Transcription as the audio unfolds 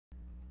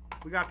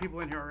We got people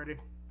in here already.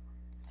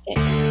 Sick.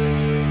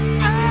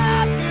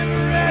 I've been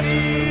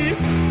ready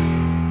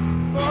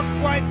for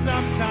quite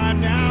some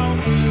time now.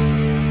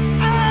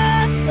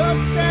 I'm so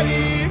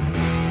steady,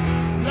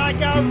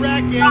 like a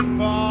wrecking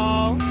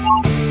ball.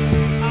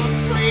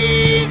 I'm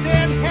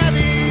breathing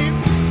heavy,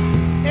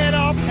 it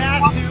all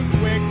passed too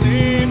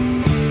quickly.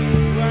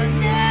 We're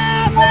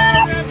never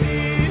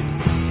empty,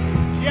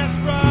 just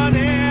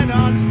running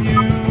on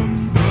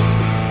fumes.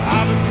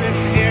 I've been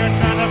sitting here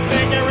trying to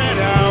figure it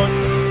out.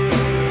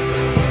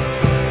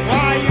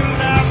 Why you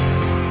left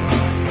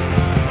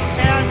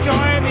and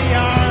joined the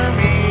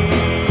army?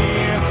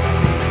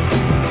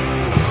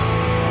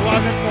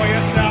 Was it for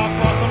yourself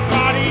or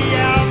somebody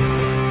else?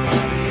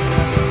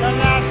 The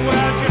last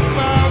word you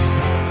spoke,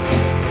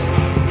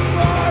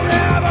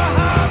 forever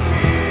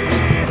happy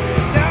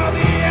till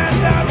the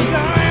end of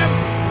time,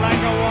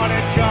 like a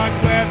water jug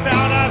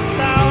without a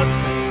spout,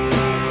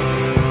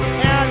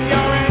 and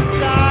your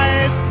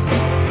insides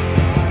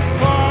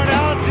poured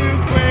out too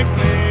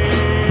quickly.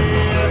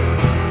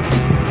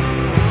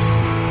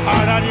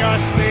 Heart on your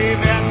sleeve,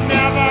 it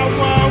never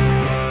woke,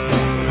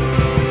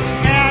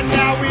 and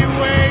now we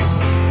wait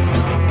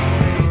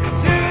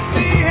to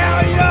see how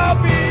you'll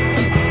be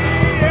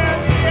in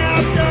the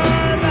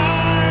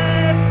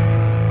afterlife.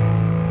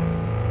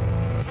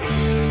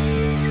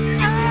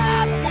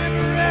 I've been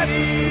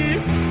ready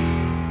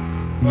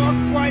for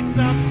quite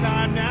some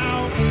time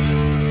now.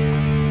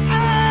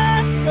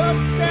 I'm so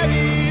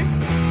steady,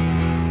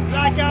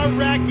 like a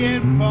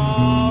wrecking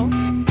ball.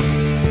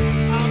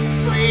 I'm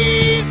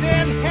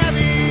breathing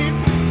heavy,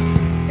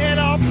 it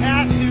all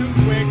passed too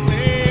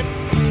quickly.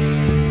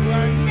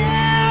 We're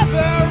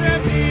never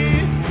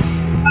empty,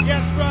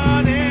 just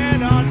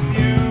running on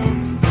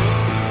fumes.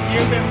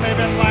 You've been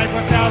living life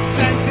without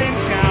sense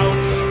and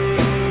doubt.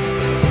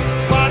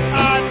 What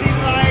a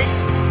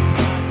delight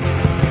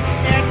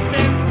it's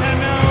been to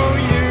know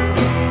you.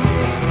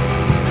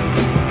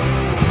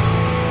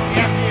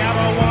 If you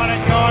ever want to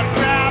go and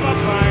grab a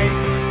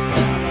bite,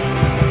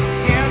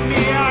 give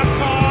me a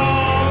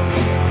call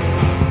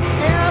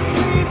and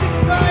please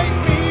invite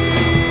me.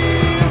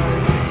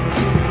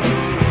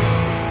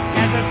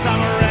 As the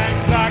summer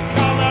ends, the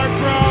color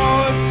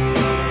grows,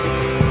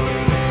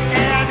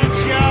 and it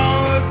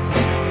shows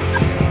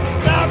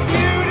the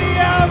beauty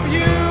of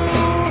you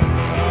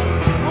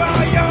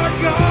while you're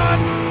gone.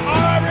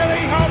 All I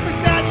really hope is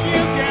that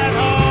you get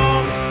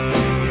home.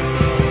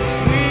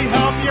 We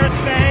hope you're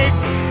safe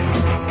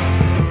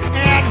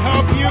and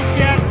hope you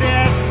get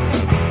this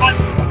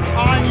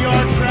on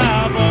your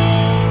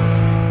travels.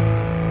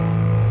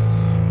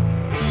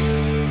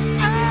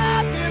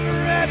 I've been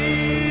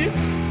ready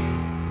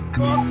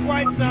for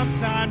quite some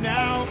time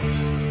now.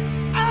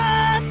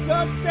 I'm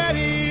so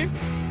steady,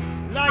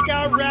 like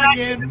a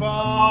wrecking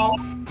ball.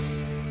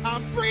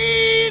 I'm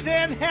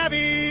breathing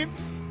heavy,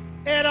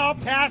 it all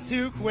passed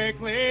too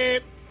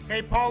quickly.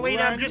 Hey,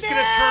 Paulina, I'm We're just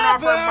gonna turn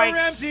off our never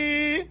mics.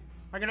 empty,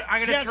 I'm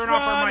gonna just turn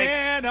off our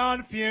mics. running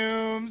on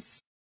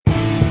fumes.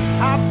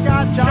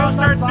 Hopscotch Show on the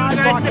starts soon, guys.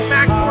 sidewalk Sit is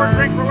back, pour a hard.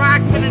 drink,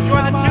 relax, and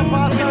enjoy the Some of tunes.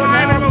 us We'll be are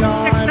live in about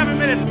outdone. 6-7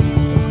 minutes.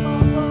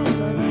 Some of us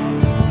are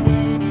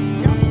outdone.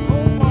 Just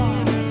hold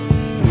on.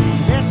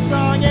 This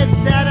song is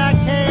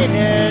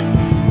dedicated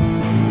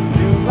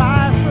to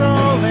life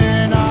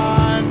rolling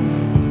on.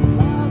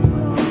 Life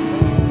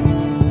rolling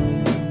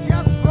on.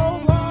 Just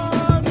roll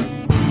on.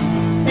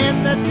 In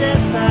the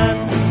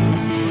distance,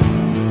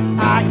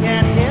 I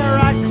can hear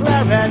a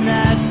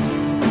clarinet.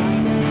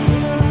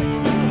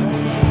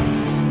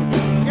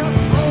 Just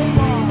roll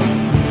on.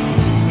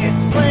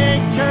 It's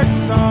playing church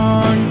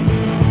songs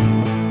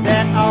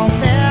that I'll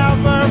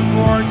never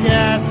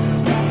forget.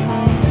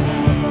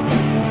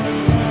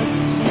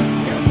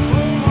 Just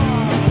roll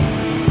on.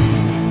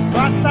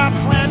 But the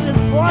plant is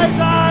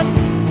poison.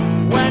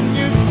 When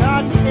you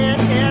touch it,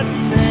 it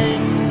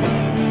stings.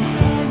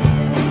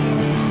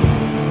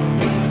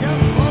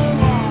 Just roll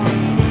on.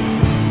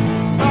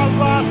 The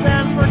lost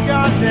and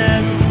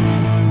forgotten,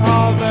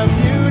 all the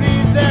beauty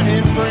that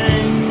it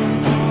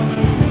brings.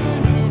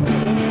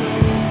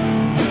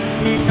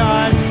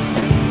 Because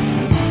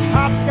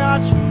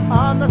hopscotch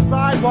on the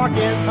sidewalk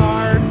is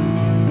hard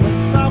when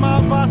some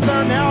of us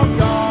are now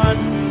gone.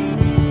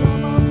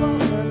 Some of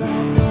us are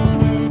now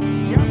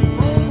gone. Just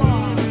roll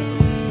on.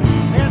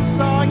 This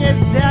song is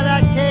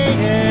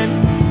dedicated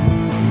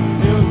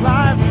to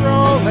life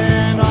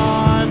rolling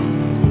on.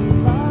 To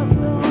life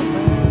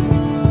rolling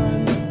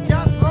on.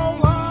 Just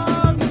roll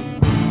on.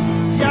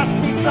 Just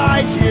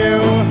beside you,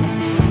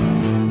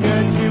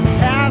 could you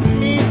pass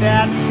me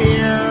that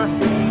beer?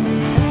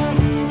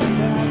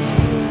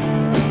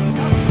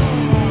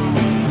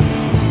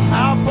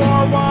 I'll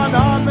pour one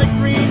on the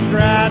green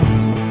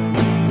grass,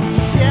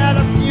 shed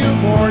a few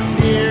more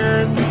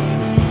tears.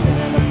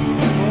 Shed a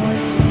few more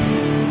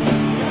tears.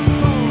 Just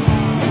roll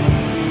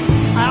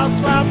on. I'll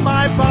slap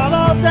my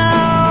bottle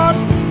down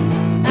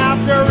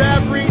after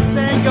every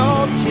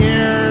single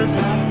cheers.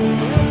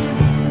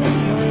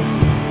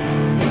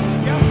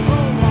 Just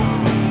roll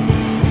on.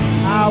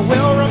 I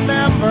will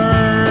remember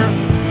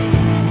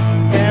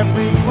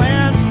every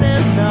glance in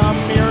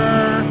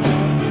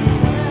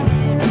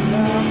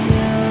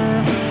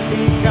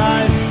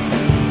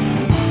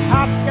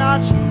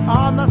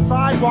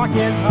sidewalk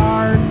is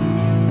hard.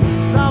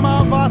 Some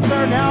of us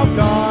are now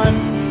gone.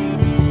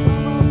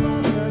 Some of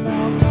us are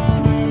now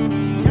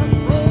gone. Just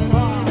roll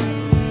on.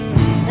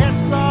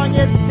 This song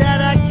is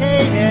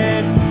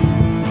dedicated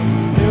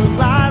to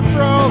life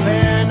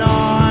rolling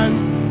on.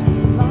 To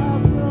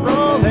life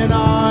rolling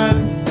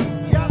on.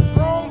 Just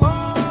roll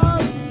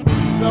on.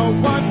 So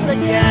once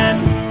again,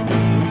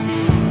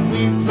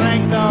 we've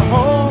drank the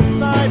whole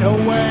night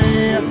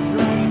away.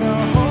 Drank the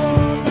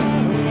whole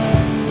night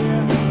away.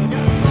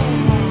 Just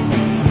roll on.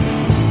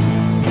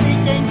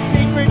 Speaking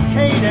secret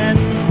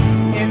cadence,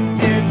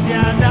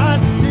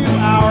 indigenous to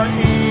our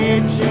age.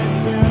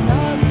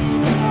 Indigenous to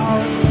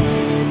our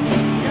age.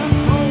 Just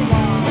roll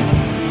on.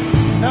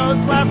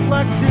 Those left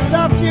look to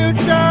the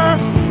future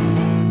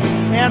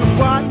and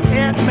what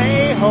it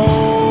may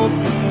hold.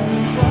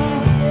 And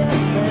what it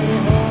may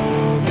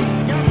hold.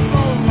 Just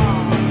roll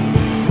on.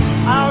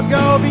 I'll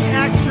go the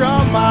extra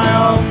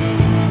mile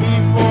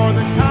before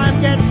the time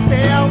gets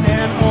stale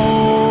and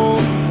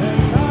old. The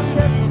time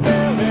gets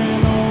stale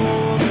and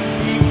old.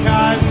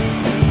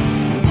 Because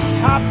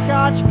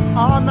hopscotch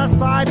on the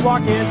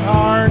sidewalk is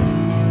hard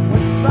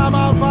when some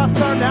of us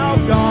are now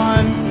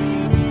gone.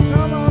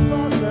 Some of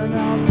us are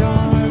now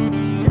gone.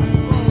 Just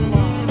roll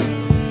on.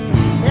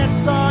 This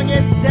song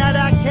is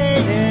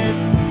dedicated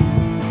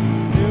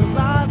to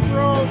life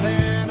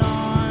rolling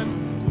on.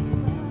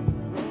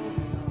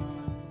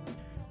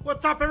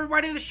 What's up,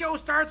 everybody? The show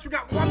starts. We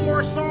got one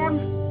more song.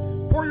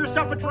 Pour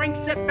yourself a drink,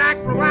 sit back,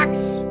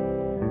 relax.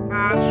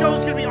 The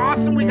show's gonna be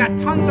awesome. We got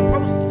tons of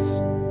posts.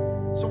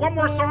 So one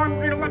more song.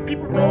 We're gonna let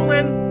people roll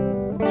in.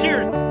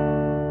 Cheers.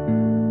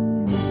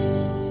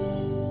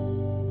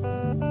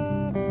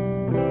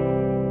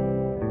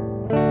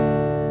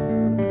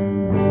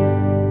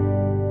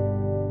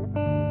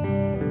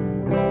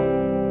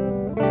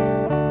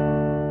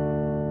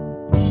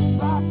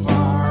 The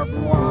barbed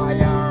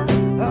wire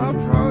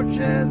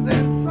approaches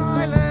in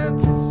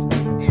silence,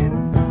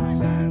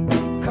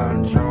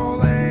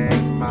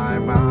 controlling my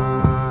mind.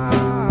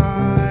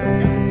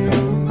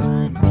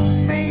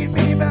 Made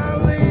me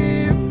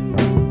believe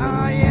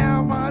I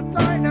am a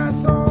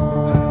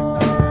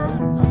dinosaur.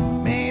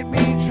 Made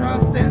me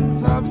trust in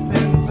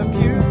substance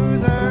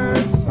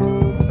abusers.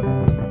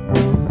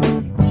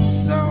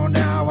 So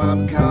now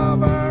I'm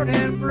covered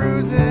in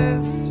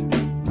bruises.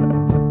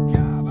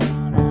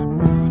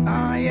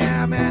 I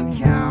am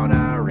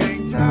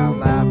encountering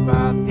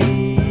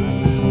telepathy.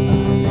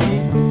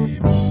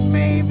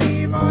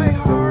 Maybe my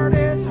heart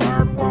is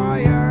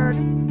hardwired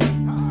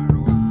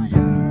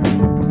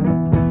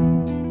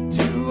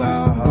to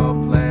a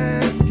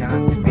hopeless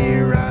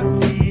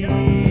conspiracy.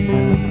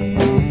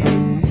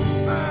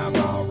 I'm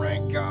all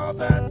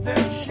wrinkled and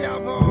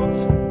disheveled.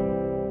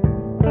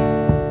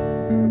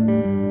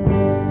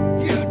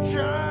 You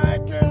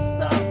tried to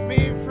stop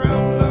me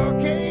from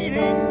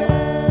locating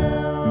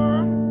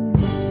there.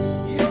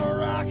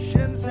 Your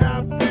actions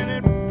have been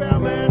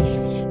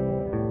embellished,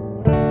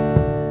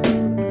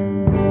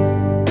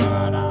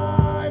 but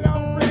I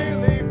don't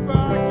really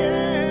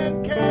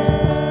fucking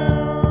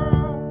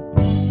care.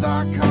 The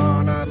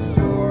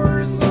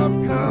connoisseurs of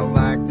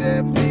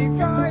collectively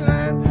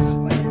violence,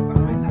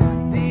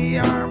 the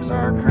arms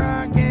are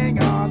cracking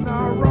on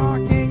the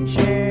rocking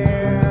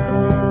chair.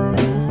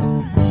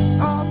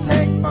 I'll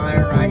take my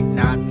right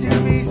not to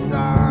be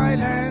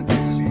silent.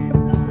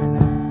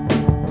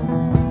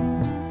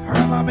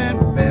 Parliament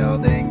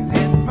buildings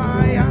in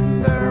my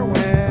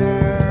underwear,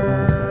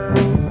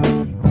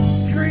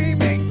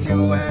 screaming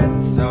to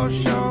end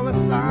social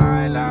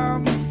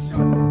asylums,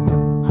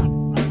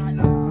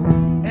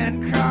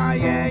 and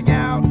crying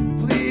out,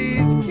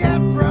 please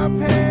get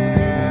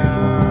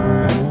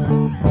prepared.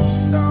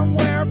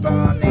 Somewhere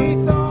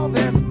beneath all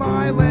this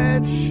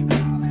mileage,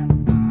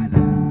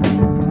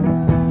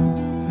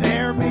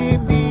 there may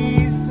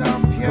be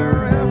some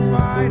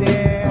purified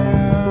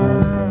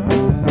air.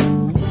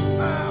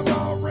 I'm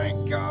all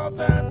wrinkled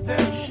and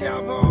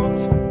disheveled.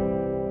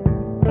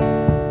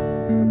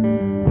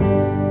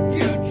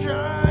 You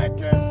tried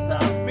to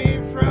stop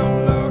me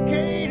from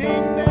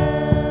locating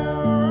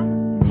there.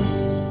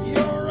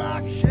 Your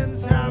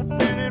actions have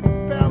been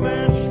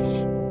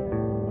embellished,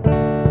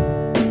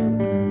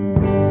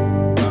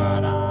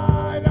 but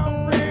I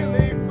don't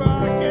really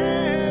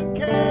fucking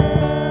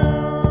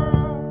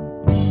care.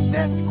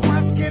 This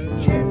quest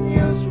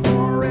continues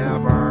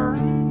forever,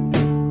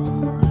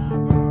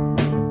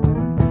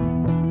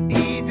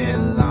 even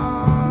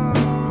long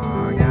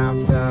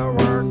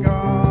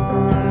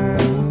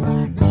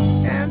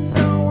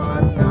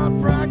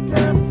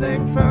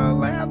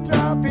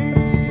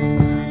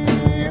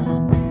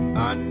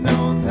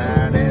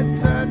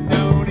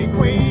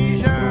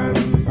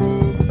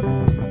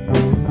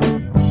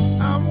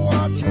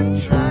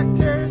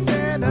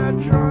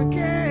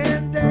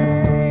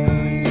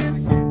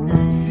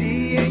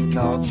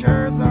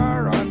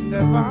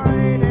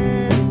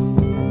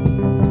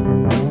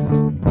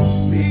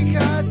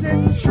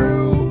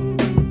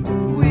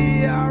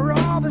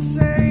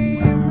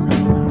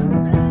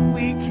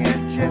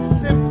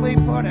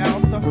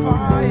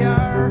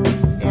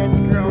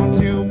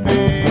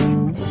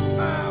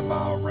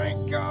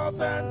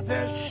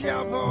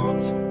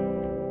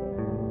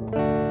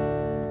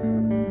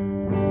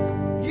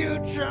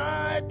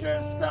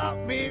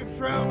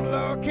from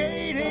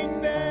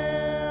locating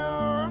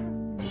there.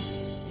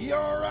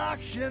 Your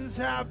actions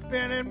have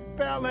been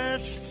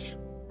embellished,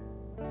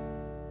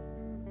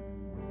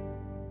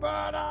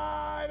 but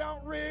I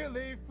don't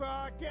really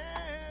fucking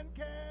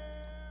care.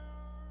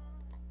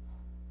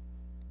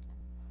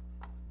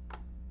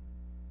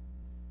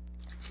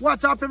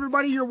 What's up,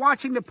 everybody? You're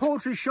watching the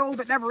poetry show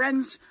that never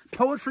ends.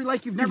 Poetry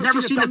like you've never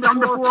seen it done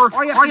before.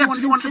 All you have to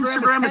do on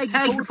Instagram is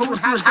tag your poetry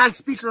hashtag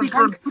speaker of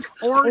punk.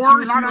 Or if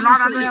you're not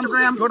on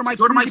Instagram, go to my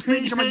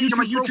community page on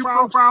my YouTube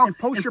profile and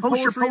post your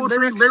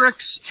poetry,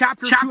 lyrics,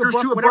 chapters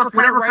to a book,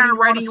 whatever kind of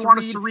writing you want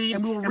us to read,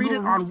 and we will read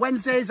it on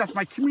Wednesdays. That's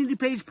my community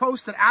page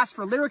post that asks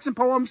for lyrics and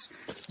poems.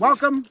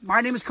 Welcome.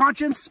 My name is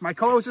Conshinz. My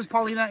co-host is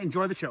Paulina.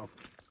 Enjoy the show.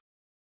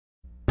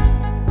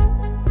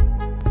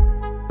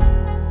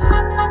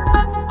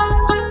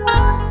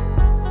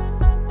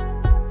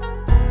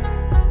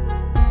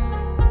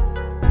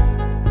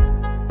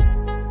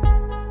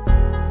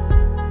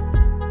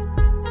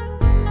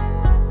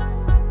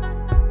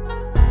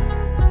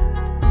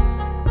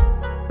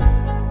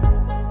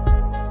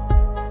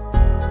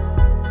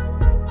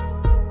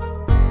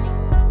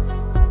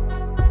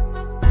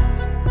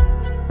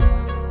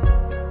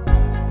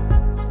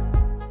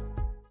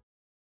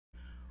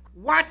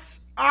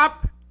 What's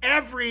up,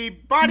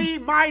 everybody?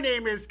 My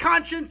name is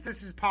Conshinz.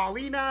 This is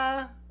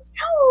Paulina.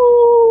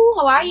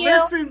 Hello. How are you?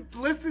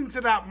 Listen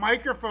to that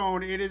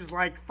microphone. It is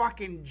like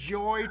fucking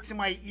joy to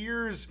my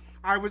ears.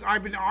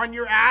 I've been on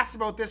your ass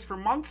about this for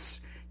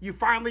months. You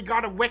finally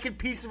got a wicked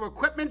piece of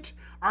equipment.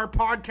 Our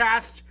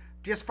podcast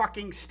just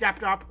fucking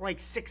stepped up like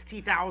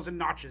 60,000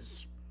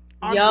 notches.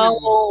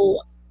 Yo,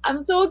 I'm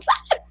so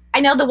excited.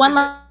 I know the one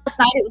last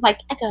night it was like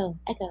echo,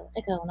 echo,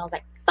 echo, and I was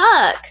like,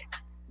 fuck.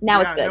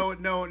 Now it's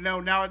good. No.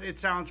 Now it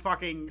sounds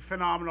fucking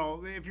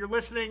phenomenal. If you're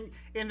listening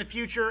in the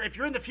future,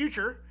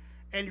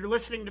 and you're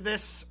listening to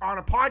this on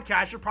a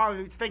podcast, you're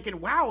probably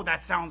thinking, wow,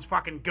 that sounds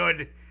fucking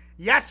good.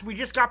 Yes, we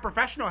just got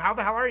professional. How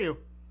the hell are you?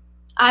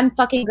 I'm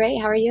fucking great.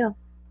 How are you?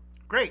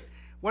 Great.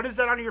 What is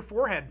that on your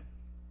forehead?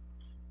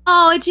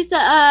 Oh, it's just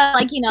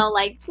like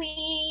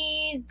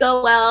please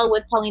go well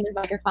with Paulina's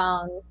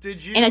microphone.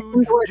 Did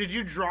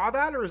you draw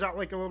that, or is that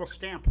like a little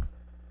stamp?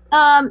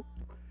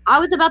 I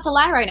was about to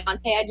lie right now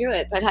and say I drew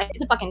it, but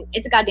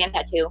it's a goddamn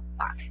tattoo.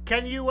 Fuck.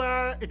 Can you,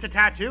 it's a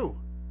tattoo?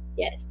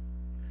 Yes.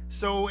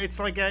 So it's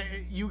like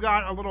you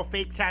got a little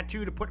fake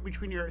tattoo to put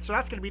between your, so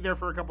that's going to be there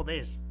for a couple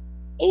days.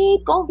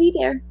 It's going to be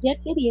there.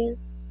 Yes, it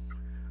is.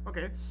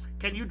 Okay.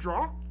 Can you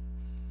draw?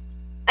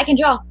 I can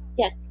draw.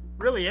 Yes.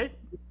 Really, eh?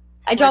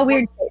 I draw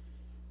weird shit.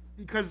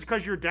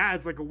 Because your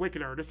dad's like a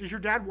wicked artist. Is your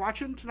dad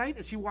watching tonight?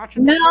 Is he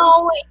watching?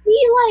 No,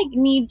 he like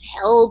needs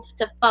help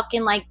to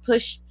fucking like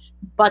push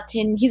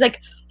button. He's like,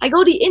 I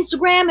go to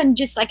Instagram and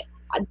just like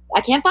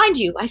I can't find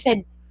you. I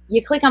said,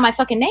 you click on my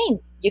fucking name.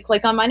 You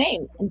click on my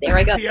name, and there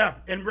I go. Yeah,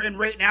 and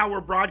right now we're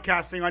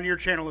broadcasting on your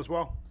channel as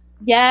well.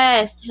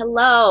 Yes.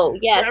 Hello.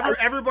 Yes. So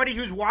everybody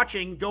who's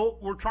watching, go.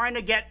 We're trying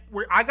to get.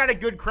 I got a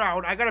good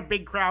crowd. I got a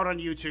big crowd on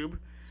YouTube,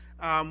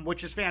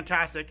 which is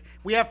fantastic.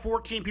 We have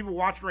 14 people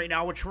watching right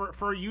now, which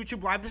for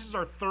YouTube Live, this is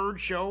our third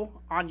show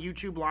on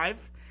YouTube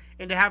Live.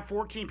 And to have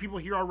 14 people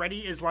here already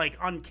is like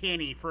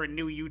uncanny for a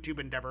new YouTube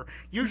endeavor.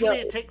 Usually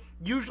it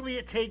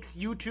takes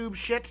YouTube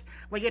shit.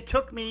 Like it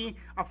took me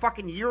a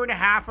fucking year and a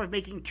half of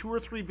making 2 or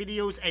 3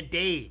 videos a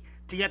day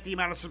to get the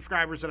amount of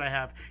subscribers that I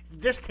have.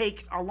 This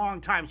takes a long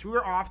time. So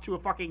we're off to a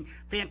fucking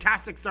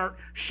fantastic start.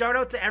 Shout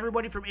out to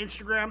everybody from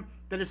Instagram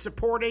that is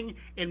supporting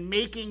and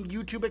making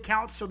YouTube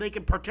accounts so they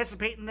can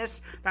participate in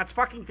this. That's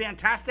fucking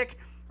fantastic.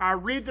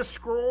 Read the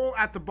scroll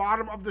at the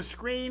bottom of the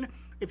screen.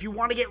 If you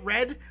want to get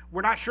read,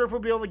 we're not sure if we'll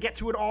be able to get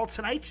to it all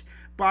tonight,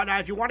 but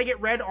if you want to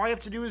get read, all you have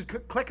to do is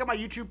click on my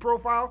YouTube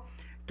profile,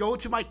 go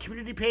to my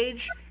community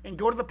page, and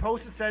go to the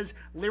post that says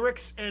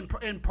lyrics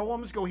and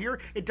poems. Go here.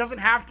 It doesn't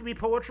have to be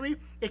poetry.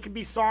 It can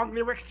be song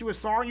lyrics to a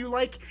song you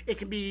like. It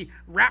can be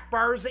rap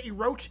bars that you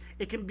wrote.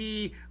 It can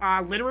be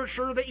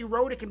literature that you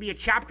wrote. It can be a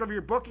chapter of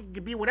your book. It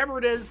can be whatever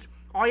it is.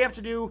 All you have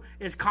to do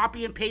is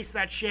copy and paste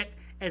that shit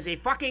as a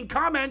fucking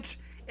comment,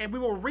 and we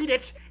will read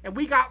it. And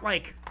we got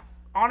like...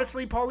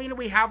 Honestly, Paulina,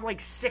 we have like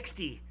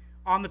 60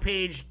 on the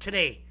page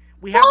today.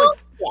 We had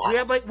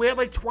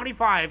like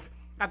 25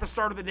 at the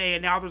start of the day,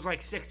 and now there's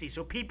like 60.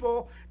 So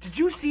people, did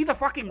you see the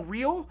fucking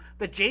reel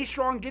that Jay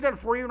Strong did on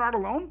For You're Not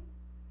Alone?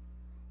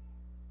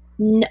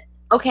 No.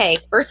 Okay,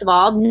 first of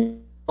all, no,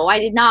 I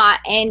did not.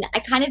 And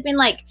I kind of been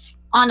like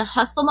on a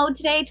hustle mode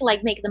today to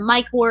like make the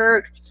mic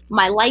work.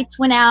 My lights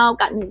went out,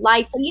 got new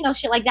lights,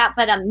 shit like that.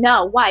 But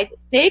no, why is it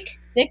sick?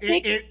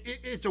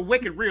 It's a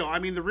wicked reel. I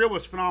mean, the reel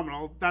was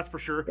phenomenal, that's for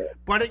sure.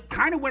 But it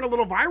kind of went a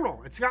little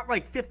viral. It's got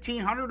like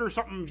 1,500 or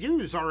something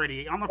views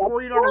already on the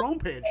For You're Not Alone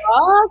page.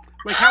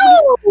 Like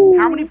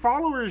how many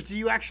followers do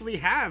you actually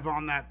have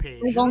on that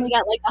page? We've only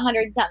got like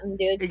 100 something,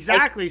 dude.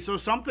 Exactly. So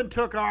something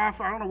took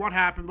off. I don't know what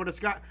happened, but it's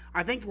got.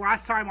 I think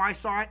last time I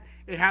saw it,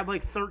 it had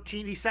like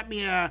 13. He sent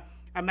me a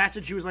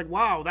message. He was like,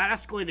 wow, that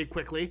escalated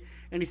quickly.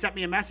 And he sent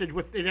me a message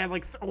with, it had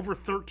like over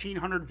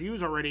 1,300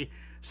 views already.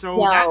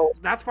 So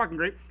that's fucking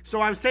great.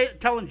 So I was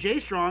telling Jay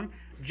Strong,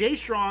 Jay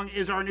Strong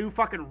is our new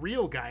fucking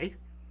real guy.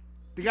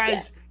 The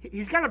guy's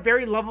he's got a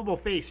very lovable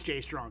face, Jay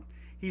Strong.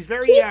 He's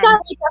very he's got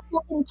like a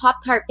fucking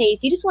Pop-Tart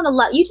face. You just want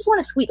to you just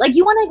want to sweet, like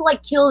you want to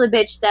like kill the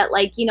bitch that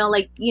like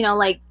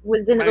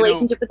was in the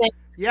relationship with him.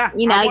 Yeah,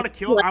 I want to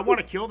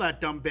kill that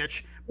dumb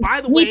bitch.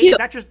 By the way,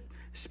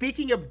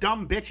 speaking of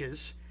dumb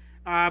bitches,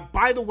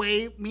 by the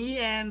way, me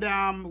and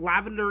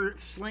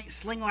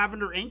Sling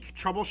Lavender Inc.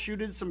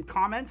 troubleshooted some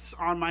comments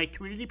on my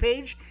community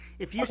page.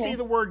 If you say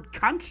the word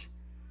cunt,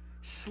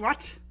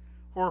 slut,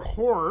 or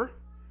whore,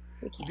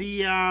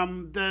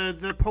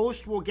 the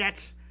post will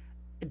get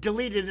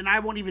deleted and I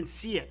won't even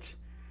see it.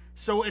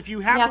 So if you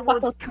have the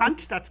words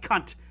cunt, that's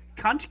cunt,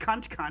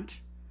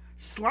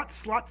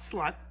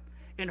 slut,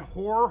 and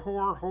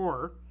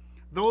whore,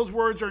 those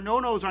words are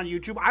no-nos on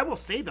YouTube. I will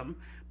say them,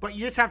 but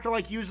you just have to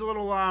like use a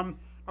little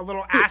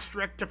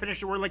asterisk to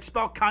finish the word, like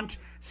spell cunt,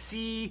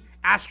 C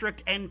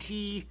asterisk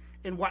NT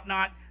and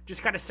whatnot.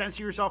 Just kind of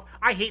censor yourself.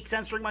 I hate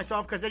censoring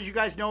myself because, as you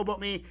guys know about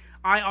me,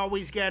 I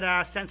always get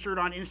censored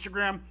on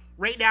Instagram.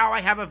 Right now,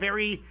 I have a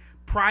very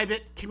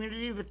private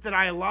community that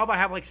I love. I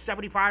have like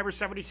 75 or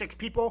 76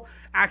 people.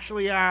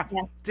 Actually,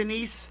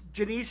 Denise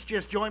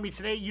just joined me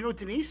today. You know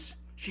Denise?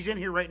 She's in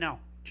here right now.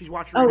 She's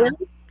watching right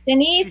now.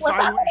 Denise,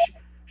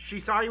 she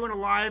saw you in a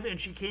live, and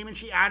she came and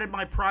she added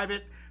my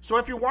private. So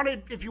if you want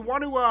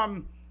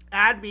to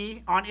add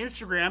me on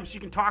Instagram, so you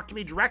can talk to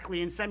me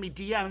directly and send me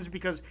DMs,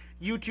 because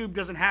YouTube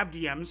doesn't have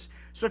DMs.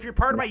 So if you're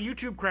part of my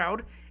YouTube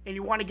crowd and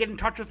you want to get in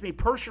touch with me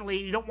personally,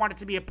 and you don't want it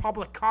to be a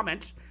public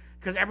comment,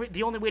 because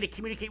the only way to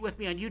communicate with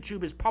me on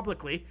YouTube is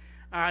publicly.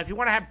 If you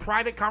want to have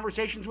private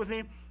conversations with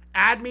me,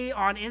 add me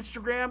on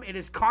Instagram. It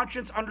is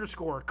Conshinz_,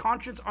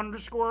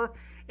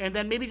 and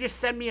then maybe just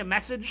send me a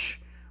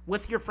message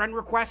with your friend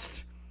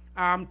request,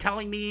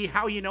 telling me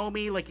how you know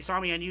me, like you saw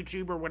me on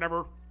YouTube or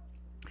whatever.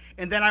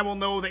 And then I will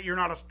know that you're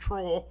not a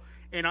troll,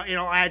 and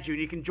I'll add you,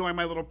 and you can join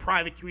my little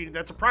private community.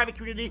 That's a private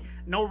community,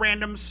 no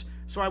randoms.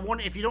 So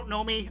if you don't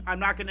know me, I'm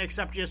not going to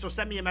accept you. So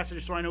send me a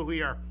message so I know who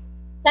you are.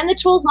 Send the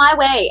trolls my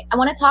way. I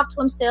want to talk to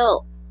him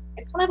still.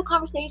 I just want to have a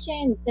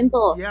conversation.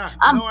 Simple. Yeah,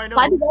 no, I know.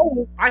 By the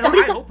way, I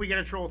hope we get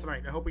a troll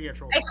tonight. I hope we get a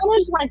troll.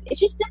 It's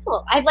just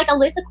simple. I have like a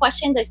list of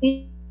questions. I've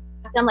seen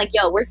them like,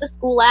 yo, where's the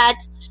school at?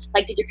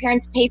 Like, did your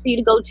parents pay for you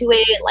to go to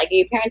it? Like, are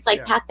your parents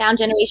passed down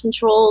generation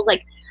trolls?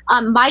 Like,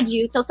 mind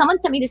you, so someone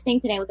sent me this thing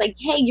today. It was like,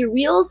 hey, your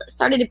reels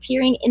started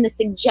appearing in the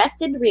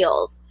suggested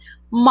reels.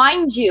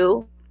 Mind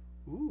you,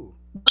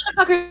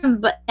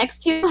 motherfucker, but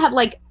next to have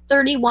like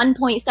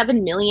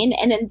 31.7 million,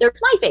 and then there's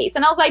my face,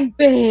 and I was like,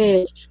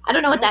 bitch, I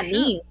don't know what that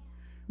means.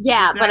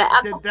 Yeah,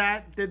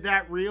 did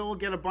that reel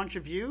get a bunch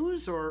of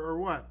views or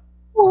what?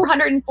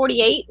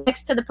 448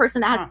 next to the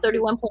person that has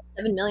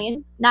 31.7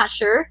 million. Not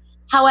sure.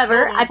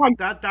 However, I've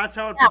had that's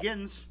how it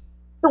begins.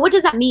 So what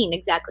does that mean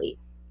exactly?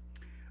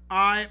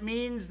 It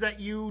means that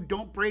you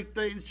don't break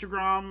the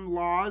Instagram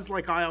laws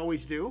like I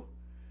always do.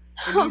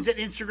 It means that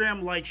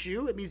Instagram likes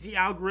you. It means the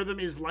algorithm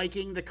is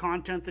liking the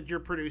content that you're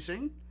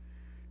producing.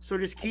 So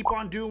just keep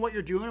on doing what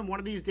you're doing, and one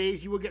of these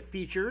days you will get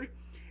featured.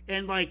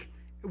 And like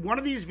one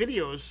of these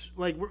videos,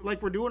 like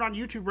we're doing on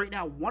YouTube right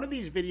now, one of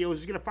these videos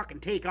is gonna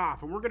fucking take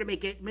off, and we're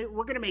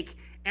gonna make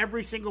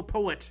every single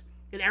poet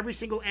and every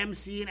single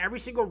MC and every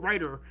single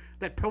writer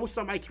that posts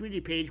on my community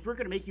page, we're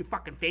gonna make you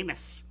fucking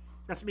famous.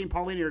 That's what me and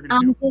Paulina are gonna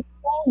do. I'm just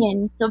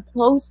saying, so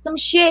post some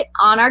shit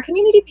on our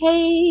community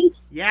page.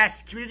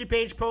 Yes, community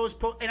page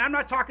post, and I'm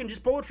not talking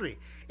just poetry.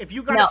 If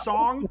you got a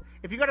song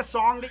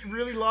that you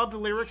really love the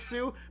lyrics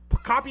to,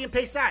 copy and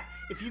paste that.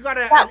 If you got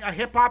a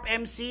hip hop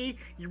MC,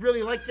 you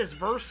really like this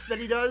verse that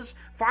he does,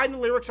 find the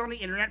lyrics on the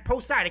internet,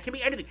 post that. It can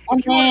be anything.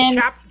 If you want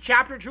a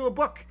chapter to a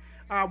book,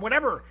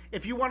 whatever.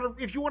 If you want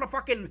to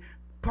fucking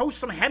post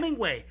some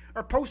Hemingway,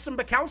 or post some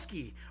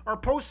Bukowski, or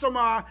post some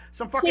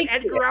fucking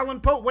Edgar Allan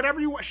Poe, whatever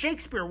you want,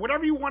 Shakespeare,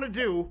 whatever you want to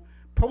do,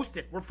 post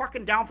it. We're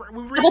fucking down for it. How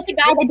about the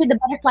guy that did the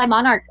butterfly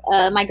monarch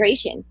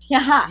migration?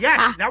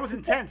 Yes, that was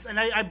intense. And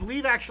I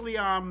believe actually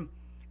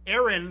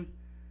Erin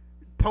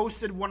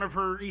posted one of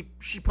her,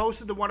 she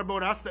posted the one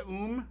about us, the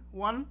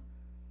one.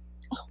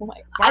 Oh my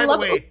God.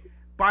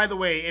 By the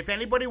way, if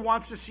anybody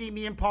wants to see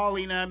me and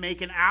Paulina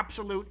make an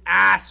absolute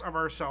ass of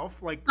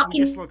ourselves, like we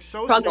just look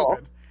so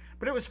stupid.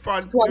 But it was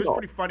fun. It was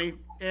pretty funny.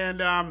 And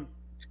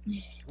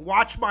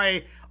watch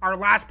our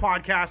last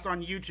podcast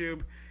on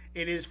YouTube.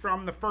 It is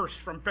from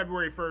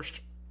February 1st.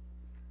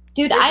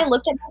 Dude, I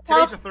looked at that.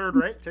 Today's the 3rd,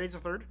 right? Today's the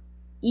 3rd? To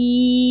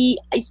be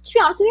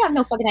honest with you, I have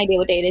no fucking idea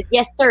what day it is.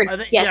 Yes, 3rd. I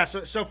think, yes.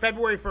 Yeah, so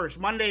February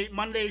 1st.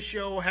 Monday's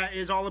show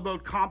is all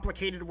about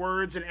complicated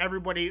words, and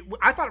everybody,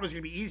 I thought it was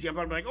going to be easy. I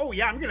thought, like, oh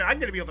yeah, I'm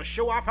gonna be able to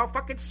show off how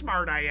fucking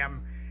smart I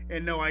am.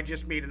 And no, I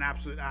just made an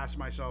absolute ass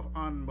myself.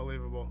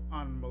 Unbelievable.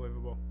 I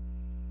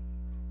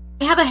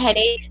have a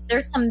headache.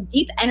 There's some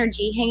deep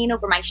energy hanging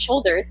over my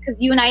shoulders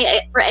because you and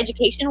I, for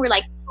education, we're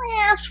like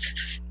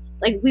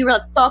we were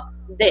like, fuck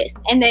this.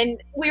 And then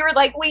we were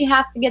like, we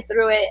have to get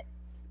through it.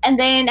 And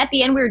then at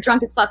the end, we were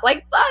drunk as fuck.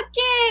 Like, fuck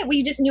it.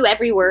 We just knew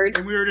every word.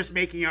 And we were just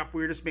making up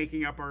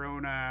our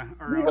own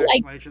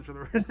explanations for the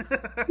rest.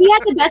 He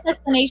had the best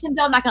explanations,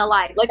 though. I'm not going to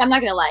lie. Like, I'm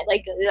not going to lie.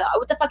 Like,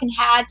 with the fucking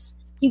hat,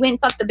 he went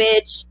and fucked the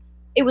bitch.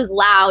 It was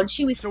loud.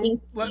 She was stinky.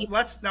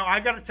 Now I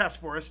got a test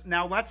for us.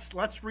 Now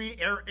let's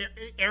read.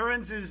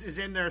 Aaron's is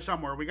in there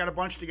somewhere. We got a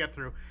bunch to get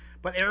through,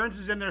 but Aaron's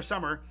is in there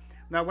somewhere.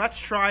 Now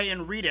let's try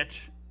and read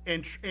it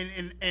and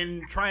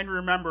try and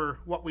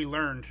remember what we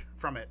learned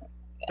from it.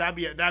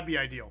 That'd be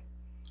ideal.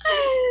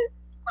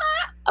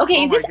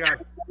 Okay, is this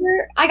after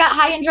I got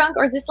high and drunk,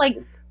 or is this like?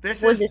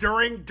 This is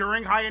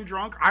during high and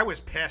drunk. I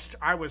was pissed.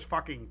 I was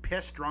fucking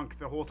pissed drunk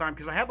the whole time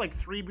because I had like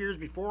 3 beers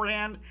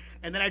beforehand,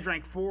 and then I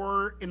drank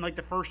 4 in like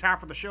the first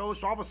half of the show.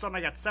 So all of a sudden I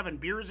got 7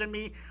 beers in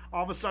me.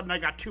 All of a sudden I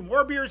got 2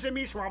 more beers in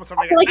me. So all of a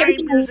sudden I got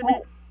 9 beers in me.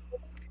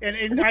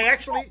 And I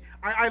actually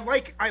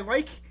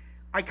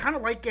I kind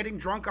of like getting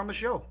drunk on the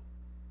show.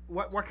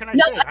 What can I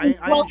say?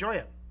 I enjoy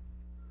it.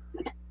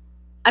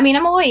 I mean,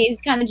 I'm always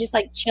kind of just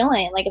like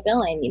chilling like a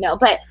villain, you know.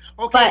 But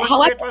okay,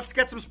 let's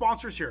get some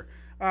sponsors here.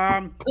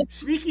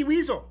 Sneaky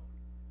Weasel.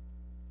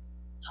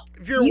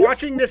 If you're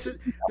watching this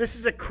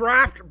is a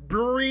craft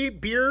brewery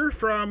beer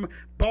from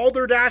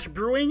Balderdash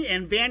Brewing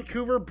in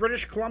Vancouver,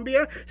 British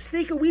Columbia.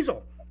 Sneaky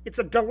Weasel. It's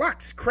a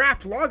deluxe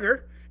craft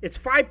lager. It's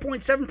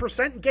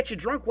 5.7% and gets you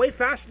drunk way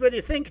faster than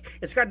you think.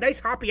 It's got a nice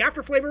hoppy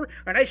after flavor,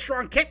 a nice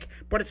strong kick,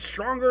 but it's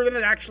stronger than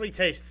it actually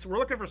tastes. We're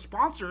looking for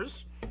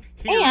sponsors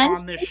here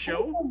on this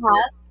show.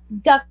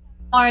 Duck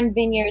Barn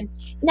Vineyards,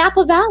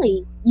 Napa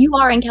Valley. You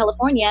are in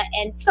California,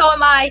 and so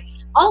am I.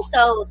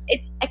 Also,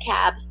 it's a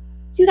cab.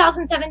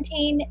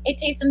 2017. It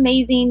tastes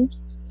amazing.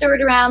 Stir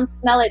it around,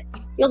 smell it.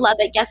 You'll love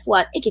it. Guess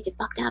what? It gets you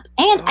fucked up,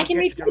 and I can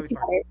read it better.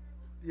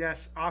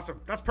 Yes,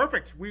 awesome. That's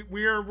perfect.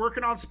 We are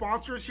working on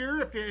sponsors here.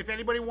 If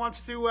anybody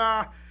wants to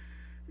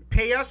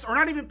pay us, or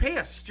not even pay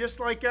us, just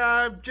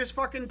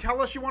fucking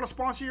tell us you want to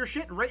sponsor your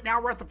shit. And right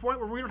now we're at the point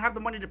where we don't have the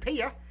money to pay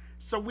you,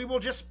 so we will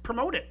just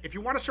promote it. If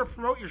you want us to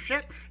promote your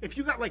shit, if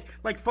you got like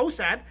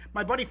Fosad,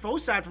 my buddy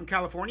Fosad from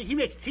California, he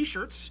makes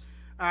t-shirts.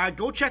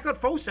 Go check out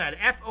Fosad,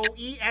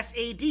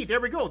 Foesad.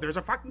 There we go. There's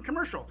a fucking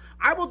commercial.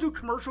 I will do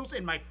commercials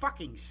in my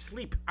fucking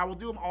sleep. I will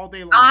do them all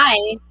day long.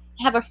 I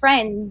have a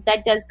friend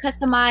that does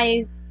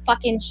customized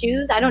fucking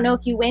shoes. I don't know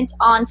if you went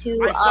on to.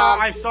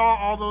 I saw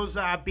all those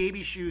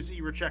baby shoes that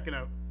you were checking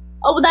out.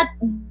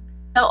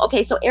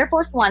 Okay. So Air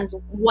Force Ones,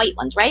 white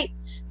ones, right?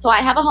 So I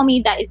have a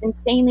homie that is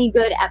insanely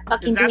good at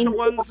fucking. Is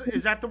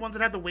that the ones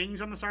that had the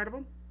wings on the side of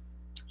them?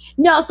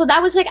 No, so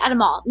that was like at a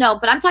mall. No,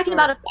 but I'm talking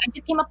about. I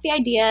just came up with the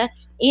idea.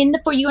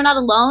 For You Are Not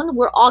Alone,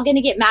 we're all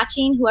gonna get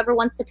matching. Whoever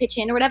wants to pitch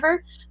in or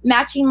whatever,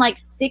 matching like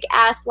sick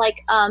ass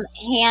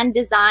hand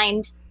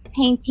designed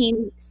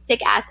painting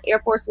sick ass Air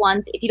Force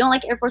Ones. If you don't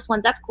like Air Force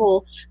Ones, that's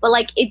cool, but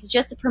like it's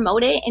just to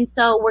promote it. And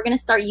so we're gonna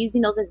start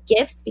using those as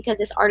gifts because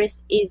this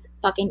artist is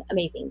fucking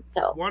amazing.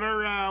 So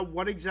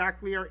what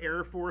exactly are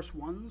Air Force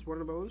Ones? What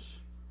are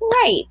those?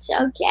 Right.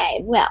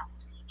 Okay. Well,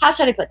 how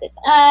should I put this?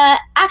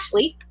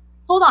 Actually,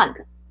 hold on.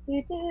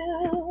 You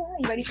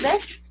ready for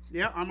this?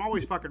 Yeah, I'm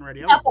always fucking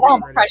ready. Not that I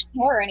have fresh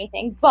hair or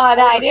anything, but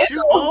I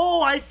do.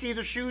 I see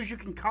the shoes you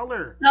can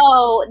color.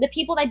 So the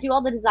people that do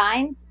all the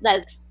designs,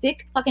 the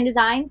sick fucking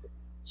designs,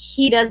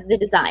 he does the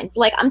designs.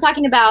 Like I'm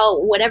talking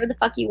about whatever the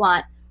fuck you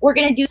want. We're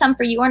gonna do some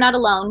for You Are Not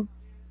Alone.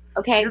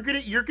 Okay. So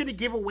you're gonna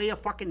give away a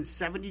fucking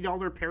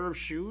 $70 pair of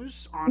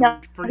shoes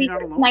for You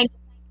Not Alone.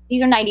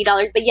 These are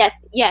 $90, but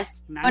yes, You're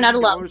Not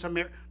Alone. Those are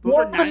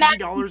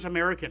 $90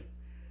 American.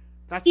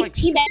 That's like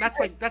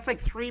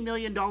 $3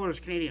 million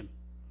Canadian.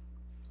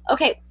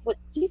 Okay, well,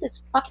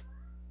 Jesus fucking.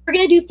 We're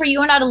gonna do For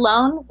You Are Not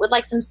Alone with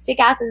like some sick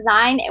ass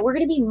design, and we're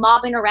gonna be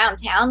mobbing around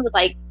town with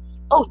like,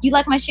 oh, you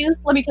like my shoes?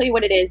 Let me tell you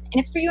what it is, and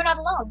it's For You Are Not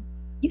Alone.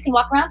 You can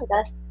walk around with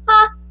us,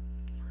 huh?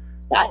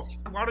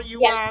 Why don't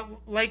you,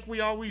 like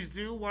we always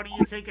do? Why don't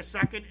you take a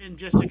second and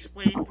just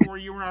explain For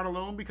You Are Not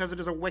Alone, because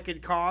it is a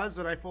wicked cause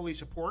that I fully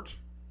support.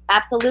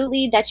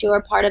 Absolutely, that you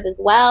are part of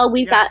as well.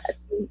 We've got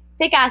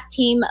sick ass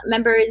team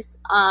members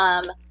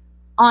on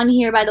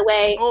here, by the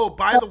way. Oh,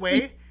 by the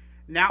way.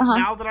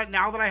 Now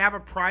that I have a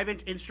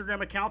private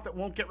Instagram account that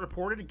won't get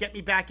reported, get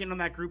me back in on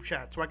that group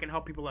chat so I can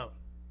help people out.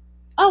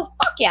 Oh,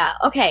 fuck yeah.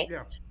 Okay.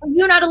 Yeah.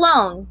 You're Not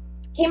Alone.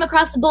 Came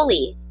across the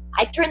bully.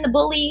 I turned the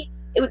bully.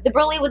 The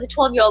bully was a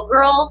 12-year-old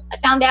girl. I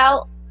found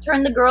out.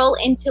 Turned the girl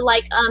into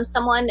like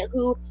someone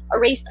who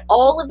erased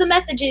all of the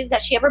messages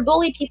that she ever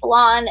bullied people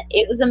on.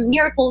 It was a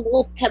miracle. It was a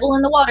little pebble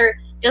in the water.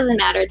 Doesn't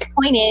matter. The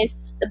point is,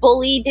 the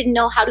bully didn't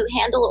know how to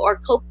handle or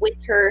cope with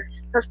her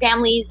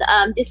family's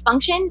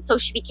dysfunction, so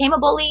she became a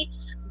bully.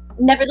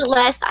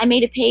 Nevertheless, I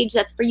made a page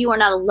that's For You Are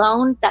Not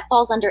Alone that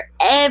falls under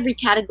every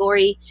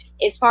category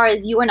as far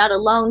as You Are Not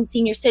Alone,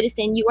 senior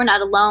citizen, You Are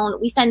Not Alone.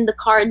 We send the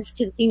cards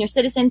to the senior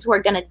citizens who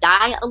are going to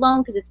die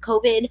alone because it's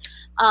COVID.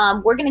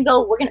 We're going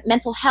to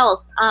mental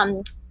health.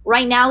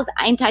 Right now is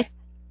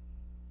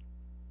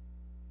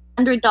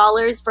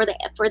 $100 for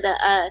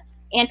the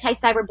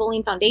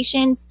anti-cyberbullying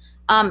foundations.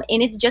 And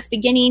it's just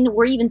beginning.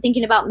 We're even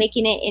thinking about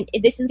making it. And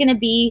this is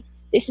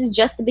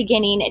just the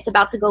beginning. It's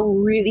about to go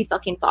really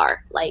fucking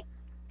far. Like,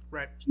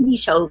 Right. TV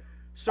shows.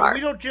 So we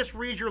don't just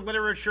read your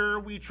literature.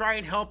 We try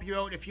and help you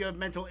out if you have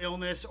mental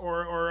illness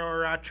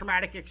or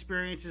traumatic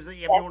experiences that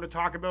you want to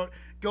talk about.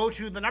 Go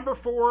to the number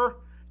 4,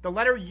 the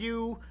letter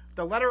U,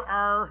 the letter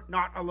R,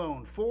 not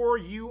alone. 4,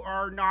 you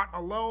are not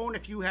alone.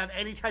 If you have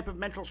any type of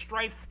mental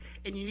strife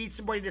and you need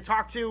somebody to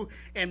talk to,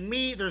 and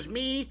there's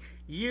me,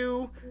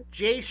 you,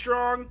 Jay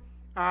Strong,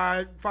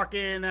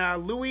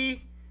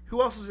 Louie.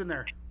 Who else is in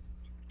there?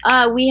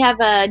 We have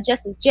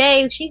Justice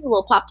J. She's a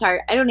little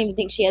Pop-Tart. I don't even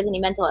think she has any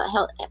mental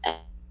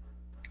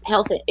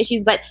health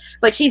issues, but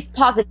she's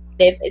positive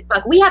as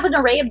fuck. We have an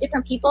array of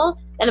different people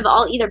that have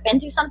all either been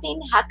through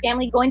something, have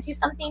family going through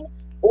something,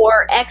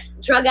 or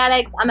ex-drug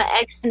addicts. I'm an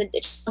ex in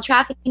the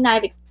trafficking. I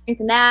have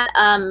experience in that.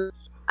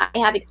 I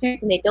have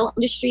experience in the adult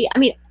industry. I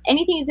mean,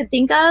 anything you could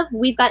think of,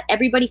 we've got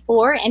everybody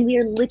for, and we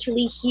are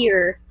literally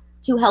here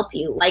to help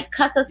you. Like,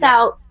 cuss us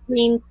out,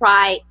 scream,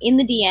 cry in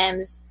the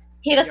DMs.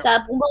 Hit us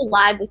up. We'll go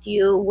live with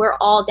you. We're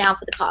all down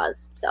for the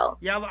cause. So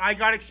yeah, I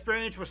got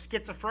experience with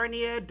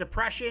schizophrenia,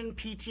 depression,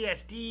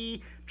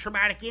 PTSD,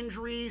 traumatic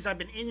injuries. I've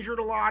been injured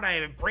a lot. I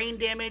have brain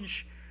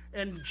damage.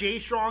 And Jay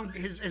Strong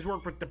has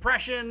worked with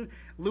depression.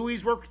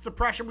 Louie's worked with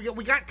depression.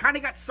 We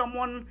got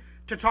someone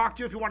to talk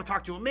to if you want to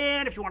talk to a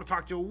man, if you want to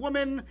talk to a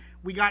woman.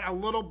 We got a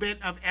little bit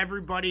of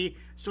everybody.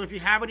 So if you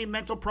have any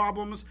mental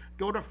problems,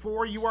 go to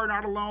 4 You Are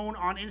Not Alone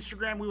on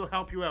Instagram. We will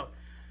help you out.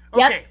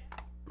 Okay. Yep.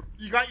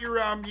 You got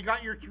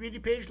your community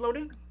page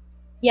loaded?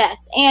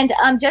 Yes, and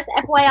just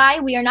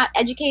FYI, we are not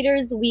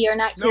educators. We are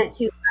not here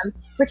to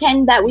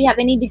pretend that we have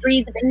any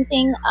degrees of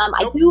anything.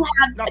 I do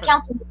have a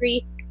counseling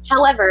degree.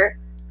 However,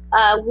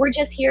 we're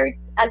just here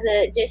as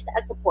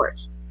support.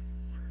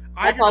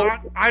 I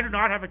do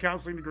not have a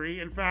counseling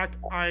degree. In fact,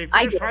 I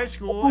finished high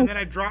school and then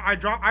I've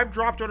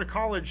dropped out of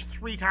college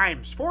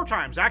 4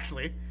 times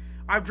actually.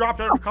 I've dropped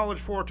out of college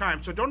 4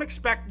 times. So don't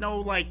expect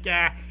no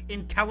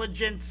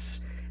intelligence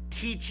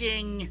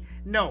teaching.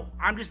 No,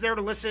 I'm just there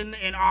to listen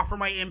and offer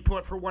my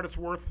input for what it's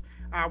worth.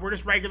 We're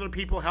just regular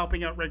people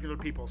helping out regular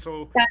people.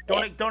 So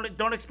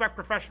don't expect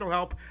professional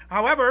help.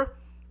 However,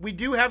 we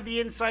do have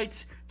the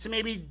insights to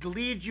maybe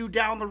lead you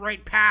down the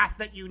right path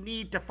that you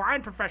need to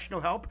find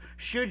professional help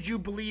should you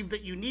believe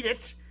that you need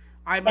it.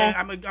 I'm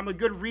a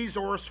good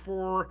resource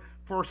for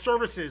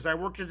services. I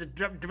worked as a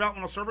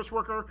developmental service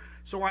worker,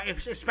 so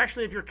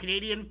especially if you're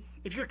Canadian,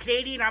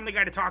 I'm the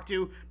guy to talk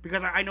to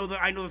because I know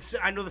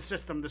the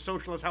system, the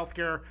socialist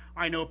healthcare.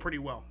 I know pretty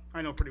well.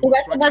 The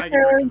rest of us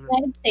are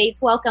United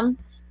States. Welcome.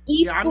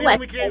 I'm the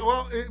only Canadian.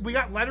 Well, we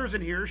got Letters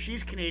in here.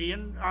 She's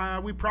Canadian.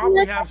 We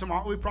probably have some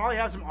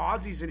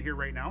Aussies in here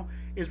right now.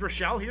 Is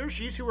Rochelle here?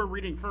 She's who we're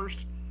reading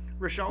first.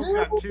 Rochelle's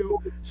got 2.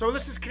 So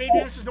this is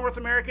Canadian, this is North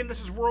American,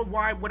 this is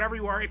worldwide, whatever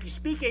you are. If you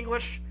speak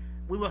English,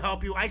 we will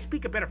help you. I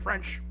speak a bit of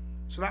French,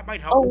 so that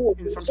might help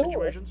in some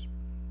situations.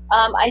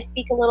 I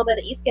speak a little bit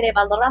of Iskere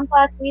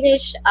Valrampa,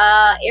 Swedish,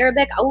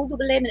 Arabic,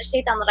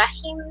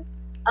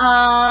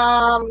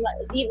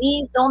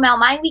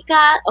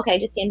 Okay,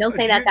 just kidding. Don't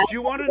say that. Do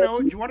you want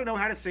to know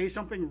how to say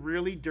something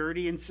really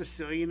dirty in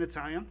Sicilian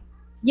Italian?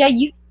 Yeah,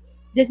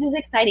 this is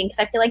exciting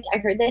because I feel like I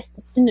heard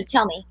this.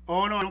 Tell me.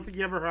 Oh no, I don't think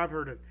you ever have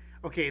heard it.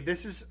 Okay,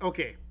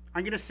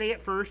 I'm gonna say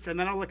it first, and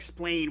then I'll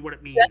explain what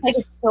it means. Like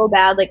it's so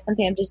bad, like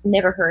something I've just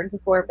never heard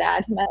before.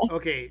 Bad.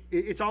 Okay,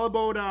 it's all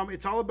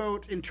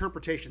about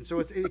interpretation. So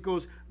it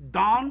goes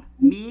Don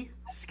mi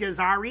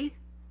scazzari.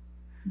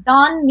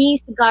 Don mi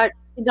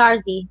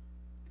sgarzi.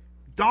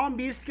 Don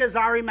mi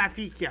scazzari ma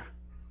figlia.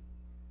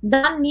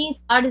 Don mi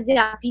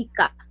sgarzi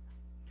fica.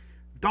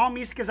 Don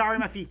mi scazzari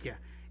ma figlia.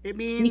 It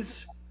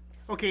means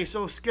okay.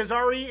 So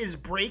scazzari is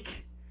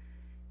break.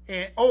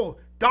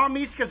 Don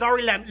mi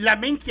scazzari la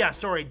minchia.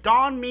 Sorry,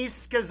 Don mi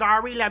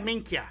scazzari la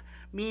minchia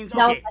means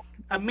okay.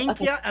 A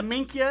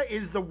minchia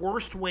is the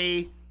worst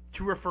way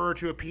to refer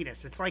to a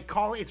penis. It's like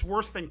it's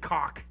worse than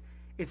cock.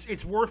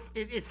 It's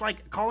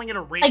like calling it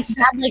a rape. Like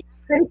bad, like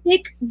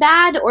cryptic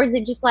bad, or is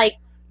it just like?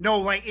 No,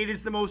 like it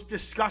is the most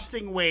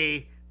disgusting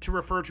way to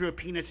refer to a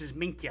penis is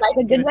minchia. Like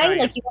a good way,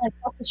 like you want to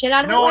fuck the shit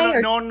out of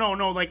it.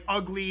 No, like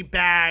ugly,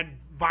 bad,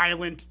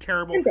 violent,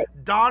 terrible.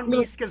 Don mi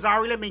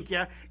scazzari la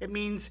minchia. It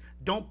means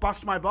don't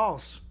bust my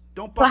balls.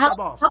 Don't bust my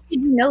balls. How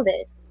did you know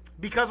this?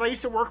 Because I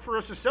used to work for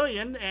a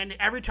Sicilian, and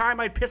every time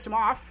I'd piss him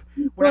off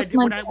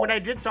when I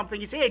did something,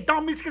 he'd say, "Hey,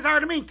 don't mi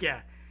scazzari la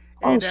minchia."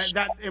 And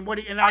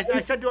I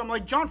said to him,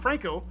 like, John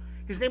Franco.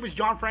 His name was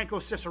John Franco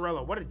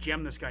Cicerello. What a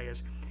gem this guy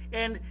is.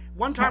 And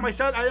one time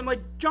I'm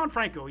like, John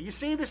Franco, you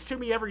say this to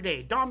me every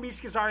day. Don mi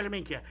scazzari la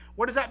minchia.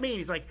 What does that mean?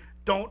 He's like,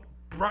 don't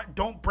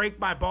break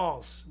my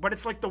balls. But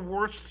it's like the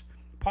worst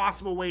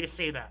possible way to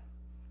say that.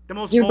 The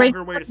most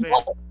vulgar way to say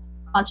it.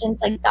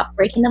 Conshinz, like, stop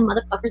breaking the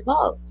motherfucker's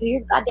balls. Do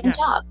your goddamn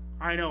job.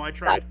 I know, I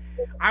tried.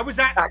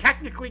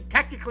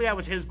 Technically I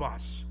was his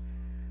boss.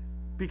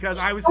 Because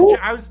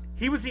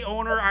he was the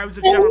owner, I was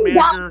the general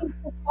manager.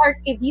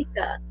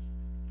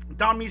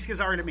 Don mi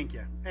scazzari la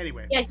minchia.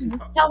 Anyway. Yes, you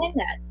tell him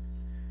that.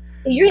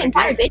 So you're getting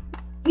fired, bitch.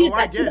 You just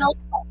got $2.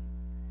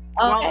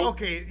 Well,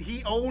 okay,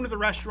 he owned the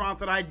restaurant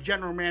that I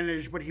general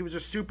managed, but he was a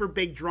super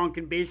big drunk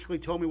and basically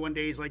told me one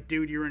day, he's like,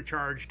 dude, you're in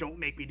charge. Don't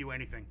make me do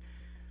anything.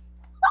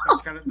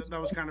 That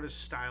was kind of his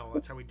style.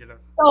 That's how he did it.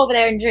 Go over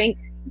there and drink.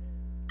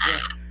 Yeah.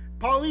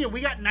 Paulina, we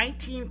got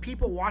 19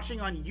 people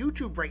watching on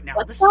YouTube right now.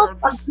 Do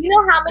you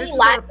know how many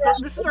likes?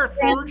 This is our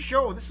third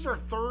show. This is our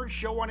third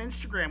show on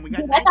Instagram. We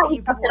got. I thought we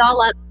fucked it all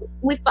up.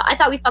 I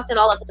thought we fucked it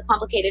all up with the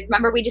complicated.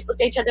 Remember, we just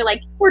looked at each other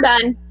like, we're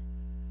done.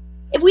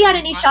 If we had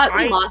any shot,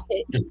 we lost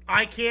it.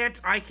 I can't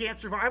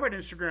survive on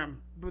Instagram.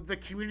 But the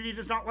community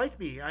does not like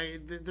me.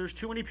 There's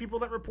too many people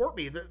that report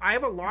me. I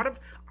have a lot of.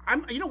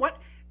 You know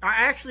what? I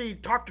actually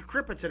talked to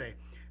Crippa today.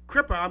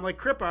 I'm like,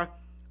 Crippa,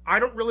 I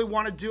don't really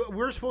want to do.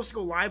 We're supposed to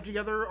go live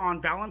together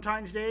on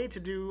Valentine's Day to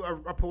do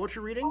a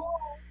poetry reading,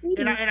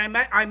 and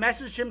I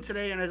messaged him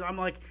today, and I'm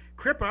like,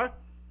 Crippa,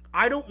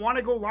 I don't want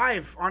to go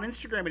live on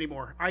Instagram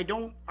anymore. I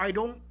don't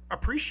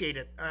appreciate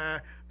it.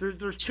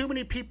 There's too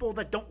many people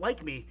that don't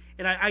like me,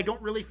 and I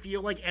don't really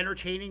feel like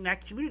entertaining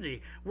that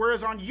community.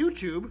 Whereas on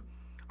YouTube,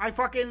 I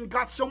fucking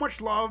got so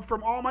much love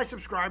from all my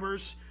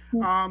subscribers.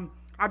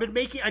 I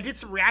did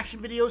some reaction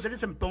videos. I did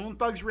some Bone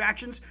Thugs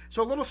reactions.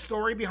 So a little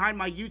story behind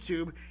my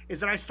YouTube is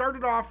that I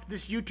started off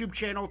this YouTube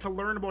channel to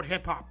learn about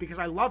hip hop because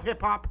I love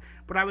hip hop,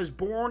 but I was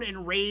born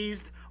and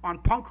raised on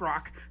punk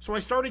rock. So I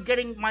started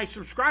getting my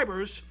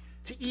subscribers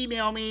to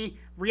email me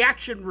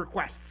reaction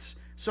requests.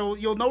 So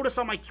you'll notice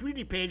on my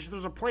community page,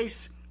 there's a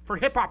place for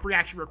hip hop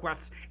reaction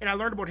requests, and I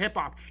learned about hip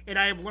hop, and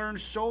I have learned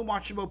so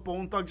much about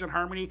Bone Thugs and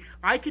Harmony.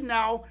 I can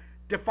now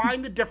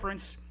define the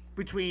difference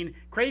between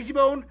Crazy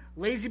Bone,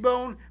 Lazy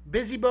Bone,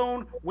 Busy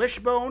Bone,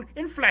 Wishbone,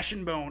 and Flesh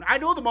and Bone. I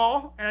know them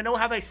all, and I know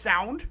how they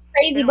sound.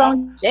 Crazy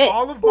Bone, shit.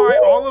 All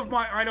of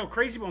my. I know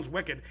Crazy Bone's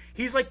wicked.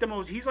 He's like the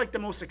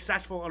most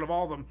successful out of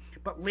all of them.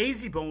 But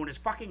Lazy Bone is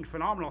fucking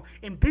phenomenal,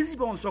 and Busy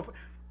Bone's so.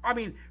 I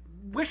mean,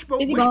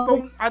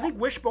 Wishbone. I think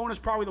Wishbone is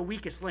probably the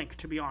weakest link,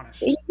 to be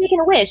honest. He's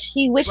making a wish.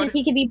 He wishes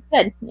he could be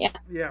good. Yeah.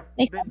 Yeah.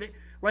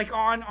 Like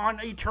on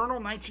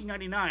Eternal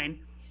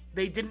 1999.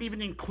 They didn't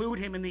even include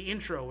him in the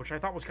intro, which I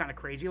thought was kind of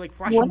crazy. Like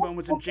Flesh and Bone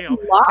was in jail.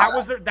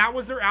 That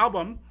was their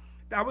album.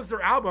 That was their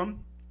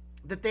album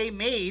that they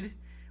made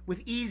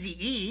with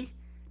Eazy-E,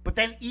 but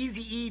then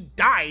Eazy-E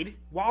died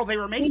while they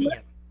were making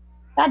it.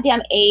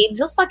 Goddamn AIDS.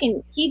 Those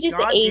fucking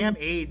Goddamn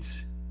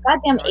AIDS.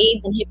 Goddamn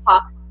AIDS in hip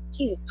hop.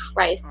 Jesus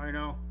Christ. I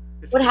know.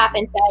 What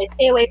happened, guys?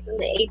 Stay away from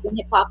the AIDS in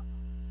hip hop.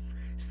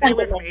 Stay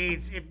away from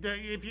AIDS.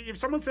 If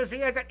someone says,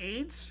 "Hey, I got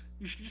AIDS,"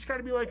 you should just kind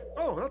of be like,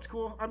 "Oh, that's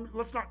cool."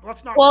 Let's not. You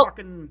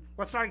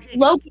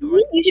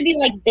should be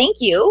like, "Thank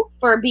you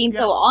for being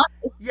so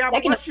honest." Yeah,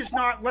 but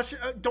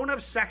don't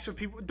have sex with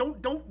people.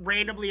 Don't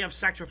randomly have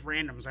sex with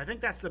randoms. I think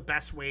that's the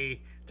best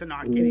way to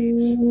not get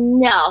AIDS.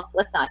 No,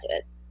 let's not do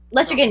it.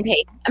 Unless you're getting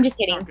paid. I'm just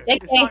kidding.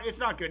 It's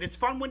not good. It's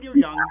fun when you're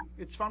young.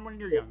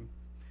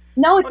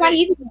 No, it's not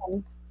even.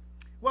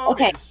 Well,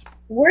 okay.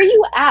 Where are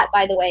you at,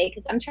 by the way?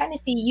 Because I'm trying to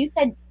see. You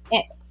said.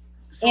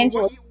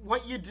 So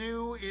what you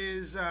do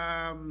is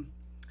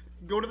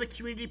go to the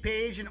community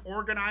page and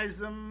organize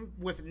them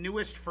with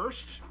newest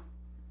first,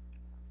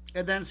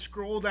 and then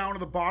scroll down to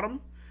the bottom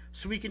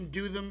so we can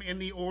do them in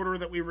the order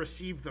that we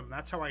received them.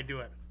 That's how I do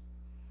it.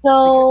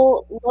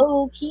 So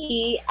low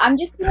key, I'm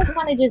just gonna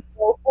kind of just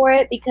go for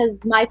it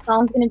because my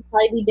phone's gonna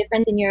probably be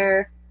different than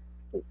your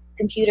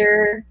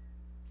computer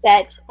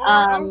set.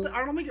 I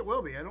don't think it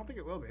will be.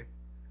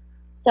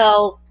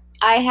 So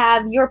I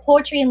have your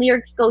poetry and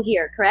lyrics go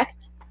here,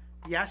 correct?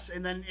 Yes,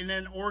 and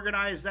then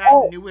organize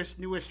that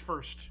newest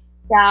first.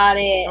 Got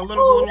it. A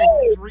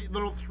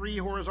little three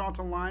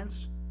horizontal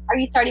lines. Are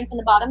you starting from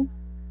the bottom?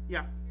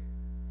 Yeah.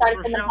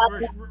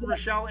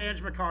 Rochelle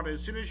Ange Makata.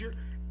 As soon as you're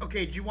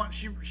okay, do you want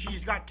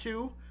she's got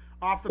two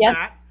off the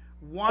bat.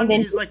 One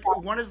is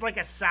like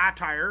a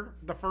satire,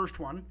 the first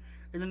one,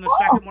 and then the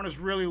second one is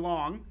really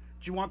long.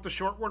 Do you want the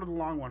short one or the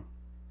long one?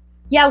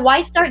 Yeah,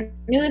 why start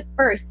newest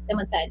first?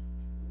 Someone said.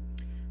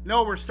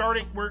 No,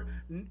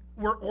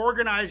 we're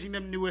organizing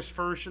them newest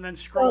first and then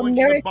scrolling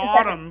to the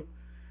bottom.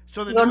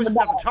 So the newest is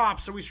at the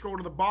top, so we scroll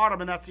to the bottom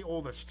and that's the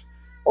oldest.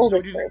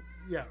 Oldest first.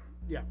 Yeah.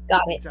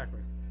 Got it.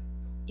 Exactly.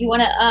 You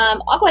wanna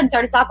I'll go ahead and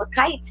start us off with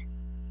Kite.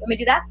 Want me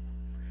to do that?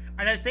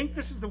 And I think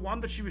this is the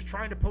one that she was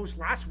trying to post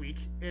last week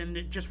and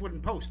it just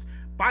wouldn't post.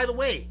 By the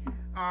way,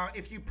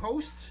 if you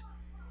post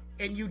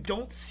and you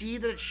don't see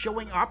that it's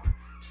showing up,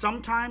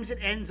 sometimes it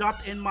ends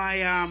up in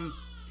my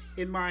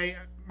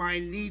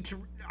need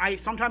to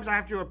sometimes I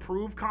have to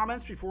approve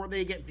comments before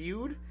they get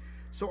viewed.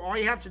 So all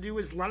you have to do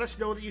is let us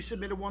know that you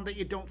submitted one that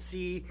you don't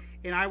see,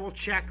 and I will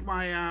check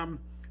my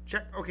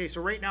Okay,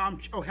 so right now I'm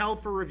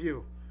held for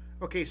review.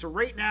 Okay, so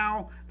right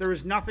now there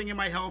is nothing in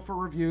my held for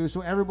review.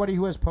 So everybody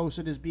who has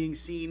posted is being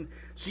seen.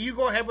 So you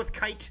go ahead with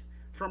Kite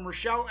from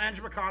Rochelle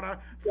Ange Makata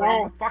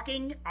from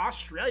fucking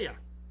Australia.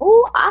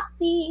 Ooh,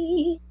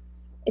 Aussie.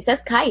 It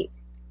says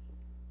Kite.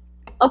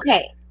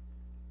 Okay,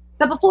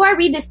 but before I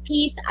read this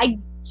piece, I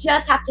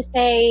just have to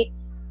say.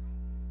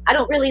 I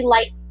don't really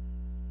like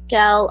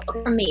Gel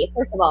for me,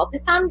 first of all.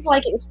 This sounds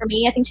like it was for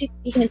me. I think she's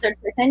speaking in third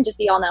person, just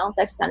so y'all know.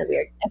 That just sounded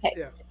weird. Okay.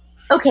 Yeah.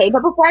 Okay,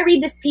 but before I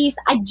read this piece,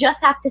 I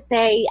just have to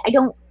say I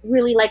don't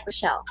really like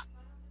Rochelle.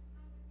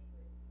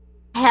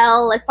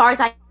 Hell, as far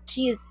as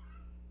she is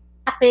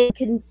at vapid,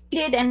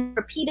 conceited, and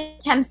repeated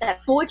attempts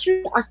at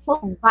poetry are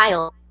so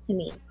vile to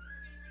me.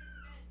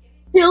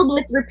 Filled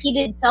with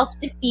repeated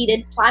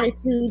self-defeated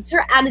platitudes,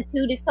 her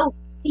attitude is so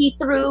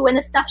see-through, and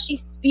the stuff she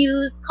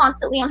spews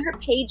constantly on her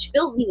page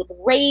fills me with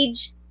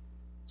rage.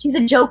 She's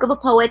a joke of a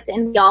poet,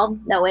 and we all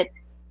know it.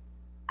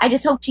 I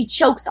just hope she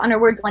chokes on her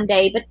words one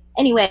day, but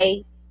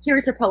anyway,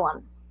 here's her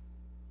poem.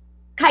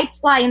 Kites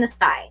fly in the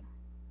sky,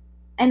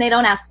 and they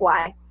don't ask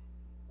why.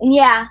 And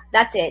yeah,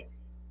 that's it.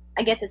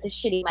 I guess it's a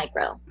shitty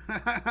micro.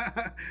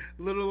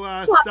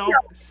 Little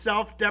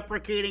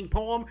self-deprecating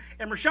poem.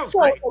 And Rochelle's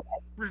great.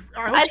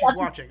 I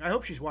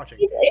hope she's watching.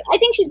 I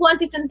think she's going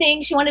through some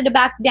things. She wanted to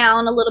back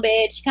down a little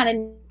bit. She kind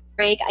of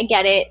break. I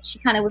get it. She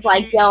kind of was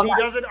like, yo. She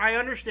doesn't. I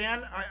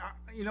understand.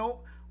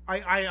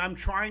 I'm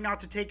trying not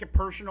to take it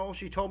personal.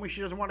 She told me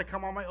she doesn't want to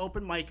come on my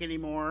open mic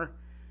anymore.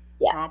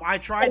 Yeah. I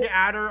tried to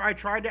add her. I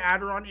tried to add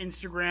her on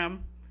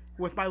Instagram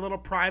with my little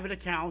private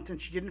account,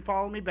 and she didn't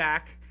follow me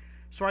back.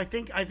 So I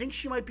think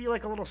she might be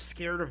like a little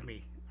scared of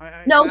me.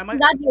 She's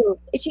not you.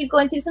 She's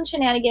going through some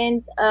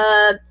shenanigans.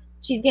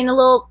 She's getting a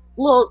little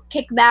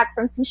kickback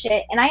from some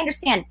shit, and I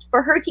understand.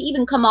 For her to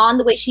even come on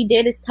the way she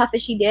did, as tough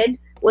as she did,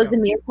 was a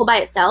miracle by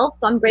itself.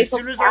 So I'm grateful.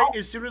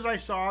 As soon as I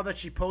saw that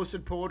she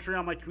posted poetry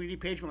on my community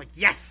page, I'm like,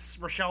 yes,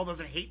 Rochelle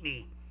doesn't hate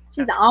me.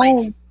 She's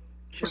own.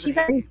 She's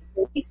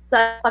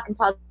such fucking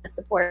positive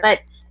support, but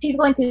she's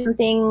going through some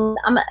things.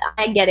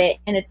 I get it,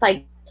 and it's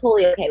like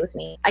totally okay with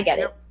me. I get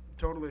it.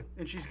 Totally.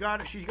 And she's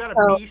got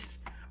a beast.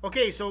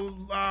 Okay, so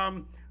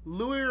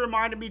Louis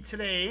reminded me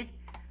today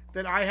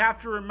that I have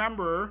to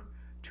remember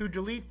to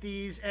delete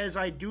these as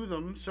I do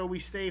them, so we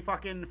stay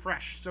fucking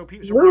fresh. So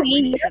people, Louis,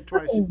 you're shit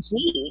twice.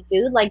 G,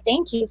 dude. Like,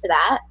 thank you for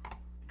that.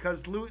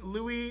 Because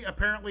Louis,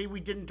 apparently, we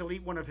didn't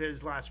delete one of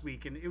his last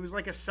week, and it was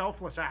like a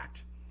selfless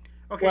act.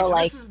 Okay, well,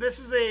 so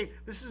this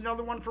is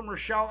another one from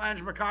Rochelle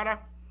Ange-Makata,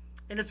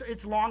 and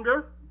it's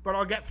longer, but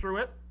I'll get through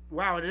it.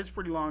 Wow, it is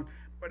pretty long,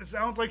 but it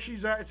sounds like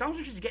she's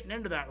getting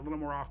into that a little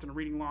more often,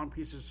 reading long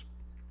pieces.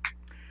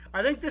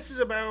 I think this is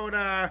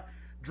about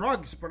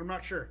drugs, but I'm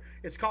not sure.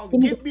 It's called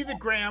 "Give Me the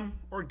Gram"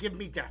 or "Give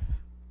Me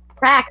Death."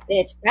 Crack,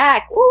 bitch,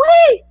 crack.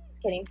 Woo-wee!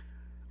 Just kidding.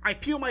 I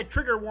peel my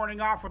trigger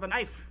warning off with a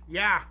knife.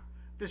 Yeah,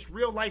 this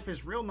real life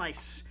is real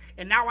nice,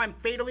 and now I'm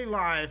fatally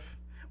live.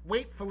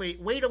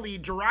 Weightily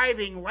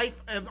deriving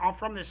life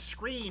from this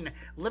screen,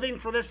 living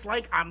for this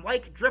like I'm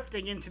like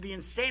drifting into the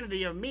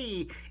insanity of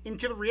me,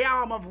 into the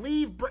realm of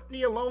leave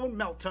Britney alone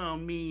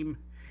meltdown meme,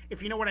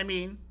 if you know what I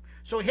mean.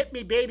 So hit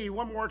me baby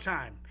one more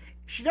time.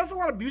 She does a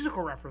lot of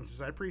musical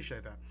references, I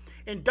appreciate that.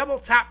 And double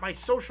tap my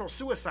social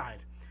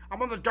suicide.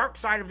 I'm on the dark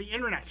side of the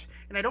internet,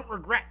 and I don't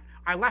regret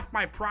I left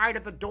my pride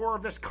at the door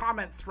of this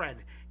comment thread,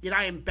 yet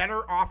I am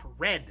better off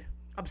red.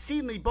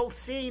 Obscenely both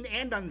seen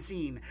and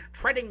unseen,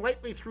 treading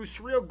lightly through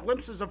surreal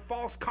glimpses of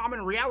false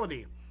common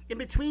reality. In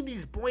between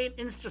these buoyant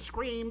insta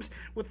screams,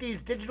 with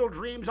these digital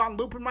dreams on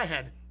loop in my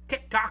head.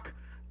 Tick-tock,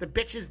 the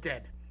bitch is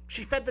dead.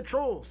 She fed the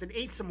trolls and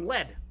ate some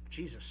lead.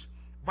 Jesus.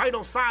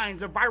 Vital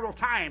signs of viral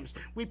times.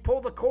 We pull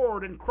the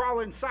cord and crawl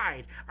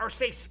inside our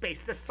safe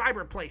space, this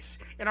cyber place,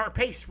 in our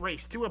pace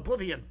race to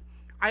oblivion.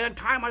 I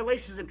untie my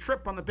laces and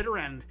trip on the bitter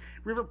end.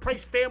 We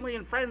replace family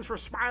and friends for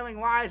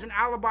smiling lies and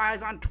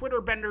alibis on Twitter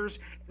benders.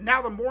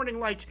 Now the morning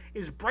light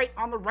is bright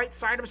on the right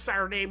side of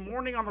Saturday,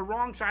 morning on the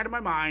wrong side of my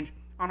mind,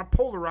 on a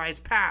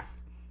polarized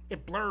path.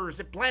 It blurs,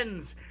 it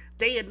blends,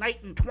 day and night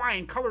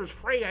entwine, colors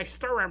fray, I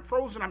stir, I'm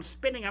frozen, I'm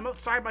spinning, I'm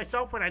outside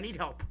myself and I need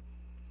help.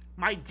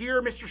 My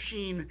dear Mr.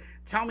 Sheen,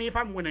 tell me if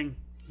I'm winning.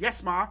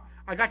 Yes, Ma,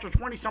 I got your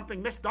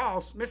 20-something missed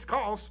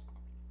calls.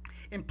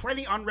 And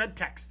plenty unread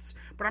texts,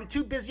 but I'm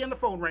too busy on the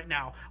phone right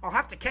now. I'll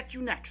have to catch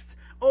you next.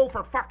 Oh,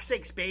 for fuck's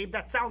sakes, babe,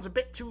 that sounds a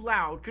bit too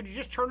loud. Could you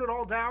just turn it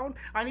all down?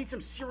 I need some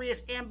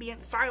serious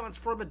ambient silence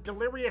for the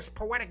delirious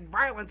poetic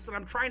violence that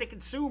I'm trying to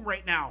consume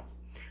right now.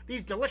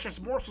 These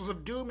delicious morsels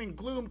of doom and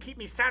gloom keep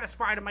me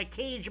satisfied in my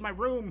cage in my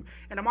room,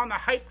 and I'm on the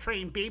hype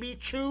train, baby.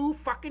 Chew,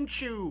 fucking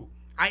chew.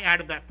 I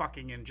added that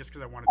fucking in just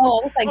because I wanted to.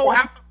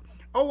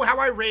 How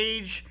I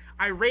rage.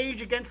 I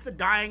rage against the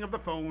dying of the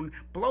phone.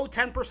 Below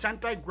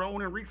 10% I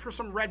groan and reach for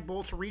some Red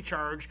Bull to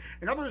recharge.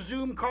 Another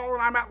Zoom call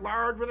and I'm at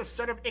large with a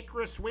set of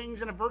Icarus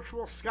wings and a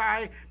virtual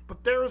sky.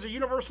 But there is a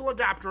universal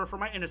adapter for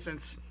my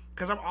innocence.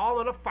 Because I'm all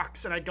out of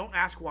fucks and I don't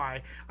ask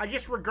why. I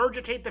just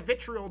regurgitate the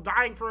vitriol,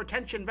 dying for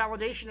attention,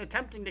 validation,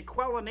 attempting to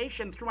quell a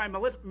nation through my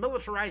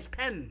militarized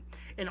pen.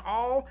 And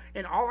all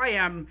I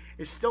am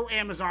is still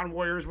Amazon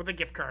warriors with a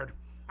gift card.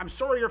 I'm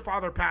sorry your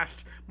father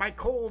passed. My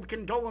cold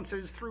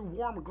condolences through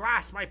warm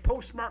glass. My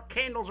postmarked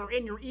candles are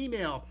in your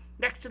email,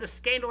 next to the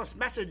scandalous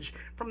message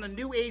from the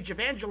New Age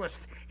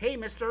evangelist. Hey,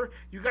 mister,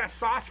 you got a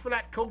sauce for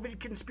that COVID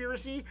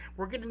conspiracy?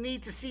 We're going to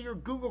need to see your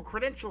Google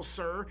credentials,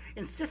 sir.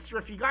 And sister,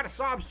 if you got a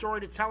sob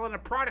story to tell and a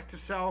product to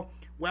sell,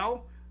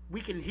 well,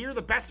 we can be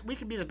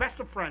the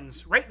best of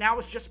friends. Right now,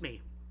 it's just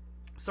me.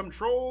 some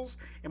trolls,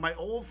 and my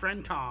old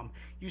friend Tom.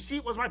 You see,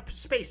 it was my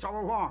space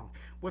all along,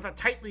 with a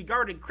tightly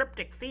guarded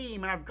cryptic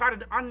theme, and I've got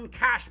an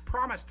uncashed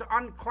promise to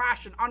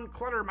unclash and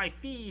unclutter my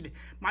feed.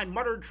 My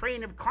muttered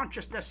train of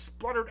consciousness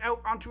spluttered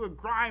out onto a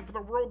grime for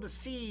the world to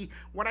see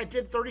what I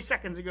did 30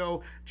 seconds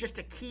ago, just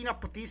to keen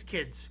up with these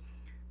kids.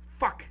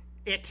 Fuck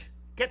it.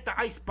 Get the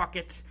ice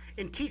bucket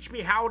and teach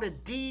me how to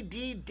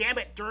damn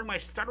it during my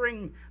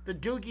stuttering. The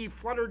doogie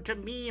fluttered to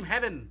meme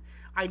heaven.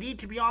 I need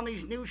to be on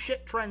these new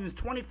shit trends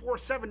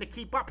 24/7 to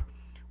keep up.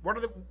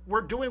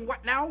 We're doing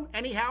what now?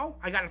 Anyhow,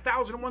 I got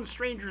 1,001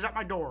 strangers at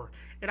my door,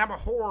 and I'm a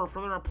whore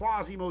for their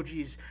applause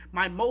emojis.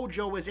 My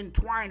mojo is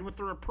entwined with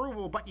their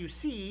approval, but you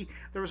see,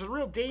 there's a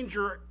real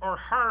danger or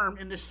harm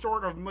in this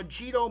sort of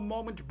Mojito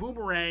moment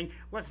boomerang.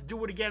 Let's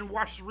do it again.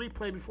 Watch the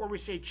replay before we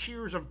say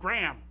cheers of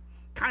Graham.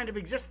 Kind of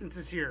existence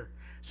is here.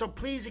 So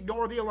please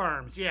ignore the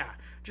alarms. Yeah,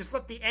 just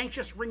let the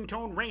anxious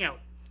ringtone ring out.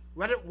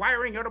 Let it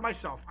wiring out of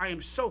myself. I am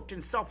soaked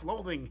in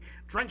self-loathing,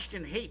 drenched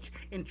in hate,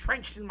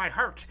 entrenched in my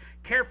heart.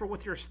 Careful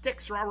with your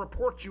sticks or I'll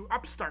report you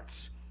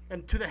upstarts.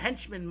 And to the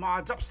henchmen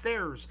mods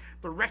upstairs,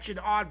 the wretched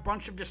odd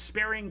bunch of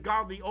despairing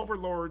godly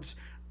overlords,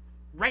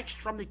 wrenched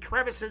from the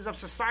crevices of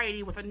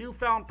society with a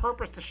newfound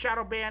purpose to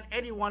shadow ban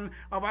any one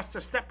of us to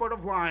step out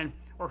of line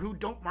or who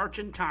don't march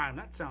in time.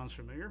 That sounds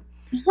familiar.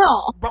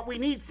 Oh. But we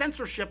need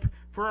censorship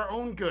for our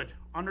own good.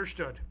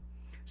 Understood.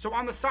 So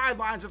on the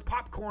sidelines with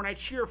popcorn, I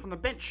cheer from the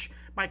bench.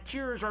 My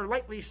tears are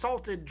lightly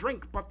salted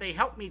drink, but they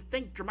help me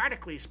think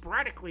dramatically,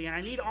 sporadically, and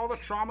I need all the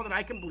trauma that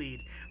I can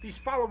bleed. These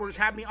followers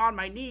have me on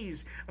my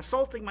knees,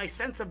 assaulting my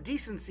sense of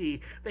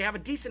decency. They have a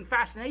decent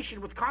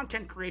fascination with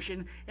content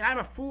creation, and I'm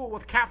a fool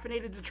with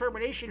caffeinated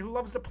determination who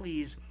loves to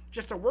please.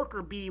 Just a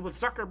worker bee with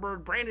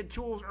Zuckerberg-branded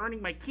tools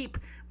earning my keep,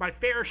 my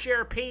fair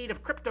share paid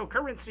of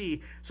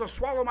cryptocurrency. So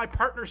swallow my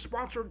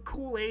partner-sponsored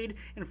Kool-Aid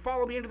and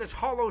follow me into this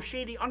hollow,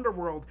 shady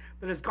underworld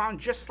that has gone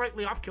just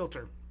slightly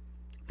off-kilter.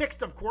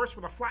 Fixed, of course,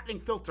 with a flattening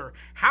filter.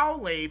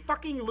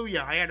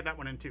 Howlay-fucking-luya. I added that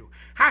one in too.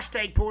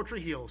 Hashtag poetry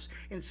heals.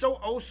 And so,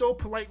 oh so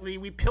politely,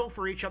 we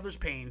pilfer each other's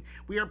pain.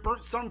 We are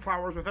burnt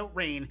sunflowers without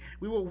rain.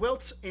 We will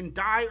wilt and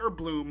die or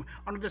bloom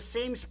under the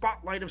same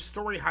spotlight of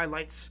story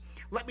highlights.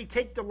 Let me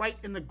take delight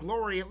in the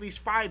glory, at least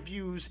 5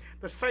 views,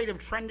 the sight of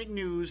trending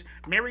news.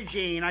 Mary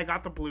Jane, I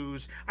got the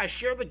blues. I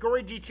share the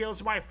gory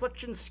details of my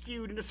affliction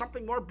skewed into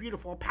something more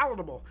beautiful,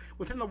 palatable,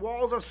 within the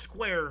walls of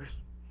square,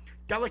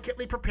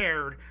 delicately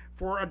prepared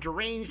for a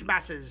deranged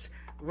masses.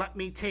 Let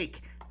me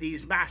take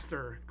these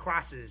master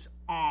classes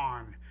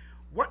on.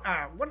 What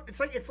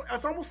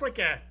it's almost like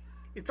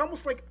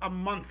a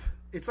month.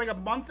 It's like a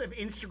month of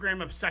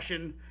Instagram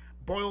obsession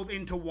boiled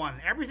into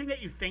one. Everything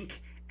that you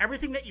think,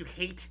 everything that you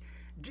hate.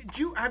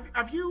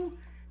 Have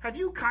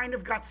you kind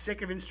of got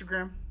sick of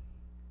Instagram?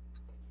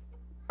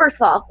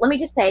 First of all, let me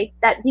just say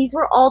that these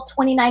were all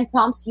 29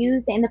 prompts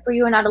used in the For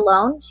You Are Not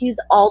Alone. She used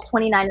all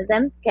 29 of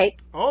them. Okay.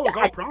 Oh, it was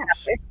all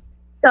prompts.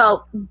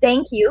 So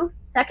thank you.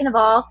 Second of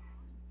all,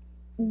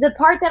 the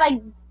part that I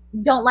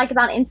don't like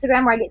about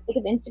Instagram, where I get sick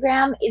of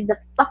Instagram, is the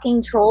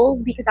fucking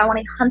trolls, because I want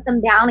to hunt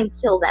them down and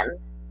kill them.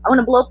 I want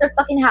to blow up their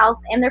fucking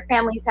house and their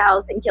family's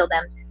house and kill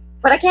them.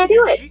 But I can't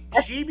do it.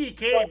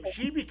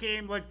 She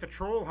became like the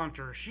troll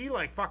hunter. She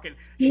like fucking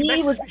she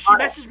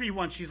messaged me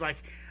once. She's like,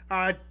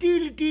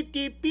 deep deep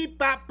deep beep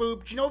bop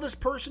boop. Do you know this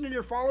person in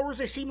your followers?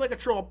 They seem like a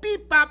troll.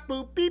 Beep bop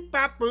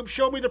boop.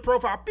 Show me the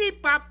profile.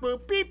 Beep bop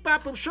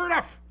boop. Sure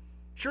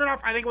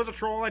enough, I think it was a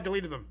troll. I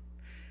deleted them.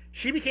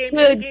 She became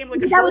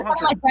like a troll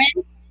hunter.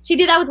 She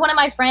did that with one of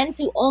my friends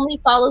who only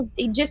follows.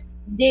 He just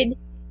did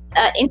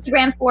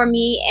Instagram for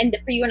me and the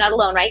For You Are Not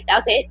Alone. Right, that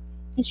was it.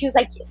 And she was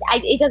like,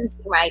 it doesn't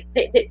seem right.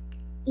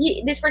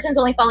 This person's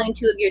only following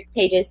 2 of your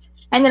pages.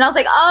 And then I was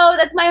like, oh,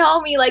 that's my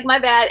homie, like, my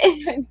bad.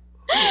 And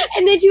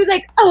then she was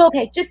like, oh,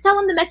 okay, just tell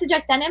him the message I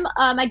sent him,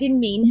 I didn't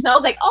mean. And I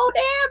was like, oh,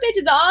 damn,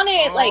 bitch is on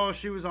it. Oh,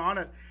 she was on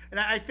it.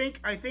 And I think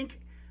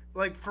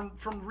like from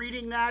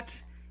reading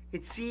that,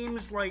 it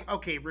seems like,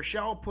 okay,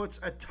 Rochelle puts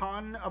a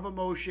ton of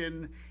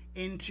emotion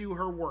into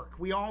her work.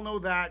 We all know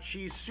that.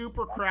 She's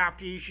super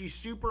crafty. She's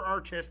super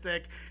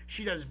artistic.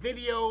 She does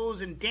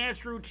videos and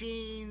dance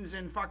routines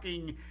and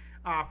fucking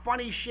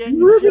funny shit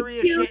and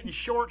serious shit and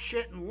short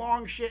shit and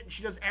long shit, and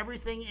she does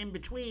everything in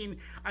between.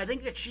 I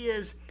think that she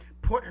has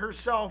put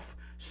herself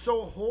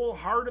so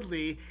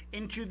wholeheartedly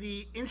into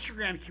the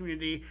Instagram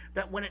community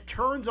that when it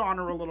turns on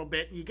her a little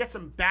bit and you get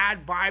some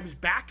bad vibes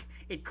back,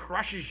 it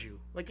crushes you.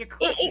 Like, it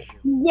crushes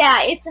you.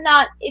 Yeah, it's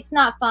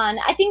not fun.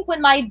 I think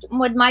when my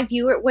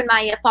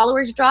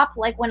followers drop,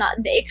 like when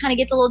it kind of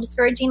gets a little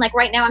discouraging. Like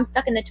right now I'm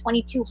stuck in the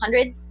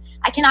 2200s.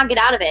 I cannot get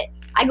out of it.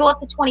 I go up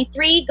to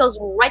 23, goes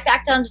right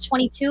back down to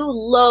 22,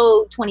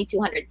 low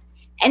 2200s.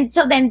 And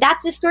so then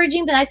that's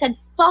discouraging. But I said,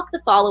 fuck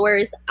the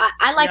followers.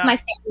 I like my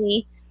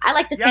family. I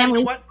like the family.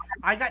 You know what?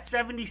 I got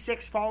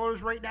 76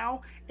 followers right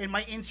now, and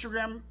my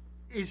Instagram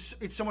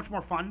it's so much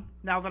more fun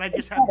now that I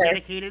just have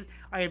dedicated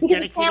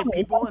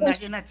people,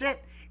 and that's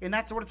it. And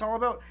that's what it's all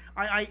about.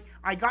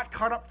 I got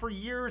caught up for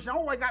years.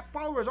 Oh, I got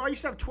followers. Oh, I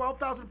used to have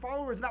 12,000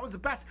 followers, and that was the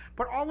best.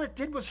 But all it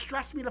did was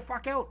stress me the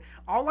fuck out.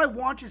 All I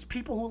want is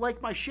people who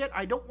like my shit.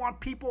 I don't want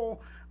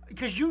people,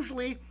 because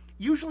usually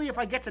if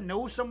I get to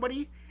know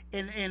somebody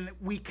and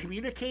we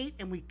communicate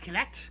and we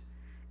connect,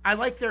 I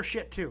like their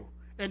shit too.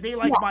 And they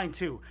like mine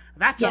too.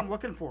 That's what I'm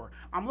looking for.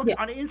 I'm looking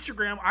on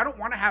Instagram. I don't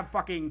want to have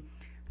fucking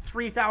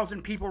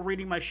 3,000 people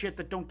reading my shit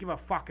that don't give a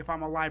fuck if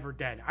I'm alive or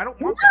dead. I don't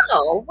want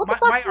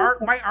that.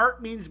 My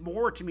art means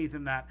more to me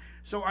than that.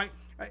 So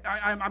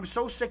I'm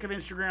so sick of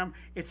Instagram.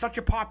 It's such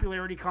a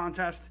popularity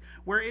contest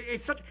where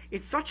it's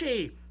such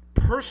a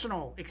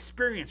personal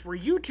experience. Where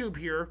YouTube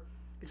here,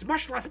 it's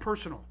much less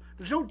personal.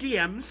 There's no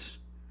DMs.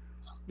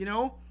 You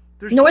know,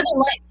 there's Northern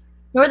Lights.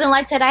 Northern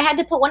Lights said, I had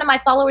to put one of my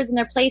followers in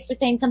their place for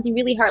saying something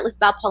really heartless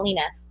about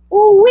Paulina.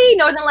 Ooh wee,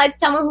 Northern Lights,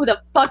 tell me who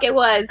the fuck it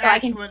was. So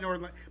excellent,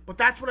 Northern Lights. But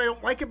that's what I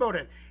don't like about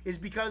it, is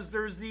because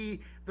there's the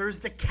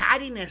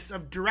cattiness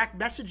of direct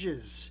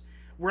messages.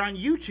 Where on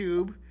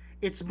YouTube,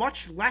 it's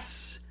much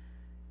less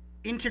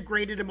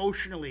integrated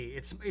emotionally.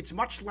 It's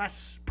much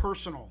less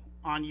personal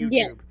on YouTube.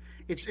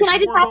 Yeah. Can I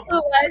just ask who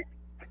it was?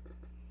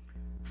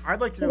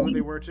 I'd like to know who they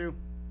were too.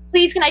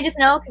 Please, can I just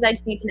know? Because I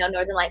just need to know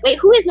Northern Lights. Wait,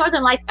 who is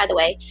Northern Lights, by the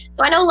way?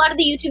 So I know a lot of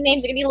the YouTube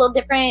names are going to be a little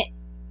different.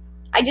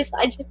 I just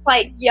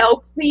like, yo,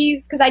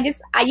 please, because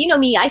you know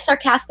me, I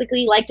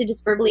sarcastically like to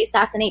just verbally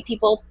assassinate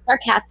people.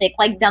 Sarcastic,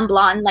 like dumb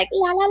blonde, like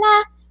la la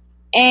la.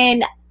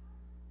 And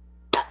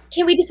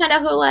can we just find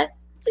out who it was?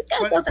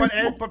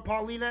 But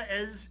Paulina,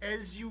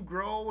 as you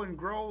grow and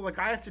grow, like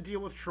I have to deal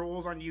with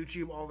trolls on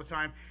YouTube all the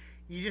time.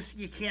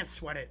 You can't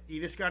sweat it. You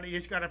just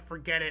gotta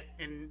forget it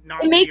and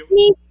not. It makes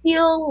me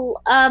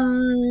feel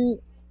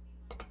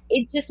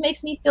it just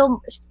makes me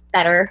feel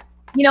better.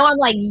 You know, I'm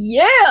like,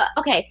 yeah,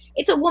 okay.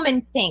 It's a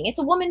woman thing. It's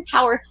a woman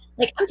power.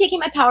 Like, I'm taking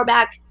my power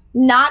back,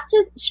 not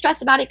to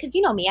stress about it, because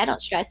you know me, I don't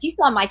stress. You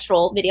saw my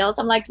troll videos.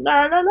 I'm like,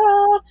 la la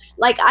la.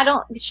 Like, I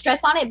don't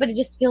stress on it, but it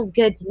just feels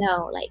good to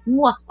know. Like,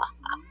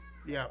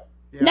 yeah.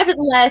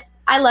 Nevertheless,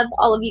 I love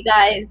all of you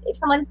guys. If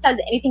someone says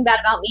anything bad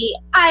about me,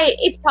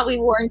 it's probably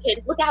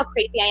warranted. Look at how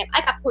crazy I am.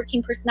 I got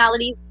 14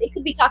 personalities. They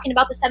could be talking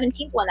about the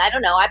 17th one. I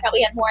don't know. I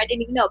probably have more I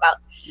didn't even know about.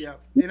 Yeah,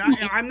 and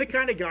I'm the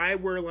kind of guy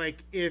where,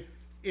 like,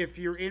 if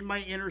you're in my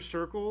inner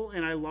circle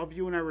and I love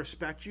you and I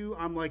respect you,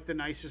 I'm like the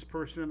nicest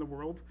person in the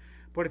world.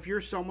 But if you're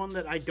someone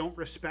that I don't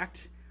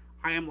respect,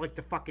 I am like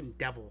the fucking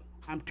devil.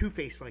 I'm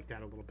two-faced like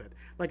that a little bit.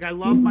 Like I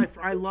love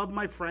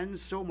my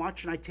friends so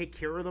much, and I take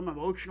care of them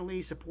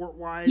emotionally,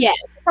 support-wise. Yeah,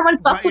 someone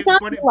fucks with them.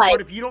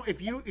 But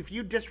if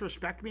you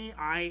disrespect me,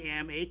 I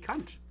am a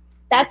cunt.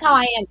 That's how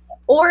I am.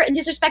 Or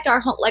disrespect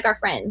our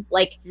friends.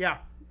 Like yeah.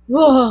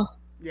 Whoa.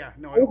 Yeah,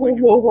 no, I don't like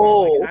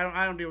it.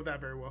 I don't deal with that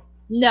very well.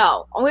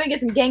 No, I'm gonna get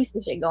some gangster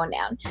shit going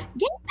down.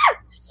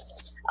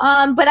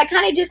 Gangster. But I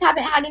kind of just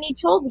haven't had any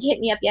trolls hit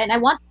me up yet, and I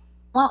want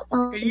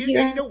some. And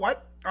you know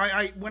what?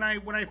 When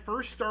I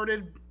first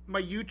started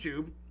my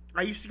YouTube,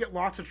 I used to get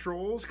lots of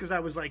trolls because I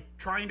was like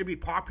trying to be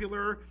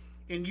popular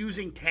and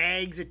using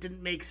tags. It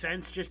didn't make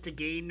sense just to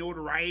gain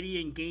notoriety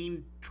and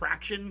gain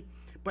traction.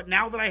 But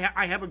now that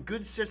I have a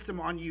good system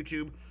on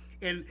YouTube,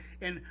 and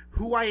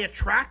who I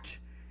attract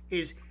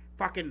is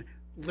fucking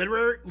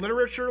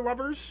literature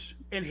lovers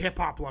and hip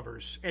hop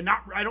lovers, and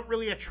I don't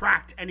really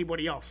attract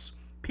anybody else.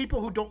 People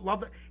who don't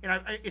love it,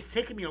 and it's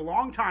taken me a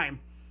long time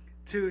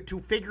to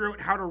figure out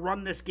how to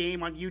run this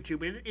game on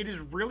YouTube. It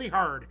is really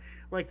hard.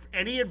 Like,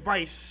 any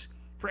advice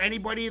for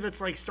anybody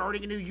that's like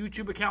starting a new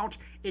YouTube account,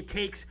 it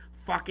takes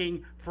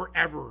fucking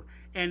forever.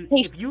 And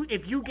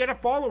if you get a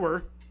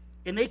follower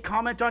and they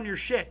comment on your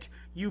shit,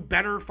 you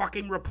better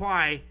fucking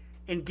reply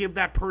and give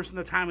that person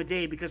the time of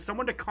day, because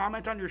someone to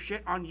comment on your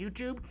shit on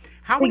YouTube,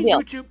 how many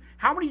YouTube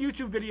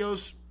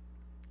videos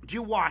do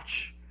you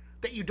watch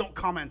that you don't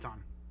comment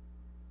on?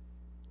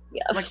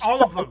 Yeah, like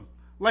all of them.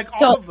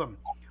 All of them.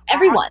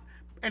 Everyone.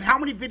 And how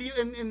many video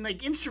in like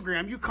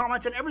Instagram, you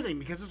comment on everything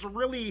because it's a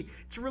really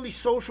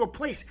social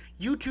place.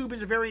 YouTube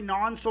is a very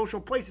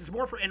non-social place. It's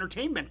more for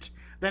entertainment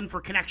than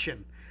for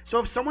connection. So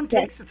if someone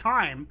takes the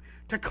time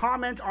to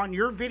comment on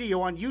your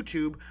video on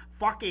YouTube,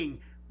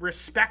 fucking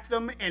respect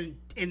them and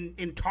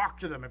talk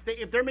to them.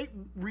 If they're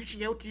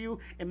reaching out to you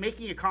and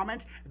making a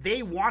comment,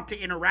 they want to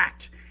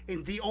interact.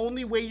 And the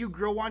only way you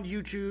grow on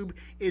YouTube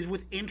is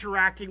with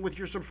interacting with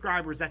your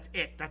subscribers. That's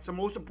it. That's the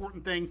most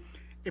important thing.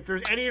 If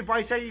there's any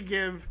advice I could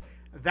give,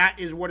 that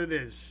is what it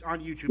is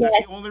on YouTube. Yes.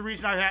 That's the only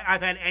reason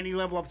I've had any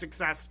level of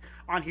success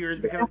on here, is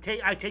because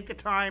I take the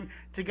time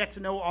to get to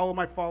know all of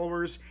my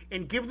followers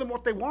and give them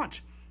what they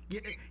want.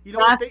 You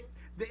know,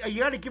 you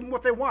got to give them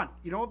what they want.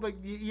 You know, like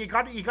you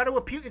got to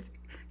appeal.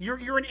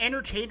 You're an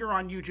entertainer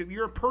on YouTube.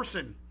 You're a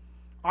person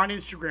on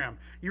Instagram.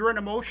 You're an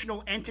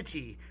emotional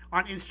entity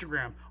on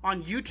Instagram.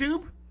 On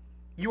YouTube,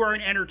 you are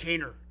an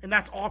entertainer, and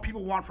that's all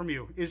people want from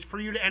you, is for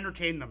you to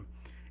entertain them.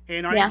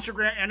 And on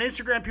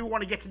Instagram, people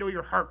want to get to know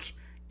your heart.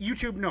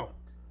 YouTube, no,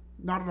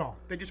 not at all.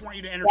 They just want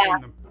you to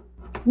entertain them.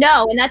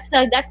 No, and that's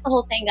the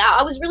whole thing.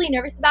 I was really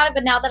nervous about it,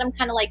 but now that I'm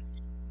kind of like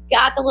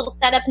got the little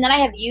setup, and then I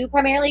have you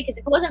primarily, because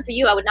if it wasn't for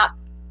you, I would not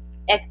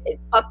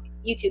fuck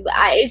YouTube.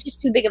 It's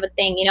just too big of a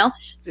thing, you know.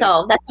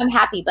 So that's why I'm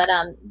happy.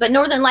 But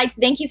Northern Lights,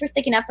 thank you for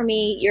sticking up for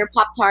me. Your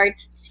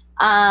Pop-Tarts.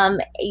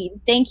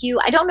 Thank you.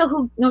 I don't know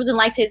who Northern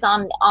Lights is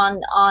on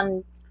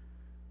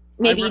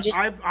maybe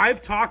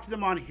I've talked to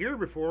them on here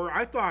before.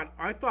 I thought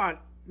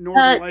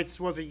Northern Lights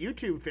was a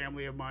YouTube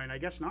family of mine. I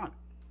guess not.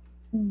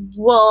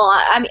 Well,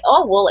 I mean,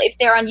 if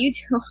they're on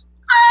YouTube.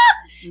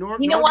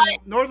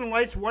 Northern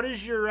Lights, what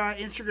is your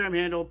Instagram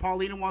handle?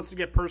 Paulina wants to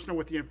get personal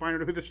with you and find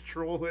out who this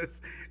troll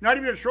is. Not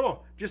even a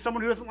troll, just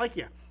someone who doesn't like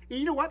you. And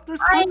you know what? There's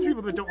tons of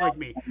people that don't like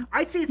me.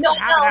 I'd say it's half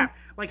and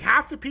half. Like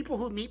half the people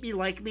who meet me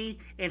like me,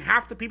 and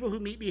half the people who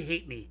meet me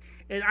hate me.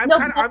 And I've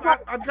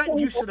gotten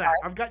used to that.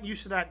 I've gotten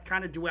used to that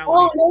kind of duality.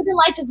 Oh, Northern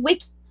Lights is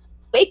wicked.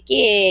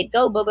 Wicked.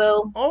 Go,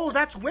 boo-boo. Oh,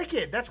 that's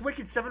Wicked. That's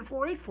Wicked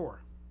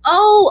 7484.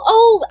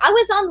 Oh, I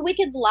was on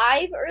Wicked's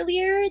live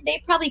earlier.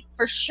 They probably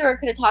for sure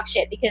could have talked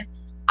shit because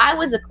I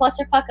was a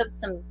clusterfuck of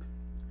some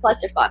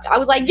clusterfuck. I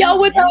was like, yo,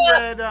 what's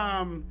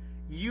up?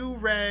 You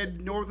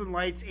read Northern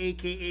Lights,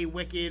 aka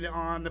Wicked,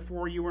 on the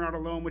For You Were Not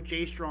Alone with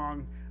Jay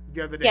Strong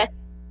the other day. Yes,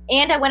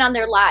 and I went on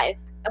their live.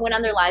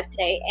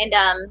 Today, and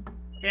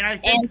I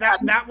think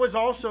that was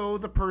also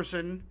the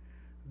person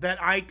that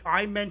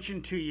I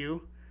mentioned to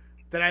you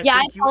that I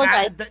think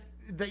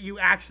you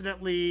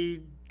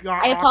accidentally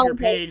got off your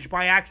page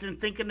by accident,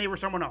 thinking they were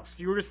someone else.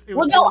 You were just. I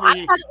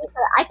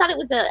thought it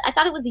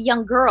was a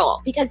young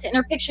girl because in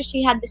her picture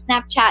she had the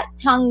Snapchat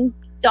tongue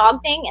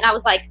dog thing, and I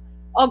was like,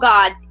 oh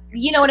god,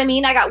 you know what I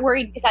mean? I got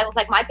worried because I was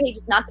like, my page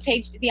is not the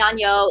page to be on,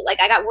 yo.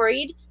 Like I got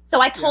worried, so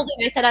I told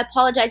her. I said, I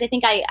apologize. I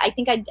think I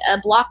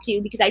blocked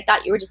you because I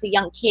thought you were just a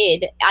young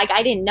kid.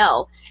 I didn't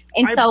know,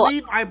 and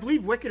I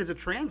believe Wicked is a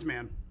trans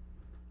man.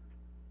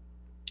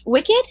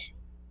 Wicked?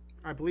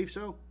 I believe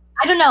so.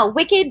 I don't know.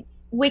 Wicked.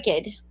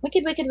 There's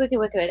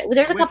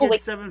a couple.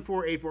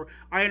 7484.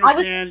 I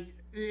understand.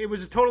 It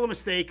was a total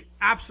mistake.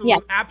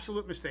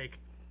 Absolute mistake.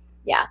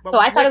 Yeah. But so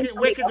I thought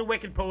Wicked's a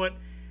wicked poet,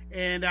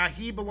 and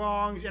he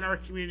belongs in our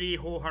community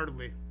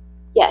wholeheartedly.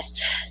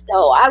 Yes.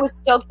 So I was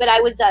stoked, but I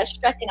was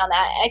stressing on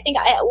that. I think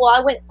I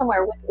went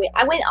somewhere.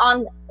 I went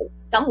on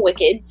some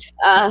Wickeds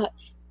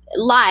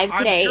live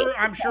today.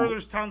 I'm sure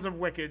there's tons of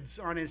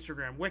Wickeds on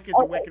Instagram.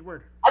 Wicked's a wicked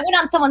word. I went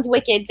on someone's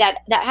Wicked that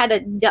had a,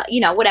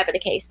 whatever the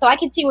case. So I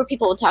can see where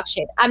people will talk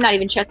shit. I'm not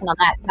even stressing on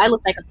that. I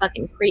look like a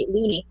fucking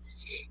loony.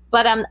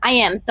 But I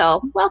am,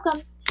 so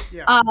welcome.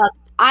 Yeah.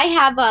 I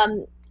have,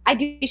 I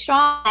do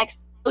Strong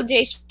next.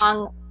 Jay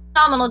Strong,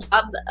 phenomenal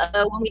job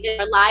when we did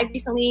our live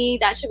recently.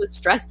 That shit was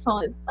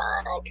stressful as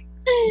fuck.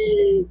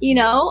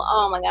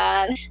 Oh my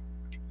god.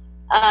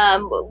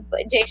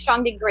 But Jay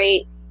Strong did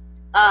great.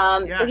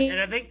 And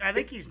I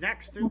think he's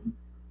next too.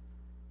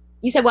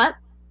 You said what?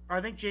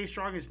 I think Jay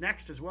Strong is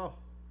next as well.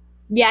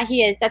 Yeah,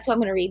 he is. That's what I'm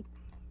going to read.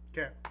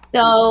 Okay.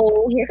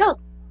 So here goes.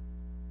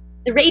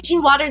 The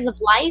raging waters of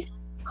life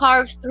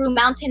carved through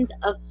mountains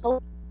of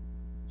hope.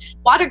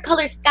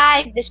 Watercolor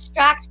skies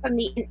distract from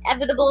the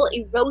inevitable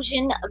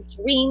erosion of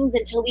dreams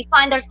until we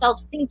find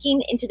ourselves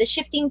sinking into the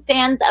shifting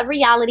sands of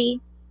reality.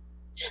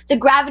 The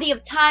gravity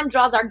of time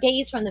draws our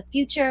gaze from the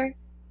future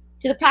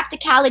to the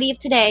practicality of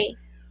today,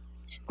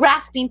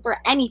 grasping for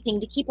anything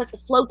to keep us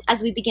afloat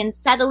as we begin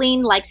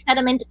settling like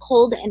sediment,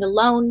 cold and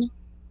alone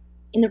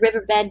in the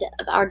riverbed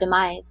of our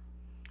demise.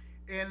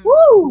 And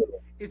woo!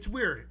 It's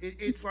weird.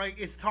 It's like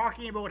it's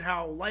talking about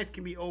how life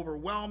can be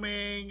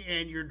overwhelming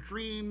and your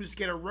dreams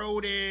get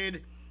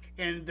eroded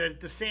and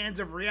the sands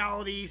of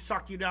reality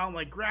suck you down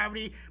like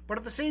gravity. But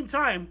at the same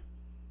time,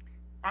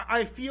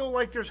 I feel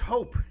like there's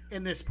hope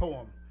in this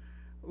poem.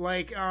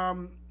 Like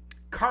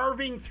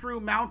carving through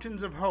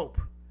mountains of hope.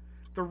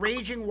 The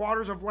raging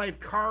waters of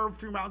life carved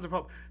through mountains of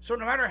hope. So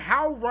no matter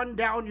how run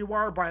down you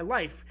are by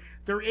life,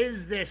 there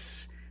is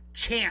this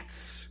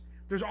chance.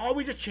 There's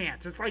always a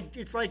chance. It's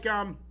like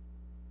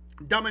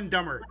Dumb and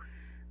Dumber,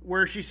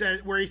 where he says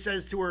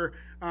to her,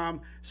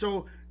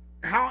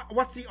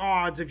 what's the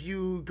odds of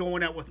you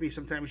going out with me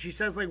sometime? She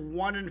says like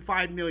 1 in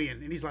 5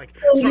 million, and he's like,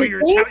 so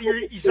you're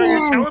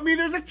telling me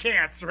there's a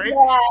chance, right?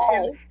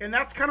 Yeah. And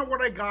that's kind of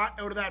what I got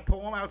out of that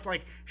poem. I was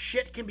like,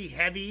 shit can be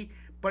heavy,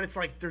 but it's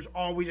like there's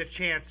always a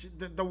chance.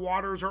 The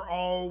waters are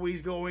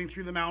always going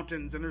through the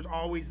mountains, and there's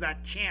always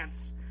that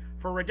chance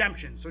for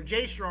redemption. So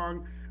Jay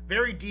Strong,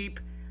 very deep,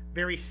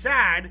 very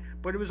sad,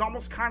 but it was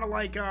almost kind of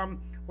like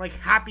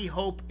Happy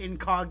Hope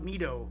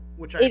incognito,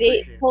 which I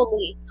appreciate. It is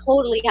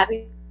totally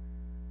happy,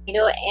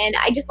 and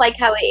I just like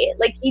how he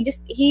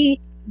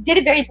did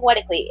it very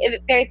poetically.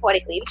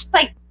 It's just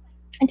like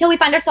until we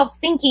find ourselves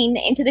sinking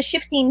into the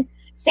shifting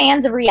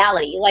sands of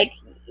reality,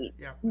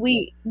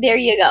 there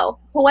you go,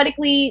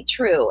 poetically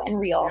true and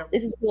real. Yep.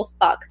 This is real as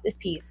fuck, this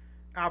piece.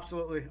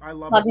 Absolutely, I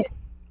love it.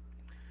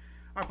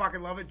 I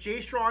fucking love it. Jay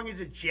Strong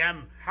is a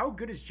gem. How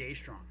good is Jay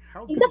Strong?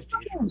 He's a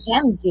fucking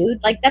gem,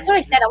 dude. Like, that's what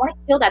I said. I want to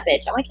kill that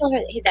bitch. I want to kill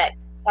his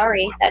ex.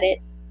 Sorry, I said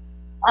it.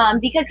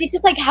 Because he's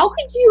just like, how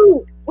could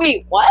you?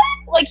 Wait, what?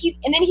 Like, he's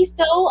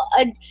so.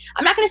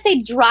 I'm not gonna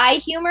say dry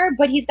humor,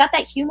 but he's got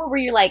that humor where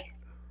you're like,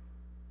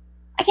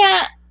 I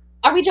can't.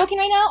 Are we joking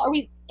right now? Are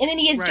we? And then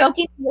he is Right.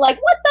 joking. You're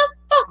like, what the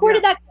fuck? Where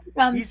did that come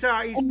from? He's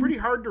pretty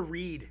hard to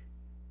read,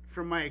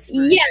 from my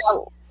experience. Yeah,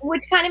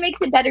 which kind of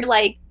makes it better.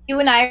 Like you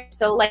and I are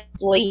so like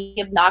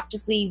blatantly,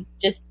 obnoxiously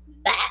just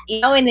that, you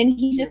know. And then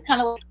he's just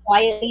kind of like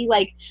quietly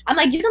like, I'm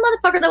like, you're the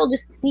motherfucker that will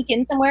just sneak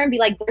in somewhere and be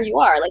like, there you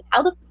are. Like,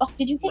 how the fuck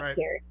did you get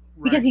here?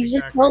 Because he's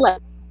just so like.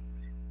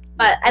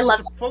 But I love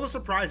it. Full of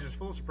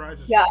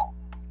surprises. Yeah.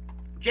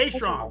 Jay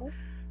Strong.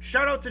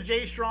 Shout out to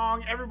Jay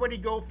Strong. Everybody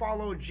go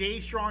follow Jay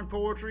Strong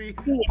Poetry.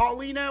 Yeah.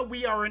 Paulina,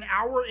 we are an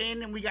hour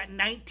in and we got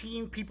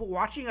 19 people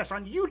watching us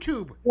on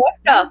YouTube. What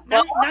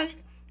the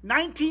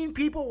 19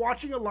 people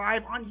watching it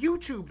live on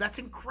YouTube. That's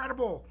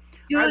incredible.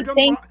 Dude,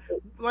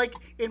 like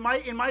in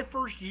my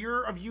first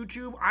year of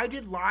YouTube, I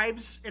did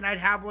lives and I'd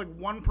have like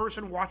one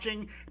person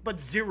watching, but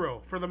zero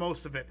for the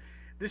most of it.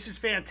 This is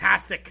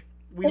fantastic.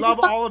 We love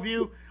all of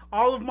you.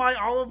 All of my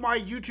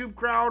YouTube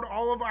crowd,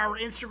 all of our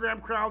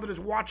Instagram crowd that is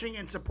watching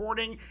and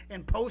supporting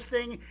and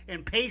posting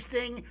and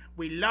pasting.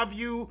 We love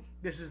you.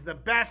 This is the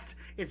best.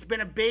 It's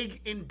been a big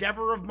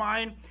endeavor of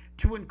mine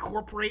to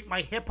incorporate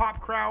my hip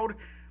hop crowd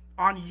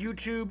on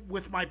YouTube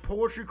with my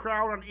poetry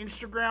crowd on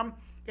Instagram.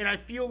 And I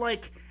feel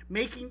like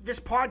making this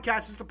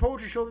podcast is the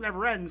poetry show that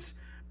never ends,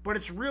 but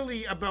it's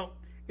really about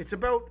it's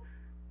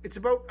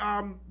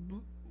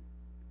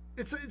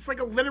like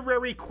a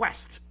literary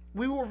quest.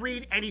 We will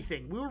read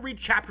anything. We will read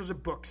chapters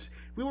of books.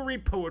 We will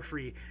read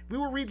poetry. We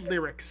will read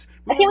lyrics.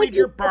 We will read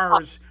your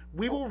bars.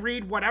 We will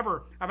read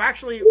whatever. I'm not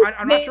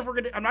sure if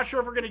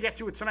we're gonna get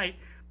to it tonight,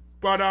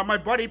 but my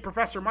buddy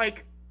Professor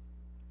Mike,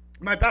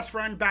 my best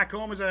friend back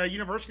home, is a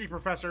university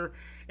professor,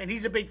 and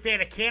he's a big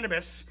fan of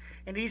cannabis,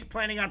 and he's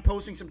planning on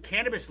posting some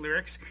cannabis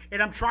lyrics.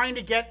 And I'm trying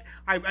to get.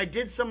 I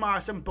did some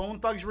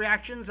Bone Thugs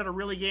reactions that are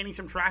really gaining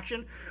some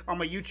traction on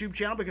my YouTube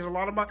channel because a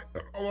lot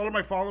of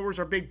my followers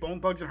are big Bone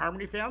Thugs and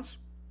Harmony fans.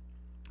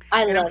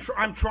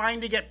 I'm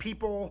trying to get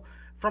people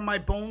from my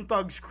Bone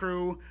Thugs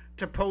crew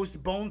to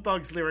post Bone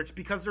Thugs lyrics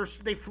because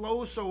they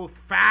flow so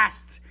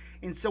fast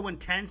and so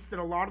intense that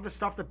a lot of the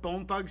stuff that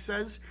Bone Thugs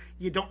says,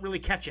 you don't really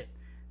catch it,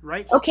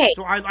 right? Okay.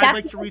 So I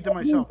like to read them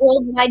myself.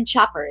 Worldwide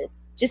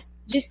choppers. Just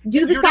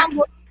do the sound.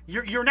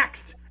 You're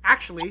next.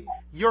 Actually,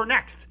 you're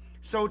next.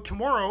 So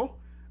tomorrow,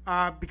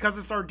 because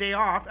it's our day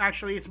off,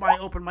 actually it's my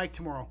open mic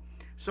tomorrow.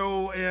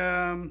 So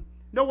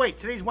no, wait,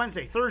 today's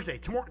Wednesday, Thursday.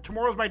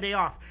 Tomorrow's my day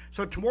off.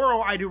 So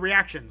tomorrow I do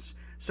reactions.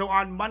 So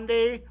on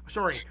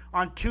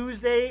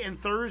Tuesday and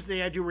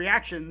Thursday I do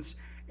reactions.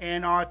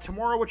 And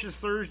tomorrow, which is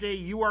Thursday,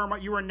 you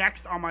are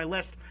next on my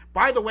list.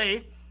 By the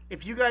way,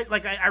 if you guys,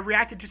 like I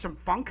reacted to some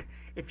funk.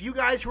 If you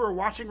guys who are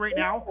watching right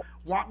now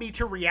want me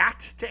to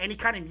react to any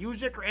kind of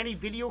music or any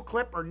video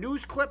clip or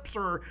news clips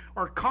or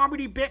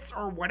comedy bits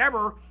or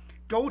whatever,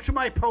 go to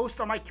my post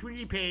on my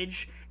community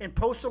page and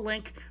post a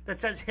link that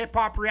says hip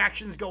hop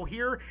reactions. Go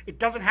here. It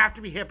doesn't have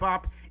to be hip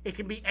hop. It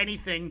can be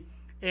anything.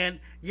 And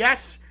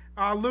yes,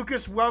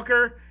 Lucas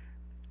Welker,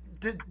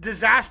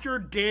 disaster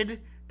did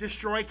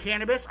destroy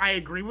cannabis. I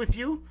agree with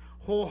you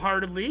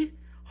wholeheartedly.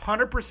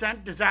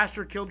 100%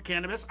 disaster killed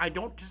cannabis. I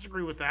don't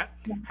disagree with that.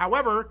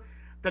 However,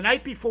 the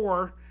night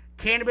before,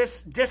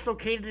 cannabis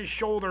dislocated his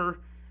shoulder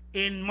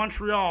in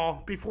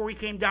Montreal before he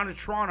came down to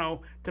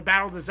Toronto to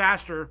battle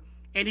disaster.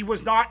 And he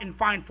was not in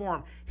fine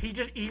form. He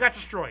got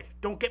destroyed.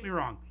 Don't get me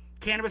wrong.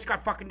 Cannabis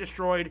got fucking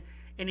destroyed,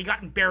 and he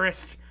got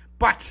embarrassed.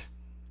 But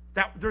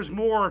there's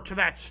more to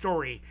that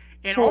story.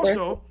 And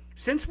also,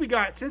 since we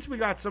got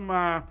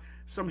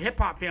some hip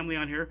hop family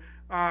on here,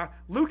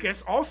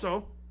 Lucas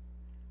also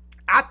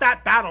at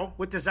that battle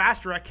with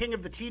disaster at King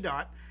of the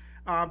T-Dot,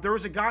 there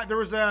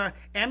was a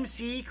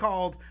MC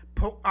called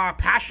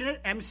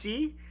Passionate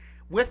MC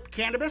with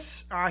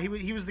cannabis.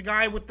 He was the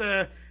guy with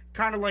the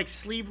kind of like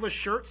sleeveless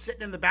shirt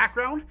sitting in the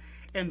background,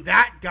 and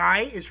that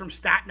guy is from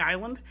Staten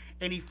Island,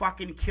 and he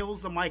fucking kills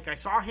the mic. I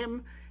saw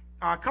him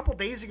a couple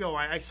days ago.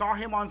 I saw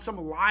him on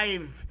some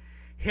live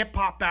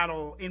hip-hop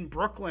battle in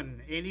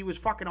Brooklyn, and he was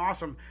fucking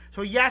awesome.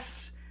 So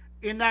yes,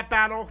 in that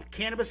battle,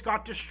 cannabis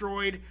got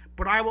destroyed,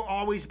 but I will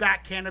always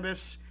back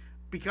cannabis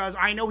because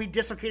I know he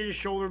dislocated his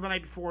shoulder the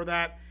night before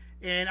that,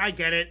 and I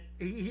get it.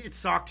 It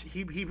sucked.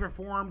 He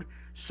performed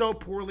so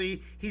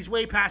poorly. He's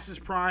way past his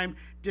prime.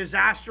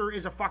 Disaster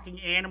is a fucking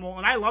animal,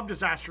 and I love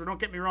Disaster. Don't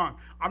get me wrong.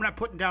 I'm not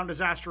putting down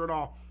Disaster at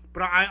all.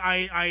 But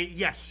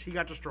yes, he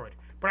got destroyed.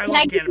 But I love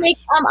cannabis. Can I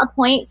just make a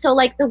point? So,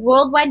 like, the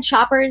Worldwide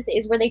Choppers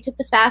is where they took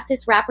the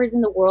fastest rappers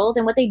in the world,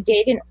 and what they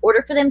did in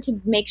order for them to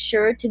make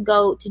sure to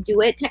go to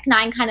do it, Tech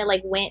Nine kind of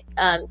like went,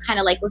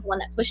 was one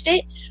that pushed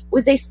it,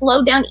 was they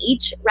slowed down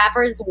each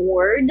rapper's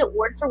word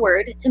for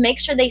word, to make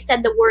sure they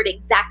said the word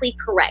exactly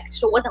correct.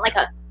 So it wasn't like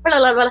a blah,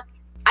 blah, blah.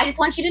 I just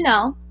want you to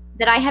know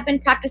that I have been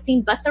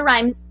practicing Busta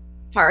Rhymes'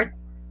 part.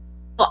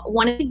 But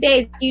one of these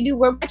days, after you do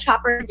Worldwide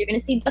Choppers, you're going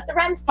to see Busta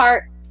Rhymes'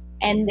 part.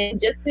 And then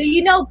just so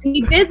you know,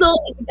 P Dizzle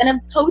is going to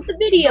post a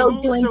video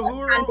doing. So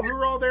who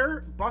are all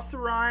there? Busta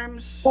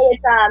Rhymes. So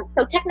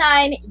it's Tech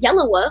Nine,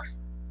 Yellow Wolf,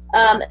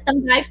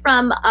 some guy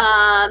from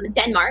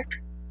Denmark,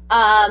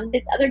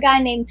 this other guy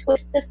named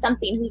Twista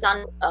something who's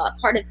on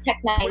part of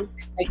Tech Nine's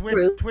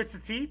group.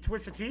 Twista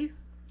T.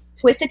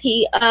 Twista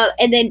T,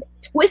 and then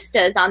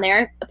Twista's on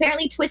there.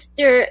 Apparently,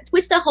 Twista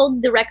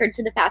holds the record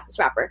for the fastest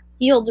rapper.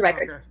 He holds the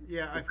record. Okay.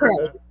 Yeah, I've heard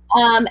that.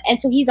 And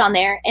so he's on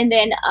there, and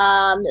then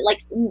like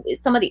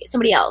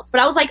somebody else.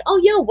 But I was like, oh,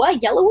 yo,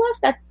 what, Yellow Wolf?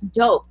 That's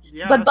dope.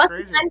 Yeah, but that's Busta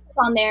crazy. Rhymes is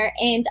on there,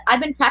 and I've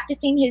been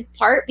practicing his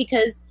part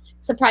because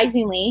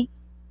surprisingly,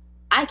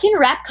 I can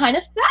rap kind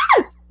of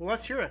fast. Well,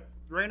 let's hear it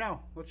right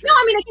now. Let's hear No, it.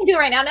 I mean I can do it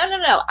right now.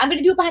 No. I'm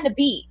gonna do it behind the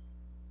beat.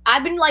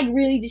 I've been like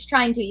really just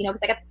trying to, because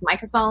I got this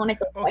microphone.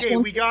 Okay,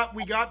 we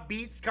got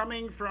beats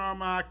coming from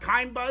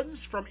Kind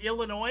Buds from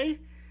Illinois.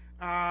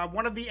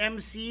 One of the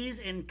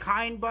MCs in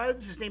Kind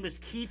Buds, his name is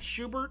Keith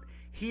Schubert.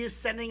 He is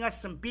sending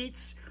us some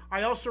beats.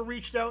 I also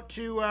reached out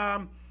to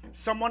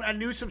a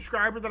new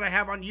subscriber that I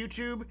have on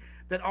YouTube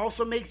that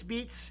also makes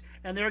beats,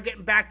 and they're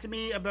getting back to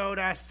me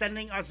about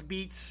sending us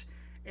beats.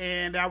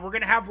 And we're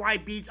going to have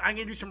live beats. I'm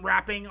going to do some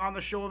rapping on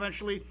the show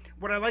eventually.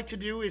 What I like to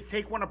do is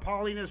take one of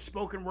Paulina's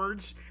spoken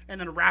words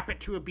and then rap it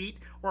to a beat,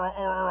 or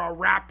I'll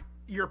rap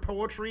your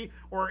poetry,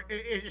 or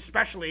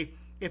especially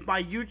if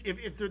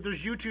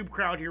there's YouTube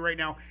crowd here right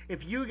now,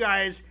 if you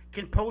guys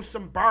can post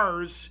some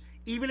bars,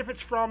 even if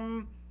it's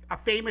from a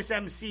famous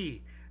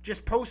MC,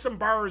 just post some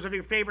bars of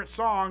your favorite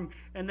song,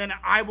 and then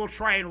I will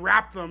try and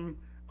rap them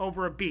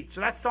over a beat. So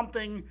that's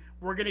something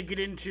we're going to get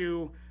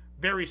into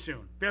very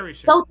soon. Very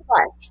soon. Both of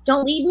us.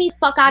 Don't leave me the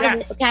fuck out of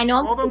this. Okay, I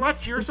know. Well, then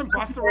let's hear some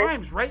Busta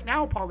Rhymes right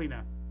now,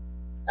 Paulina.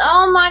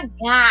 Oh my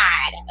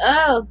god.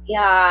 Oh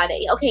god.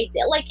 Okay,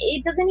 like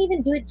it doesn't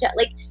even do it.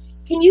 Like,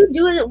 can you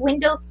do a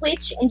Windows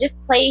switch and just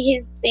play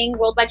his thing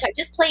worldwide chart?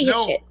 Just play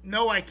his shit.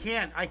 No, I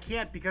can't. I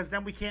can't, because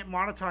then we can't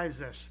monetize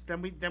this.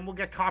 Then we'll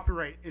get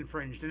copyright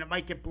infringed and it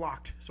might get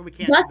blocked. So we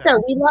can't. Busta,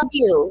 we love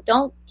you.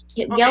 Don't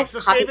yell. So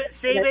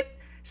save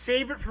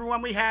it for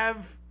when we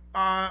have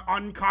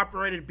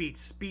uncopyrighted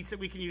beats that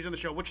we can use on the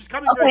show, which is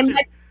coming very soon.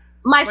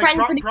 My friend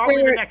probably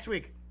even next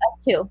week.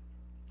 Too.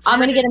 So I'm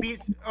gonna get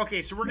beats.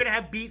 Okay, so we're gonna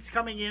have beats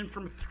coming in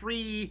from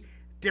 3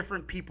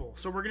 different people.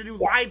 So we're gonna do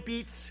live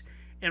beats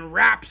and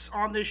raps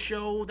on this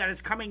show that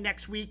is coming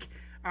next week.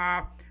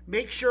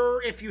 Make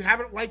sure, if you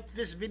haven't liked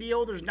this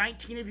video, there's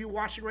 19 of you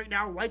watching right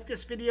now. Like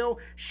this video,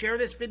 share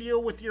this video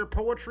with your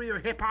poetry or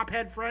hip hop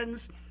head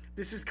friends.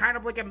 This is kind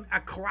of like a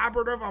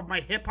collaborative of my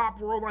hip-hop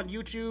world on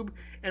YouTube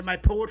and my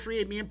poetry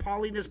and me and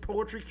Paulina's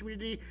poetry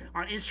community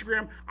on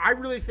Instagram. I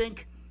really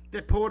think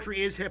that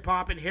poetry is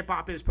hip-hop and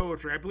hip-hop is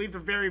poetry. I believe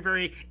they're very,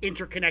 very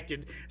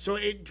interconnected. So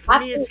for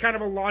me, it's kind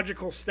of a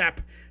logical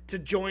step to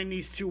join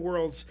these two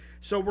worlds.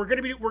 So we're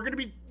gonna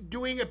be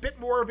doing a bit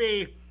more of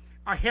a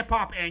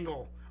hip-hop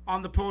angle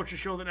on the poetry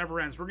show that never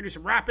ends. We're gonna do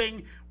some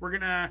rapping. We're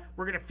gonna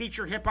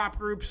feature hip hop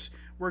groups.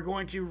 We're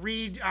going to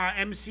read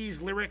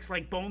MCs lyrics,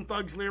 like Bone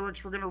Thugs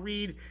lyrics. We're gonna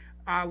read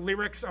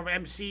lyrics of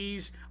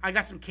MCs. I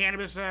got some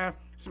cannabis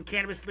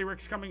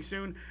lyrics coming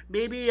soon.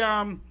 Maybe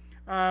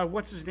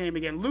what's his name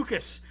again?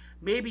 Lucas.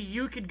 Maybe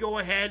you could go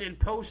ahead and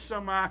post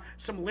some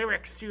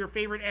lyrics to your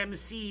favorite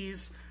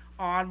MCs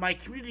on my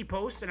community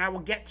post, and I will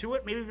get to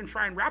it. Maybe even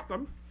try and rap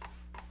them.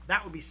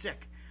 That would be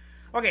sick.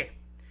 Okay,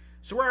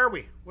 so where are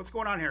we? What's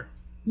going on here?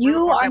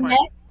 You are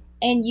next,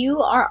 and you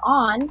are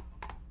on.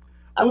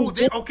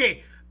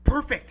 Okay,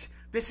 perfect.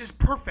 This is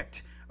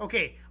perfect.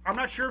 Okay, I'm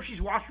not sure if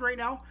she's watching right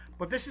now,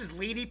 but this is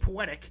Lady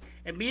Poetic,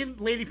 and me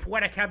and Lady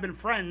Poetic have been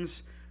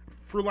friends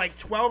for like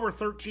 12 or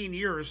 13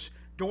 years,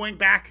 going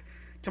back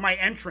to my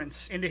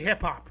entrance into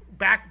hip hop.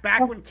 Back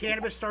when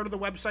cannabis started the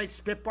website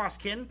Spit Boss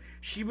Kin,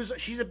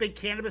 she's a big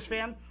cannabis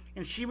fan,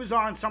 and she was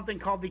on something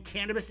called the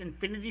Cannabis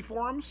Infinity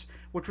Forums,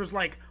 which was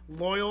like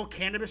loyal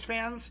cannabis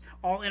fans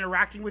all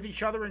interacting with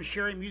each other and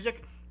sharing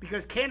music,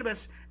 because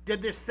cannabis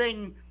did this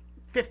thing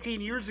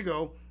 15 years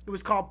ago. It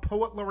was called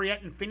Poet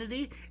Laureate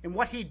Infinity, and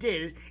what he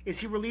did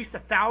is he released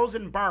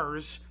 1,000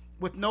 bars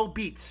with no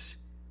beats,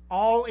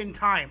 all in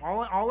time,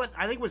 all at,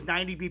 I think it was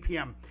 90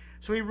 BPM.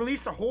 So he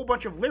released a whole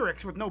bunch of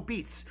lyrics with no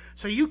beats.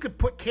 So you could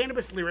put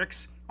cannabis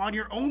lyrics on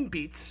your own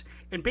beats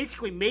and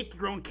basically make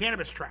your own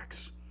cannabis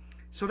tracks.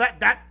 So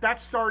that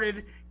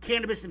started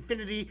Cannabis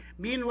Infinity.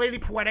 Me and Lady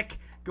Poetic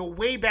go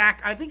way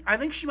back. I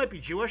think she might be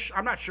Jewish.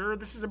 I'm not sure.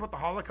 This is about the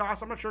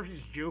Holocaust. I'm not sure if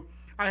she's a Jew.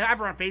 I have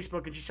her on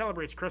Facebook, and she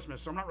celebrates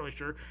Christmas, so I'm not really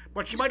sure.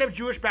 But she might have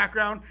Jewish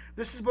background.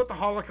 This is about the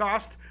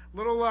Holocaust.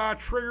 Little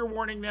trigger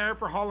warning there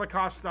for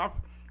Holocaust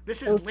stuff.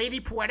 This is Lady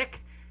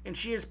Poetic, and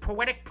she is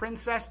Poetic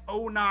Princess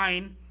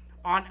 09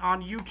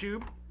 on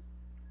YouTube.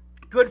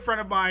 Good friend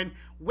of mine,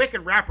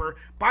 wicked rapper.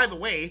 By the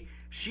way,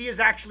 she is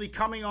actually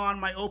coming on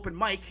my open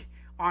mic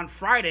on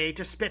Friday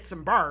to spit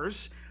some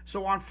bars.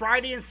 So on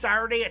Friday and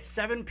Saturday at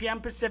 7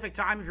 p.m. Pacific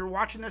time, if you're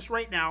watching this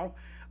right now,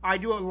 I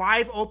do a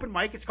live open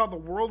mic. It's called the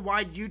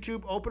Worldwide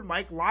YouTube Open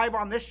Mic, live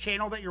on this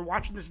channel that you're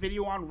watching this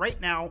video on right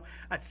now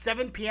at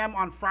 7 p.m.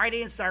 on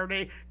Friday and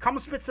Saturday. Come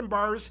spit some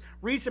bars,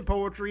 read some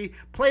poetry,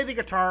 play the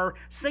guitar,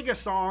 sing a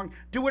song,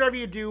 do whatever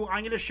you do.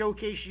 I'm going to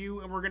showcase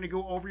you, and we're going to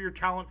go over your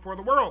talent for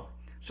the world.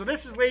 So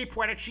this is Lady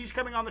Poetic. She's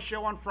coming on the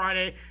show on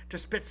Friday to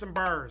spit some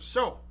bars.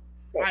 So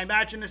I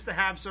imagine this to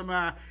have some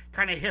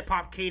kind of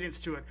hip-hop cadence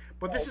to it.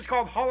 But this is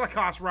called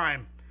Holocaust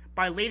Rhyme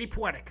by Lady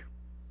Poetic.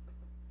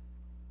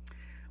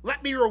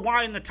 Let me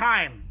rewind the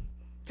time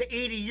to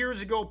 80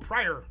 years ago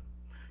prior,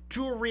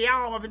 to a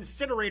realm of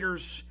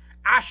incinerators,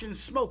 ashen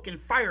smoke and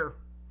fire.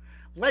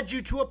 Led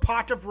you to a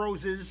pot of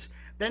roses,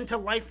 then to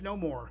life no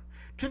more.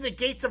 To the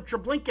gates of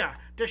Treblinka,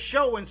 to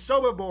show and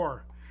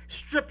Sobibor.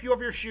 Strip you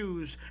of your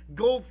shoes,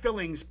 gold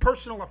fillings,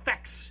 personal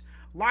effects.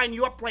 Line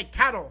you up like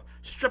cattle,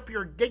 strip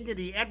your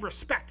dignity and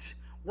respect.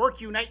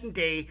 Work you night and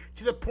day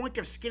to the point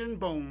of skin and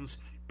bones.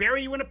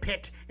 Bury you in a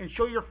pit and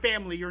show your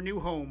family your new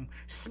home.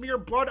 Smear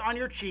blood on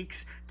your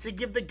cheeks to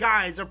give the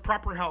guise of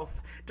proper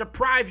health.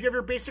 Deprive you of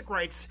your basic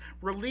rights,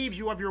 relieve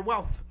you of your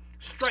wealth.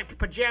 Striped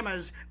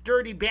pajamas,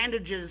 dirty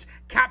bandages,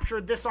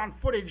 captured this on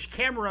footage,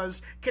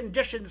 cameras,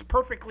 conditions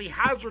perfectly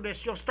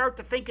hazardous. You'll start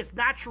to think it's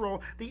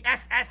natural, the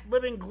SS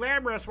living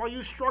glamorous while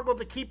you struggle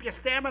to keep your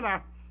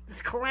stamina.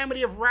 This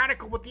calamity of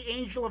radical with the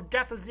angel of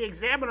death as the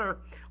examiner.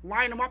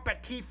 Line them up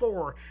at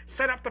T4,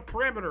 set up the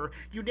perimeter.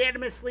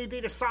 Unanimously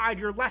they decide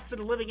you're less than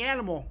a living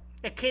animal,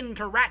 akin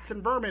to rats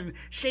and vermin.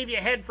 Shave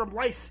your head from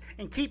lice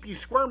and keep you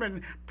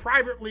squirming.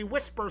 Privately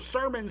whisper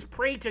sermons,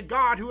 pray to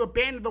God who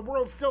abandoned the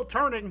world still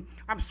turning.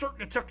 I'm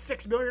certain it took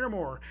 6 million or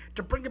more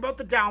to bring about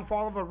the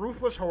downfall of the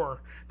ruthless whore.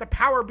 The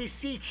power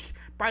beseeched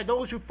by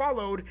those who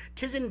followed,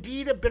 'tis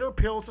indeed a bitter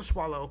pill to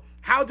swallow.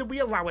 How did we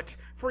allow it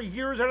for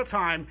years at a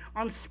time?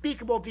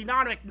 Unspeakable,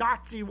 demonic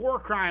Nazi war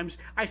crimes.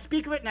 I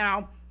speak of it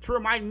now to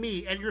remind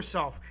me and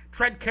yourself.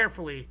 Tread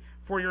carefully,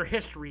 for your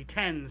history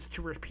tends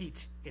to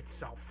repeat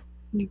itself.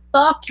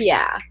 Fuck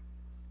yeah.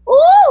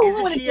 Ooh,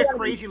 Isn't she a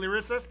crazy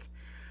lyricist?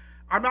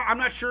 I'm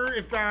not sure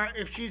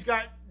if she's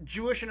got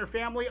Jewish in her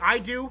family. I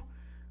do.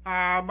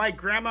 My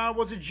grandma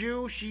was a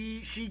Jew.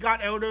 She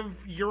got out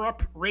of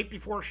Europe right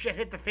before shit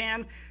hit the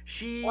fan.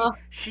 She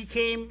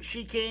came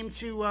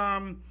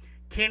to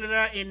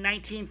Canada in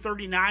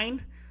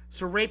 1939.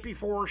 So right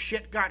before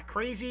shit got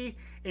crazy,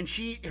 and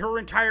her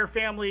entire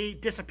family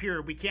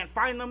disappeared. We can't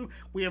find them.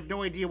 We have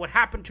no idea what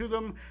happened to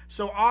them.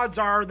 So odds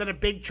are that a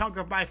big chunk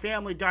of my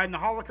family died in the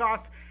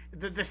Holocaust.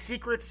 The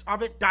secrets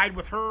of it died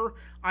with her.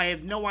 I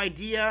have no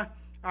idea.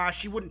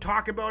 She wouldn't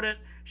talk about it.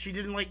 She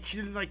didn't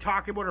like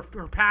talking about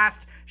her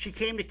past. She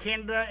came to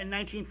Canada in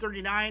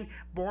 1939,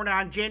 born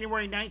on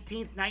January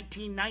 19th,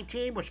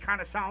 1919, which kind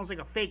of sounds like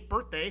a fake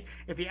birthday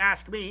if you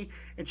ask me.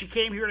 And she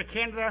came here to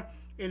Canada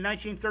in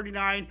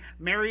 1939,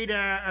 married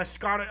a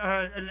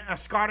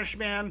Scottish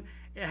man,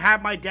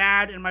 had my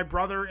dad and my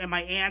brother and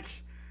my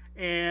aunt,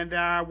 and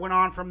went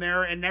on from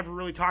there and never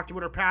really talked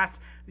about her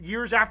past.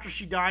 Years after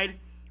she died,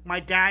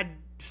 my dad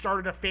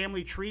started a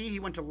family tree. He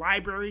went to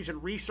libraries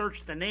and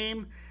researched the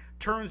name.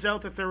 Turns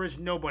out that there is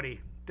nobody.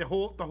 The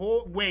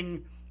whole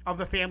wing of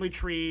the family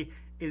tree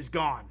is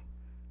gone.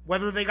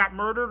 Whether they got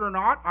murdered or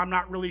not, I'm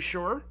not really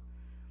sure.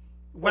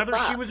 Whether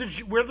she was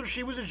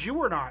a Jew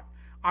or not,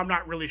 I'm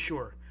not really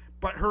sure.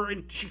 But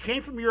she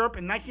came from Europe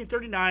in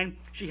 1939.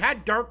 She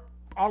had dark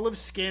olive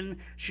skin.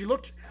 She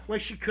looked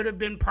like she could have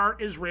been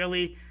part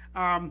Israeli.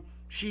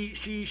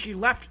 She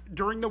left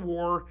during the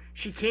war.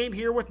 She came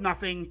here with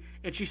nothing,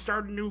 and she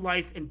started a new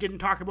life and didn't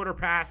talk about her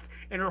past,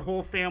 and her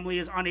whole family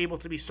is unable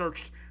to be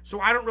searched. So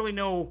I don't really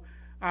know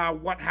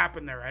what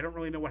happened there.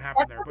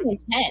 But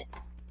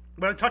intense.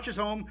 But it touches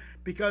home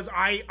because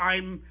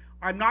I'm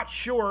not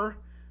sure,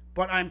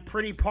 but I'm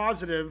pretty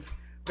positive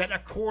that a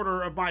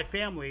quarter of my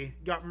family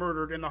got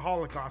murdered in the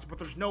Holocaust. But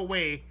there's no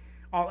way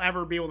I'll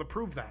ever be able to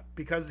prove that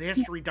because the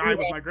history died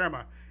with my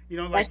grandma. You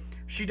know, like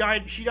she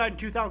died in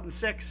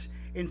 2006.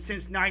 And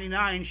since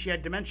 99, she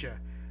had dementia.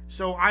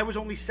 So I was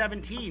only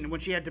 17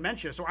 when she had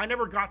dementia. So I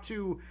never got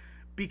to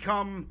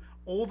become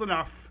old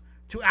enough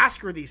to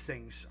ask her these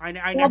things. I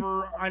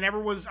never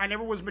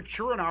was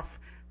mature enough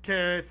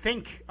to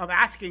think of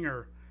asking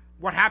her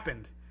what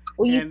happened.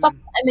 Well, you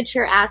fucking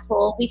immature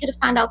asshole. We could have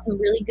found out some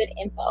really good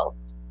info.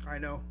 I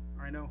know.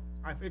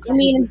 That's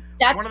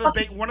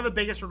one of the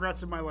biggest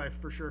regrets of my life,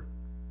 for sure.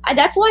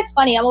 That's why it's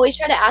funny. I'm always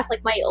trying to ask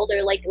my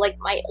older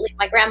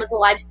my grandma's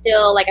alive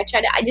still. I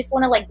just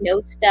want to know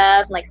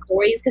stuff and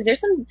stories because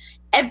there's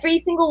every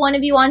single one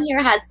of you on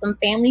here has some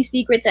family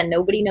secrets that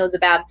nobody knows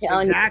about.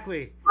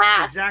 Exactly.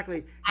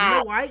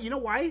 You know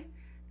why?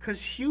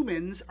 Because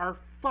humans are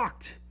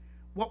fucked.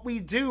 What we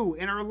do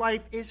in our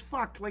life is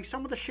fucked. Like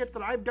some of the shit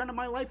that I've done in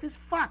my life is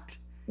fucked.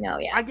 No,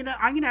 yeah.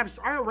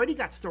 I already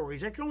got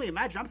stories. I can only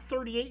imagine. I'm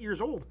 38 years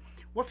old.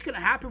 What's gonna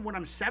happen when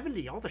I'm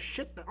 70? All the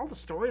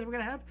stories we're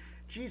gonna have.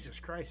 Jesus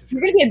Christ!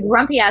 You're gonna be a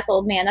grumpy ass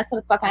old man. That's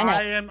what the fuck I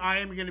know. I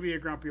am gonna be a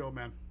grumpy old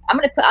man. I'm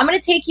gonna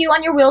take you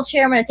on your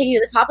wheelchair. I'm gonna take you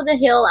to the top of the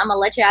hill. I'm gonna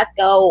let your ass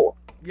go.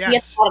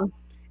 Yes.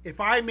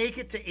 If I make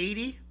it to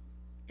 80,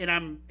 and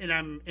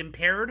I'm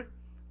impaired,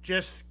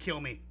 just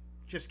kill me.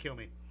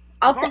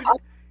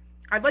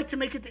 I'd like to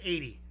make it to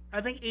 80.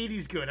 I think 80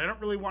 is good. I don't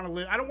really want to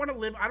live. I don't want to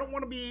live. I don't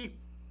want to be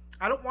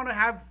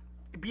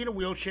in a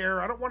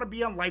wheelchair. I don't want to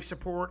be on life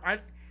support.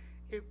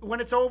 When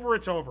it's over,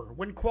 it's over.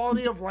 When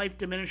quality of life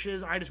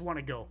diminishes, I just want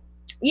to go.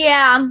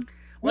 Yeah.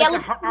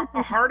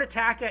 A heart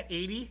attack at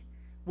 80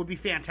 would be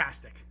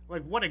fantastic.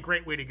 What a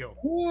great way to go.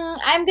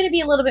 I'm going to be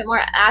a little bit more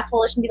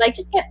assholeish and be like,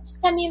 just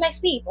send me in my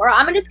sleep. Or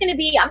I'm just going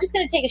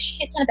to take a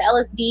shit ton of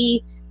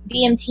LSD,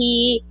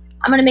 DMT,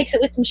 I'm gonna mix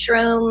it with some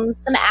shrooms,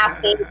 some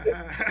acid. Go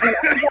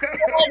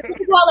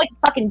out like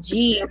a fucking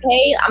G,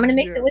 okay? I'm gonna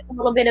mix it with a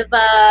little bit of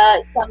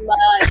some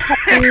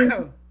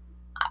caffeine.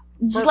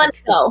 Just let me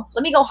go.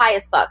 Let me go high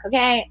as fuck,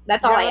 okay?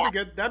 That's all I ask.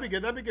 That'd be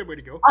good. That'd be a good way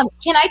to go.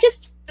 Can I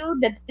just do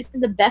that? This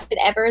is the best bit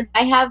ever.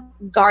 I have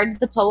Guards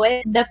the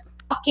Poet, the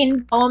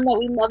fucking poem that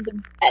we love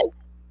the best.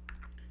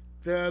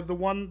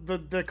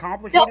 The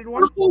complicated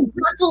one? The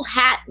frontal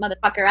hat,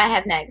 motherfucker, I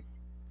have next.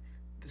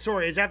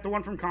 Sorry, is that the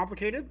one from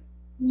Complicated?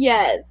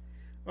 Yes.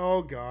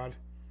 Oh, God.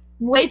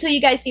 Wait till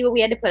you guys see what we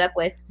had to put up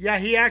with. Yeah,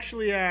 he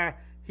actually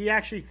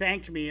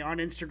thanked me on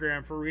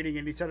Instagram for reading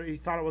it. He said he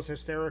thought it was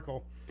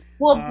hysterical.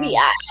 Well, we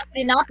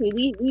did not be.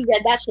 We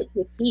read that shit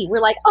to a T. We're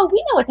like, oh, we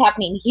know what's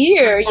happening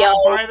here, yo.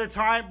 By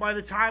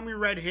the time we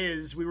read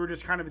his, we were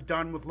just kind of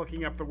done with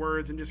looking up the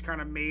words and just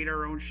kind of made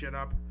our own shit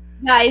up.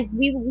 Guys,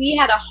 we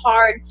had a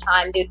hard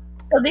time, dude.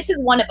 So this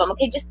is one of them,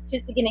 okay? Just to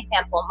give an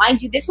example.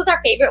 Mind you, this was our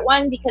favorite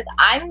one because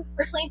I'm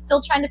personally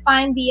still trying to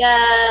find the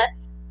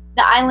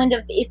island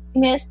of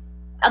Isthmus.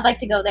 I'd like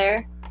to go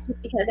there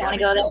just because I want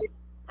to go there.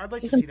 I'd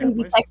like to see that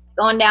place.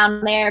 Going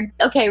down there.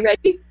 Okay,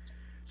 ready?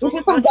 So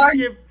let's just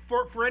give,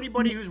 for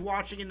anybody who's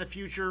watching in the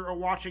future or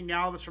watching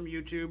now that's from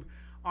YouTube,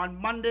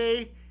 on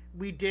Monday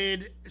we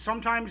did,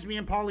 sometimes me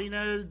and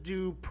Paulina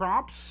do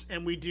prompts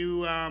and we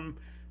do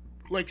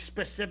like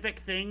specific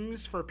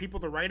things for people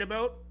to write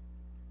about.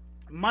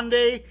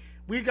 Monday,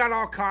 we got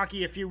all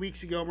cocky a few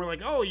weeks ago and we're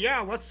like, oh yeah,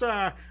 let's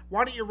why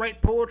don't you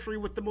write poetry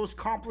with the most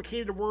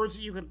complicated words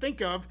that you can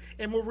think of,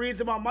 and we'll read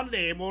them on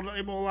Monday and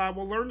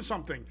we'll learn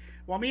something.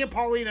 Well, me and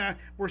Paulina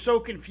were so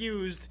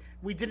confused,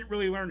 we didn't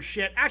really learn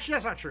shit. Actually,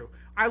 that's not true.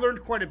 I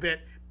learned quite a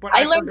bit, but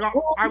I forgot.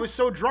 I was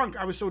so drunk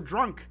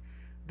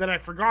that I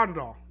forgot it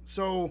all.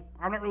 So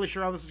I'm not really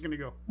sure how this is going to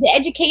go. The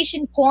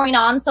education pouring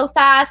on so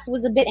fast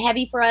was a bit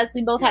heavy for us.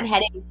 We both had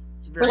headaches.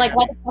 We're like,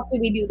 why the fuck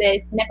did we do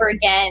this? Never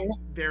again.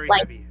 Very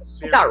like, heavy.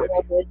 It got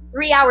real good.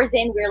 3 hours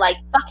in, we were like,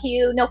 fuck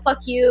you, no fuck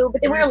you.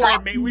 But then we were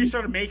like, we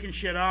started making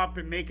shit up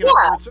and making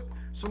up.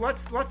 So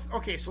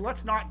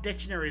let's not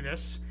dictionary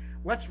this.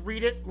 Let's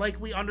read it like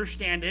we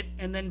understand it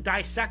and then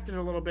dissect it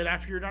a little bit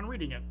after you're done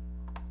reading it.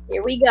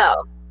 Here we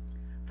go.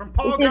 From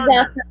Paul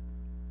Gardner.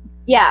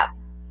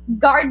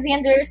 Guards the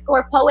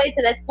underscore poet.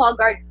 So that's Paul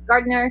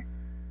Gardner.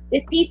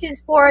 This piece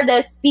is for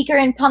the speaker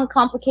in Punk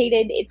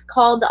Complicated. It's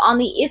called On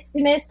the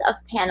Isthmus of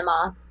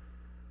Panama.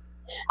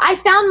 I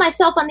found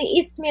myself on the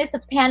Isthmus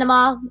of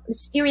Panama. A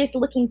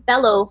mysterious-looking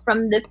fellow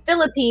from the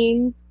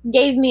Philippines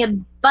gave me a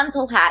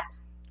buntle hat.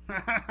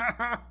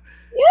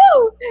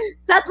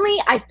 Suddenly,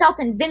 I felt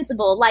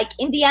invincible, like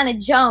Indiana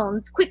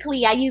Jones.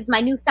 Quickly, I used my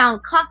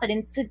newfound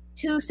confidence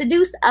to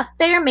seduce a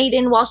fair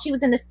maiden while she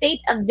was in a state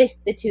of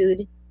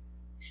vistitude.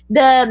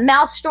 The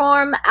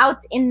maelstrom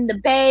out in the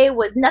bay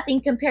was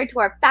nothing compared to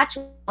our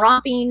fatuous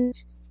romping,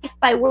 seized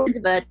by words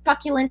of a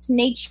truculent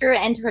nature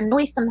and her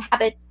noisome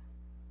habits.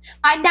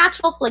 My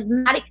natural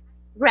phlegmatic,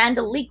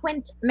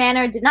 grandiloquent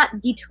manner did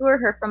not deter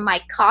her from my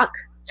cock.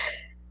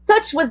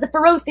 Such was the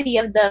ferocity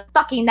of the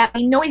fucking that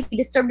we noisily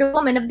disturbed a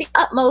woman of the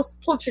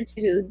utmost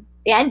pulchritude.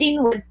 The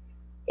ending was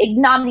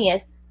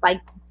ignominious,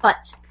 but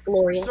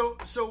glorious.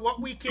 So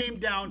what we came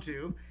down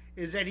to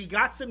is that he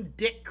got some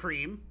dick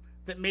cream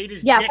that made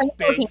his dick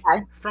big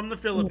from the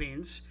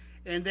Philippines,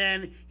 and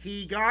then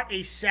he got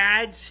a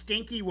sad,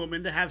 stinky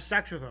woman to have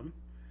sex with him,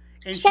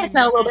 and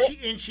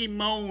she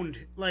moaned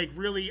like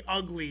really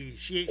ugly.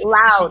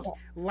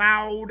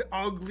 Loud,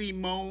 ugly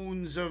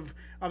moans of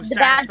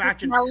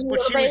satisfaction. But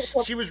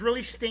she was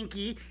really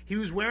stinky. He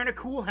was wearing a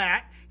cool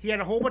hat. He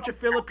had a whole bunch of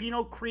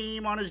Filipino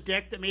cream on his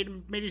dick that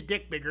made his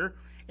dick bigger,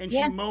 and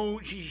she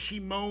moaned. She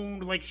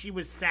moaned like she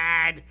was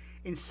sad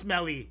and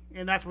smelly,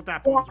 and that's what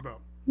that poem's about.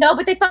 No,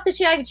 but they fucked the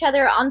shit out of each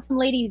other on some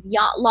lady's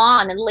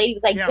lawn, and the lady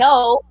was like,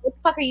 yo, what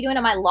the fuck are you doing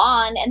on my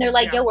lawn? And they're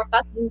like, yo, we're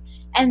fucking.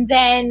 And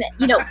then,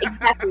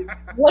 exactly,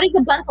 what is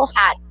a buntle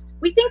hat?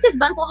 We think this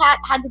buntle hat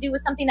had to do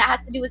with something that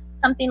has to do with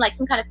something like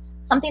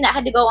something that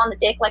had to go on the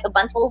dick, like a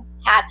buntle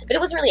hat, but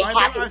it was really a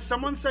hat.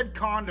 Someone said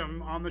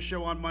condom on the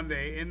show on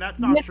Monday, and that's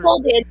not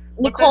Nicole true.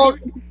 Nicole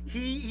did.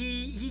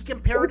 He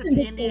compared it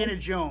to Indiana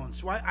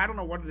Jones, so I don't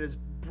know what it is.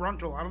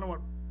 Bruntle. I don't know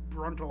what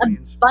bruntle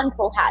means.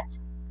 Buntle hat.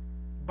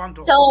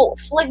 Buntle. So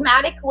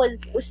phlegmatic was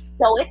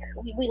stoic.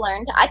 We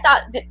learned. I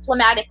thought that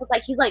phlegmatic was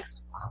like he's like,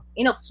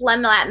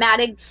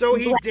 phlegmatic. So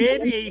he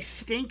did a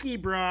stinky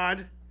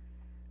broad,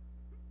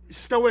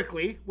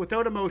 stoically,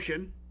 without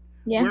emotion,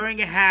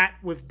 wearing a hat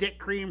with dick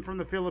cream from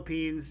the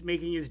Philippines,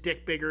 making his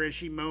dick bigger as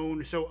she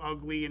moaned so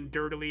ugly and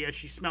dirtily as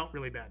she smelt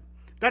really bad.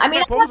 That's what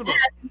that poem's about.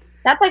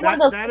 That's like one of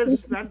those.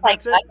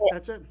 That's it.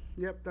 That's it.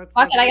 Yep. That's it.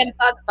 I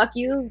gotta fuck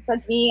you,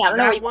 fuck me. I don't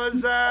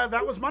know.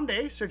 That was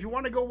Monday. So if you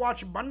want to go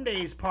watch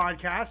Monday's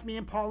podcast, me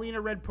and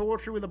Paulina read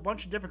poetry with a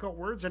bunch of difficult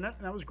words in it,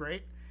 and that was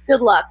great.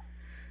 Good luck.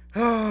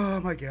 Oh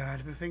my God,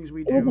 the things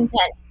we do. It was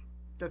intense.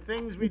 The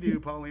things we do,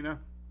 Paulina.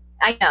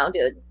 I know,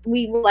 dude.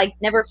 We were like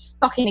never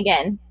fucking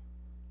again.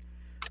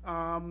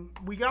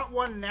 We got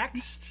one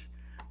next.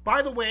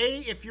 By the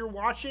way, if you're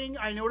watching,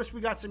 I noticed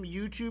we got some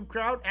YouTube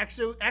crowd.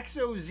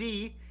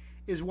 XOZ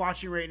is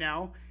watching right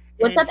now.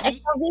 What's up,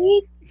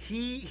 XLZ?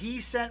 He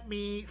sent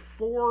me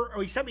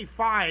he sent me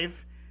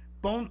 5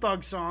 Bone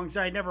Thug songs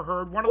I had never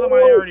heard. One of them I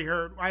had already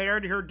heard. I had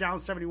already heard Down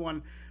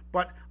 71.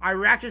 But I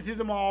reacted to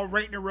them all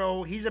right in a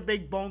row. He's a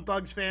big Bone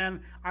Thugs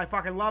fan. I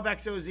fucking love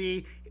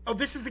XOZ. Oh,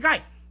 this is the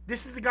guy.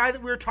 This is the guy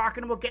that we were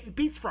talking about getting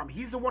beats from.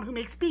 He's the one who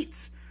makes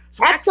beats.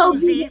 So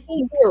XOZ,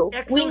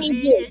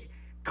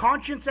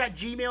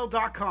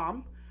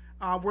 Conshinz@gmail.com.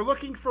 We're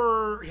looking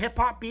for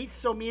hip-hop beats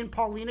so me and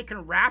Paulina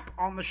can rap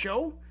on the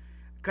show.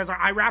 Because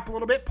I rap a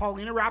little bit.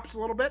 Paulina raps a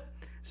little bit.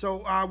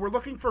 So we're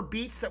looking for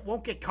beats that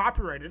won't get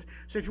copyrighted.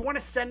 So if you want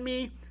to send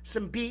me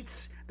some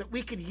beats that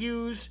we could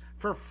use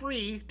for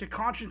free to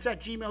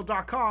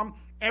Conshinz@gmail.com,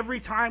 every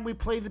time we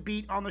play the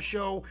beat on the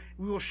show,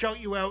 we will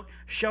shout you out,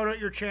 shout out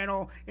your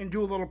channel, and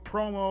do a little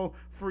promo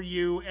for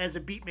you as a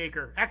beat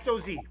maker.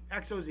 XOZ.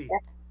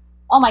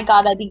 Oh my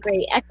God, that'd be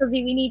great. XOZ,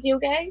 we need you,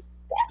 okay?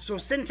 Yeah. So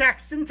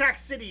Syntax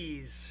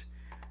Cities.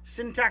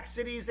 Syntax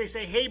Cities, they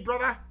say, hey,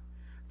 brother,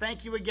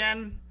 thank you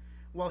again.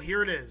 Well,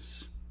 here it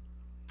is.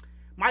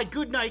 My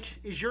good night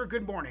is your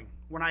good morning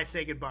when I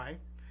say goodbye.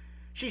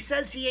 She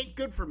says he ain't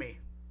good for me.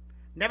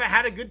 Never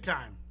had a good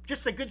time.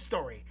 Just a good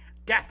story.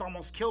 Death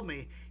almost killed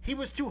me. He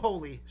was too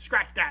holy.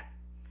 Scratch that.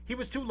 He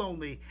was too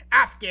lonely.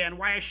 Afghan,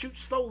 why I shoot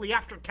slowly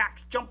after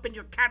tax. Jump in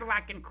your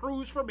Cadillac and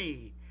cruise for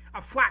me.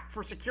 A flak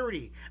for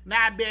security.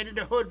 Madman in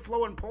the hood,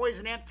 flowing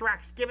poison,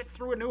 anthrax. Give it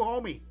through a new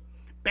homie.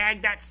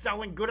 Bag that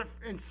selling good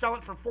and sell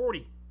it for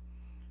 40.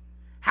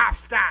 Half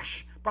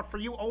stash, but for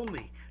you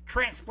only.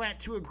 Transplant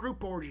to a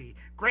group orgy.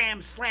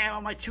 Gram slam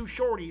on my 2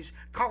 shorties.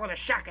 Call it a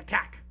shack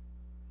attack.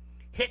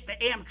 Hit the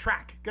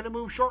Amtrak. Gonna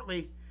move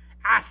shortly.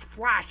 Ask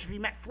Flash if he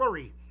met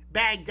Flurry.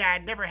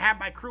 Baghdad never had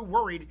my crew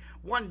worried.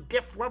 One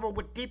diff level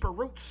with deeper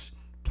roots.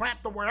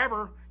 Plant the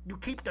wherever. You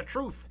keep the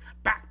truth.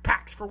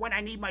 Backpacks for when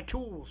I need my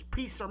tools.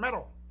 Piece or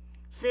metal.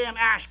 Sam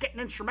Ash getting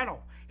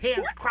instrumental.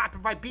 Hands clap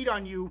if I beat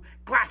on you.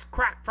 Glass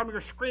crack from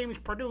your screams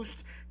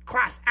produced.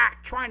 Class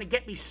act trying to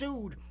get me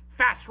sued.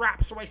 Fast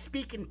rap so I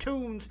speak in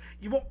tunes.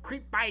 You won't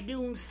creep by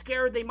dunes.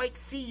 Scared they might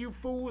see you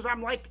fools.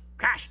 I'm like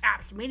cash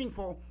apps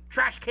meaningful.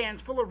 Trash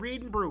cans full of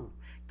read and brew.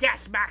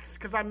 Gas max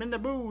cause I'm in the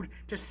mood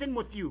to sin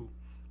with you.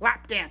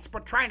 Lap dance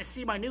but trying to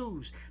see my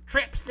news.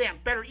 Tramp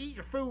stamp better eat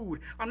your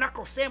food. A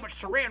knuckle sandwich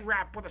saran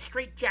wrap with a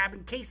straight jab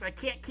in case I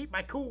can't keep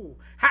my cool.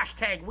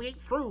 Hashtag we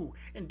ain't through.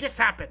 And this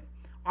happened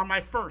on my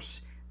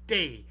first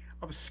day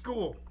of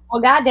school.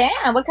 Well,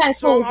 goddamn, what kind of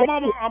school?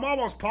 So I'm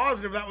almost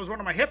positive that was one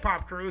of my hip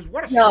hop crews.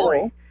 What a story!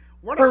 No.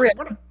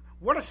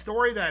 What a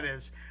story that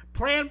is.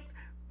 Plan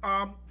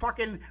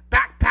fucking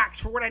backpacks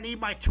for when I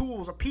need my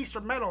tools. A piece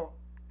of metal.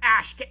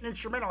 Ash getting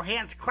instrumental.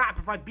 Hands clap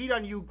if I beat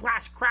on you.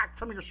 Glass crack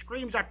from your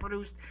screams I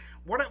produced.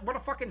 What a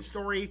fucking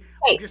story.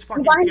 Wait, just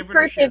fucking giving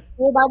a shit.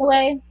 School, by the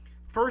way.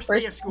 First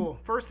day of school.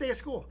 First day of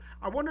school.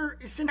 I wonder,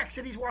 is Syntax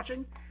City's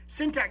watching?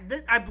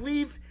 Syntax, I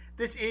believe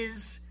this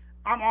is,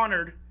 I'm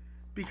honored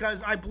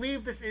because I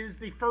believe this is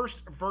the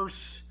first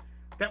verse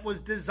that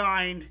was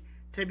designed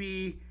to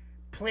be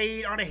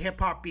played on a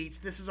hip-hop beat.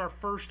 This is our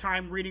first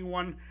time reading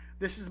one.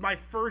 This is my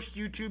first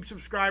YouTube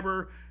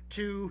subscriber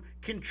to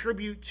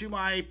contribute to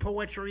my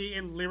poetry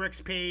and lyrics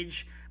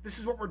page. This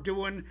is what we're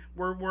doing.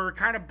 We're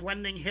kind of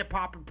blending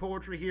hip-hop and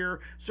poetry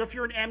here. So if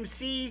you're an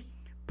MC,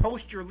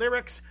 post your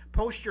lyrics,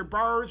 post your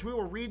bars. We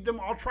will read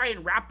them. I'll try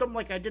and rap them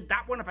like I did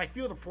that one. If I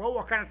feel the flow,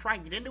 I'll kind of try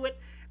and get into it.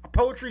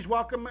 Poetry's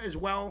welcome as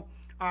well.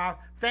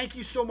 Thank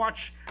you so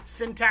much,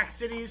 Syntax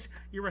Cities.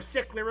 You're a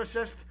sick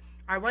lyricist.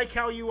 I like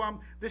how you,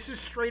 this is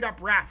straight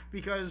up rap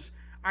because,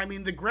 I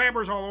mean, the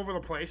grammar's all over the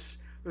place.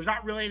 There's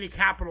not really any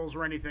capitals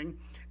or anything.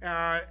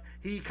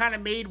 He kind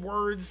of made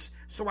words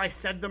so I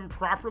said them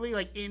properly,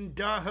 like in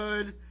the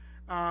hood.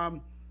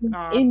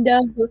 In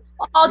the hood.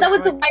 Oh, that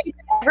was the whitest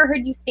I've ever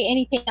heard you say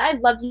anything. I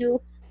love you.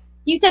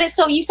 You said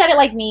it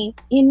like me.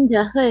 In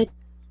the hood.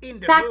 In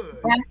the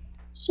hood. Ass.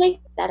 Shake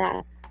that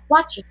ass.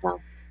 Watch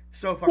yourself.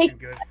 So fucking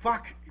good.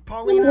 Fuck,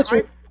 Paulina,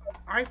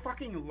 I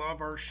fucking love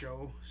our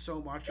show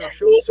so much. Our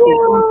show is so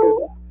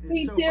fucking good.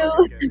 It's so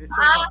fucking good. It's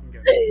so fucking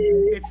good.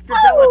 It's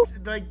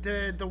developed, like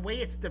the way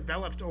it's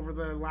developed over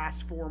the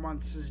last 4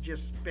 months has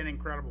just been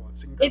incredible.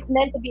 It's incredible. It's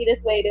meant to be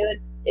this way,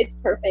 dude. It's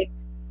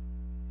perfect.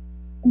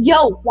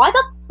 Yo, why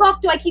the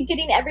fuck do I keep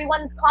getting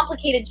everyone's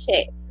complicated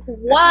shit?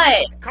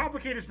 What?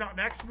 Complicated's not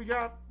next. We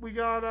got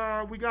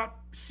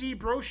C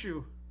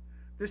Broshu.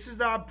 This is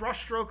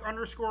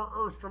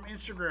brushstroke_earth from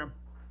Instagram.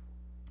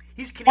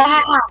 He's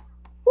Canadian.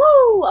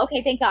 Woo!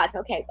 Okay, thank God.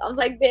 Okay, I was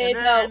like, bitch,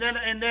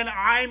 and then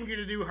I'm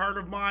gonna do Heart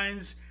of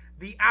Minds,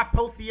 the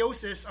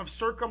apotheosis of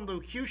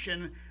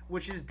circumlocution,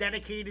 which is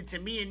dedicated to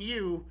me and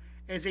you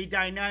as a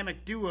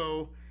dynamic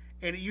duo,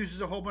 and it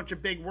uses a whole bunch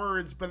of big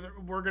words, but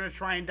we're gonna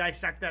try and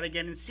dissect that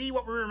again and see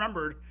what we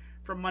remembered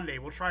from Monday.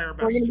 We'll try our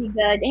best. We're gonna be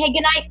good. Hey,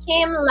 good night,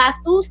 Kim La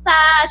Sousa.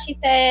 She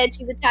said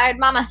she's a tired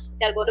mama. She's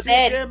gotta go to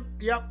bed. Kim.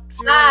 Yep.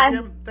 See you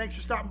later, Kim. Thanks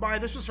for stopping by.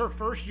 This was her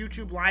first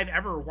YouTube live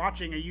ever.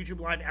 Watching a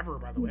YouTube live ever,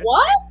 by the way.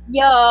 What?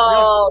 Yo.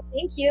 Yeah.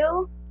 Thank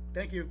you.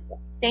 Thank you.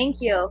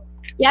 Thank you.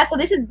 Yeah. So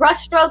this is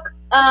brushstroke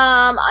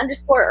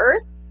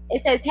 _earth.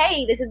 It says,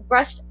 hey, this is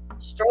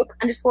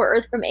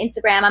brushstroke_earth from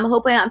Instagram. I'm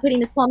hoping I'm putting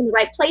this poem in the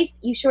right place.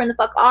 You sure in the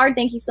fuck are.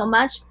 Thank you so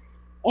much.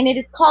 And it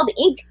is called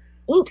Ink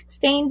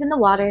Stains in the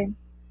Water.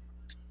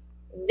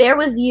 There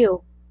was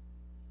you.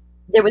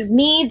 There was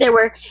me. There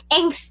were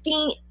ink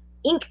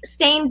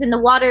stains in the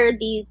water.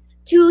 These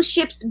 2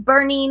 ships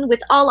burning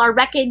with all our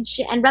wreckage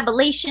and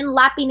revelation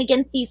lapping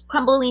against these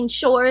crumbling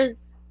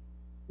shores,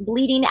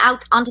 bleeding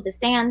out onto the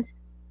sand.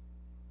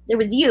 There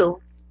was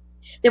you.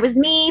 There was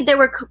me. There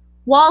were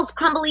walls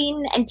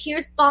crumbling and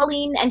tears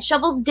falling and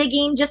shovels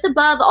digging just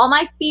above all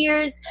my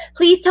fears.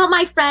 Please tell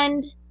my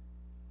friend,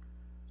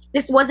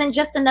 this wasn't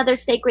just another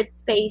sacred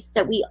space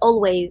that we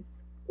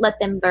always let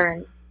them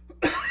burn.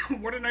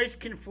 What a nice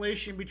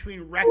conflation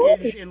between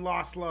wreckage and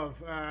lost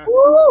love.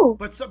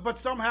 But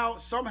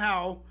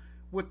somehow,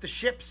 with the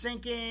ship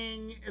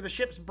sinking, the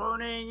ships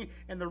burning,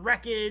 and the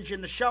wreckage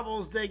and the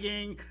shovels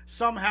digging,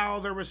 somehow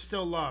there was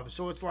still love.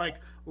 So it's like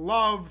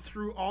love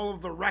through all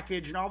of the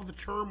wreckage and all of the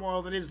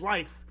turmoil that is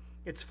life.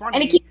 It's funny.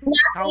 And it keeps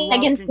laughing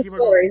against the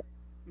shores.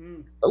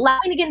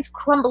 Laughing against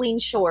crumbling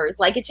shores.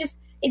 Like it's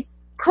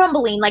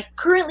crumbling, like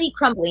currently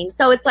crumbling.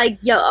 So it's like,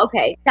 yo,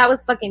 okay, that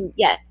was fucking,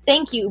 yes.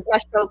 Thank you,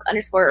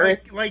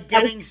 brushstroke_earth. Like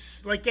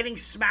getting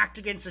smacked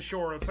against the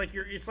shore. It's like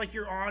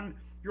you're on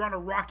a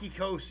rocky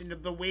coast and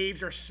the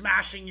waves are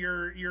smashing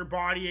your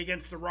body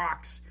against the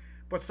rocks,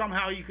 but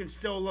somehow you can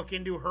still look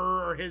into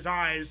her or his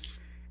eyes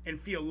and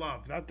feel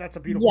love. That's a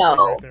beautiful thing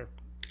right there.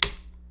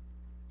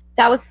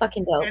 That was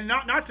fucking dope. And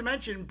not to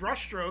mention,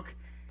 Brushstroke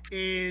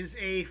is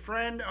a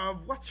friend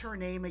of, what's her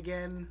name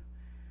again?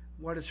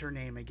 What is her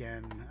name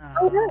again?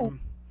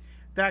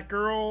 That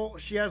girl,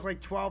 she has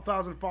like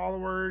 12,000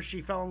 followers.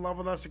 She fell in love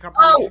with us a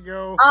couple weeks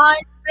ago.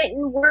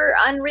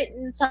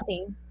 Unwritten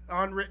something.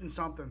 Unwritten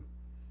something.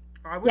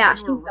 I wish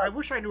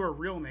I knew her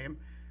real name.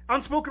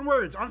 Unspoken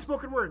words.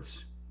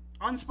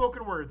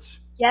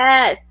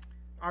 Yes.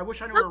 I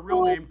wish I knew her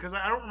real name because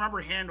I don't remember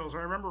handles. I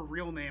remember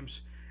real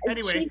names.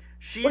 Anyway,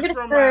 she's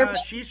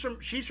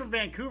from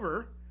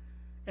Vancouver,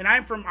 and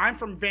I'm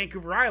from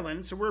Vancouver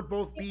Island, so we're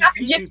both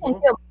BC people.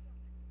 Too.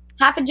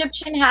 Half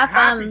Egyptian,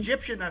 half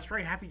Egyptian. That's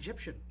right, half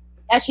Egyptian.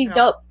 Yeah, she's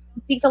dope.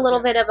 Speaks a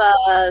little bit of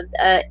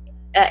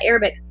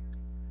Arabic.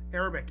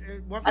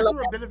 Wasn't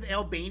there a bit of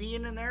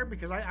Albanian in there?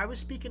 Because I was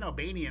speaking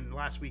Albanian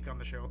last week on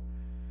the show.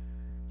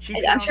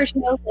 I'm sure she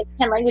knows like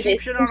 10 languages.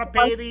 Cheap shit on a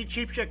bailey,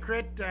 cheap shit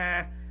crit.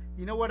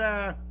 You know what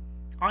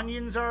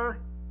onions are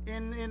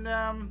in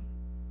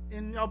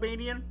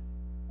Albanian?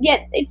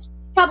 Yeah, it's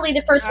probably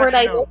the first word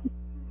I know.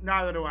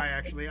 Neither do I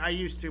actually. I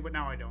used to, but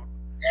now I don't.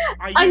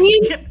 I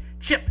use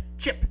chip.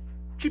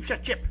 Cheap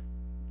shit chip.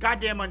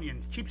 Goddamn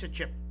onions. Cheap shit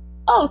chip.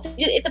 Oh, so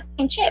it's a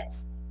fucking chip.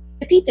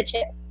 A pizza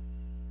chip.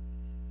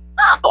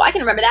 Oh, I can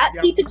remember that.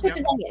 Yep, pizza chip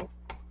is onion.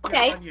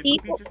 Okay, yeah, onion. See,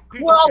 pizza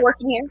we're all chip.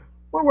 working here.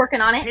 We're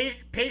working on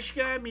it.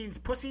 Peshka means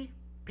pussy.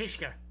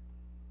 Peshka.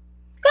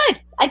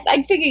 Good.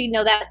 I figure you'd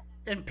know that.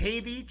 And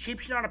pathy,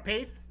 cheap shit on a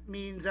paith,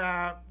 means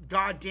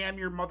God damn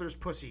your mother's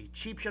pussy.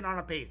 Cheap shit on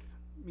a paith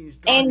means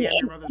God damn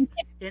your mother's.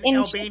 In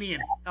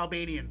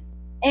Albanian.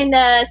 And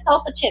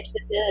salsa chips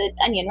is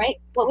onion, right?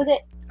 What was it?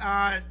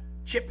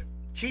 Chip.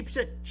 Chip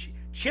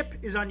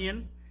is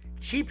onion.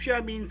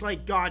 Cheapsha means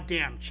like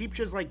goddamn.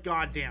 Cheapsha's like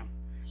goddamn.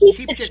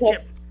 Cheapsha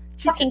chip.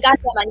 Fucking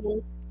goddamn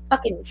onions.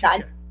 Fucking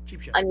god.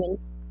 Cheapsha.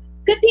 Onions.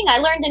 Good thing I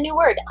learned a new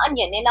word,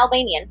 onion, in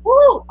Albanian.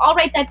 Woo! I'll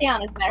write that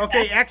down as a matter of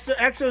fact.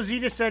 XOZ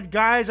just said,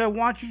 guys, I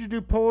want you to do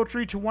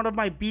poetry to one of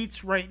my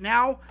beats right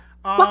now.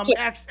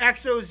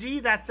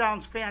 XOZ, that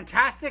sounds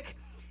fantastic.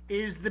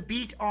 Is the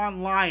beat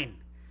online?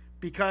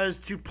 Because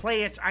to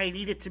play it, I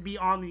need it to be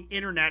on the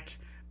internet.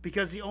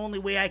 Because the only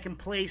way I can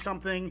play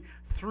something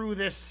through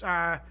this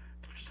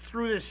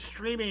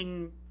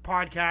streaming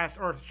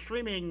podcast or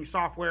streaming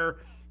software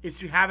is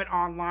to have it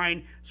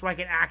online, so I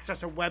can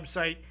access a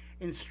website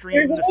and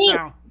stream the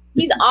sound.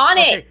 He's on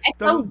it.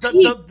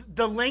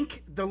 The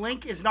link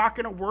is not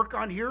going to work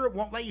on here. It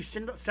won't let you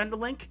send a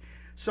link.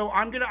 So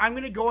I'm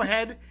gonna go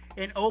ahead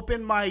and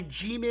open my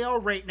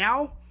Gmail right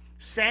now.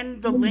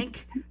 Send the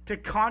link to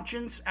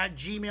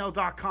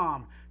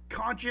conshinz@gmail.com.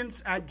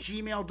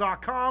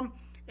 Conshinz@gmail.com,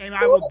 and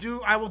I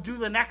will do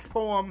the next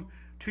poem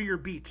to your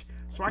beat.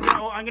 So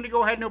I'm gonna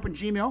go ahead and open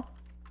Gmail.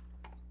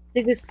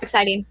 This is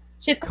exciting.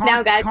 Shit's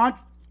now, guys.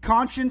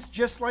 Conshinz,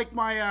 just like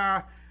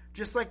my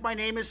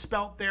name is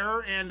spelt there,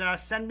 and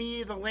send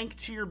me the link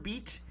to your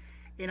beat,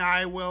 and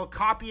I will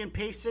copy and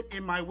paste it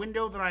in my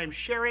window that I am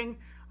sharing.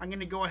 I'm going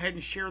to go ahead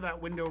and share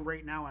that window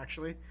right now,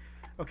 actually.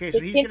 Okay,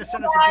 so he's going to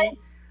send us a beat.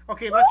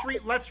 Okay,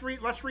 let's read.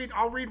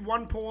 I'll read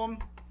one poem.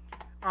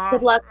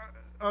 Good luck.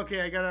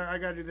 Okay, I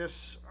gotta do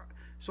this.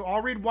 So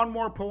I'll read one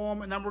more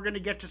poem, and then we're going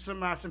to get to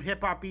some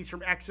hip hop beats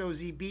from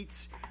XOZ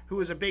Beats, who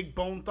is a big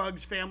Bone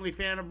Thugs family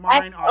fan of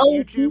mine on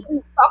YouTube.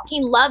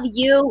 Fucking love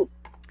you.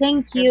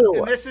 Thank you.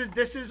 And this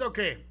is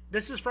okay.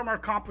 This is from our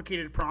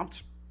complicated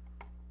prompt.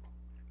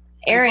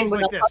 Aaron, it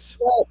goes like this.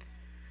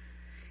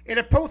 In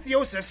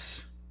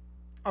apotheosis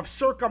of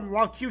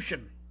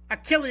circumlocution,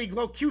 Achilles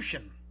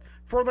locution,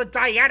 for the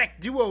dyadic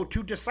duo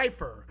to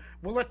decipher,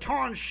 will a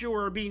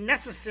tonsure be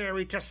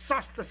necessary to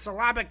suss the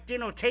syllabic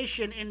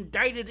denotation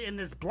indicted in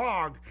this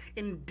blog,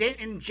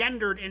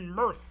 engendered in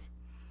mirth?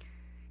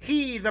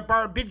 He, the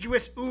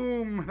barbigeous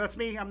that's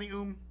me, I'm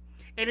the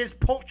and his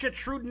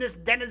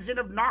pulchritudinous denizen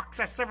of Nox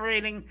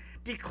asseverating,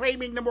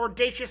 declaiming the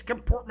mordacious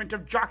comportment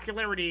of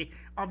jocularity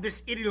of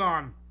this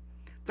Idylon,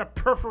 the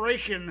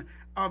perforation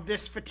of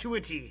this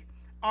fatuity.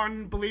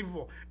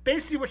 Unbelievable.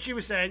 Basically what she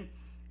was saying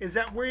is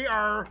that we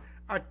are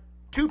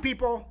two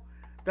people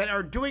that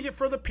are doing it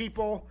for the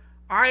people.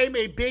 I'm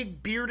a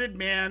big bearded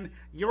man,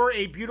 you're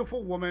a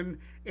beautiful woman,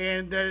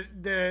 and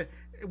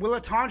will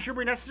a tonsure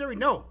be necessary?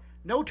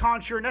 No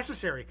tonsure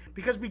necessary,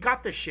 because we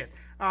got this shit.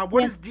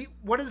 What is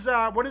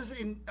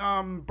in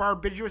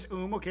barbigeous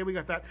Okay, we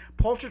got that.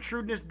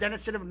 Pulchritudinous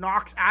denizen of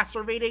Nox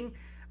acerbating.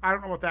 I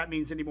don't know what that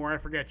means anymore. I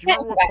forget. Do you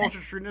remember what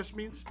pulchritudinous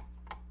means?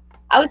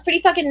 I was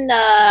pretty fucking.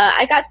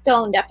 I got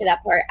stoned after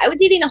that part. I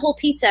was eating a whole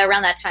pizza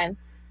around that time.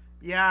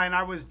 Yeah, and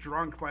I was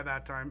drunk by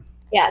that time.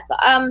 Yeah. So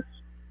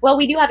well,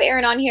 we do have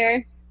Aaron on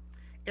here.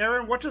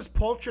 Aaron, what does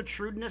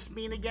pulchritudinous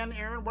mean again,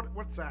 Aaron?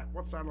 What's that?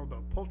 What's that all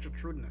about?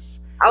 Pulchritudinous.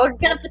 I was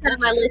gonna put that on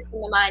my list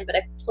in my mind, but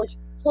I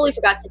totally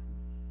forgot to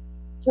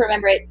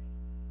remember it.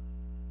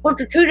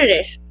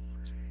 Pulchritudinous.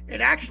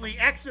 And actually,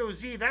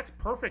 XOZ, that's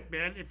perfect,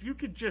 man. If you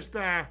could just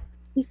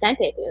he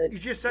sent it, dude. You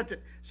just sent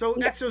it. So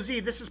yeah.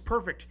 XOZ, this is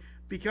perfect,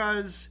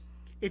 because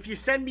if you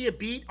send me a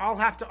beat, I'll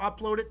have to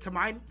upload it to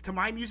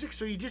my music.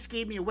 So you just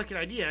gave me a wicked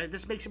idea.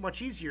 This makes it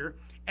much easier.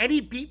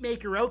 Any beat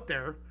maker out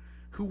there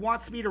who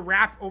wants me to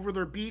rap over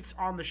their beats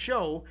on the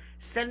show,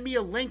 send me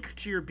a link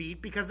to your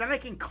beat, because then I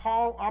can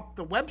call up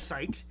the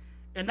website,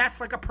 and that's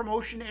like a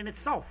promotion in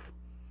itself,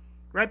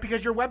 right?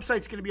 Because your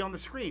website's going to be on the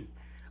screen.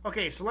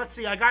 Okay, so let's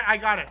see. I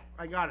got it.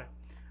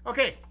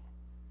 Okay.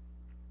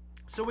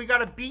 So we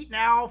got a beat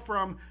now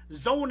from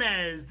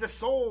Zonez, the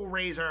Soul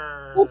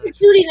Raiser.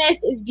 Pulchritudinous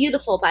is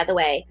beautiful, by the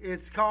way.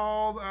 It's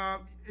called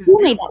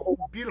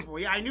beautiful.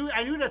 Yeah, I knew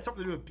it had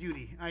something to do with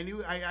beauty. I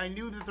knew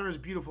that there was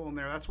beautiful in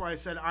there. That's why I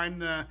said I'm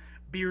the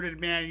bearded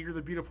man, you're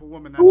the beautiful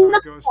woman. That's how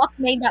it goes. Who the fuck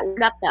made that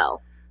word up, though?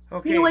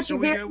 Okay, you know what so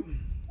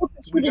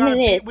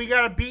we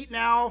got a beat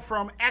now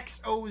from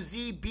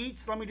XOZ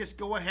Beats. Let me just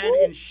go ahead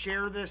and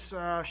share this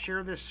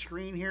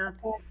screen here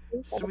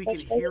so we can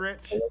hear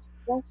it.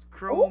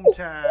 Chrome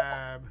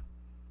tab.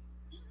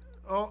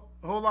 Oh,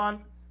 hold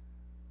on.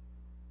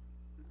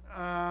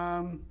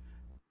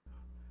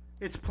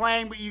 It's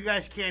playing, but you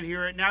guys can't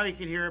hear it. Now you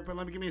can hear it,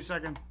 but give me a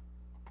second.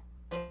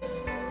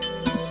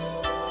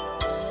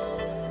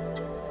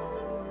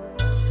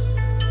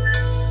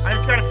 I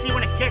just gotta see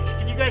when it kicks.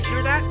 Can you guys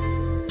hear that?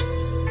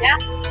 Yeah.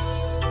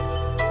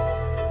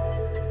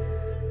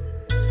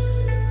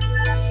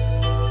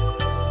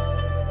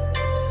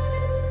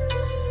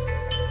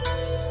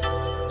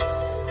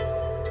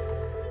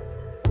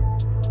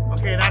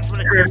 Okay, that's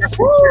when it kicks.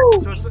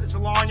 So it's a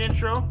long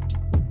intro.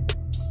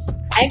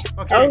 Okay,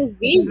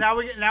 so now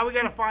we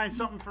gotta find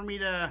something for me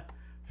to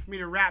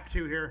rap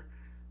to here.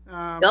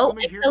 Let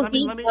me hear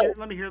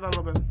that a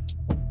little bit.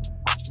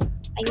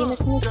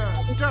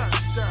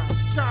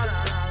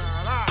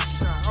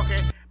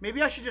 Okay,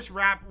 maybe I should just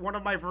rap one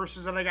of my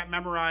verses that I got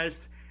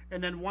memorized,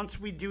 and then once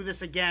we do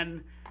this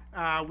again,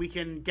 we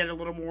can get a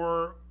little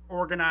more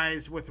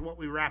organized with what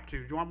we rap to.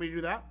 Do you want me to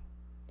do that?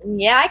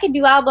 Yeah, I can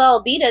do Alba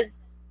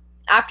Albitas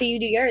after you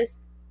do yours.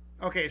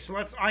 Okay, so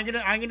I'm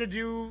gonna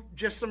do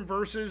just some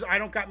verses. I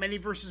don't got many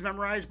verses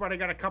memorized, but I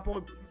got a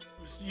couple.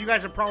 You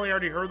guys have probably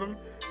already heard them,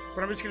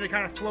 but I'm just gonna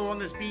kind of flow on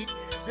this beat.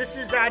 This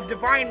is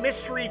Divine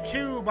Mystery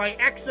 2 by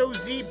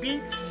XOZ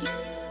Beats.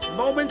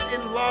 Moments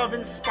in Love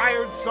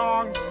inspired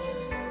song.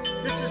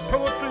 This is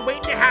poetry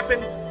waiting to happen.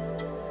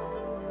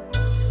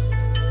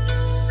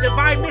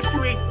 Divine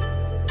Mystery.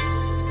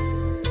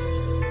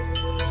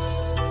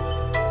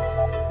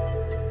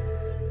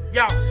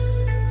 Yo,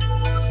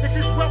 this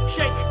is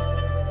Milkshake.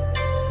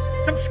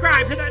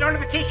 Subscribe, hit that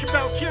notification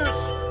bell.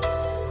 Cheers.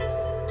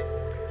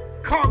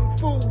 Kung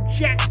Fu,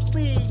 Jet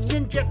Li,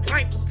 ninja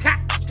type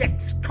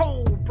tactics,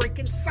 code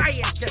breaking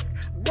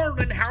scientists,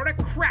 learning how to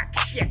crack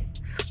shit.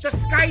 The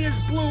sky is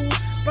blue,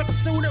 but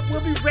soon it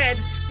will be red,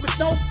 with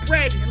no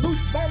bread and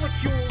loose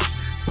molecules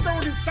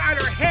stirred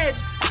inside our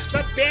heads.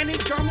 The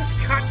bandage on this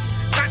cut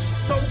got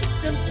soaked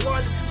in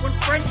blood when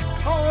French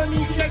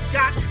Polynesia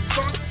got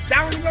sunk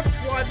down in a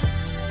flood.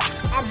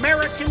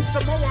 American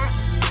Samoa,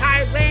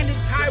 Thailand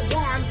and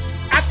Taiwan,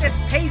 at this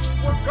pace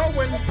we're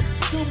going,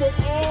 soon we'll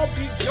all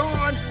be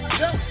gone.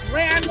 Milk's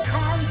land,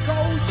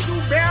 Congo,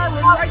 Sumer,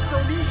 and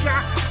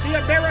Micronesia.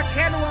 The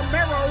Americano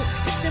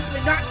Amero is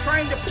simply not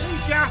trying to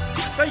please ya.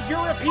 The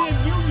European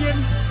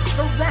Union,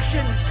 the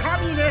Russian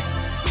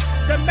communists,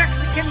 the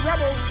Mexican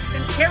rebels,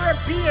 and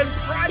Caribbean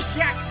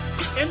projects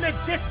in the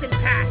distant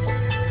past.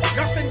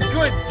 Nothing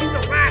good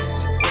seemed to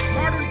last.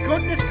 Modern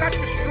goodness got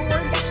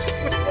destroyed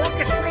with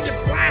orchestrated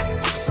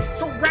blasts.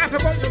 So rap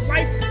about your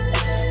life,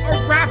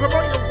 or rap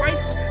about your wife.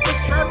 The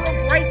Charter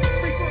of Rights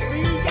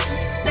frequently getting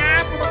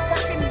stabbed with a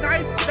fucking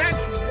knife.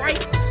 That's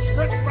right.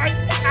 Recite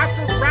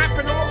After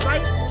rapping all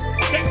night,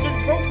 getting in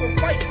vocal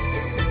fights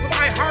with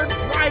my hard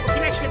drive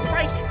connected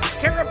mic,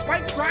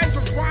 terabyte drives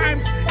of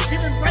rhymes,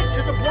 giving light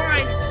to the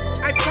blind.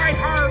 I tried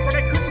hard, but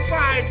I couldn't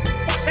find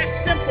that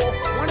simple,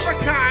 one of a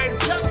kind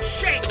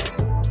milkshake.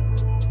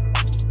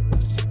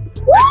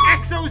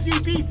 That's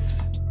XOZ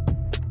Beats.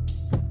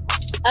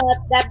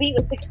 That beat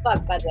was sick as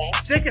fuck, by the way.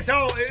 Sick as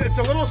hell. It's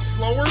a little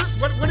slower.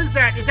 What is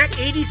that? Is that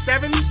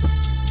 87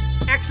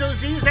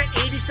 XOZ? Is that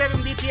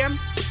 87 BPM?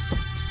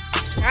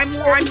 I'm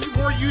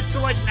more used to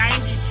like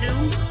 92,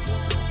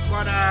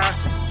 but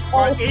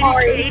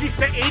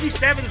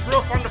 87 is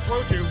real fun to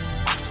flow to.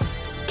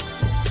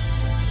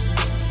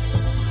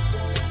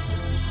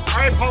 All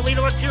right,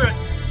 Paulina, let's hear it.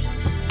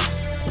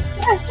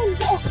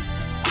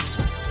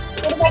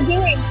 What am I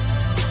doing?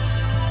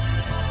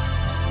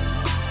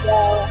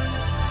 Yo,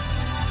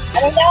 I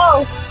don't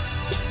know.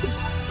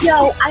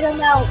 Yo, I don't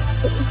know.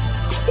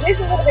 It is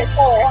a little bit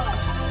slower,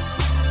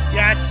 huh?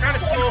 Yeah, it's kind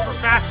of slow for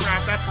fast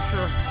rap, that's for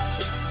sure.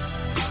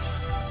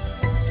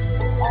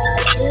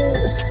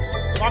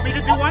 Want me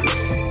to do one?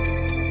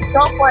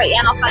 Go for it,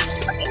 yeah, I'll find it.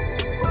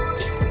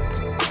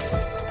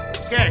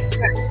 Okay.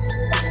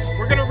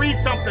 We're gonna read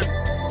something.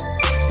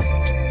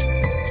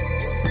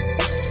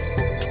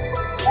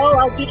 Oh,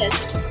 I'll beat it.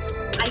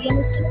 I am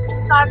a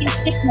starving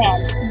sick man.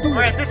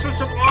 Alright, this one's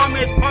from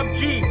Ahmed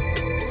PUBG.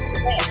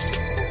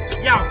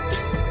 Yo.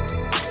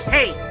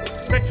 Hey,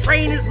 the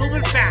train is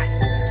moving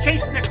fast,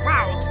 chasing the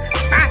clouds,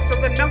 faster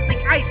than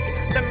melting ice.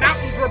 The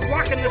mountains were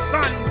blocking the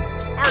sun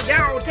are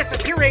now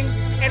disappearing,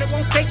 and it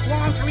won't take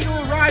long for me to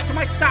arrive to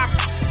my stop.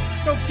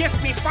 So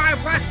gift me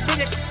 5 last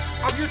minutes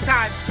of your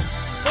time.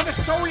 For the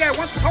story I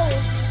once told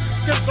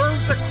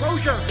deserves a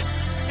closure.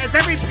 As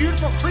every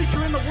beautiful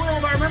creature in the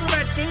world, I remember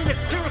that day the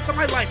clearest of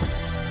my life.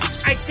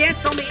 I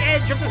danced on the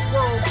edge of this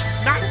world,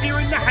 not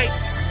fearing the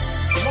heights,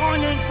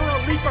 longing for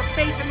a leap of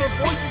faith, and their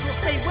voices will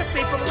stay with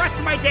me for the rest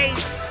of my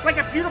days. Like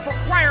a beautiful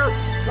choir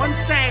once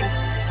sang,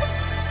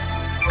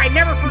 I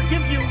never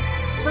forgive you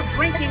for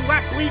drinking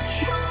wet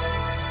bleach.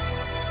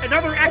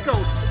 Another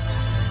echoed,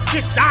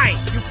 just die,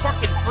 you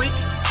fucking freak.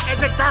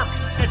 As it dark,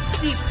 as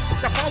steep,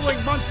 the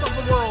following months of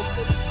the world,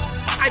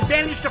 I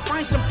managed to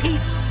find some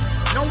peace.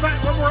 Know that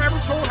when we're ever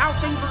told how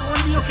things were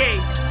going to be okay.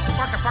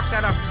 Fuck, I fucked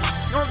that up.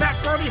 Know that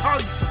Birdie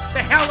hugged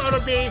the hell out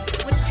of me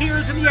with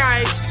tears in the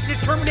eyes,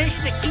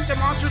 determination to keep the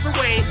monsters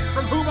away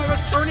from whom I was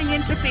turning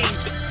into be.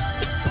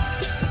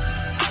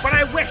 But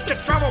I wish to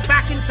travel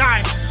back in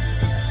time.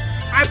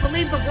 I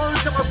believe the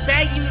words that were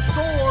begging the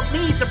soul of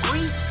me to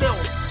breathe still.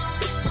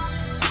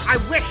 I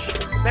wish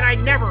that I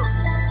never.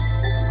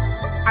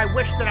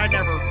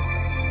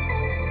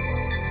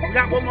 We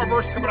got one more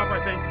verse coming up, I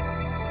think.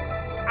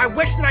 I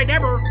wish that I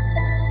never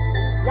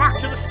walked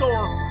to the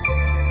store,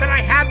 that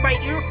I had my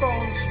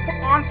earphones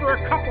on for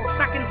a couple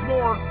seconds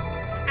more.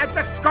 As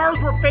the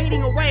scars were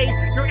fading away,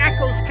 your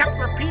echoes kept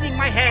repeating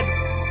my head,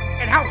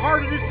 and how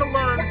hard it is to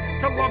learn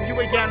to love you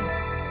again.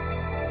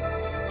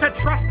 To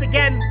trust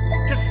again,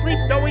 to sleep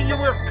knowing you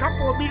were a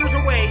couple of meters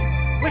away,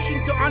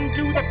 wishing to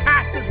undo the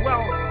past as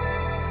well.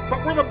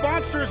 But we're the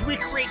monsters we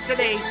create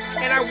today,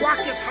 and I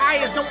walked as high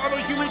as no other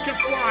human can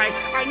fly.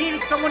 I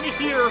needed someone to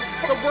hear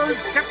the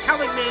words kept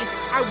telling me.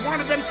 I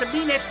wanted them to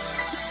mean it,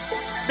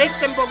 make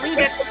them believe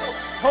it,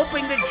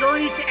 hoping the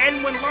journey to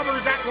end when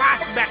lovers at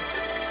last met.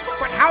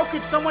 But how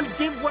could someone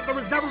give what there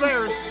was never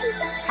theirs?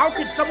 How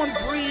could someone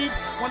breathe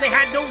when they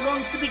had no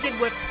lungs to begin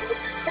with?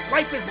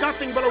 Life is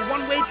nothing but a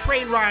one-way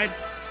train ride.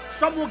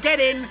 Some will get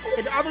in,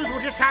 and others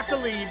will just have to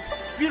leave.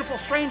 Beautiful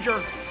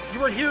stranger, you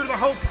were here the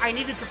hope I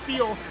needed to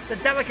feel, the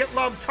delicate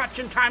love touch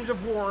in times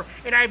of war,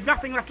 and I have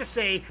nothing left to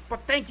say,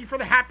 but thank you for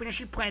the happiness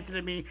you planted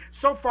in me.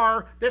 So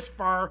far, this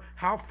far,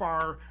 how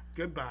far,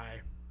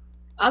 goodbye.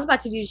 I was about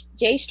to do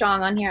J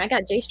Strong on here. I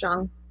got J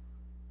Strong.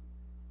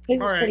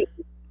 His is pretty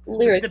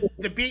lyric.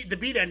 The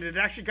beat ended. It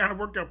actually kind of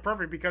worked out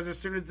perfect because as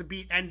soon as the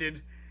beat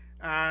ended,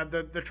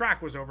 the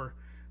track was over.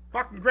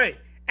 Fucking great.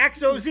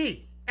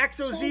 XOZ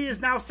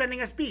is now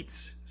sending us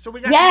beats. So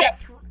we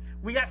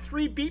got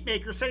 3 beat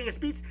makers sending us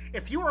beats.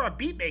 If you are a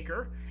beat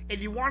maker and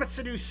you want us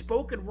to do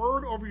spoken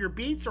word over your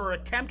beats or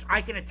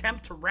I can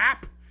attempt to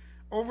rap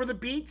over the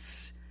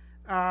beats.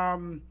 That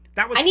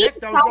was sick.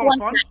 That was a lot of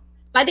fun.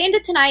 By the end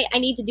of tonight, I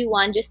need to do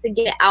one just to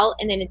get it out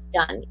and then it's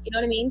done. You know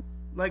what I mean?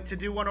 Like to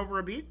do one over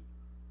a beat?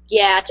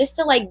 Yeah, just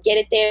to like get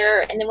it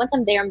there, and then once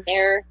I'm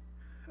there.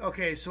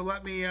 Okay, so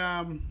let me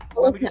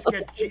just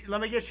get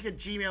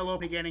Gmail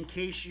open again in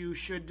case you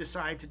should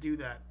decide to do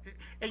that.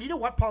 And you know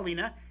what,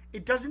 Paulina?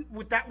 It doesn't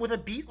with a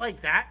beat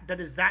like that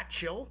is that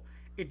chill.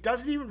 It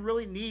doesn't even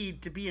really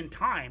need to be in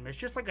time. It's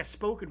just like a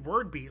spoken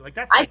word beat. Like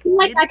that's. I feel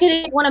like I could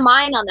hit one of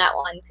mine on that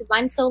one because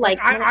mine's so like.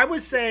 I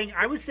was saying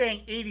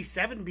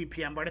 87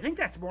 BPM, but I think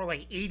that's more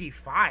like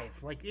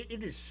 85. Like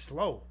it is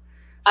slow.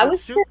 So I would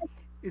say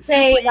it's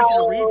super easy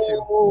to read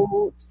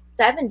to.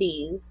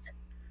 70s.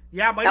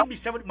 Yeah, might even be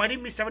 75. Might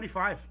even be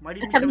 75.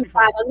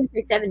 I was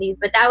gonna say 70s,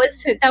 but that was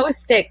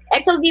sick.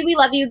 XOZ, we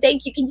love you.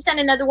 Thank you. Can you send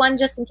another one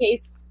just in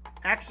case?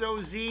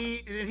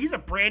 XOZ, he's a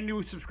brand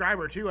new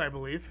subscriber too, I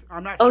believe.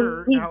 I'm not Oh,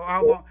 sure he's-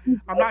 how long.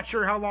 I'm not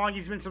sure how long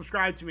he's been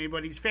subscribed to me,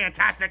 but he's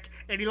fantastic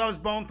and he loves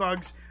Bone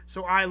Thugs,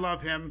 so I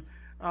love him.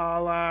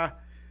 I'll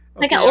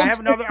Like okay, an old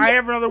I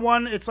have another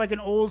one. It's like an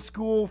old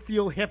school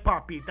feel hip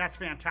hop beat. That's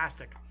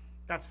fantastic.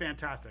 That's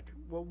fantastic.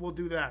 We'll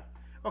do that.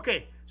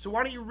 Okay, so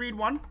why don't you read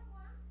one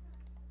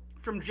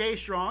from Jay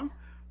Strong?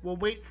 We'll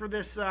wait for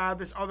this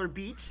this other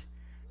beat,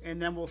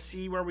 and then we'll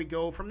see where we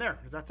go from there.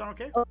 Does that sound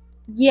okay?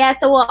 Yeah,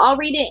 so I'll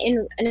read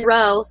it in a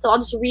row. So I'll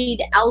just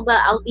read Alba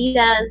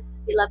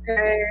Alvidas. We love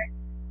her.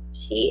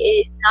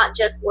 She is Not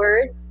Just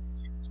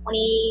Words,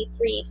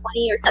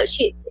 2320 or so.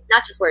 She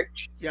Not Just Words.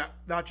 Yeah,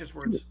 not just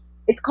words.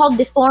 It's called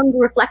Deformed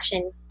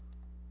Reflection.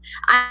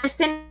 I'm a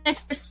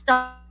sinister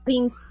star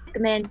being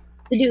stickman,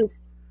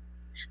 seduced.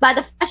 By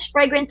the fresh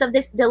fragrance of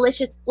this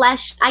delicious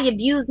flesh, I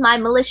abuse my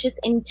malicious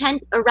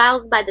intent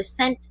aroused by the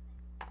scent.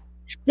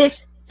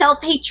 This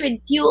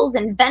self-hatred fuels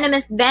and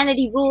venomous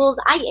vanity rules.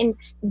 I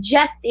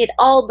ingest it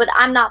all, but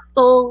I'm not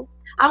full.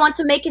 I want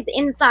to make his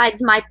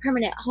insides my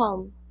permanent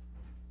home.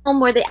 Home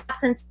where the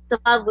absence of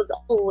love was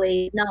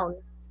always known.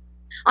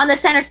 On the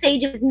center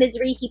stage of his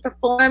misery, he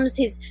performs.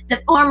 His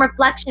deformed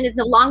reflection is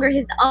no longer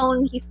his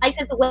own. He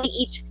slices away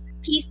each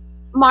piece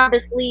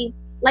marvelously.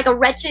 Like a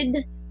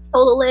wretched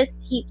soloist,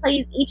 he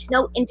plays each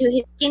note into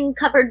his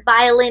skin-covered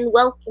violin,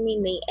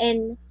 welcoming me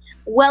in,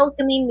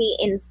 welcoming me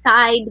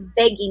inside,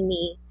 begging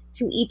me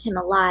to eat him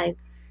alive.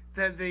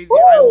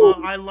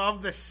 I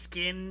love the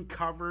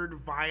skin-covered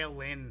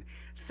violin.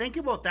 Think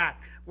about that.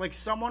 Like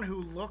someone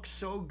who looks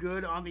so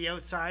good on the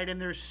outside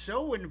and they're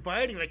so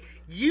inviting. Like,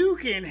 you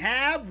can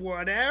have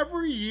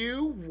whatever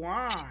you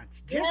want.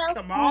 Just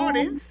come on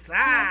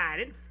inside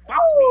and fuck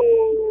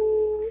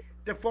me.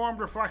 Deformed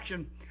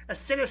reflection. A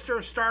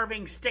sinister,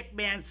 starving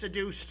stickman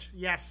seduced.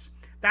 Yes,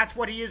 that's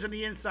what he is on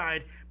the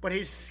inside. But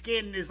his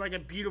skin is like a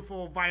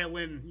beautiful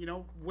violin. You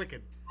know,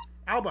 wicked.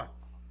 Alba,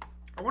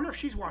 I wonder if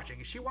she's watching.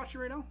 Is she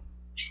watching right now?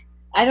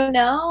 I don't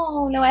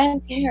know. No, I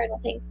haven't seen her. I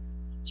don't think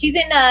she's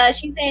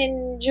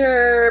in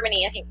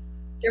Germany. I think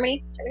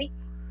Germany.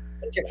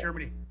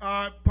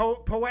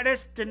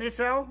 Poetess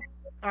Denisel.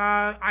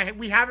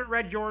 We haven't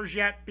read yours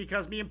yet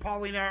because me and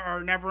Paulina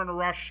are never in a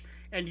rush,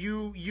 and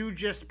you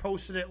just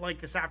posted it like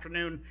this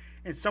afternoon,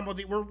 and some of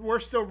we're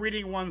still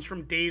reading ones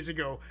from days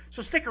ago.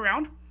 So stick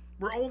around.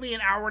 We're only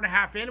an hour and a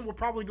half in, and we'll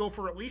probably go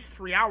for at least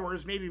 3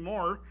 hours, maybe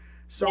more.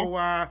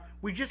 So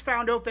we just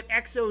found out that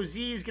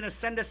XOZ is going to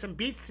send us some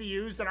beats to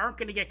use that aren't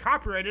going to get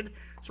copyrighted.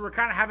 So we're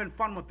kind of having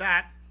fun with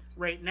that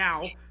right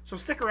now. So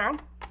stick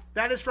around.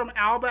 That is from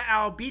Alba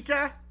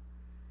Albita.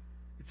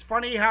 It's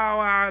funny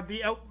how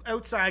the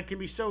outside can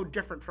be so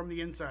different from the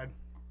inside.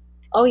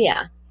 Oh,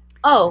 yeah.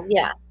 Oh,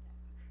 yeah.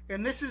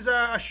 And this is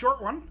a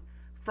short one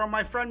from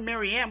my friend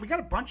Marianne. We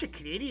got a bunch of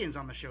Canadians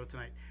on the show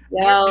tonight.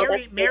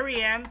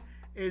 Marianne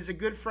is a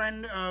good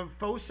friend of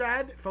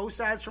Fosad.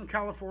 Fosad's from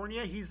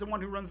California. He's the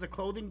one who runs the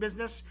clothing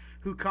business,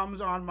 who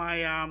comes on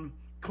my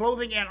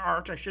clothing and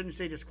art. I shouldn't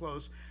say just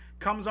clothes.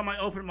 Comes on my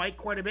open mic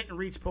quite a bit and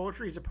reads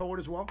poetry. He's a poet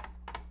as well.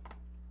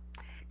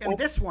 And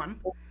this one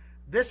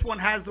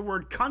has the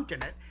word cunt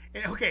in it.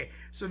 And, okay,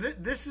 so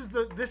this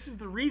is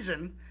the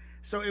reason.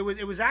 So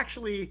it was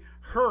actually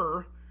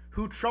her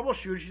who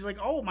troubleshooted. She's like,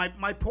 oh,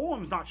 my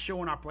poem's not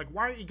showing up. Like,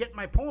 why aren't you getting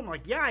my poem?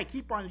 Like, yeah, I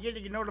keep on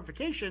getting a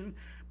notification,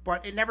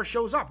 but it never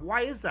shows up.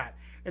 Why is that?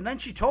 And then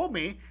she told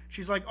me,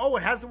 she's like, oh,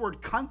 it has the word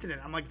cunt in it.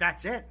 I'm like,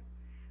 that's it.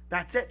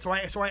 So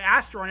I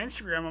asked her on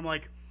Instagram, I'm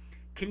like,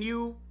 can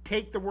you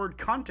take the word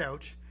cunt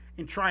out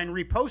and try and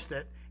repost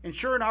it? And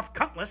sure enough,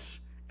 cuntless,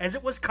 as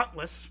it was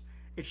cuntless,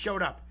 it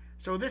showed up.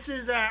 So this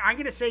is, I'm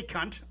going to say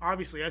cunt.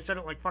 Obviously, I said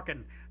it like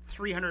fucking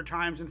 300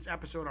 times in this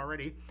episode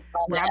already.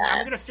 But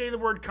I'm going to say the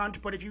word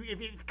cunt. But if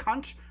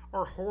cunt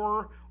or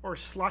whore or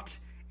slut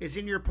is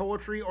in your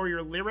poetry or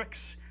your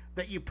lyrics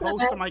that you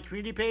post on my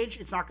community page,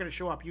 it's not going to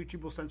show up.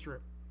 YouTube will censor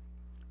it.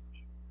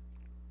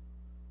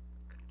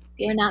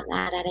 You're not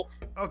mad at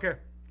it. Okay.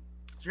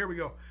 So here we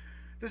go.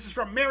 This is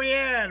from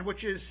Marianne,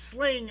 which is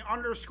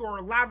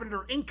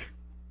sling_lavender ink.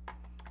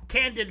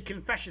 Candid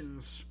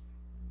confessions.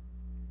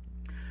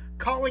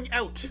 Calling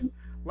out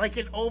like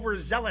an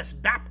overzealous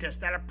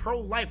Baptist at a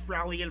pro-life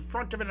rally in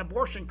front of an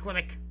abortion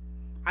clinic.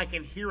 I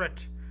can hear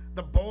it,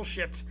 the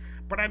bullshit,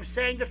 but I'm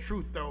saying the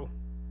truth though.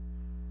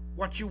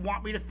 What you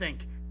want me to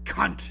think,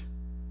 cunt.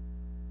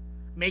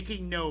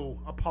 Making no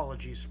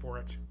apologies for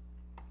it.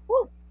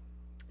 Woo.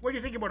 What do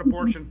you think about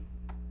abortion?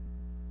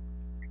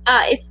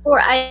 It's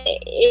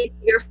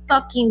your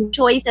fucking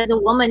choice as a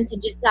woman to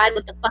decide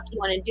what the fuck you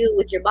want to do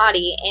with your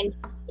body. And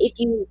if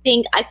you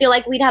think, I feel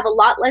like we'd have a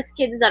lot less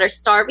kids that are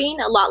starving,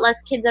 a lot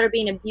less kids that are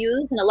being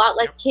abused, and a lot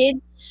less kids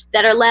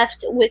that are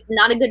left with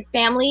not a good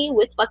family,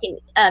 with fucking,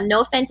 no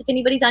offense if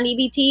anybody's on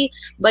EBT,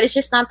 but it's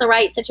just not the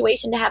right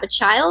situation to have a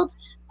child.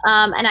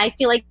 And I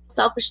feel like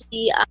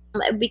selfishly,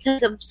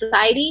 because of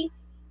society,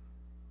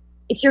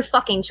 it's your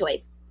fucking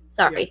choice.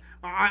 Sorry.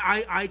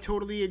 Yeah, I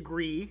totally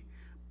agree,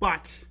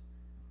 but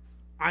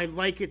I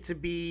like it to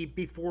be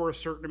before a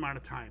certain amount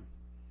of time.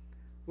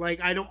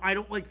 Like, I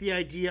don't like the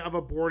idea of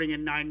aborting a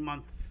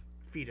 9-month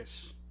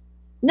fetus.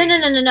 No.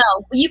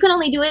 You can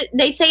only do it.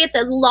 They say at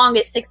the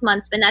longest 6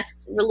 months, and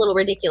that's a little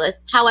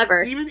ridiculous.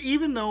 However,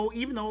 even though,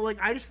 like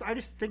I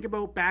just think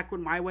about back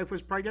when my wife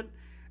was pregnant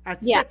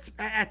at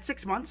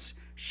 6 months,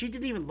 she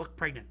didn't even look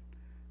pregnant.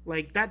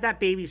 Like that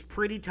baby's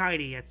pretty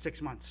tiny at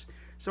 6 months.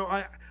 So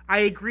I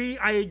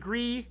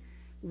agree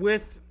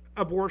with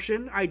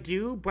abortion. I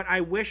do, but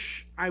I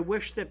wish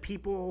that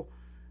people.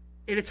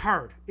 And it's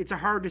hard. It's a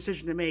hard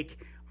decision to make.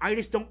 I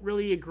just don't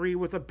really agree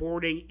with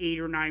aborting 8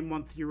 or 9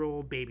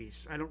 month-old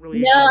babies. I don't really.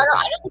 No,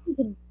 I don't think you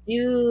can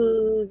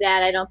do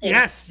that. I don't think.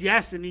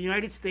 Yes. In the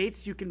United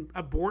States, you can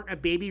abort a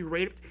baby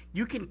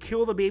you can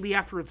kill the baby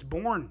after it's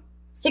born.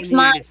 6 in the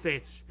months. United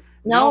States.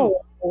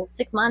 No,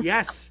 6 months.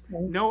 Yes.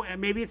 No,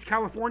 maybe it's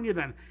California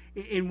then.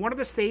 In one of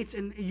the states,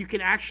 and you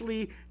can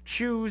actually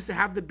choose to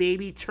have the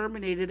baby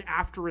terminated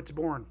after it's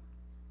born.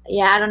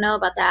 Yeah, I don't know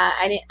about that.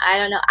 I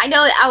don't know. I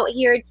know out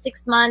here it's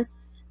 6 months.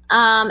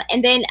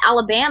 And then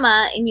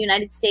Alabama in the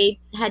United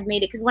States had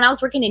made it, because when I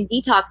was working in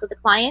detox with the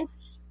clients,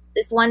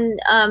 this one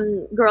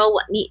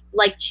girl,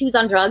 like, she was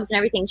on drugs and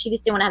everything. She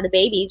just didn't want to have the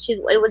baby.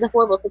 It was a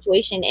horrible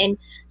situation, and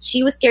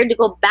she was scared to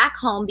go back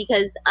home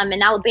because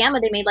in Alabama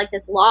they made like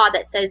this law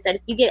that says that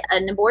if you get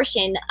an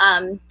abortion,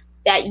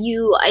 that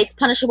it's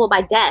punishable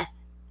by death.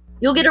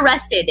 You'll get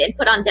arrested and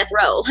put on death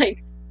row.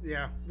 Like,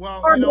 yeah,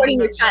 well, or aborting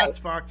your child. That's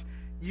fucked.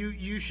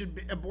 You should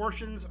be,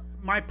 abortions.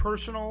 My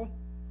personal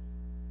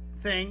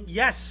thing,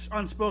 yes,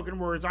 unspoken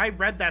words. I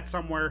read that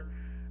somewhere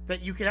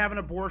that you can have an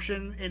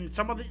abortion in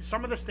some of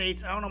the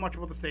states. I don't know much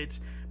about the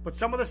states, but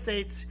some of the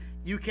states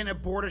you can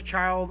abort a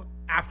child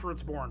after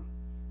it's born.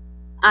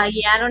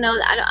 Yeah, I don't know.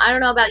 I don't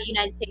know about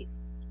United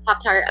States.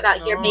 Pop-Tart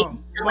about here, maybe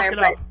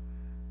somewhere.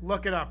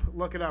 Look it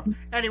up.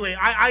 Anyway,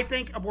 I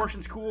think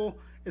abortion's cool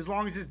as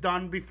long as it's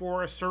done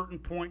before a certain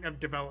point of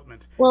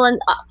development. Well,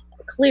 and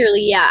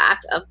clearly,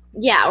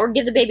 yeah, or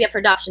give the baby up for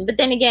adoption. But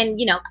then again,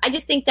 I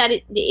just think that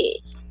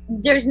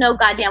there's no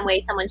goddamn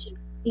way someone should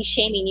be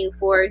shaming you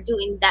for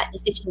doing that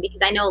decision,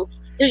 because I know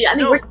there's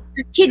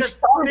kids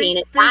starving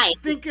and dying.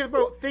 Think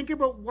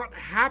about what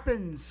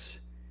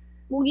happens.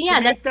 Well, yeah,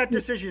 to make that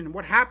decision.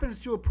 What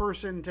happens to a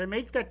person to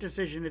make that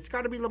decision? It's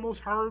got to be the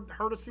most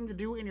hardest thing to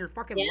do in your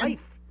fucking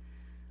life.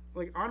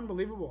 Like,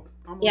 unbelievable.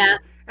 Yeah.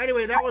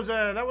 Anyway, that was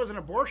an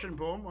abortion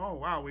boom. Oh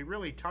wow, we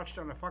really touched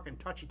on a fucking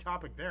touchy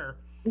topic there.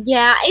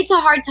 Yeah, it's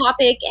a hard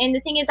topic, and the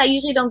thing is, I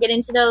usually don't get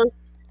into those.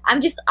 I'm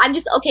just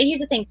okay. Here's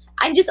the thing.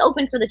 I'm just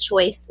open for the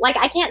choice. Like,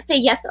 I can't say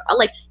yes or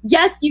like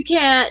yes you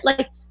can't,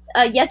 like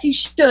yes you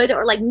should,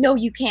 or like no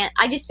you can't.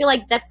 I just feel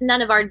like that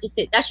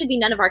should be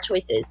none of our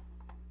choices.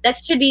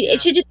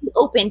 It should just be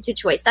open to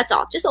choice. That's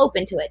all. Just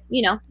open to it.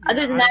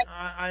 Other than that,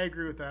 I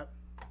agree with that.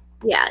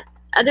 Yeah.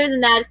 Other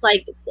than that, it's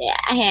like it's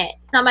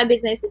not my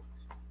business.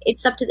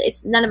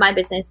 It's none of my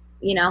business.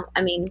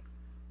 I mean.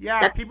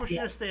 Yeah, people should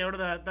just stay out of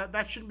that.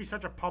 That shouldn't be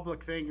such a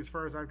public thing, as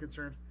far as I'm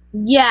concerned.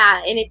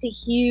 Yeah, and it's a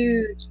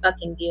huge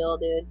fucking deal,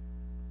 dude.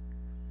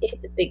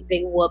 It's a big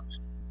whoop.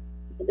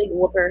 It's a big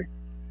whooper.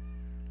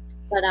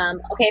 But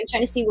okay, I'm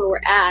trying to see where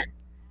we're at.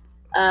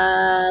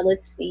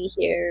 Let's see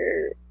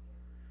here.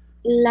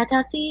 Let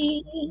us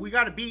see. We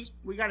got a beat.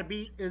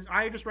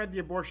 I just read the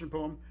abortion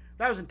poem.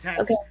 That was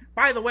intense. Okay.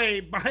 By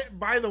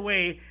the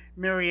way,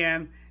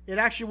 Marianne, it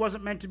actually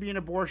wasn't meant to be an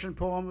abortion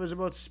poem. It was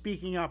about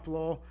speaking up,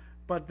 lol.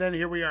 But then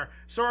here we are.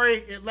 Sorry,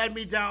 it led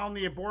me down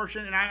the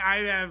abortion, and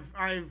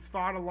I've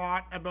thought a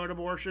lot about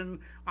abortion.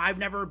 I've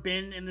never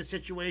been in the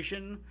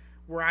situation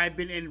where I've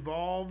been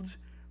involved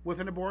with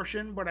an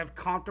abortion, but I've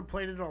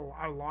contemplated a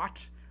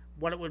lot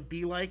what it would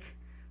be like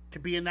to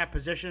be in that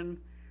position.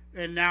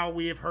 And now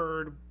we have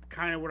heard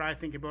kind of what I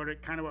think about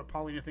it, kind of what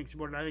Paulina thinks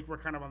about it. I think we're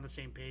kind of on the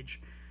same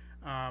page.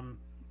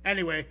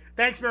 Anyway,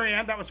 thanks,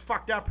 Marianne. That was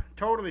fucked up.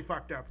 Totally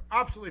fucked up.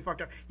 Absolutely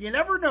fucked up. You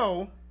never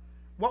know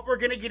what we're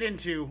going to get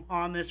into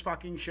on this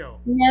fucking show.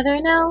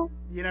 Never know.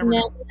 You never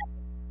know.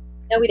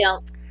 No, we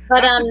don't.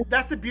 But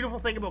that's the beautiful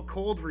thing about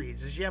cold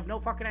reads, is you have no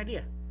fucking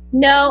idea.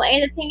 No,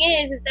 and the thing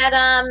is that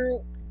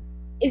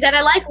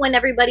I like when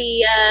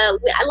everybody I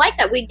like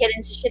that we get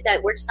into shit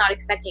that we're just not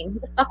expecting. Who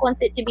the fuck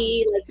wants it to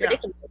be like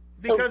ridiculous?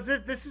 Because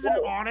this is an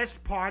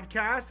honest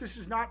podcast. This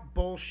is not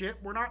bullshit.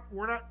 We're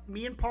not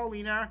me and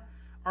Paulina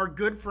are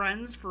good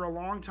friends for a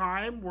long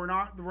time. We're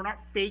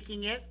not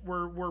faking it.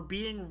 We're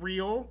being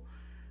real.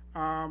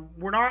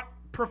 We're not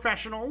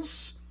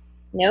professionals.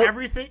 Nope.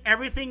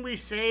 Everything we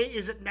say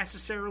isn't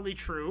necessarily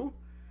true.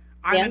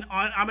 I'm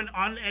an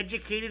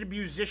uneducated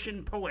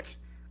musician poet.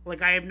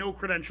 Like, I have no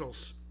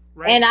credentials.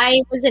 Right? And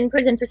I was in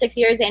prison for 6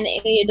 years in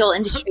the adult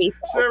industry.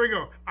 So there we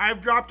go. I've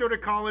dropped out of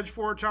college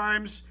 4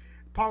 times.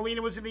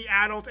 Paulina was in the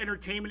adult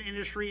entertainment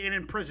industry and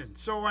in prison.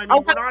 So I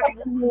mean,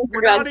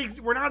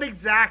 we're not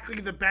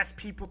exactly the best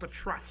people to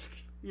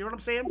trust. You know what I'm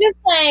saying? Just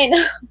saying.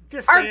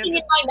 Our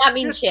opinion might not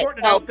mean shit.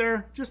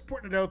 Just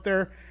putting it out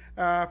there.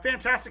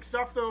 Fantastic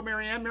stuff, though,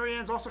 Marianne.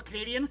 Marianne's also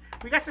Canadian.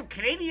 We got some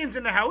Canadians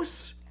in the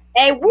house.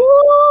 Hey,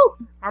 woo!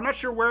 I'm not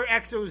sure where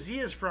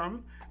XOZ is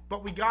from,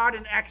 but we got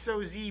an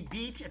XOZ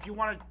beat. If you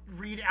want to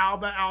read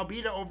Alba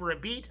Albita over a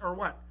beat, or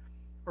what?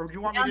 Or do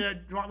you want me to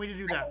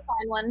do that? I can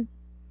find one.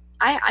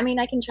 I mean,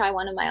 I can try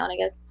one of my own, I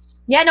guess.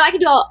 Yeah, no, I can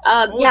do all.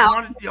 Yeah.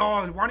 Why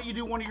don't you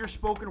do one of your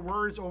spoken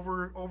words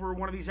over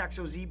one of these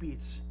XOZ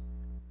beats?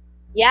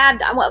 Yeah.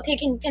 Well, okay.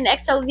 Can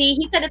XOZ?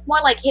 He said it's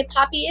more like hip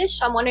hoppy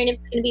ish. I'm wondering if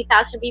it's gonna be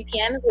faster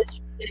BPMs, which is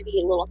gonna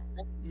be a little.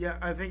 Yeah,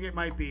 I think it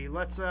might be.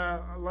 Let's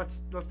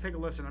take a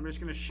listen. I'm just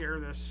gonna share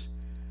this.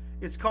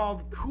 It's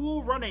called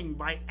 "Cool Running"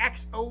 by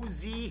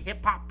XOZ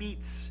Hip Hop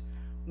Beats.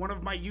 One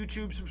of my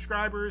YouTube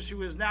subscribers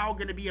who is now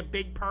going to be a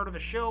big part of the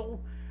show.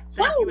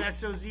 Thank you,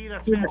 XOZ.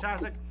 That's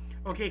fantastic.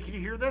 Okay, can you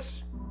hear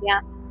this?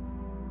 Yeah.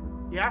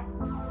 Yeah?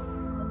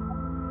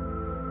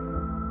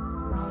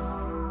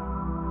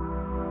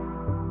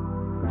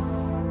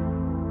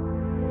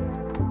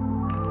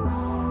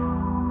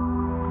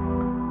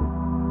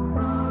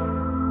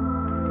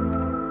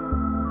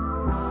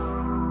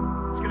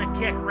 It's going to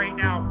kick right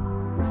now.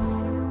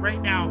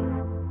 Right now.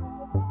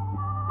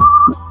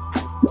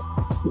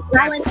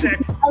 That's sick.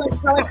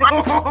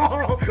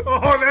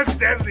 Oh, that's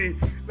deadly.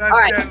 That's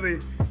right. Deadly.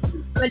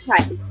 I'm gonna try.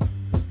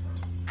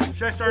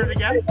 Should I start it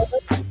again?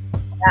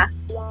 Yeah.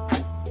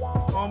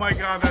 Oh my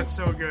god, that's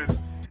so good.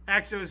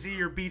 XOZ,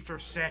 your beats are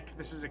sick.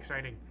 This is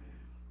exciting.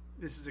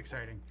 This is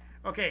exciting.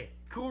 Okay,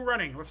 Cool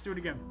Running. Let's do it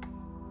again.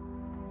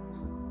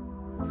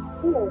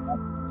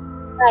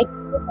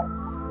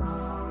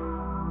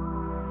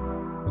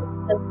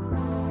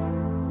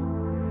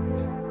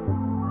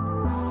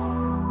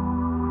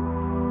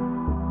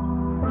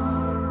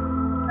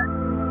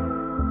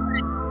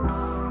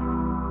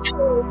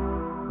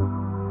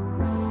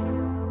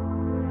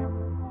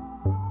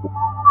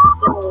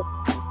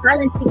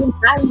 Silence begins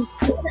silence.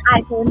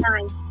 I go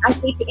 9. I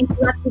hate to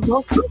interrupt your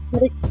bullshit,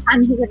 but it's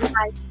time to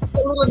realize. A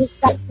little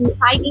disgusting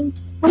fighting.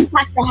 Way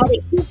past the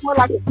headache. Feels more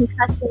like a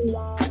concussion.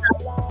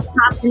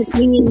 Thoughts and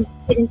opinions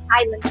sit in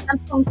silence. I'm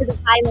prone to the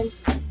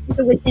violence.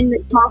 Even within the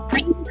small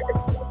frame.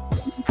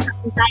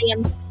 I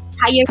am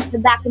tired of the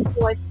back and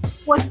forth.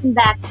 Forcing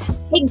back.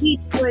 Take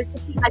detours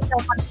to keep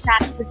myself on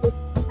track with this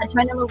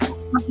adrenaline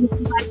pumping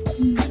through my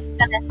veins.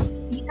 Gonna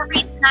be the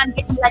reason I'm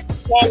getting let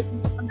today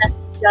from the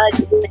judge.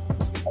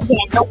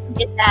 Again, don't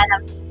forget that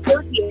I'm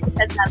still here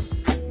because I'm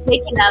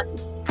waking up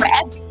for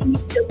everything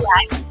is still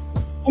right.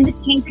 And the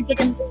chains are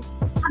getting loose.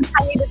 I'm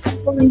tired of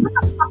pulling up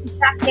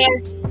back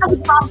there. I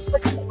was wrong for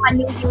something I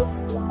knew you.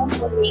 Don't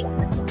worry.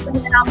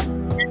 Putting it out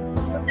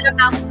that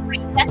about to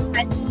bring death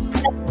threats.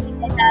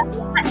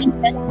 I think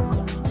that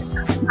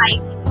my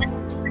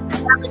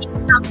personality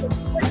counts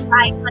as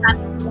right when I'm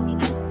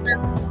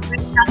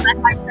bringing out my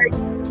heart hurt.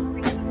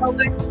 Bringing it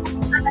over.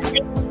 I'm a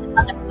safe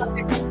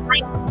motherfucker.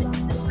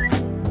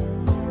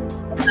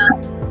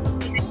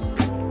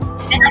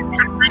 And I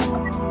pack my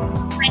phone.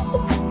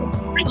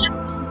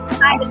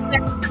 I have to decide if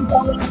I'm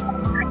going to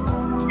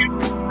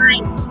my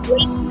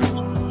wait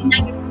and I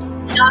get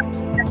it off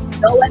and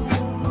go with it.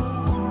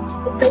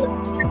 The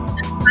Philippines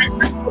my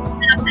life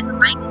that I'm at the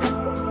mind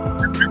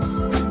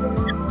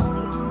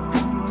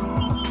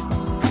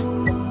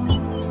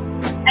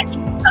I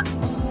think it's tough to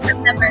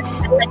remember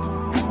and let you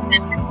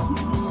remember.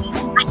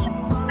 I am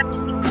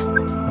everything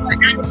more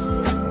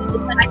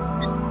attitude than I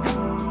can.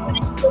 What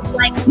it feels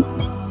like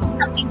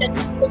something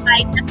doesn't feel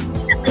right,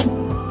 definitely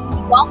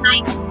you all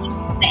night,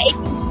 the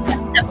aching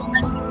chest that will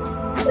let you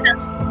put up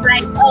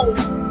right, oh,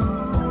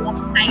 so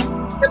uptight,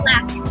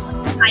 relaxing,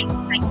 uptight,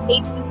 like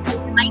daydreams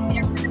with a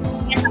nightmare,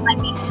 stand on my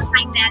feet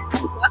behind that,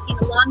 walking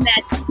along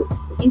that,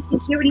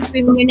 insecurity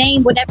screaming your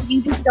name, whatever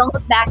you do, don't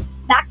look back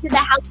to the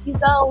house you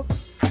go,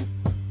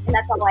 and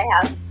that's all I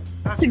have.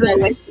 That's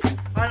crazy.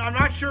 I'm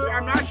not sure,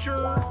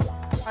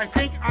 I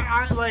think,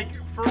 I like,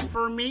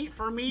 for me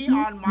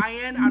on my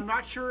end, I'm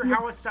not sure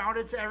how it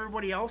sounded to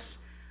everybody else,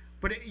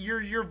 but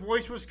your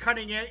voice was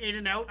cutting in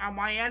and out on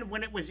my end.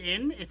 When it was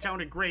in, it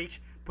sounded great,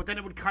 but then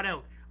it would cut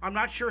out. I'm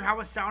not sure how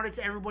it sounded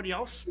to everybody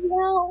else,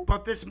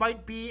 but this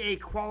might be a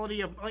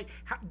quality of, like,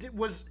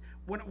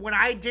 when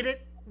I did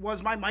it,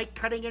 was my mic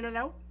cutting in and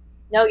out?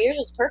 No, yours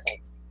is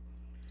perfect.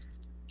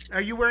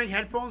 Are you wearing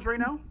headphones right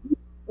now?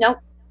 Nope.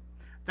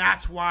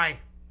 That's why.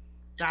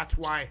 I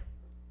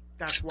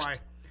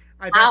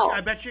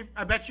bet you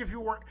if you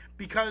were,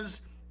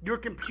 because your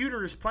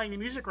computer is playing the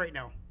music right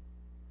now.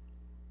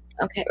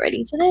 Okay,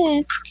 ready for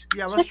this.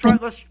 Yeah, let's try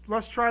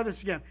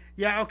this again.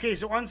 Yeah, okay,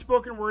 so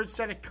Unspoken Words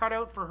said it cut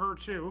out for her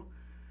too.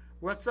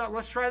 Let's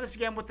try this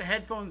again with the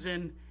headphones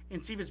in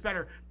and see if it's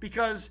better.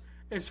 Because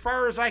as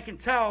far as I can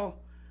tell,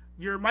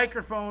 your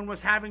microphone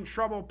was having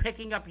trouble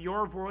picking up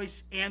your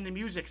voice and the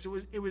music. So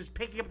it was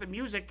picking up the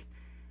music,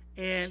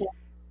 and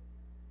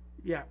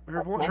yeah,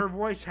 her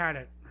voice had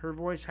it. Her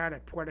voice had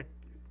it.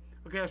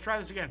 Okay, let's try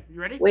this again. You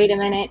ready? Wait a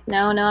minute.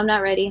 No, I'm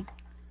not ready.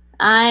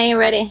 I ain't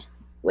ready.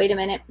 Wait a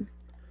minute.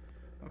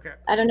 Okay.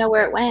 I don't know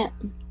where it went.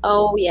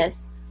 Oh,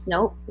 yes.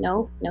 Nope.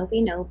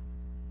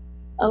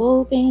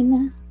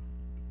 Open.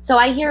 So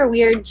I hear a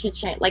weird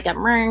chit-chat, like a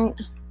mrng.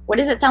 What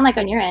does it sound like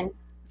on your end?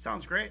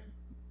 Sounds great.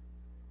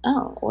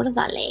 Oh,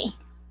 orale.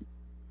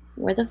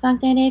 Where the fuck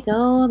did it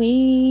go,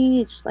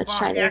 bitch? Let's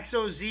try this.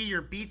 XOZ,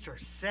 your beats are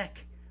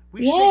sick.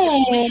 We should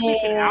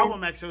make an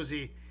album,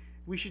 XOZ.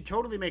 We should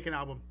totally make an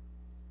album.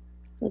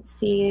 Let's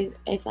see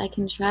if I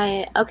can try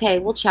it. Okay,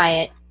 we'll try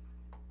it.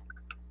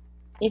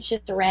 It's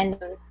just a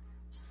random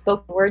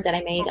spoken word that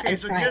I made. Okay,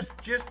 so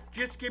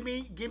just give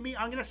me.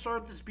 I'm gonna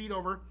start this beat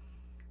over.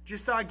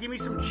 Just give me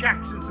some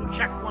checks and some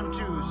check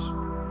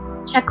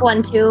 1-2s. Check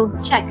 1 2.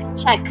 Check.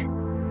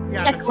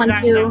 Yeah, check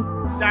 1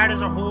 2. That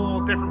is a whole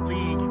different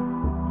league,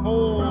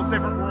 whole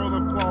different world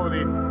of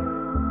quality.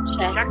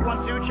 Check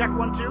 1 2. Check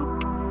 1 2.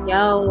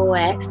 Yo,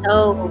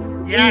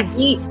 XO. Yes.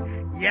 Beat.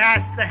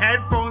 Yes, the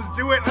headphones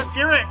do it. Let's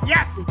hear it.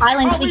 Yes.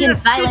 Violence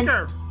begins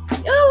violence.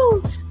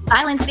 Ooh.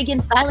 Violence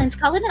begins violence.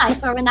 Call it an eye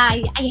for an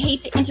eye. I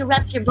hate to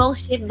interrupt your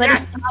bullshit, but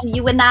it's time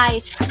you and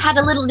I had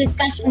a little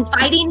discussion.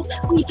 Fighting,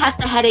 we passed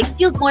the headaches.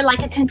 Feels more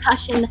like a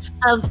concussion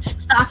of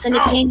thoughts and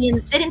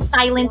opinions. Sit in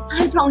silence.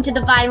 I'm prone to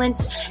the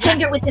violence.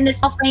 Anger within this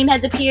whole frame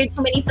has appeared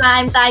too many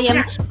times. I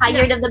am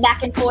tired of the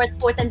back and forth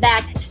and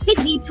back. Take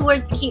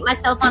detours to keep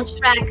myself on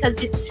track, because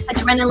this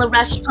adrenaline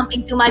rush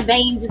pumping through my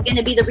veins is going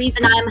to be the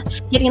reason I'm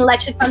getting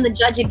lectured from the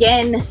judge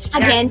again.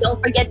 Don't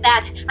forget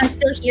that I'm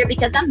still here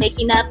because I'm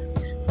making up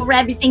for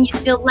everything you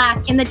still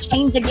lack, and the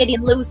chains are getting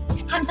loose.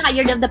 I'm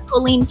tired of the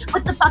pulling.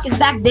 What the fuck is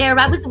back there?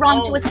 I was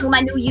wrong to assume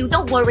I knew you.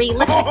 Don't worry,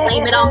 let's just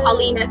blame it on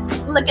Paulina.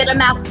 Look at her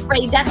mouth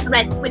spray death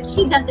threats, which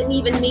she doesn't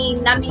even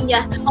mean. I mean, you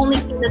only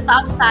seen the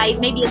soft side,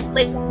 maybe a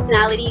split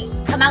personality.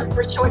 Come out for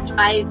a short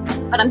drive,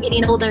 but I'm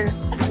getting older.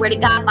 I swear to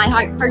God, my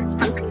heart hurts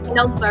from freezing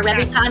over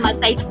every time I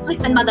say,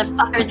 listen,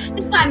 motherfucker,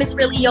 this time it's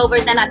really over.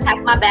 Then I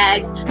pack my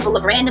bags full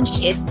of random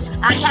shit.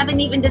 I haven't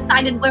even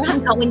decided where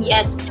I'm going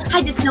yet.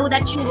 I just know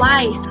that you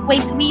lie way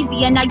too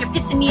easy, and now you're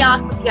pissing me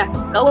off with your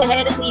go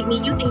ahead and leave me.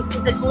 You think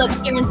physical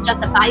appearance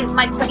justifies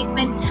my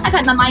placement? I've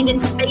had my mind in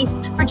space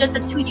for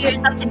just 2 years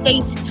up to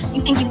date.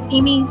 You think you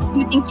see me?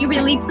 You think you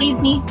really please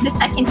me? The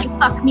second you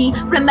fuck me,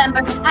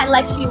 remember, I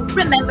let you.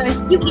 Remember,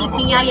 you leave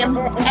me. I am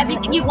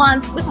everything you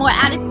want with more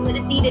attitude than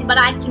is needed, but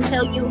I can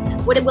tell you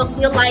what it will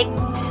feel like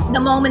the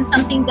moment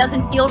something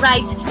doesn't feel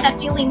right. That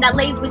feeling that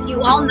lays with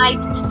you all night,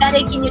 that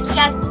ache in your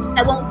chest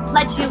that won't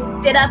let you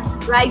sit up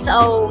right.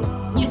 Oh,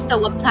 you're so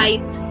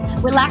uptight.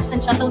 Relax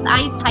and shut those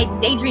eyes tight.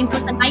 Daydreams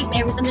with the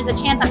nightmares, and there's a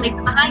chance I might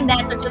be behind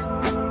that, or just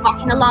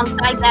walking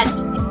alongside that.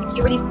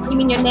 Insecurity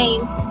screaming your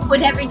name.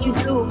 Whatever you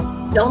do,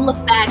 don't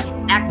look back.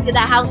 Back to the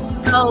house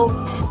you go.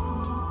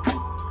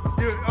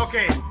 Dude,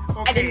 okay,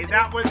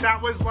 that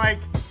was like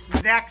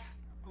next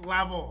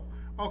level.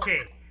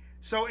 Okay,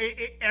 so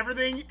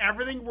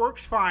everything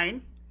works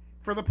fine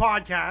for the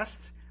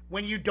podcast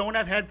when you don't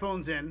have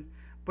headphones in.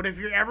 But if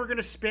you're ever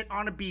gonna spit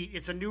on a beat,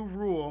 it's a new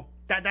rule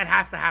that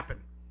has to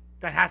happen.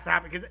 That has to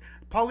happen. Because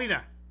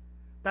Paulina,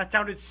 that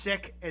sounded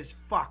sick as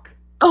fuck.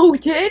 Oh,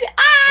 did?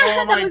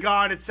 Oh my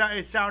God, it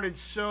sounded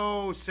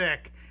so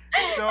sick,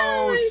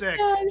 so sick.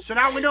 God. So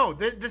now we know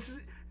this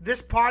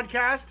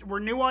podcast. We're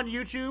new on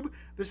YouTube.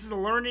 This is a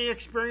learning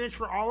experience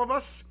for all of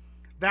us.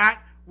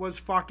 That was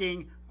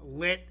fucking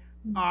lit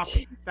up.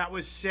 That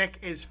was sick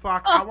as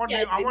fuck. I want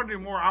to do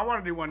more. I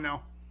want to do one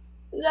now.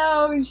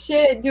 No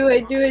shit, do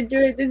it.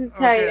 This is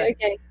tight.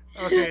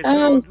 Okay.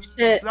 So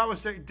that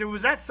was sick.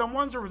 Was that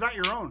someone's or was that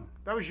your own?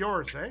 That was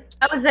yours, eh?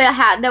 That was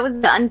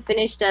the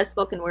unfinished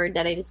spoken word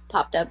that I just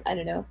popped up. I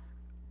don't know.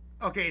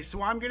 Okay,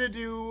 so I'm gonna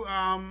do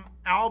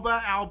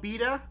Alba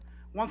Albita.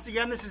 Once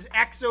again, this is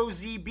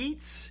XOZ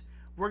Beats.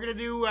 We're gonna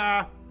do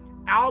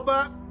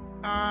Alba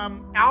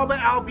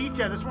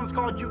Albita. This one's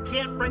called "You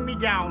Can't Bring Me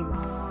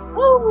Down."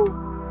 Woo!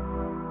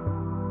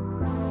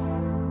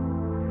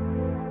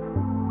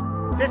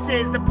 This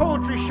is the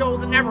poetry show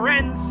that never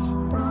ends.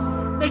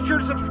 Make sure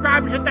to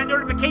subscribe and hit that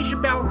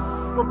notification bell.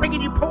 We're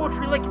bringing you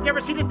poetry like you've never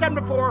seen it done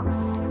before.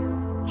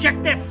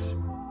 Check this.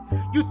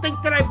 You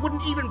think that I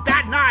wouldn't even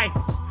bat an eye?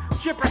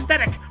 It's your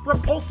pathetic,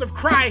 repulsive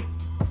cry.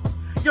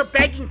 You're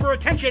begging for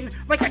attention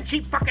like a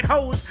cheap fucking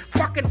hose,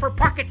 fucking for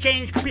pocket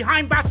change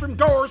behind bathroom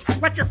doors.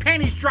 Let your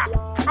panties drop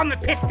on the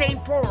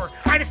piss-stained floor.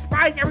 I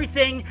despise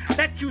everything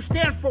that you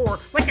stand for,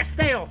 like a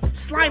snail,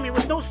 slimy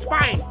with no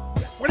spine.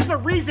 What is the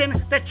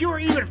reason that you are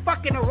even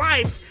fucking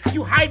alive?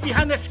 You hide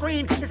behind the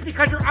screen. It's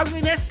because your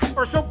ugliness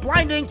are so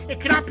blinding it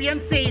cannot be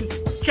unseen.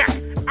 Check.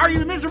 Are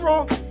you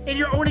miserable in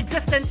your own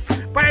existence?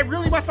 But I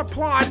really must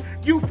applaud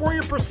you for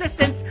your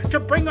persistence to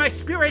bring my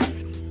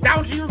spirits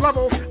down to your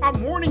level.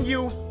 I'm warning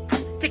you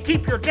to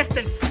keep your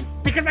distance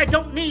because I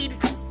don't need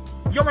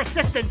your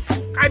assistance.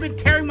 I've been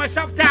tearing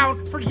myself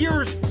down for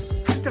years.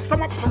 To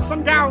sum up from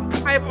sundown,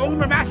 I have owned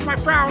and mastered my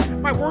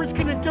frown. My words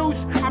can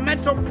induce a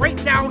mental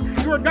breakdown.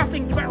 You are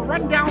nothing but a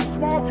rundown,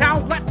 small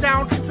town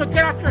letdown. So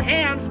get off your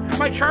hands,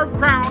 my charmed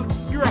crown.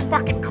 You're a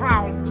fucking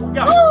clown.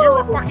 Yo,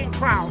 you're a fucking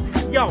clown.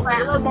 Yo,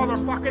 you're a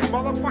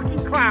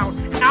motherfucking clown.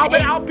 Alba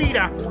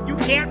Albita, you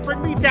can't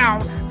bring me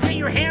down. Get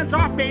your hands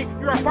off me.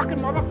 You're a fucking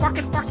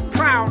motherfucking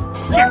clown.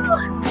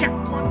 Check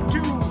 1, 2.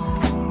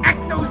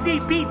 XOZ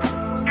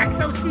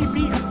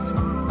Beats.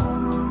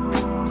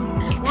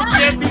 Once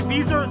again,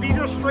 these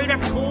are straight up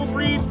cold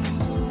reads.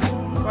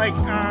 Like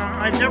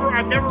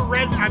I've never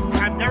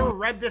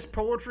read this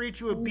poetry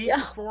to a beat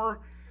before,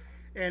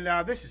 and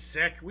this is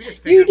sick. We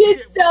just figured you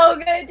did so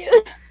good,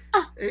 dude.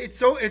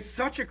 It's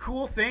such a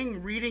cool thing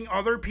reading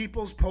other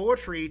people's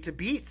poetry to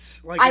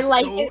beats. Like I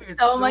like it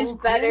so much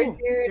better, dude.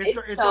 It's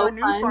so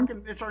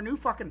fun. It's our new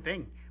fucking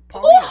thing.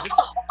 Paulina,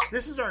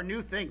 this is our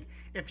new thing.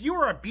 If you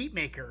are a beat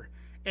maker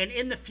and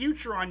in the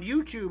future on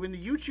YouTube, in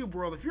the YouTube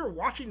world, if you're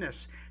watching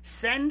this,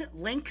 send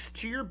links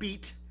to your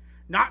beat.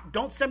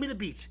 Don't send me the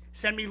beat.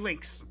 Send me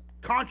links.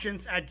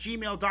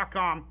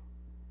 Conshinz@gmail.com.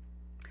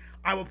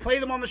 I will play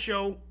them on the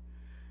show.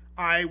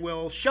 I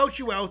will shout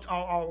you out.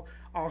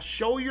 I'll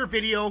show your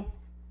video.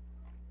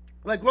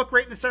 Like, look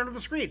right in the center of the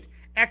screen.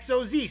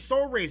 XOZ,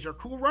 Soul Razor,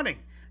 Cool Running.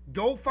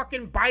 Go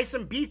fucking buy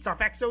some beats off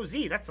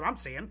XOZ. That's what I'm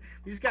saying.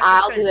 This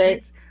guy's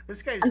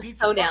beats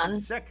so down.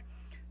 Sick.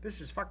 This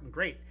is fucking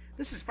great.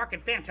 This is fucking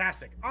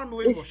fantastic.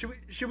 Unbelievable.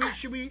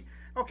 Should we?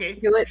 Okay.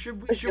 Do it.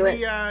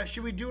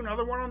 Should we do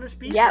another one on this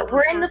beat? Yeah,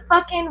 we're in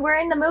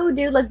the mood,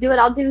 dude. Let's do it.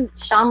 I'll do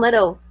Sean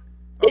Little.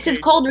 This is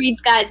cold reads,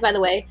 guys. By the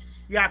way.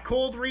 Yeah,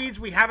 cold reads.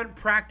 We haven't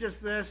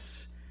practiced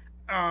this.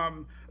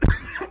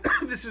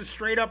 This is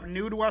straight up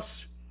new to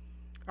us.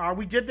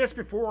 We did this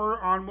before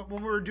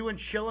when we were doing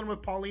Chillin'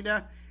 with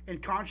Paulina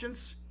and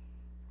Conshinz.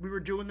 We were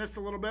doing this a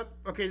little bit.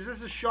 Okay, so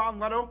this is Sean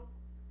Leto.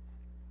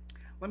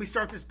 Let me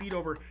start this beat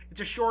over. It's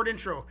a short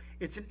intro.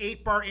 It's an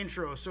 8-bar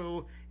intro,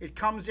 so it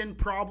comes in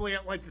probably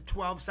at like the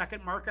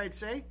 12-second mark, I'd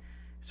say.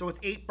 So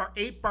it's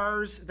 8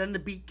 bars, then the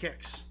beat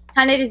kicks.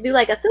 Kind of just do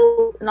like a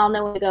swoop, and I'll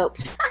know when to go.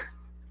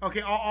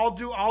 Okay, I'll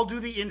do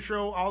the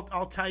intro.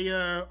 I'll tell you.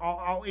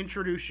 I'll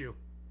introduce you.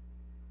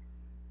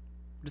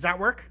 Does that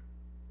work?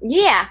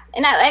 Yeah,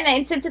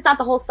 and since it's not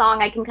the whole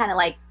song, I can kind of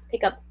like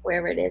pick up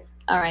wherever it is.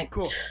 All right.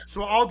 Cool.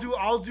 So I'll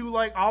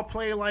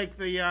play like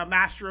the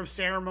Master of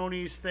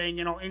Ceremonies thing,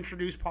 and I'll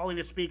introduce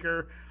Paulina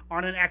Speaker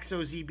on an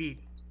XOZ beat.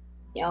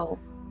 Yo.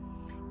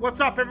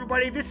 What's up,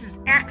 everybody? This is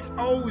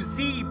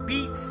XOZ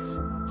Beats,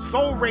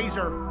 Soul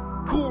Razor,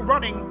 Cool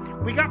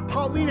Running. We got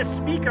Paulina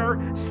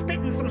Speaker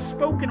spitting some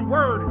spoken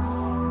word.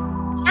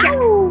 Check.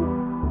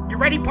 Ow. You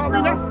ready,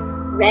 Paulina?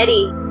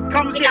 Ready.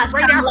 Comes in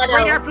right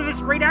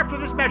after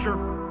this measure.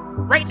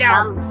 Right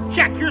now.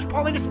 Check. Here's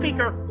Paulina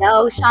Speaker.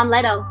 Yo, Sean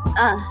Leto.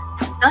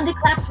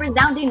 Thunderclaps,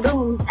 resounding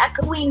booms,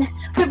 echoing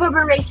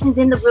reverberations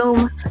in the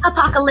room.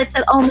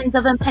 Apocalyptic omens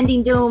of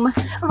impending doom.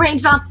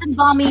 Raindrops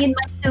embalm me in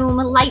my tomb.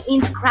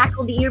 Lightnings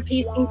crackle the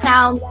ear-piercing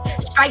sound.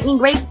 Striking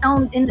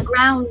gravestones in the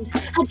ground.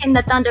 Again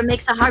the thunder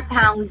makes a heart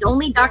pound.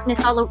 Only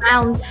darkness all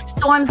around.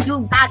 Storms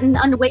do batten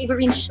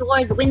unwavering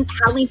shores. Winds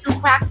howling through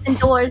cracks and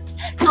doors.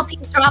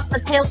 Melting drops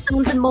of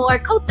hailstones and more.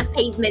 Coat the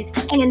pavement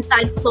and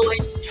inside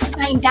floors.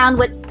 Tying down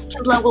what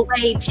can blow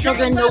away.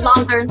 Children no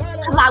longer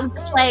allowed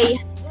to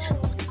play.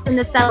 In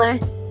the cellar,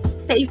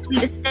 safely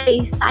to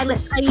stay.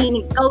 Silent praying,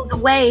 it goes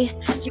away.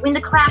 Hearing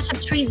the crash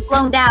of trees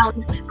blown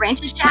down.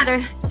 Branches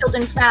shatter,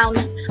 children frown.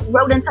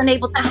 Rodents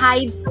unable to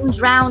hide, soon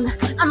drown.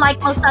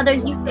 Unlike most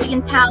others, you stay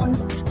in town.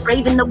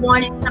 Braving the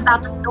warnings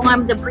about the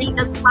storm. Debris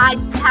does fly,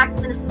 packed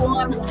in a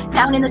swarm.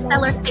 Down in the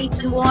cellar, safe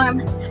and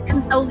warm.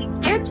 Consoling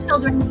scared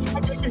children,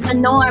 and this is the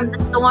norm. The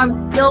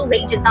storm still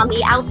rages on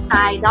the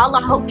outside. All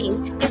are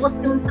hoping it will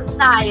soon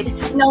subside.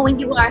 Knowing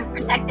you are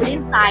protected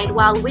inside,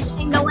 while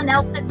wishing no one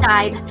else had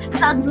died.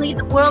 Suddenly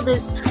the world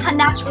is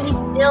unnaturally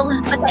still,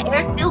 but the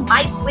air still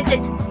bites with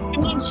its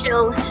stinging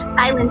chill.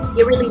 Silence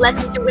eerily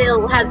lets your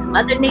will. Has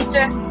Mother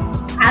Nature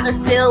had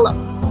her fill?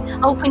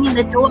 Opening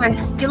the door,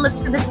 you look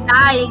to the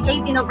sky,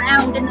 gazing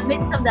around in the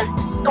midst of the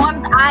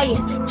storm's eye.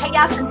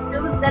 Chaos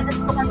ensues as the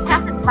storm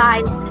passes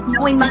by.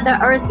 Knowing Mother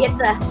Earth gets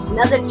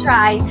another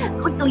try.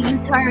 Quickly you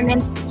turn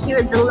and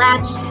secure the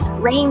latch.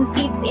 Rain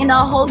seeps in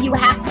a hole you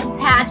have to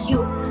patch.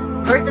 You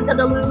burst into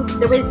the luge,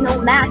 there is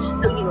no match,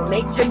 so you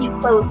make sure you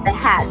close the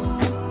hatch.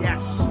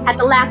 Yes. At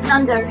the last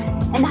thunder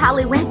and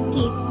holly wind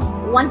cease.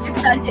 Once you're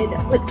started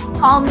with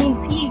calming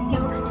peace, you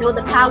know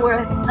the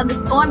power of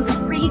the storm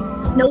decrease.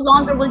 No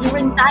longer will your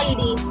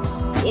anxiety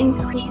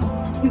increase.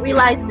 You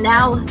realize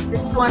now the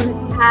storm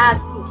has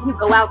passed. You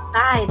go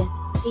outside,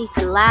 safe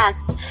at last.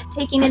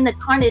 Taking in the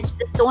carnage,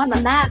 the storm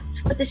amassed.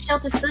 But the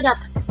shelter stood up,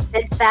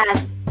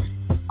 steadfast.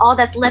 All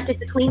that's left is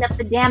to clean up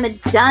the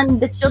damage done.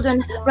 The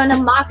children run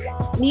amok,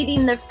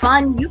 needing their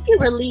fun. You feel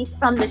relief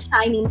from the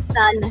shining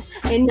sun.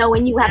 And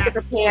knowing you have to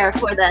prepare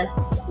for the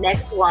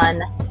next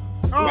one.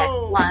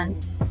 Next one.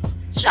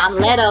 Sean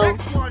Leto.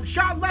 Next one,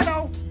 Sean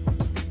Leto.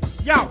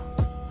 Yo.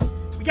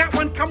 We got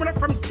one coming up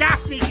from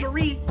Daphne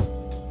Cherie.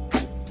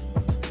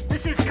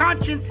 This is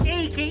Conshinz,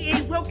 a.k.a.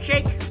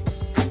 Milkshake.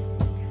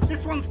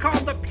 This one's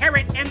called The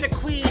Parrot and the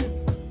Queen.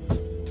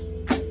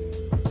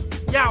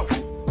 Yo,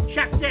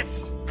 check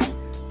this.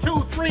 2,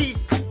 3,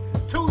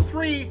 2,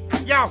 3.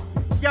 Yo,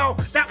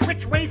 that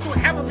witch weighs so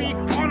heavily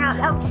on our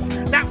hearts.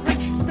 That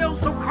witch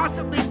spills so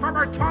constantly from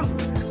our tongue.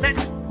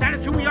 That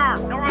is who we are,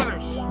 no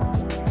others.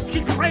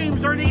 She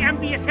claims are the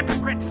envious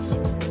hypocrites.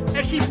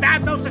 As she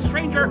badmouths a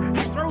stranger,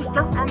 she throws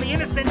dirt on the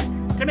innocent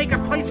to make a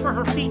place for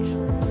her feet.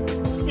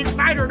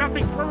 Inside her,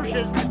 nothing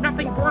flourishes,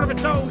 nothing born of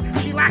its own.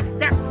 She lacks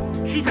depth.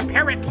 She's a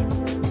parrot.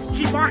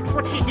 She mocks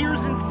what she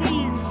hears and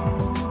sees,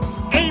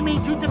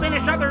 aiming to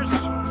diminish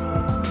others.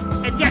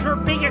 And yet her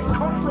biggest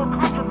cultural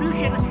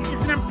contribution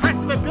is an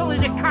impressive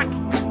ability to cut,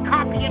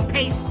 copy,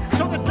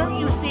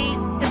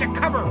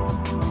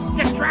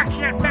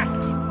 distraction at best.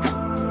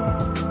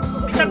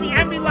 Because the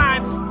envy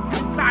lives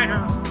inside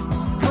her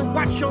for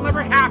what she'll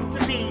never have to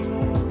be.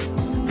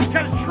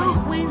 Because true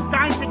queens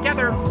dine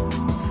together.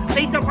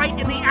 They delight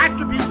in the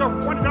attributes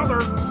of one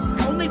another.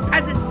 Only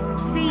peasants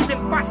seethe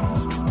and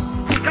fuss.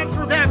 Because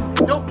for them,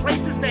 no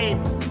place is made.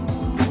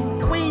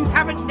 Queens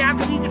haven't now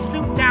the need to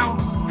stoop down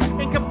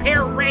and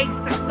compare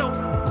rags to silk.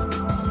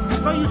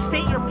 So you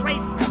state your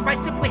place by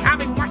simply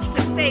having much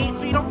to say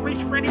so you don't reach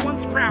for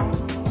anyone's crown.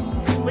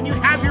 When you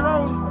have your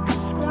own,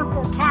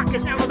 scornful talk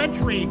is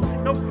elementary.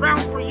 No crown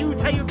for you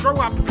till you grow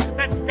up.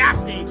 That's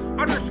Daphne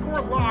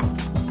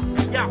 _Loft.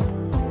 Yeah,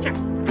 check,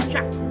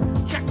 check,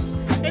 check.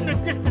 In the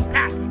distant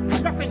past,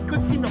 nothing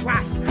good seemed to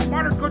last.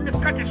 Modern goodness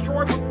got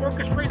destroyed with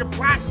orchestrated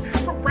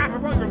blasts. So rap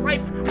about your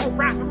life or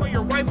rap about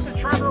your wife. The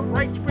Charter of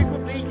Rights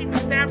frequently getting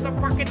stabbed the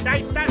fucking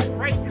knife. That's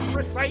right,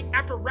 recite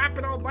after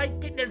rapping all night.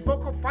 Getting in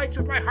vocal fights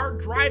with my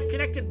hard drive.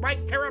 Connected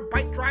mic,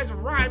 terabyte drives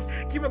of rhymes.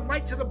 Giving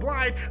light to the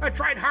blind. I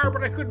tried hard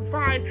but I couldn't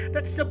find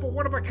that simple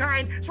one of a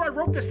kind. So I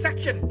wrote this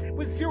section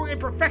with zero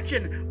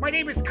imperfection. My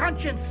name is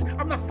Conshinz.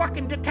 I'm the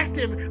fucking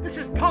detective. This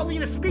is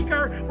Paulina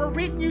Speaker. We're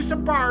reading you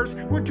some bars.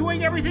 We're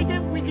doing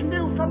everything we can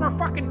do from our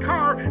fucking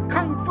car.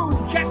 Kung Fu,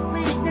 Jet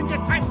Li, ninja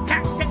type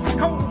tactics,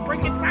 code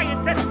breaking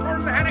scientists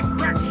learning how to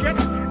crack shit.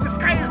 The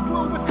sky is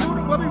blue, but soon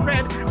it will be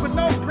red. With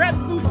no bread,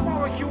 loose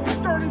molecules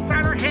stored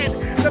inside our head.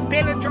 The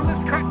bandage on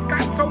this cut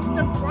got soaked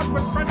in blood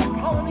when French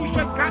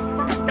Polynesia got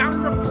sunk down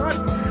in a flood.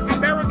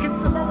 American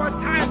Samoa,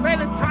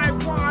 Thailand, and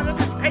Taiwan. At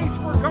this pace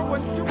we're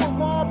going, super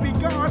law be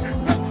gone.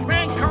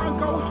 Woodsman,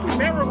 Congo,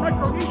 Sumera,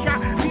 Micronesia.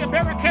 The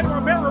American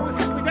Romero is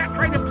simply not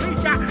trying to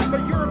please ya.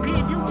 The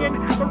European Union,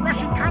 the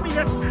Russian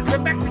communists, the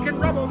Mexican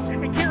rebels,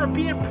 and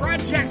Caribbean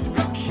projects.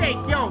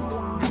 Milkshake, yo.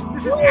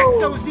 This is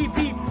XOZ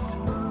Beats.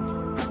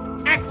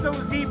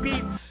 XOZ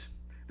Beats.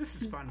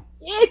 This is fun.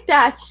 Get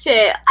that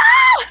shit.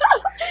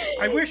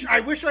 I wish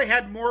I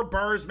had more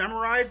bars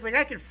memorized. Like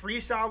I could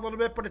freestyle a little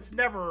bit, but it's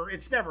never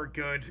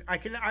good. I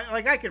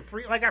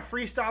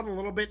freestyled a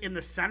little bit in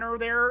the center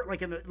there,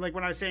 like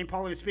when I was saying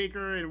Paulina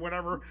Speaker and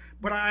whatever.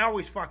 But I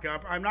always fuck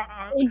up.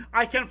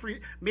 I can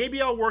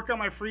maybe I'll work on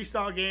my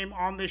freestyle game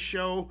on this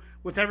show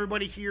with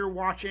everybody here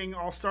watching.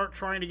 I'll start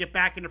trying to get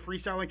back into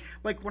freestyling.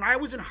 Like when I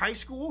was in high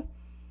school,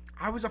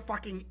 I was a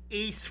fucking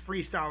ace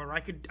freestyler.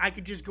 I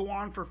could just go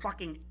on for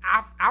fucking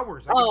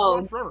hours. I could go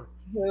on forever.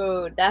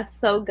 Dude, that's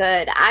so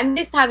good.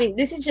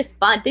 This is just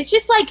fun. This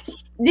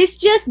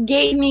just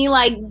gave me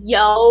like,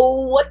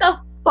 yo, what the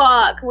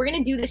fuck? We're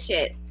gonna do this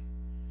shit.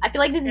 I feel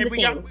like this is the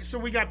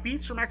thing. We got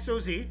beats from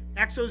XOZ.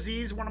 XOZ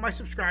is one of my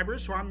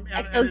subscribers, so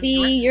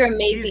XOZ, you're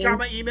amazing. He's got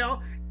my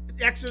email.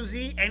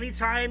 XOZ,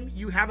 anytime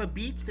you have a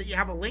beat that you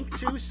have a link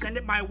to, send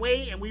it my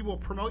way, and we will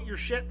promote your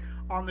shit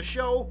on the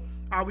show.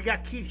 We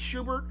got Keith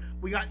Schubert.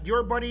 We got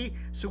your buddy.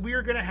 So we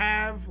are going to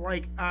have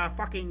like a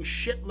fucking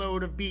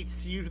shitload of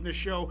beats to use in the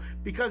show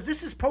because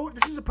this is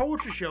a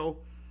poetry show,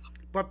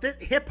 but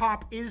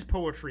hip-hop is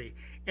poetry,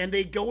 and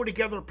they go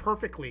together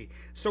perfectly.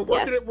 So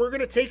we're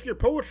gonna take your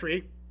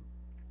poetry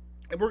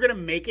and we're going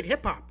to make it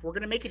hip-hop. We're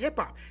going to make it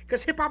hip-hop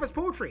because hip-hop is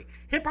poetry.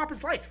 Hip-hop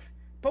is life.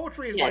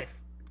 Poetry is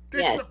life.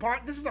 This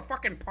is a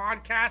fucking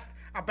podcast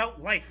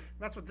about life.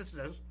 That's what this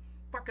is.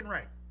 Fucking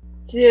right.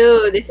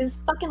 Dude, this is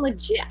fucking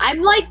legit.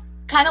 I'm like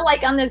kind of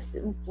like on this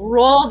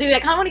roll, dude. I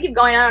kind of want to keep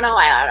going. I don't know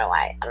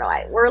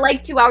why. We're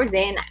like 2 hours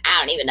in. I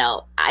don't even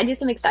know. I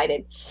just am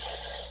excited.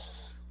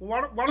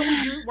 Why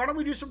don't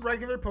we do some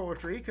regular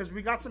poetry? Because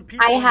we got some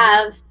people. I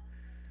have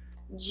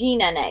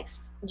Gina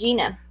next.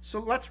 Gina. So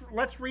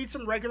let's read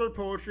some regular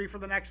poetry for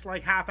the next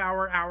like half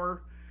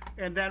hour,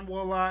 and then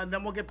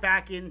we'll get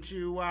back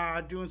into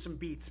doing some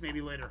beats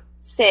maybe later.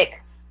 Sick.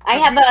 We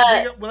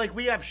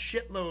have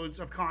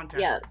shitloads of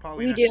content. Yeah,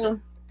 Paulina. we do.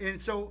 And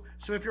so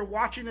if you're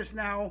watching this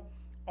now,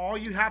 all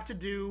you have to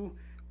do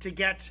to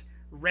get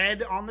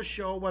read on the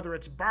show, whether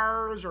it's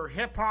bars or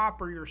hip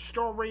hop or your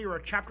story or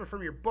a chapter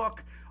from your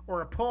book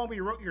or a poem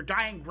you wrote your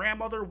dying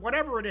grandmother,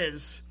 whatever it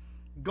is,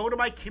 go to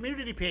my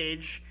community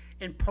page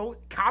and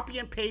copy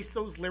and paste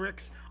those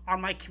lyrics on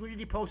my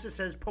community post that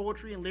says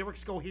poetry and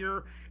lyrics go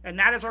here, and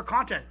that is our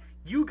content.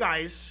 You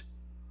guys,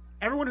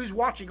 everyone who's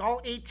watching, all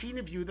 18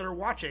 of you that are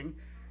watching,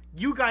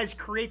 you guys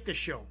create this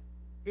show.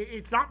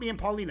 It's not me and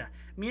Paulina.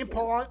 Me and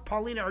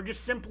Paulina are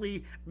just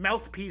simply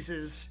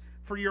mouthpieces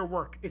for your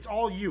work. It's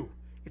all you.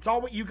 It's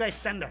all what you guys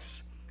send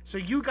us. So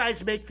you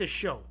guys make this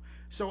show.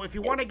 So if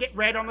you want to get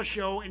read on the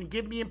show and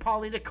give me and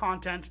Paulina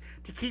content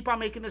to keep on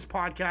making this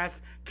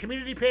podcast,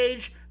 community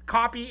page,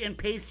 copy and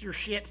paste your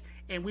shit,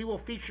 and we will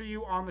feature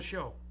you on the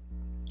show.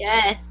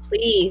 Yes,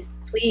 please.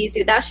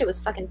 Dude, that shit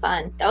was fucking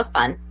fun. That was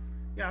fun.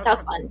 Yeah, that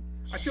was fun.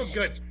 I feel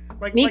good.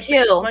 Me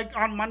too. Like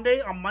on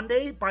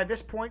Monday, by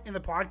this point in the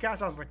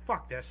podcast, I was like,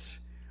 fuck this.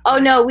 Oh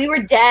no, we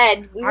were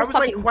dead. I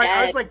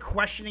was like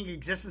questioning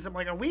existence. I'm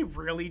like, are we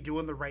really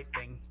doing the right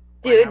thing?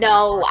 Dude,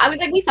 no. I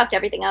was like, we fucked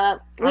everything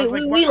up.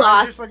 We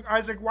lost. I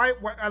was like, why?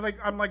 I'm like,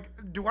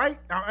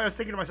 I was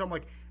thinking to myself, I'm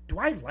like, do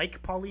I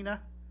like Paulina?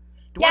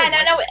 And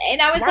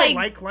I was like,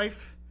 like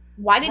life?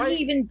 Why did he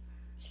even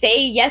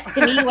say yes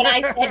to me when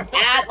I said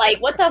that? Like,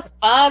 what the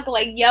fuck?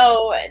 Like,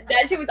 yo,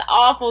 that shit was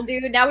awful,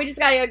 dude. Now we just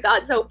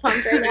got so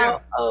pumped right now. Yeah.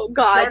 Oh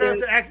god. Shout out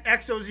dude. to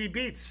XOZ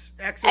Beats.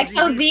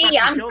 XOZ,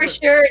 I'm for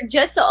sure.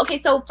 Just so okay,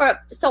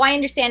 so I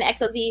understand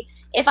XOZ.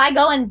 If I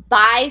go and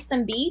buy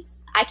some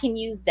beats, I can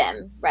use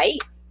them, right?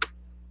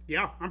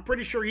 Yeah, I'm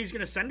pretty sure he's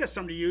gonna send us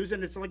some to use,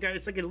 and it's like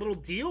a little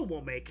deal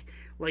we'll make.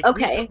 Like,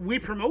 okay, we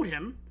promote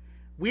him.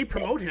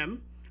 Promote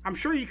him. I'm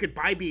sure you could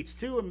buy beats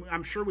too, and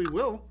I'm sure we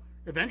will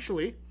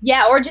eventually.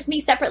 Yeah, or just me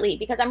separately,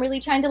 because I'm really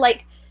trying to,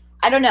 like,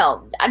 I don't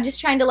know. I'm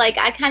just trying to, like,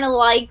 I kind of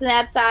like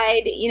that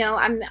side. You know,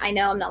 I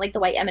know I'm not like the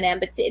white Eminem,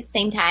 but at the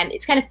same time,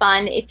 it's kind of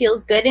fun. It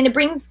feels good, and it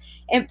brings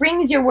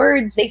your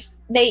words. They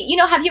you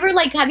know, have you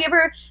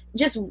ever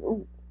just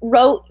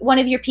wrote one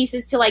of your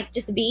pieces to, like,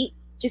 just a beat?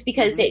 Just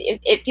because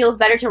it feels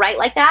better to write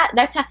like that.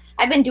 That's how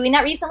I've been doing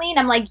that recently, and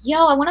I'm like,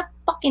 yo, I want to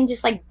fucking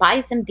just like buy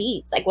some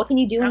beats. Like, what can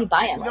you do when you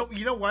buy them?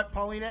 You know what,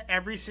 Paulina?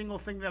 Every single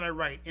thing that I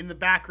write in the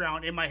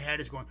background in my head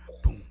is going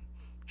boom,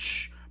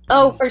 shh.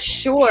 Oh, for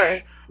sure.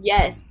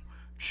 Yes.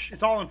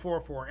 It's all in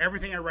 4/4.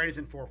 Everything I write is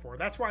in 4/4.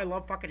 That's why I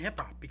love fucking hip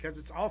hop, because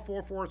it's all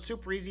 4/4. It's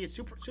super easy. It's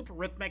super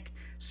rhythmic.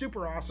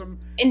 Super awesome.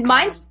 And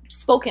mine's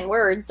spoken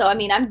word, so I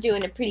mean, I'm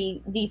doing a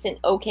pretty decent,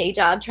 okay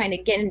job trying to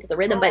get into the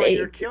rhythm. But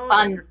it's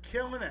fun. You're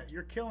killing it.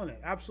 You're killing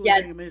it.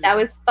 Absolutely amazing. That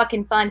was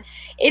fucking fun.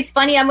 It's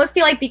funny. I must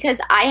feel like,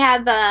 because I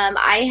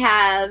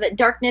have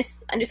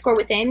Darkness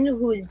 _within,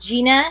 who is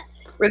Gina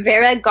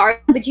Rivera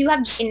Garden, but you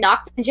have Jay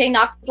Noctem. Jay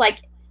Noctem's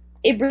like,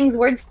 it brings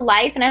words to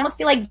life, and I almost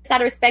feel like, just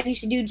out of respect, you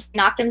should do Jay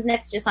Noctem's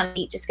next, just on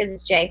beat, just because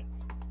it's Jay.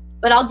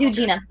 But I'll do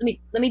Gina.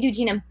 Let me do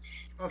Gina.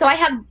 Okay. So I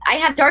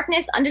have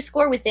Darkness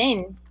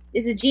 _within.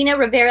 This is Gina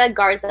Rivera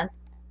Garza.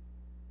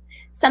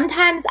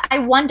 Sometimes I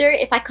wonder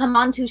if I come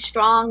on too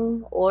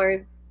strong,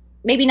 or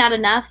maybe not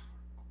enough.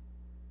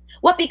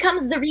 What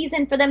becomes the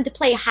reason for them to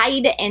play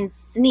hide and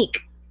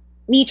sneak?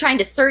 Me trying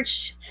to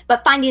search,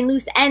 but finding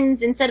loose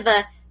ends instead of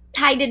a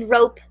tied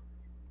rope.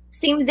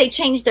 Seems they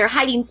change their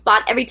hiding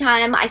spot every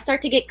time I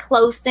start to get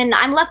close, and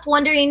I'm left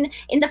wondering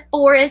in the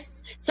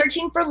forest,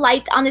 searching for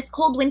light on this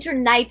cold winter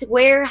night.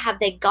 Where have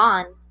they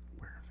gone?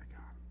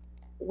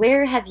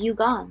 Where have you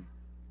gone?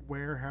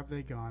 Where have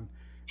they gone?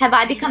 Have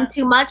I become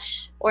too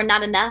much or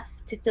not enough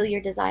to fill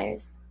your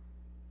desires?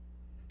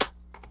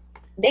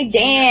 They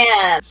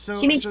damn.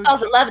 She means she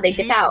falls in love. They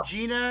dip out.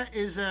 Gina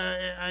is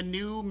a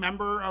new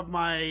member of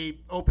my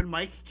open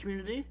mic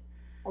community.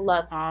 I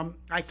love.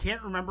 I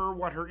can't remember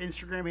what her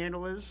Instagram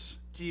handle is.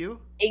 Do you?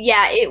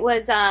 Yeah, it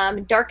was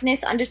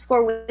Darkness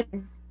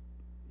 _within.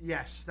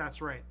 Yes,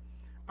 that's right.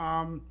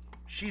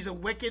 She's a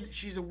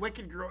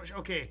wicked girl.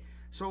 Okay,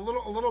 so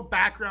a little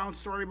background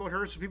story about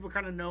her, so people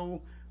kind of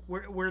know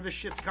where the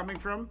shit's coming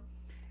from.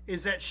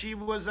 Is that she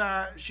was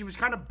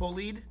kind of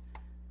bullied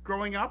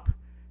growing up.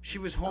 She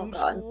was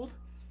homeschooled,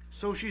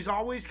 so she's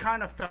always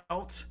kind of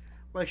felt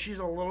like she's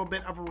a little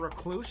bit of a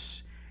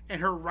recluse, and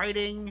her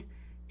writing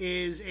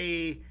is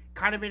a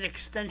kind of an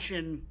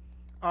extension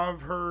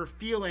of her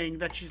feeling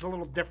that she's a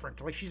little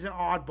different. Like, she's an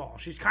oddball.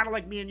 She's kind of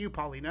like me and you,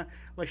 Paulina.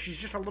 Like, she's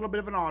just a little bit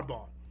of an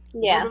oddball.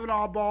 Yeah. A little bit of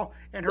an oddball,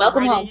 and her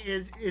Welcome writing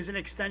home. is an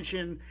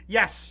extension.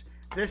 Yes,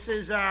 this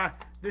is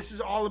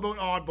all about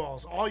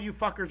oddballs. All you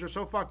fuckers are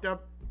so fucked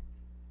up.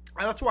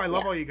 That's why I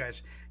love all you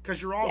guys,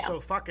 because you're all so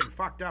fucking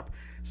fucked up.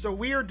 So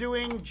we are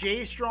doing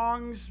Jay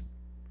Strong's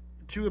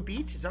to a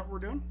beat. Is that what we're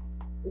doing?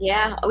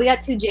 Yeah, we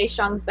got 2 Jay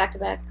Strongs back to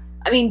back.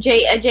 I mean,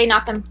 Jay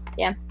Noctem.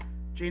 Yeah.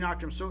 Jay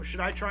Noctem. So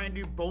should I try and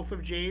do both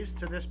of Jay's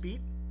to this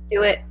beat?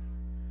 Do it.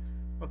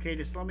 Okay,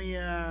 just let me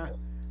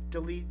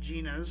delete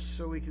Gina's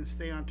so we can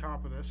stay on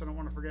top of this. I don't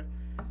want to forget.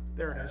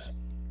 There it is.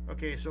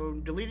 Okay, so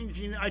deleting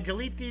Gina. I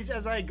delete these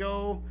as I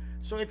go.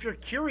 So if you're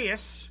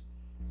curious,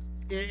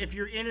 if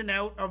you're in and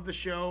out of the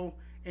show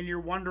and you're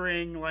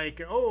wondering,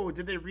 like, oh,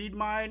 did they read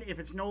mine? If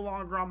it's no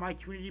longer on my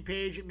community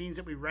page, it means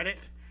that we read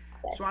it.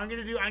 Yes. So I'm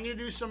gonna try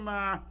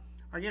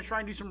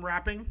and do some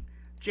rapping.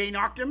 Jay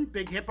Noctem,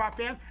 big hip hop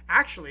fan.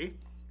 Actually,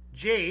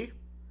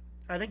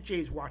 I think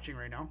Jay's watching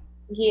right now.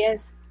 He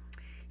is.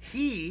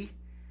 He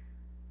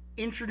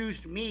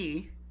introduced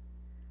me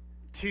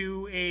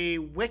to a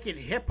wicked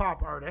hip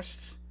hop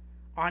artist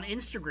on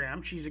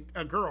Instagram. She's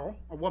a girl,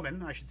 a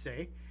woman, I should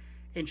say,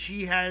 and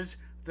she has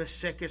the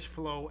sickest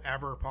flow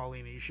ever,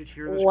 Paulina. You should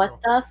hear this girl.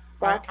 What the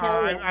fuck?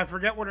 I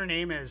forget what her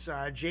name is.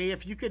 Jay,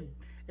 if you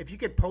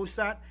could post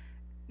that.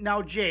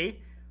 Now, Jay,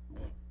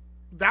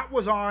 that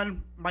was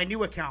on my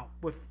new account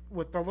with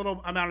the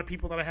little amount of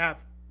people that I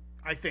have,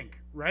 I think,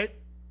 right?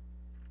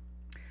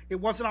 It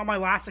wasn't on my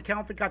last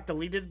account that got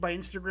deleted by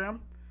Instagram.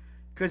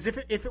 Because if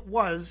it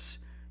was,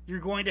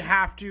 you're going to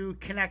have to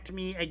connect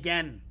me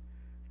again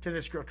to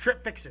this girl.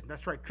 Trip Fixin'.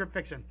 That's right, Trip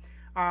Fixin'.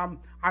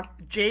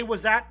 Jay,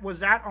 was that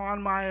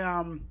on my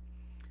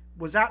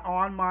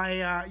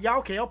yeah,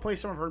 okay, I'll play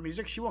some of her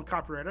music. She won't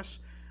copyright us.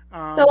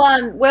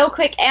 Real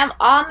quick,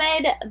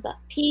 Ahmed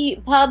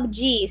P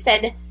PUBG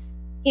said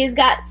his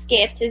got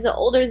skipped. He's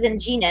older than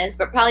Gina's,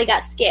 but probably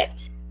got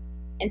skipped.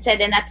 And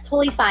said, and that's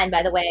totally fine,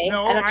 by the way.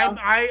 No,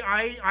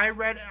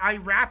 I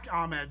rapped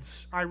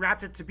Ahmed's. I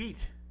rapped it to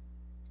beat.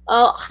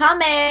 Oh,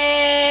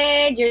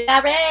 Hamid, you're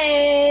that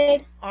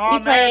red. Oh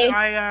Replay. man,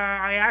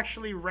 I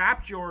actually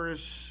wrapped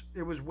yours.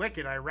 It was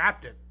wicked. I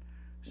wrapped it.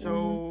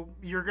 So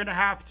you're gonna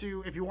have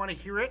to, if you want to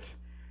hear it,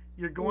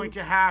 you're going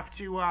to have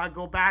to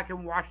go back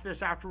and watch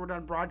this after we're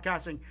done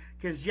broadcasting.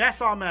 Because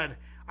yes, Ahmed,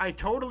 I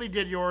totally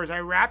did yours. I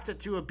wrapped it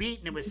to a beat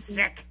and it was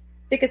sick.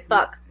 Sick as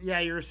fuck.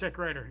 Yeah, you're a sick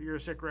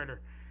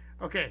writer.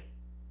 Okay.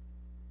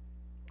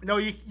 No,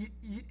 you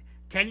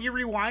can you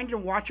rewind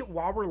and watch it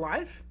while we're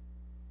live?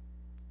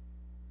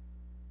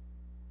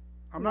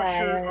 I'm not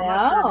sure if you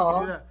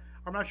can do that.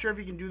 I'm not sure if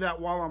you can do that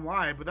while I'm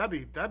live, but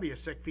that'd be a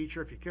sick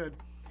feature if you could.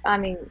 I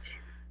mean,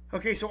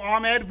 okay, so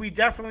Ahmed, we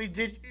definitely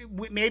did.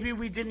 Maybe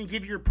we didn't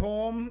give your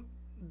poem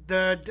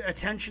the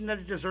attention that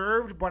it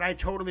deserved, but I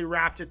totally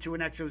wrapped it to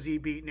an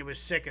XOZ beat, and it was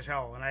sick as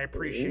hell. And I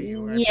appreciate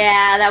you.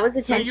 That was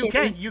attention.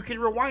 So you can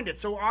rewind it.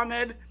 So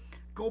Ahmed,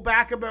 go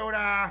back about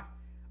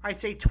I'd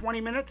say 20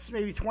 minutes,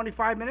 maybe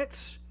 25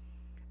 minutes,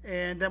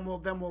 and then we'll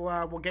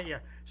get you.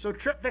 So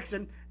Trip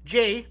Vixen,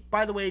 Jay.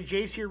 By the way,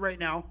 Jay's here right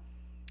now.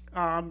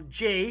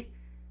 Jay,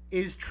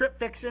 is Trip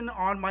Vixen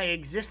on my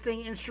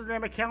existing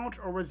Instagram account,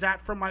 or was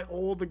that from my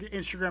old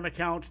Instagram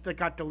account that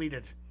got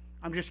deleted?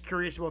 I'm just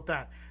curious about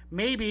that.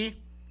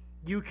 Maybe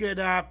you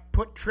could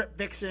put Trip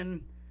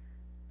Vixen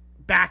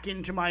back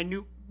into my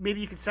new. Maybe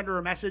you could send her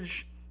a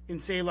message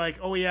and say like,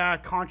 "Oh yeah,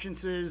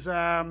 Conshinz's."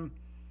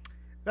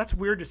 That's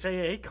weird to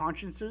say, eh?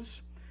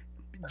 Conshinz's.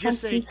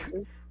 Just say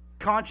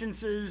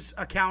Conshinz's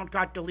account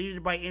got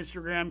deleted by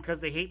Instagram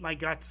because they hate my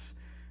guts,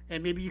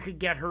 and maybe you could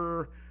get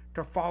her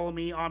to follow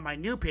me on my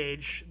new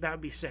page. That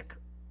would be sick.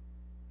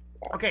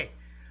 Okay,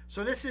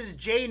 so this is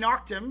Jay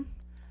Noctum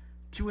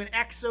to an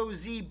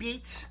XOZ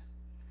beat.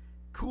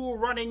 Cool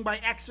Running by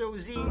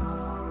XOZ.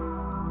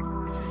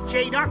 This is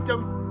Jay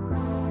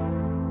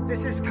Noctum.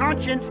 This is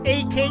Conshinz,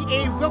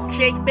 aka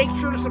Wilkshake. Make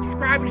sure to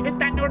subscribe and hit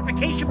that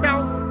notification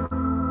bell.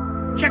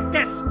 Check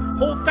this.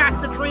 Hold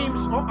fast to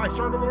dreams. Oh, I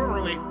started a little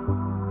early.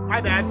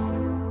 My bad.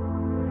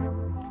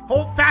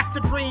 Hold fast to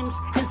dreams,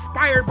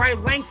 inspired by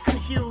Langston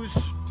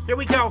Hughes. Here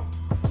we go.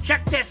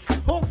 Check this.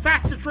 Hold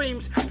fast to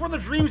dreams, for the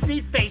dreams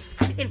need faith.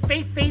 And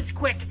faith fades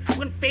quick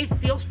when faith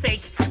feels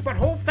fake. But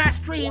hold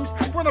fast dreams,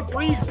 for the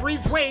breeze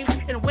breeds waves,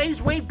 and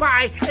waves wave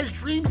by as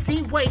dreams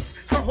seem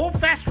waste. So hold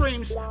fast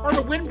dreams, or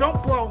the wind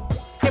don't blow.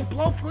 And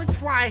blowflakes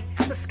fly,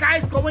 the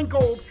sky's glowing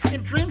gold,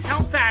 and dreams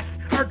held fast.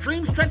 Our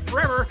dreams dread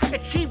forever,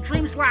 achieve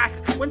dreams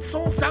last. When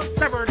souls doubt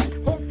severed,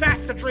 hold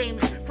fast to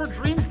dreams, for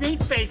dreams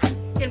need faith,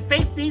 and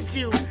faith needs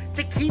you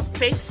to keep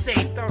faith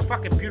safe. That was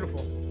fucking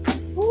beautiful.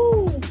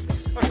 Woo.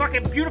 That was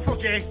fucking beautiful,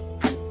 Jay.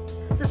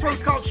 This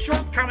one's called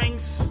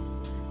Shortcomings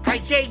by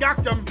Jay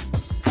Noctum.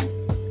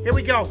 Here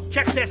we go.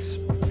 Check this.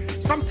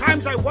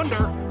 Sometimes I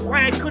wonder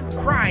why I couldn't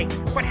cry,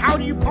 but how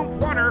do you pump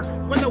water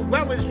when the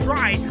well is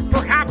dry?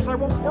 Perhaps I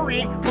won't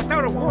worry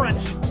without a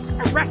warrant.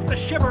 Arrest the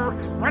shiver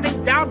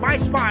running down my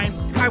spine.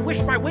 I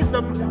wish my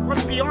wisdom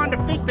was beyond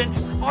a figment.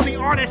 I'll be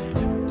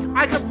honest,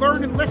 I could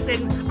learn and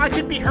listen. I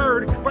could be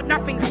heard, but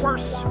nothing's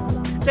worse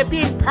than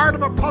being part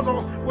of a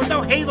puzzle with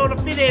no halo to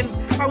fit in.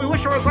 I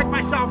wish I was like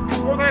myself,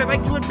 more than I'd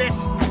like to admit.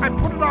 I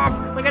put it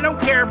off like I don't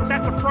care, but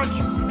that's a front,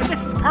 and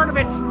this is part of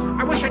it.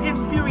 I wish I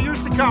didn't fear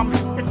years to come.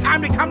 It's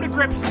time to come to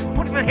grips,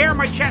 put the hair on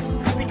my chest,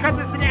 because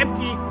it's been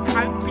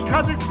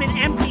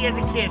empty as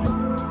a kid.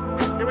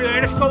 Here we go, I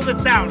gotta slow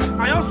this down.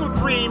 I also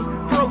dream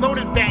for a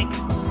loaded bank.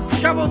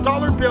 Shovel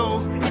dollar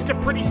bills into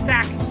pretty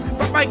stacks,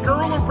 but my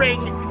girl a ring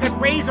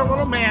and raise a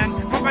little man,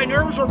 but my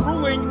nerves are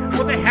ruling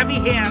with a heavy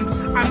hand.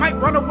 I might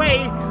run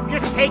away,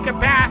 just take a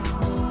bath,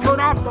 turn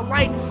off the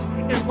lights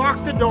and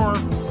lock the door,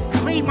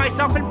 clean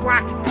myself in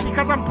black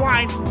because I'm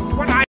blind to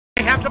what I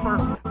have to offer.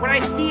 What I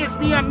see is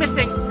me I'm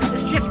missing,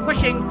 is just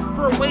wishing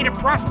for a way to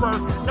prosper.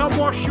 No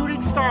more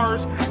shooting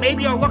stars,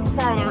 maybe I'll look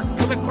farther.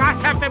 With a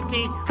glass half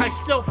empty, I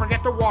still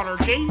forget the water.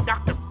 Jay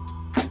Noctum.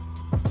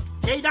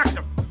 Jay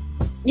Noctum.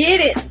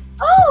 Get it.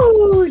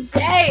 Oh,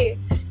 Jay.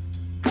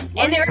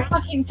 And they were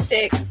fucking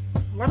sick.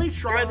 Let me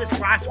try this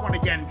last one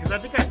again, because I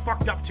think I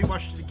fucked up too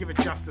much to give it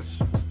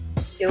justice.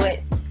 Do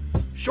it.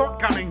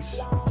 Shortcomings.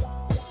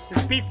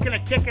 This beat's gonna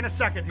kick in a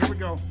second. Here we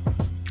go.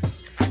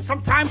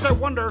 Sometimes I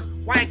wonder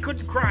why I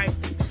couldn't cry.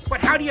 But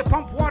how do you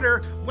pump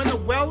water when the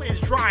well is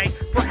dry?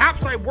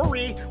 Perhaps I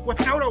worry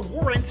without a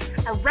warrant.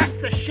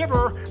 Arrest the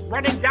shiver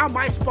running down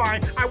my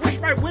spine. I wish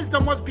my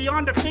wisdom was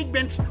beyond a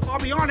figment. I'll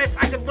be honest,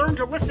 I could learn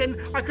to listen.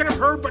 I could have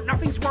heard, but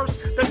nothing's worse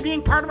than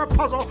being part of a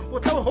puzzle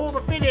with no hole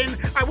to fit in.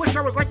 I wish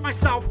I was like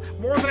myself,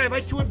 more than I'd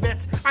like to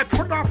admit. I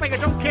put it off like I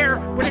don't care,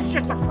 but it's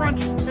just a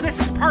front, and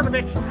this is part of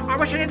it. I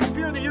wish I didn't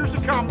fear the years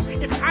to come.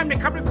 It's time to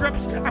come to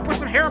grips. I put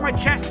some hair on my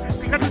chest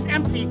because it's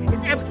empty.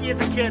 It's empty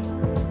as a kid.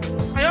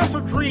 I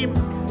also dream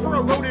for a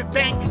loaded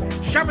bank,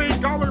 shoving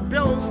dollar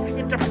bills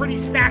into pretty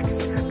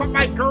stacks. But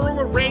my girl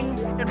a ring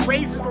and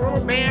raises a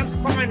little man,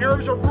 but my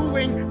nerves are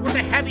ruling with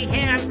a heavy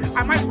hand.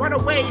 I might run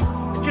away,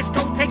 just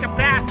go take a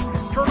bath,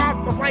 turn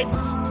off the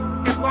lights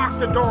and lock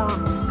the door,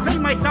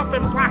 clean myself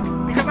in black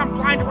because I'm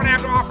blind to what I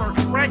have to offer.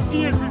 What I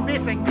see is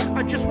missing.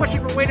 I'm just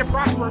wishing for a way to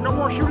prosper. No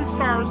more shooting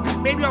stars.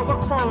 Maybe I'll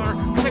look farther.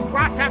 With a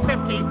glass half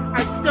empty,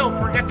 I still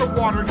forget the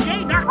water.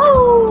 Jay knocked him.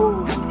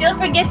 Ooh, still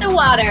forget the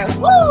water.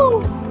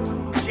 Woo!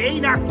 Jay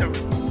knocked him.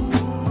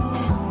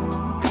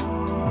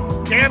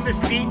 Damn, this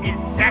beat is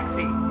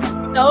sexy.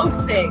 So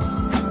sick.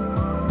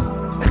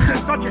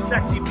 Such a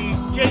sexy beat.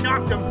 Jay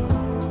knocked him.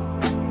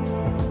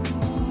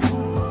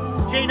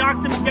 Jay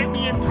knocked him. Get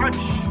me in touch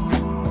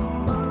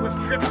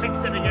with Trip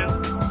Vixen again.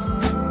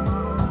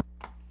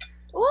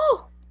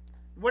 Ooh.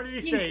 What did he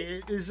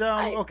say?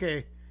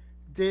 Okay.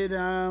 Did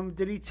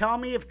he tell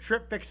me if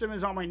Trip Vixen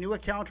is on my new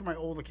account or my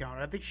old account?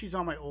 I think she's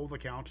on my old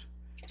account.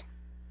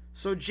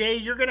 So Jay,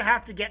 you're gonna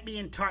have to get me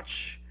in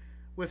touch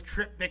with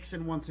Trip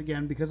Vixen once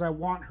again because I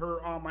want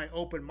her on my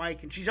open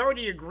mic, and she's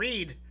already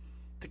agreed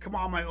to come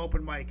on my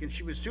open mic, and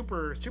she was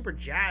super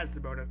jazzed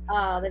about it.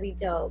 Oh, that'd be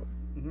dope.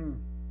 Mm-hmm.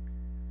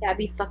 That'd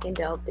be fucking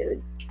dope,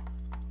 dude.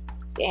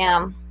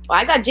 Damn. Well,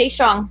 I got Jay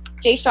Strong.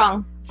 Jay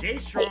Strong. Okay,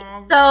 so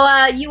I'm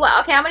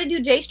gonna do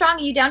Jay Strong.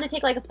 Are you down to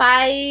take like a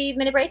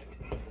 5-minute break?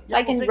 So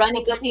I can run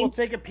and go pee? We'll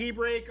take a pee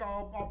break.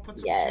 I'll put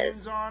some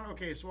tunes on.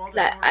 Okay, so I'll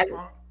just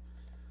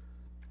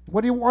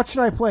what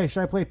should I play?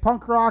 Should I play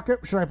punk rock?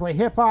 Should I play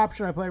hip hop?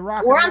 Should I play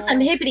rock? We're on some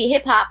hippity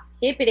hip hop.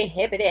 Hippity.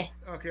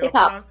 Okay. Hip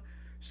hop.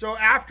 So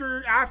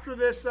after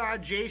this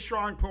Jay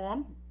Strong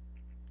poem,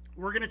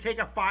 we're gonna take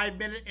a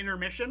 5-minute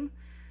intermission.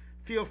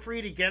 Feel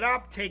free to get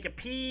up, take a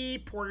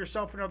pee, pour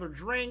yourself another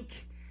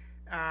drink,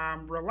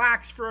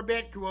 relax for a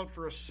bit, go out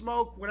for a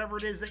smoke, whatever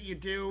it is that you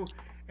do,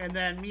 and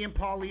then me and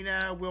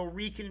Paulina will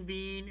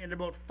reconvene in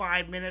about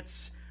 5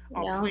 minutes.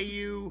 I'll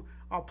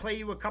play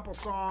you a couple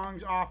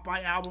songs off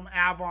my album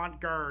Avant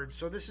Garde.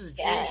 So this is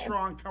Jay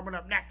Strong coming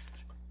up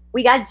next.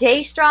 We got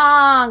Jay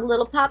Strong,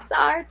 Little Pops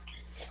Arts.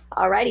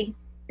 Alrighty.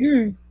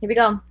 Here we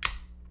go.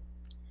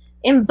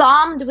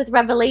 Embalmed with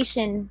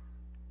revelation,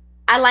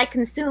 I lie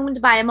consumed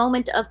by a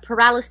moment of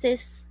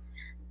paralysis.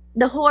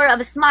 The horror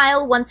of a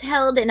smile once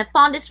held in a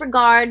fondest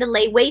regard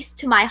lay waste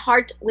to my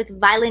heart with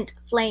violent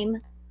flame.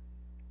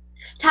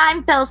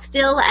 Time fell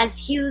still as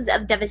hues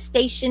of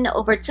devastation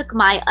overtook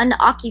my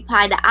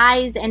unoccupied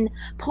eyes and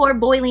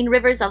poured boiling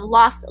rivers of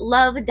lost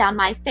love down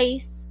my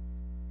face.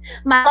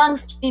 My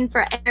lungs straining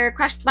for air,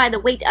 crushed by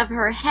the weight of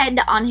her head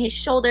on his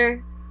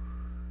shoulder.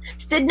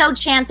 Stood no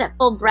chance at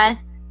full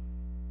breath.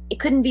 It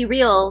couldn't be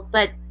real,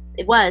 but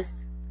it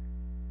was.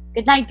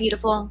 Good night,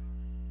 beautiful.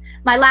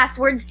 My last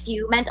words to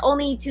you meant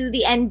only to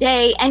the end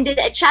day, ended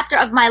a chapter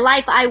of my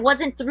life I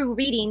wasn't through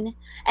reading,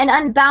 and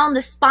unbound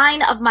the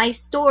spine of my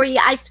story.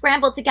 I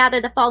scrambled to gather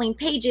the falling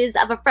pages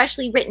of a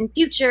freshly written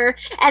future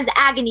as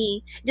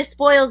agony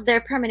despoils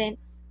their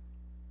permanence.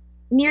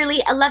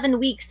 Nearly 11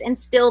 weeks, and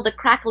still the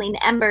crackling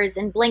embers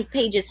and blank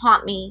pages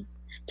haunt me,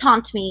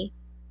 taunt me.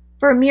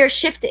 For a mere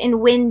shift in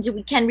wind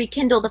we can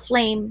rekindle the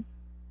flame.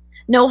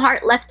 No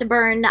heart left to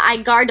burn. I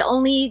guard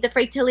only the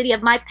fragility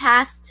of my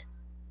past.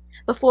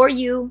 Before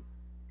you,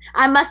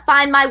 I must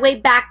find my way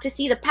back to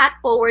see the path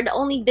forward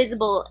only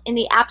visible in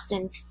the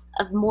absence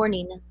of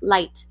morning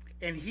light.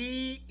 And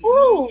he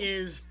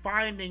is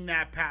finding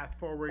that path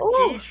forward.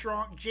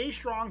 Jay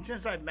Strong,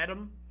 since I've met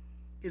him,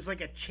 is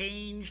like a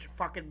changed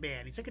fucking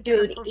man. He's like a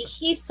different person.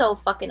 He's so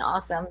fucking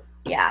awesome.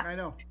 Yeah. I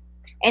know.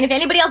 And if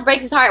anybody else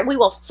breaks his heart, we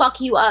will fuck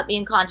you up, me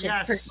and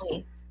Conshinz,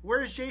 personally.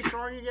 Where's Jay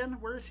Strong again?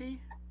 Where is he?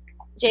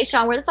 Jay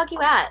Strong, where the fuck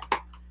you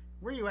at?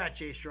 Where you at,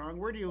 Jay Strong?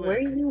 Where do you live? Where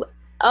you?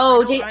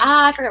 Oh,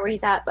 I forgot where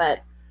he's at,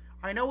 but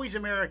I know he's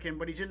American,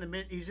 but he's in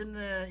the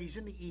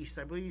East.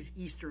 I believe he's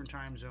Eastern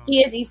time zone.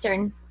 He is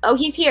Eastern. Oh,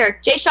 he's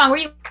here. Jay Strong,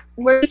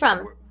 where are you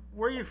from?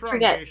 Where are you from,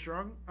 Jay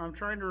Strong? I'm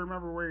trying to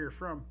remember where you're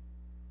from.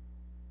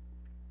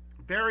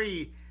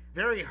 Very,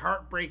 very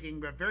heartbreaking,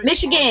 but very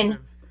Michigan.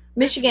 Positive.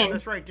 Michigan.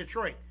 That's right,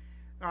 Detroit.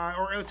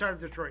 Or outside of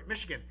Detroit,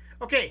 Michigan.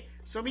 Okay,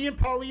 so me and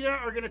Paulina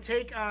are going to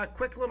take a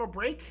quick little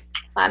break.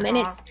 5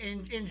 minutes.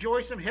 Enjoy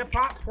some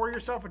hip-hop. Pour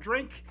yourself a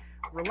drink.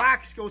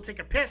 Relax. Go take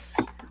a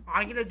piss.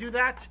 I'm going to do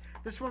that.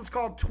 This one's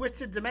called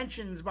Twisted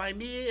Dimensions by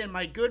me and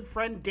my good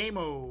friend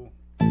Damo.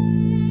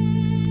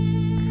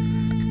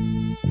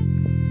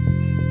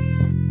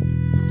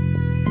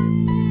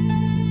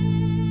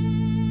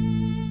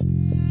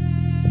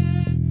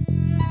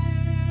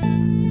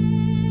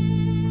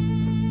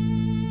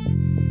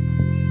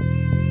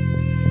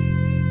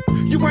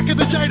 Whacking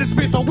the Jada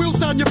Smith, I will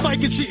sound your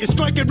faking shit. It's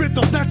striking ripped,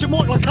 I'll snatch your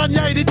mic like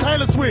Kanye did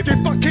Taylor Swift.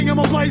 You fuck king of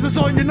my blazers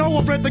on, you know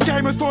I've read the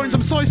Game of Thrones.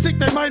 I'm so sick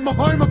they made my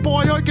home a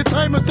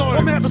biocontainment dome.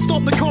 I'm out to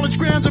stop the college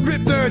grounds and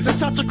rip nerds. It's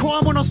such a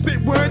crime when I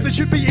spit words, it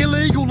should be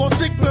illegal or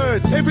sick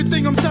birds.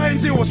 Everything I'm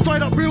saying's ill, a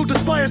straight up real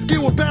display of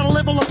skill. About a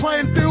level of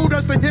playing field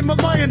as the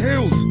Himalayan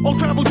hills. I'll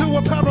travel to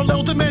a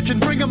parallel dimension,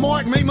 bring a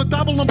mic, meme a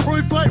double and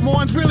prove great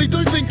minds really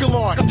do think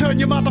alike. I'll turn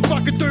your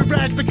motherfucking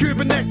do-rags to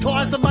Cuban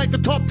neckties to make the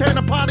top 10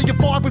 a party of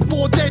 5 with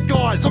 4 dead guys.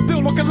 size. I'm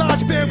built like a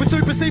large bear with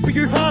super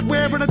CPU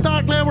hardware and a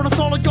dark glare on a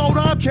solid gold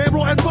armchair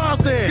writing bars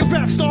there. Your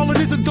rap style, it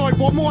isn't dope,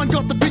 while mine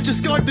got the picture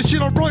scope. The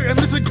shit I wrote and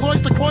listen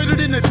close to quote it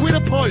in a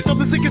Twitter post. I'm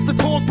the sickest to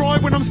talk, bro,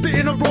 when I'm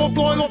spitting a raw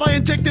flow like they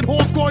injected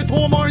horse growth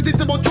hormones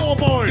into my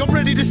jawbone. I'm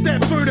ready to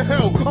step through to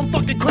hell. I'm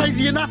fucking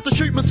crazy enough to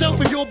shoot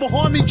myself if you're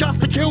behind me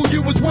just to kill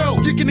you as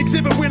well. You can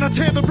exhibit when I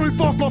tear the roof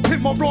off like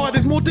Pimp My Ride.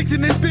 There's more dicks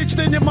in this bitch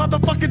than your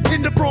motherfucking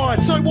Tinder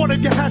bride. So what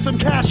if you have some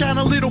cash and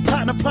a little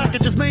platinum plaque?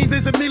 It just means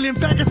there's a million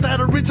faggots that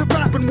are into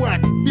rap and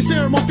whack. You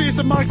stare at my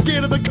fearsome mug,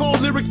 scared of the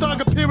cold lyric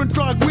thug, appearing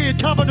drug,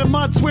 weird, covered in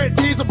mud, sweat,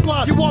 tears and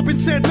blood. You I've been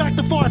sent back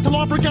to fight till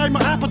I've regained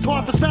my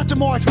appetite for snatching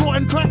mics,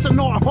 writing tracks at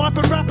night,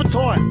 hyper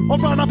appetite. I'll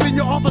run up in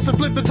your office and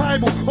flip the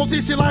table. I'll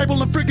diss your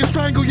label and friggin'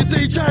 strangle your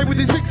DJ with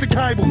his mixer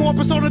cable. My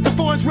persona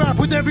defines rap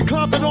with every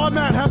club that I'm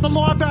at. Have the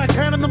live act,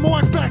 handing the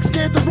mic back,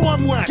 scared to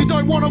rhyme whack. You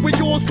don't want it with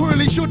yours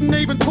truly, shouldn't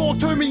even talk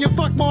to me. You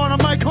fuck mine,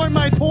 I make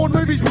homemade porn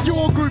movies with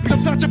your groupies. You're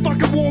such a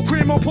fucking war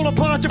crime, I'll pull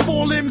apart your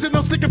four limbs and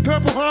I'll stick a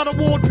Purple Heart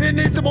Award pin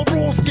into my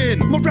raw skin.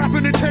 My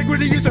rapping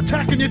integrity is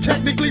attacking you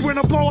technically. When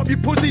I blow up you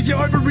pussies, you're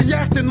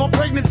overreacting like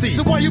pregnancy.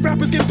 The way you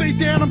rappers get beat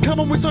down, I'm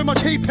coming with so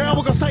much heat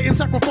power. Got Satan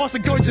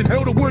sacrificing goats in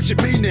hell to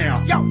worship me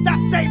now. Yo,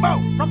 that's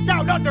Damo from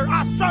down under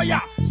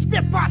Australia.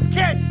 Spit Boss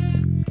Kid.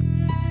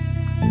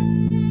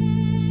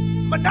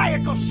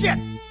 Maniacal shit.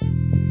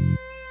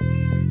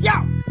 Yo,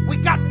 we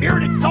got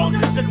bearded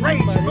soldiers in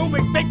rage,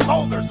 moving big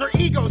boulders. Their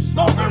egos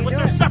smolder with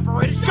their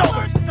separated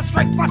shoulders. The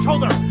straight flush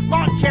holder,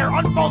 lawn chair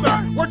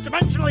unfolder. We're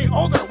dimensionally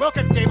older.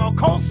 Wilkin Damo,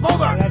 coal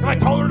smolder. And I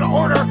told her to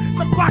order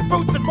some black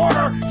boots and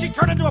mortar. She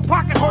turned into a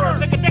pocket hoarder,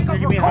 thinking nickels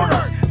were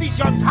quarters. These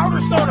young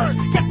powder snorters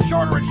getting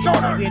shorter and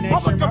shorter.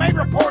 Public domain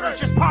reporters,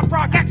 just pop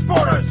rock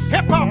exporters.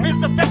 Hip hop is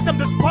the victim,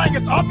 displaying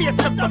its obvious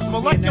symptoms.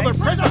 Molecular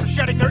prisms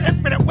shedding their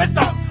infinite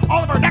wisdom.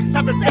 All of our necks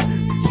have been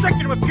bitten,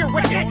 stricken with pure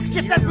wicked.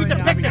 Just as we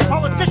depicted,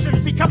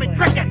 politicians becoming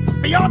crickets.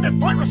 Beyond this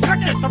point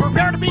restricted, so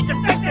prepare to be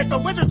convicted. The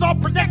wizards all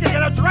predicted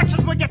that our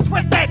directions would get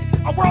twisted.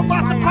 A world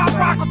lost in pop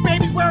rock with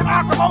babies wearing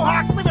aqua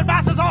mohawks, leaving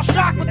masses all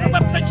shocked with their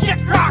lips and shit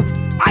crock.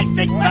 I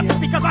sink lips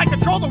because I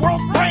control the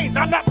world's brains.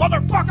 I'm that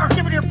motherfucker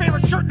giving your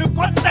favorite shirt new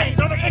bloodstains.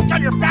 Another inch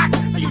on your back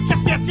that you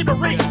just can't seem to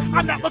reach.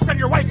 I'm that look on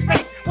your wife's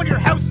face when your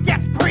house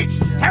gets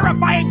breached.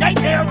 Terrifying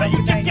nightmare that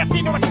you just can't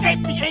seem to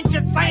escape. The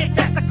ancient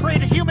scientist that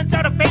created humans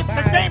out of apes.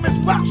 His name is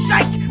Will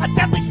Shake, a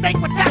deadly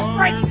snake with tax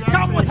breaks.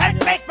 Come with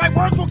head fakes, my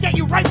words will get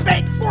you right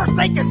bakes.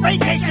 Forsaken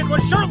vacation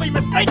was surely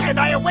mistaken.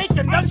 I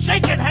awakened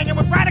unshaken, hanging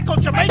with radical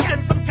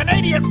Jamaicans. Some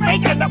Canadian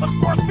bacon that was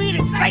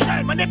force-feeding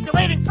Satan,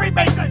 manipulating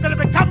Freemasons that have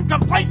become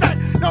complacent.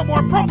 No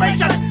more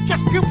probation,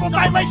 just pupil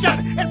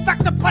dilation.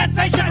 Infect the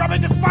plantation,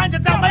 rubbing the spines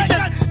of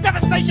Dalmatians.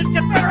 Devastation,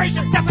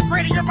 confederation,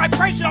 desecrating your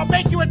vibration. I'll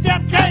make you a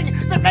damn king,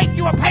 then make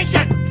you a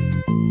patient.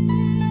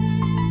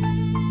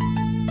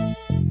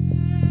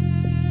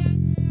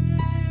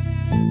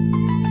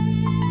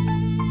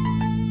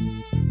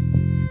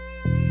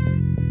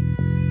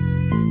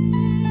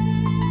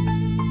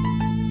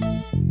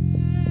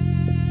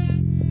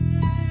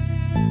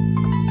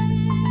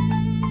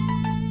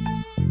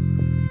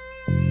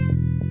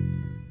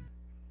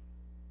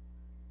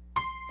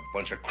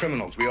 Bunch of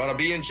criminals. We ought to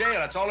be in jail.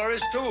 That's all there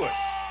is to it.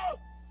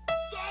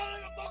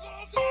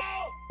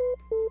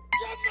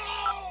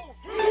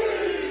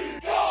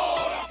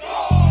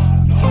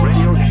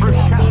 Radio's first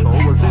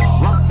castle was this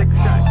rustic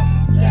shack.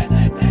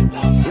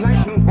 In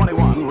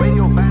 1921,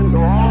 radio fans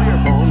were all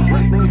earphones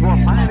listening to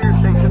a pioneer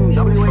station,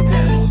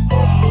 WHS.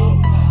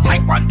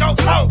 Taekwondo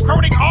flow,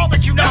 quoting all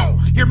that you know.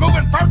 You're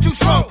moving far too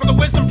slow for the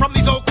wisdom from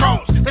these old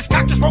crows. This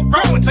cactus won't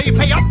grow until you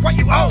pay up what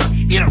you owe.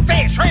 Eat a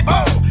fish,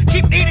 rainbow,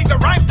 keep eating the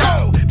rhyme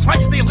dough.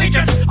 Pledge the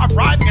allegiance of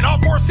rhyming in all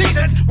four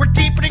seasons. We're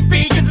deepening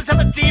beacons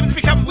until the demons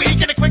become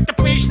weak. And a quick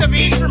depletion of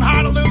ease from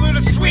Honolulu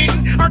to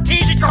Sweden.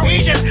 Artesian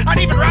cohesion,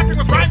 uneven rapping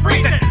with rhyme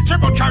reason.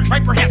 Turbocharged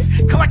hyper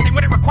hiss, collecting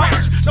what it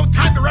requires. No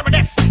time to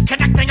reminisce,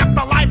 connecting up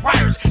the live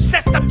wires.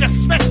 System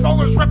dismissed,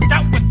 bowlers ripped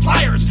out with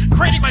pliers.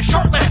 Creating my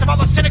short list of all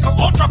the cynical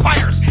ultra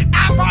fires.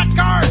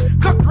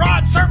 Avant-garde, cooked raw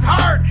and served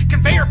hard.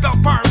 Conveyor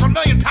belt bars, 1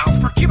 million pounds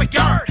per cubic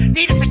yard.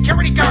 Need a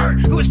security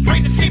guard who is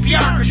trained in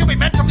CPR, cause you'll be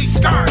mentally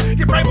scarred.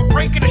 Your brain will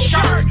break in a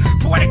shard.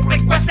 Poetic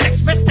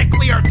linguistics,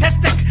 mystically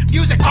artistic.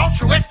 Music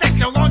altruistic,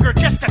 no longer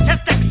just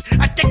statistics.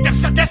 Addictive,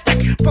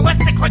 sadistic,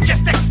 ballistic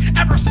logistics.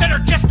 Ever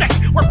synergistic,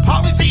 we're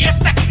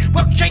polytheistic.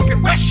 We'll shake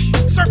and wish,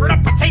 serve it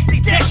up a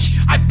tasty dish.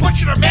 I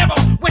butchered a mammal,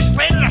 wish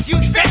landed a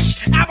huge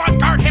fish.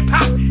 Avant-garde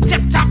hip-hop,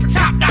 tip-top and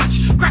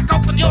top-notch. Crack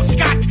open the old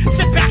scotch,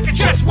 sit back and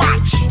just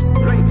watch.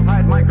 Straight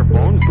side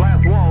microphones,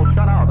 glass walls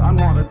shut out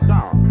unwanted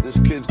sound. This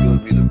kid's gonna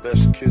be the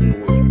best kid in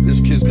the world. This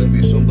kid's gonna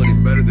be somebody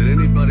better than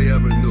anybody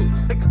ever knew.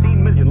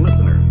 16 million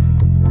listeners.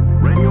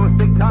 Radio is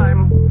big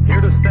time,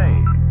 here to stay.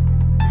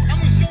 I'm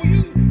gonna show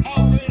you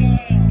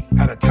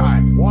how At a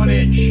time, 1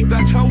 inch.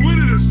 That's how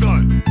winning is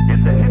done.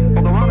 It's a hit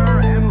for the runner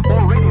and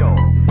for radio.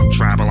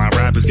 Tribal line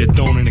rappers get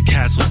thrown in the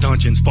castle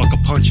dungeons. Fuck a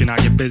punch and I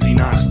get busy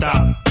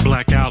non-stop.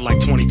 Black out like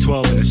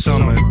 2012 in the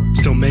summer.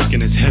 Still making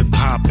this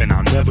hip-hop and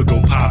I'll never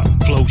go pop.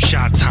 Flow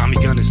shot, Tommy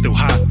gun is still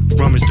hot.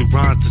 Rummage through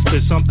rhymes to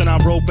spit something I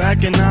wrote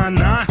back in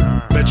 99.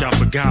 Bet y'all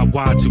forgot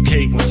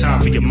Y2K one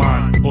time for your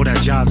mind. All that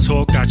job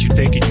talk got you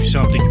thinking you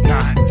something you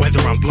not. Whether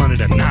I'm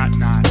blunted or not.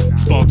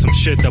 Spark some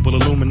shit that will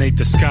illuminate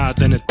the sky,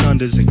 then it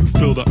thunders and you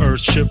feel the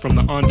earth shift from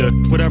the under.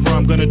 Whatever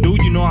I'm gonna do,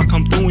 you know I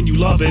come through and you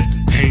love it.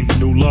 Ain't the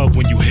new love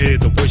when you hear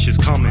the wishes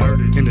coming.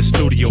 In the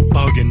studio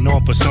bugging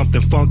off for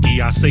something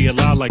funky. I say it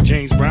loud like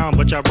James Brown,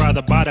 but I'd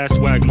rather buy that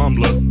swag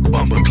mumbler.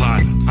 Bumper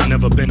clot. I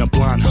never been a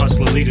blind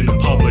hustler leading the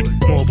public.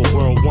 More of a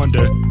world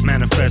wonder.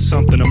 Manifest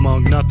something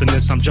among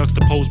nothingness. I'm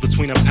juxtaposed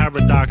between a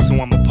paradox, so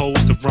I'm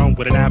opposed to run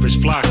with an average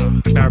flock.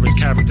 Embarrassed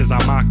characters I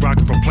mock,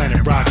 rocking from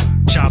Planet Rock.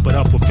 Chop it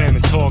up with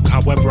famine talk.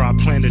 However, I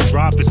plan to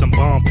drop it some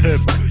bomb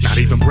piff. Not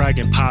even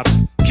bragging pops.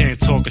 Can't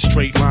talk a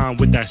straight line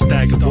with that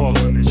staggered walk.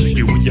 So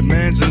you and your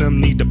mans and them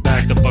need to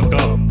back the fuck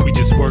up. We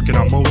just working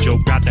our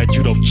mojo, got that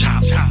judo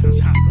chop.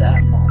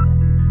 That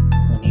moment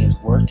when he has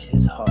worked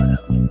his heart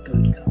out in a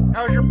good cause.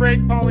 How's your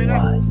break,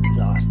 Paulina? Lies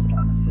exhausted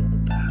on the field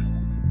of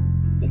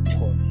battle,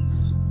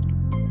 victorious.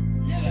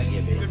 I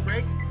give it. Good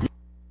break?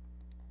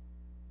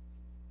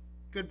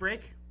 Good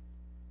break?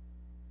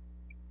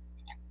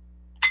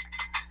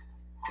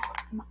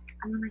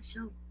 I'm on my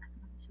show.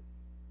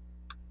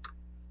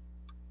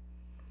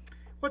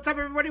 What's up,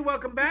 everybody?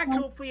 Welcome back.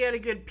 Hopefully you had a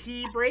good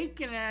pee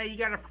break and you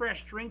got a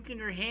fresh drink in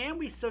your hand.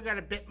 We still got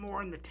a bit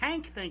more in the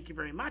tank. Thank you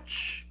very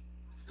much.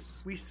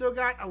 We still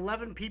got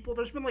 11 people.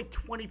 There's been like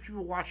 20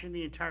 people watching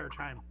the entire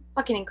time.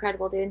 Fucking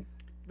incredible, dude.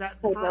 That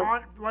So for dope.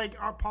 on like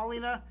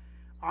Paulina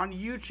on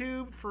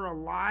YouTube, for a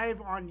live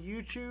on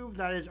YouTube,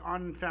 that is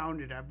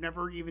unfounded. I've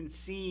never even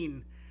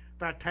seen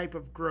that type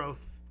of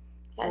growth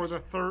for Yes.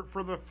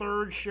 the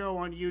third show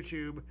on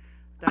YouTube.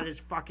 That is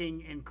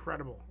fucking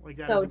incredible. Like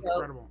that So is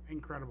dope.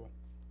 incredible.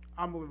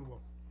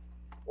 Unbelievable.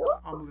 Ooh.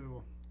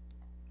 Unbelievable.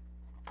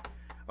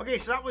 Okay,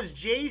 so that was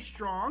Jay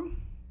Strong.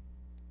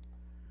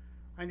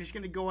 I'm just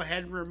gonna go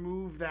ahead and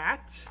remove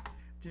that.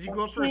 Did you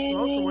go for a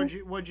smoke, or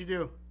what'd you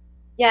do?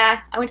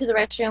 Yeah, I went to the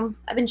restroom.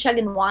 I've been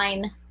chugging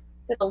wine.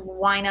 Good old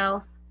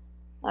wino.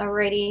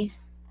 Alrighty.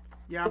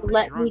 Yeah, So I'm pretty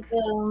let drunk. me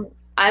go.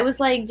 I was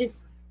like,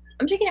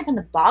 I'm drinking it from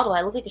the bottle.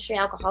 I look like a straight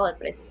alcoholic,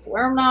 but I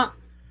swear I'm not.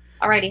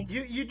 Alrighty.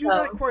 You do So-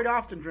 that quite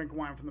often, drink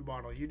wine from the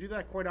bottle. You do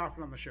that quite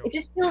often on the show. It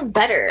just feels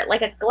better.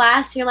 Like a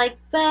glass, you're like,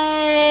 but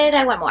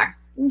I want more.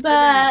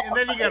 But And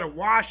then you gotta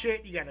wash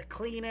it. You gotta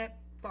clean it.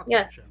 Fuck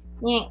Yeah. that shit.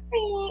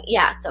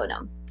 yeah, so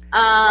dumb.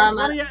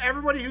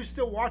 Everybody who's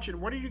still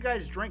watching, what are you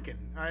guys drinking?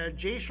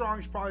 Jay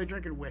Strong's probably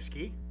drinking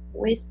whiskey.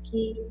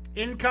 Whiskey.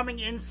 Incoming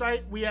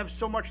insight. We have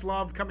so much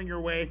love coming your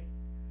way.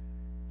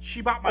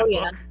 She bought my Oh, book.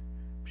 yeah.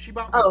 She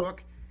bought my Oh.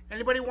 book.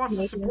 Anybody wants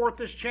to Amazing. support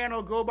this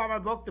channel, go buy my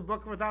book, The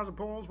Book of 1,000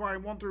 Poems,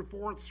 Volume 1 through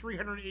 4. It's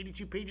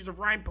 382 pages of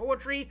rhyme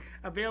poetry,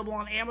 available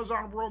on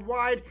Amazon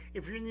worldwide.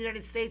 If you're in the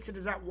United States, it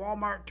is at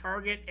Walmart,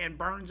 Target, and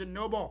Barnes &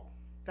 Noble.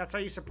 That's how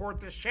you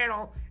support this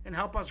channel and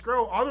help us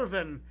grow, other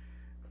than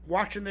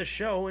watching this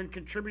show and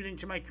contributing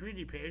to my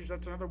community page.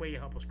 That's another way you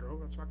help us grow.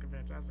 That's fucking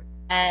fantastic.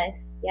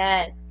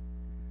 Yes.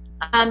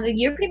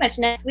 You're pretty much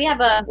next. We have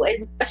a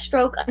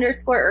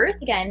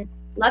 _Earth again.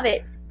 Love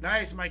it.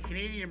 Nice, my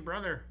Canadian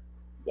brother.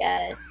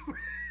 Yes.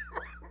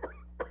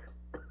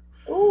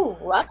 Ooh,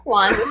 rough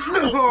one. What do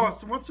you mean? Oh,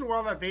 so once in a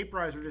while that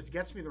vaporizer just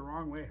gets me the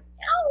wrong way.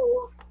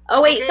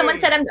 Oh wait, Okay. someone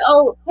said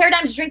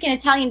Paradigm's drinking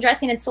Italian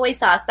dressing and soy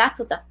sauce. That's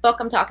what the fuck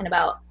I'm talking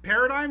about.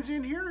 Paradigm's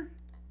in here?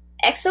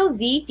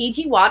 XOZ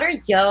Fiji water.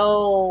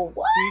 Yo,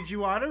 what? Fiji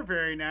water,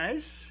 very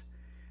nice.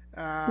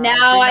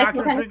 Now I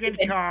feel Dr. kinda drinking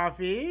stupid.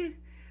 coffee.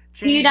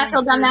 Do you not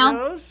feel dumb now?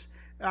 Studios.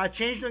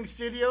 Changeling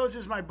Studios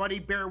is my buddy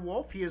Bear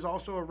Wolf. He is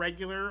also a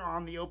regular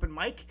on the open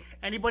mic.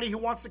 Anybody who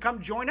wants to come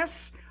join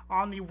us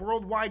on the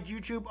worldwide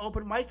YouTube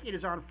open mic, it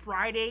is on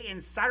Friday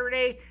and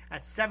Saturday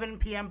at 7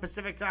 p.m.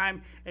 Pacific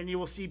time, and you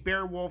will see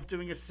Bear Wolf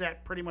doing a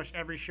set pretty much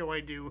every show I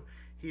do.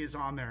 He is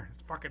on there.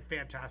 It's fucking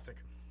fantastic.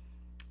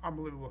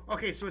 Unbelievable.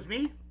 Okay, so it's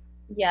me?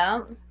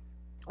 Yeah.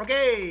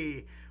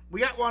 Okay, we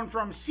got one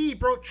from C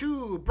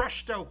Brochu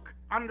Brushstroke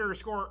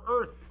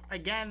 _Earth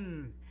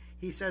again.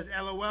 He says,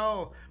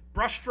 LOL,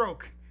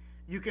 brushstroke.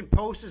 You can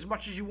post as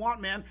much as you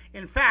want, man.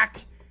 In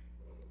fact,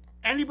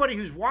 anybody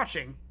who's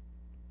watching,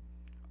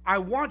 I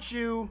want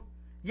you,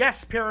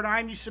 yes,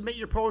 Paradigm, you submit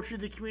your poetry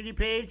to the community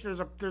page. There's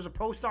a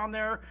post on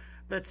there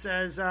that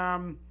says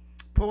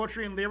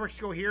poetry and lyrics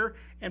go here.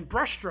 And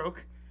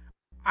brushstroke,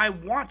 I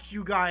want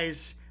you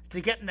guys to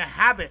get in the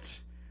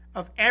habit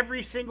of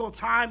every single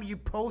time you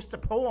post a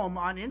poem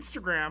on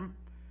Instagram,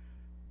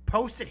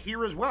 post it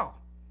here as well.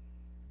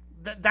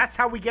 That's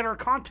how we get our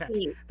content.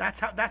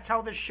 That's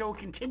how this show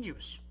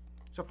continues.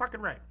 So fucking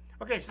right.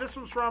 Okay, so this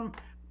one's from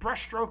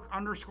brushstroke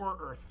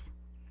 _Earth.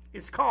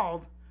 It's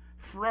called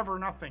Forever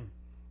Nothing.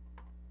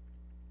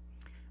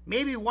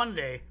 Maybe one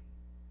day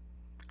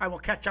I will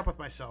catch up with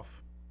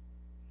myself,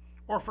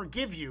 or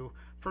forgive you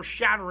for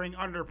shattering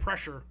under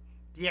pressure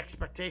the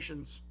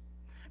expectations.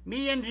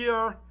 Me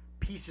endure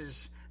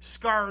pieces,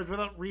 scars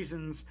without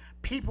reasons,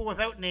 people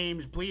without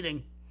names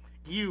bleeding,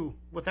 you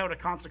without a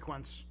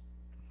consequence.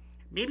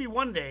 Maybe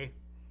one day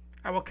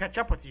I will catch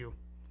up with you,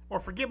 or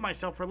forgive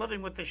myself for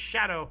living with this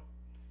shadow,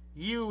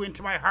 you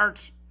into my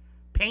heart,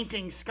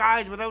 painting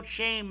skies without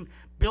shame,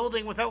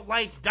 building without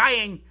lights,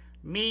 dying,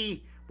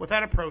 me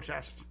without a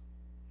protest.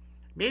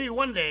 Maybe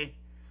one day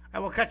I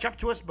will catch up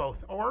to us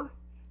both, or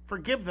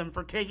forgive them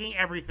for taking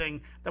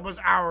everything that was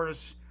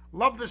ours.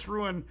 Love this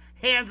ruin,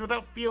 hands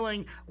without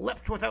feeling,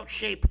 lips without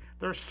shape,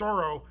 their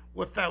sorrow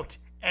without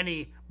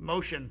any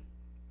motion.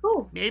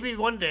 Ooh. Maybe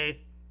one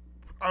day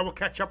I will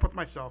catch up with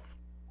myself,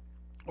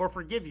 or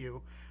forgive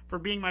you for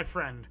being my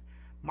friend,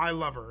 my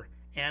lover,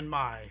 and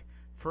my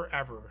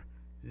forever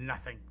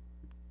nothing.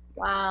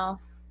 Wow.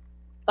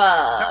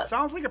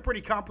 Sounds like a pretty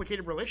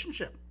complicated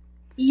relationship.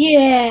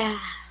 Yeah.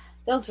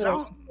 Those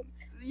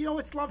relationships. You know,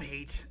 it's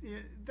love-hate.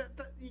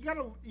 You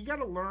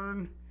gotta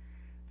learn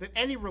that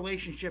any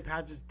relationship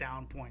has its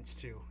down points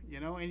too, you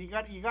know, and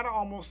you gotta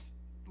almost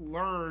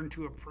learn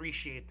to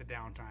appreciate the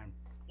downtime.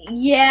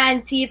 Yeah,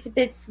 and see if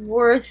it's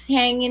worth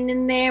hanging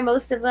in there.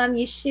 Most of them,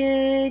 you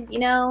should, you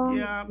know.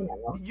 Yeah,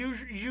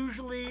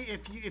 usually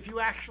if you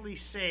actually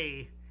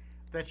say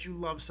that you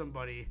love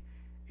somebody,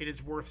 it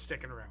is worth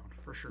sticking around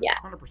for sure. Yeah,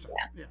 100%.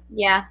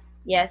 Yeah.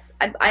 Yes.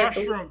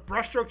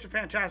 Brushstroke's a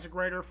fantastic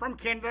writer from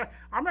Canada.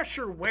 I'm not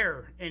sure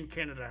where in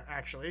Canada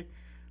actually.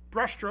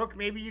 Brushstroke,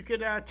 maybe you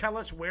could tell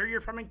us where you're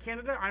from in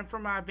Canada. I'm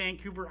from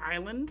Vancouver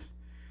Island.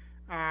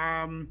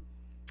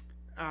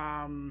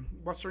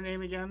 What's her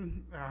name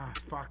again?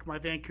 My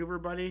Vancouver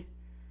buddy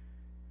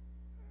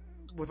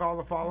with all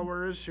the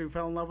followers who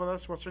fell in love with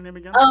us. What's her name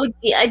again? Oh,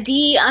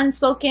 D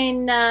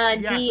unspoken.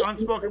 Yes, D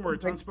unspoken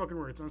words. Unspoken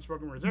words.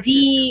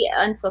 D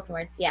unspoken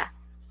words. Yeah.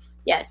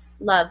 Yes.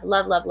 Love.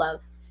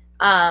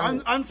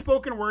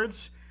 Unspoken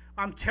words.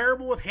 I'm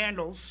terrible with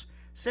handles.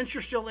 Since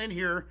you're still in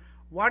here,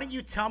 why don't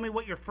you tell me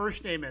what your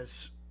first name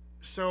is,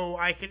 so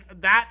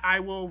I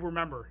will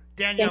remember.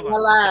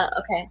 Daniela.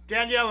 Okay.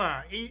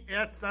 Daniela.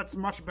 That's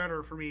much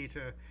better for me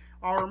to.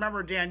 I'll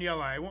remember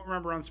Daniela. I won't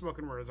remember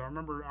unspoken words. I'll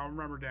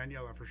remember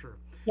Daniela for sure.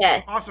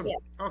 Yes. Awesome. Yeah.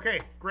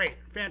 Okay. Great.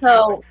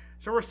 Fantastic.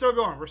 So we're still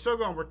going. We're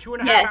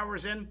 2.5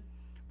 hours in.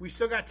 We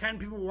still got 10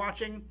 people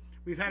watching.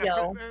 We've had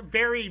a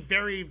very,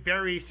 very,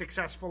 very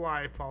successful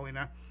live,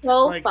 Paulina.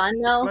 So fun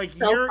though. Like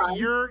fun.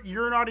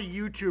 You're not a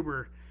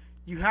YouTuber.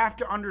 You have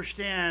to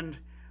understand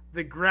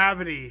the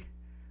gravity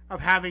of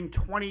having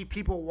 20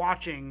 people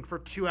watching for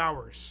 2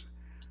 hours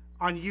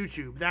on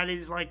YouTube. That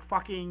is like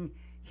fucking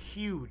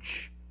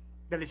huge.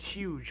 That is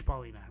huge,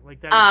 Paulina.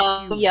 Like that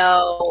is huge.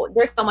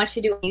 There's so much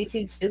to do on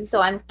YouTube too.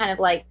 So I'm kind of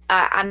like,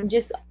 I'm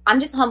just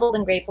humbled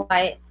and grateful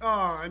by it.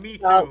 Oh, me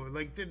too.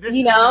 Like this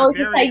is a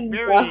very,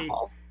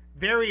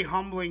 very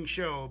humbling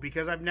show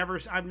because I've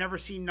never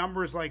seen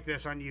numbers like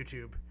this on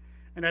YouTube.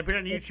 And I've been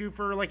on YouTube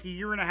for like 1.5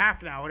 years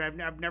now,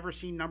 and I've never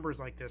seen numbers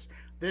like this.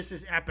 This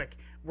is epic.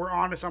 We're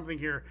on to something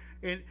here.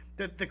 And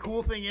the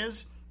cool thing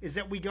is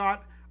that we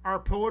got our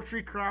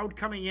poetry crowd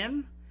coming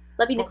in.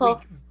 Love you,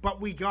 Nicole.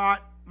 But we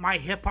got my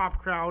hip-hop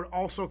crowd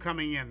also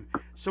coming in.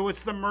 So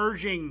it's the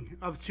merging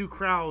of two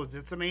crowds.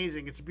 It's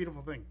amazing. It's a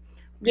beautiful thing.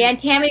 Yeah, and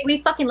Tammy,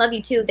 we fucking love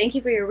you too. Thank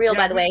you for your reel,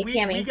 by the way,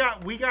 Tammy.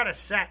 We got a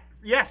set.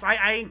 Yes,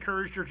 I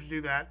encouraged her to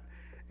do that,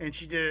 and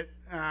she did it.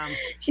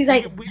 She's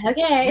like,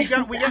 okay.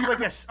 We got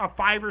like a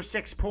 5 or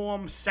 6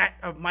 poem set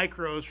of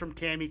micros from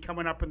Tammy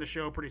coming up in the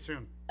show pretty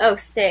soon. Oh,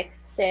 sick.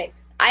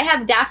 I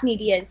have Daphne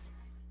Diaz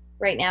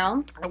right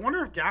now. I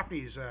wonder if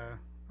Daphne's here.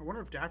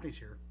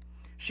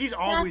 She's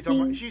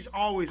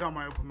always on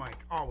my open mic.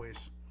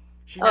 Always.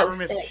 She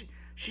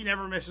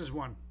never misses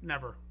one.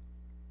 Never.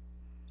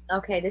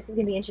 Okay, this is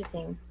gonna be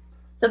interesting.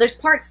 So there's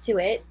parts to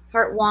it.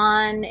 Part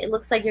 1, it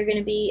looks like you're going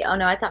to be... Oh,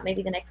 no, I thought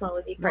maybe the next one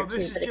would be part 2. No,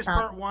 this is just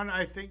part 1,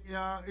 I think.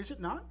 Is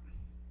it not?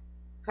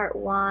 Part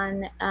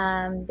 1.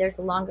 There's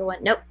a longer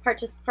one. Nope,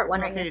 part 1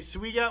 right now. Okay, so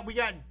we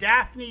got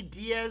Daphne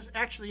Diaz.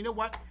 Actually, you know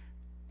what?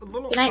 A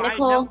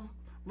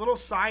little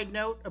side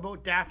note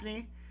about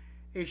Daphne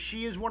is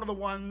she is one of the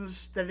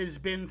ones that has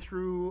been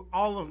through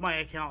all of my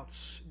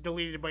accounts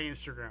deleted by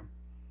Instagram.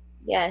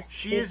 Yes.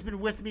 She has been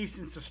with me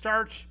since the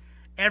start.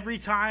 Every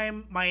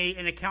time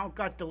an account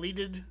got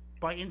deleted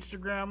by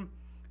Instagram,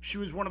 she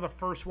was one of the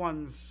first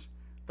ones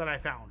that I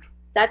found.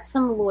 That's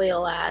some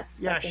loyal ass.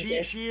 Yeah,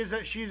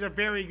 she's a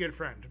very good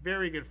friend.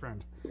 Very good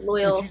friend.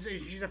 Loyal. And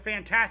she's a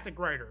fantastic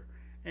writer,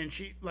 and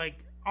she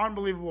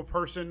unbelievable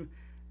person.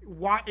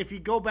 If you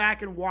go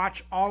back and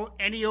watch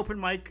any open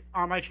mic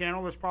on my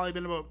channel, there's probably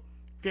been about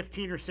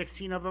 15 or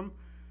 16 of them.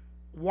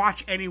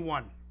 Watch any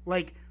one.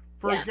 Like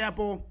for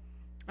example,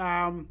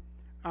 Bear.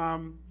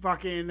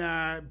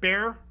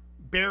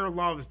 Bear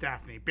loves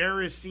Daphne.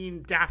 Bear has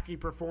seen Daphne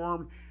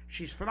perform.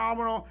 She's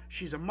phenomenal.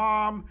 She's a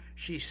mom.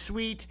 She's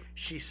sweet.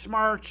 She's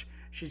smart.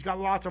 She's got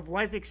lots of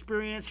life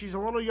experience. She's a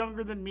little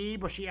younger than me,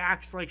 but she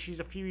acts like she's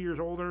a few years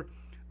older.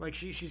 Like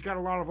she's got a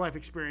lot of life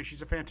experience.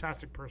 She's a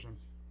fantastic person.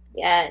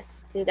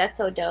 Yes, dude, that's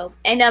so dope.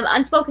 And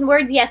unspoken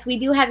words, yes, we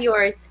do have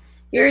yours.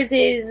 Yours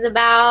is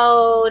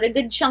about a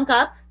good chunk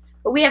up,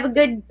 but we have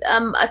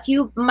a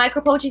few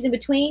micro poetries in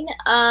between.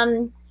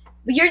 But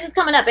yours is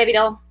coming up, baby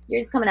doll.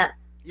 Yours is coming up.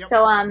 Yep.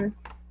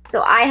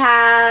 So I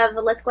have,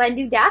 let's go ahead and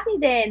do Daphne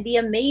then. The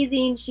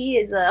amazing, she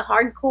is a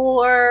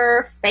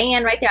hardcore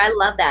fan right there. I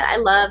love that. I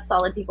love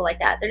solid people like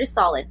that. They're just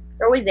solid.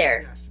 They're always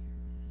there. Yes.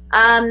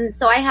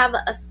 So I have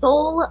A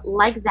Soul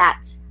Like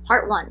That,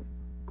 Part 1.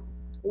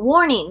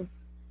 Warning,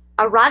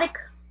 erotic,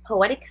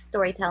 poetic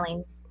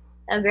storytelling.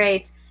 Oh,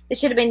 great. This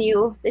should have been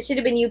you. This should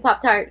have been you,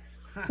 Pop-Tart.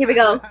 Here we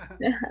go.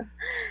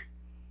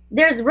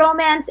 There's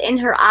romance in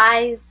her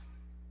eyes,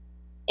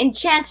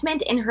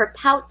 enchantment in her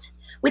pout,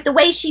 with the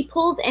way she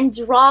pulls and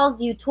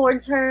draws you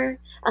towards her.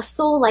 A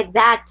soul like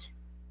that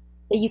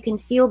you can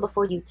feel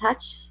before you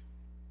touch.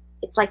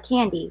 It's like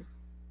candy,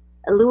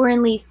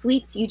 alluringly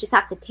sweet. You just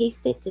have to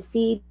taste it to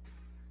see.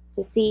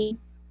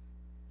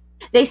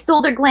 They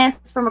stole their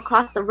glance from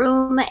across the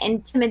room,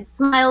 and timid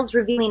smiles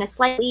revealing a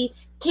slightly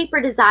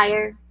caper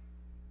desire.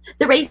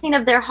 The racing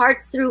of their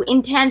hearts through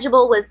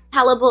intangible was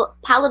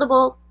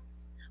palatable.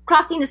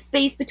 Crossing the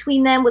space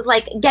between them was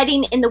like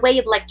getting in the way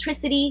of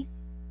electricity.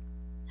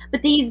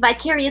 But these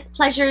vicarious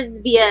pleasures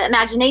via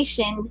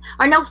imagination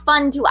are no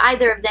fun to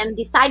either of them.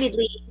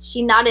 Decidedly,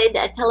 she nodded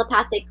a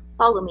telepathic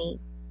follow me,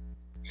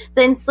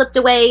 then slipped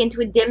away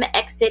into a dim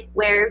exit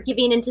where,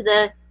 giving into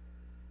the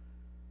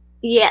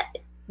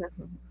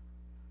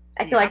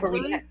I feel like we're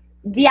reading it.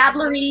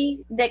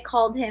 Diablerie that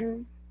called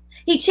him.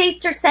 He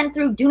chased her scent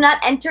through do not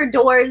enter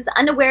doors,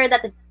 unaware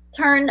that the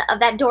turn of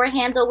that door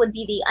handle would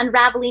be the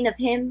unraveling of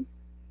him.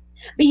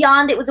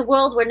 Beyond, it was a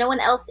world where no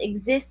one else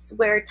exists,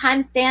 where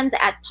time stands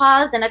at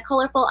pause and a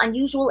colorful,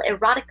 unusual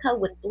erotica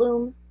would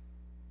bloom.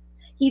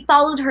 He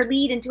followed her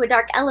lead into a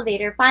dark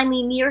elevator,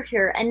 finally near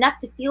her, enough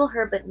to feel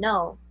her, but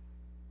no,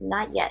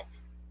 not yet.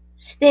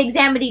 They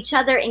examined each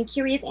other in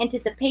curious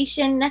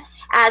anticipation.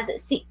 As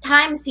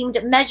time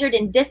seemed measured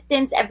in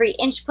distance, every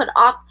inch put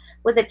off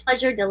was a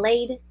pleasure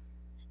delayed,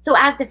 so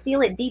as to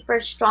feel it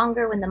deeper,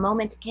 stronger when the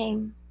moment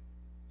came.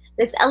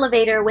 This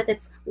elevator, with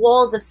its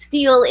walls of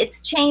steel,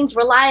 its chains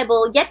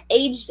reliable, yet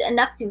aged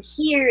enough to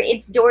hear,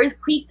 its doors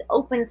creaked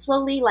open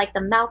slowly like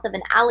the mouth of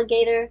an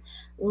alligator,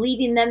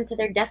 leading them to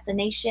their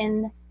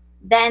destination.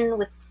 Then,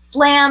 with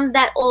slam,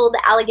 that old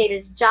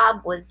alligator's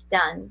job was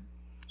done.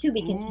 To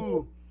be continued.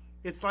 Ooh,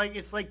 it's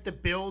like the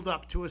build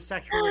up to a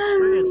sexual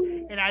experience,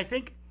 and I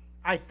think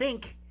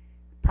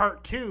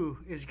part 2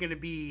 is gonna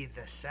be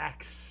the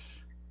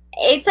sex.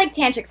 It's like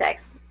tantric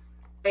sex.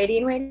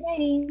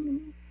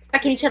 Waiting.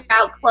 Checking each other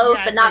out close,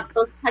 but not like,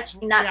 close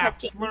touching, not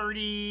touching.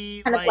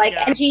 Flirty, kind of like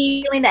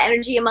energy, feeling the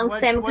energy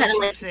amongst them. What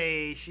did she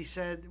say? She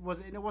said it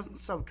wasn't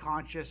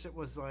subconscious. It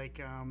was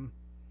like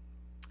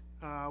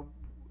where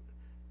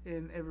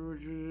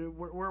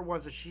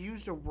was it? She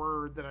used a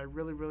word that I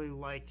really, really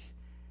liked.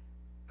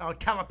 Oh,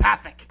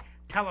 telepathic.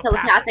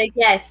 Telepathic,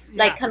 yes.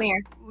 Yeah. Like, come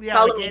here.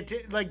 Yeah,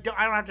 like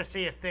I don't have to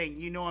say a thing.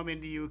 You know I'm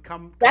into you.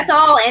 Come That's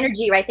all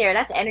energy right there.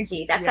 That's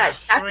energy. That's that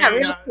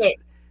real shit.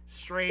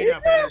 Straight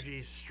up energy.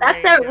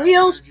 That's that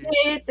real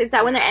shit. It's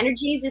that when the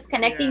energy is just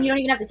connecting, you don't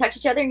even have to touch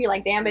each other, and you're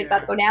like, damn, it's about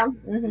to go down.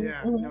 Mm-hmm.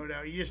 Yeah, no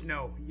doubt. You just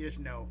know. You just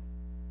know.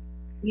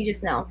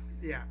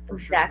 Yeah, for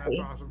sure. That's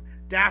awesome.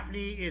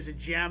 Daphne is a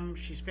gem.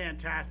 She's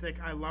fantastic.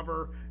 I love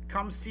her.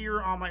 Come see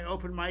her on my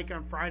open mic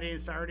on Friday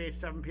and Saturday at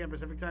 7 p.m.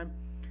 Pacific time.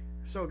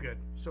 So good.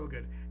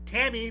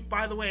 Tammy,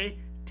 by the way,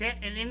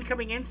 an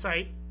incoming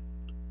insight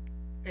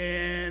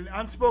and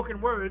unspoken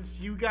words.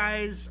 You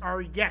guys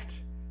are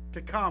yet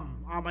to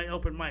come on my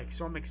open mic,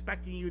 so I'm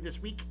expecting you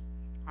this week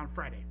on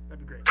Friday.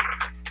 That'd be great.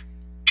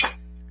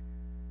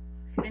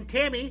 And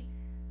Tammy,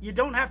 you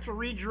don't have to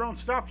read your own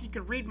stuff. You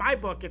can read my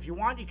book if you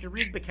want. You can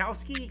read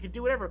Bukowski. You can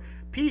do whatever.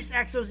 Peace,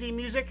 XOZ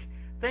Music.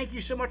 Thank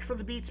you so much for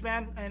the beats,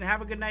 man, and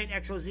have a good night,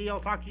 XOZ. I'll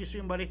talk to you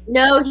soon, buddy.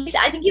 No,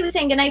 I think he was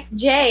saying good night to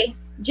Jay.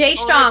 Jay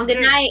Strong,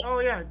 good night. Oh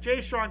yeah, Jay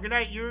Strong, good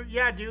night.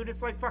 Dude,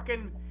 it's like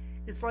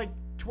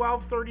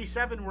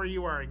 12:37 where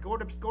you are. Go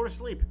to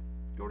sleep.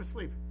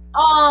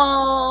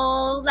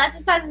 Oh, that's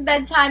just past his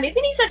bedtime.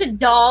 Isn't he such a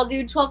doll,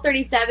 dude?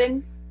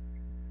 12:37.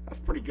 That's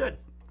pretty good.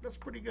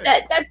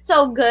 That's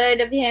so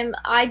good of him.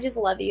 I just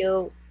love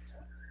you.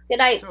 Good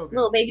night,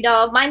 little baby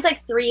doll. Mine's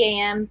like 3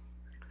 a.m.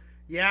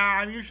 Yeah,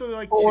 I'm usually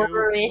like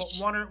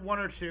 4-ish. one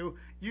or 2.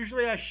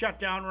 Usually I shut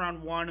down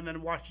around 1 and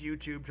then watch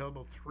YouTube till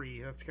about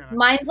 3. That's kind of.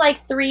 Mine's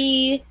like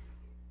 3,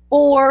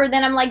 4.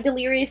 Then I'm like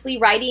deliriously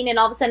writing, and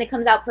all of a sudden it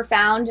comes out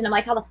profound, and I'm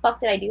like, how the fuck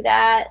did I do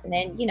that? And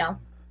then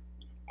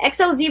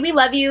XOZ, we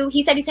love you.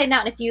 He said he's heading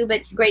out in a few,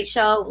 but great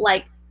show.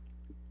 Like,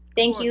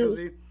 thank you.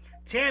 XOZ.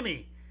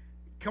 Tammy,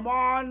 come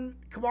on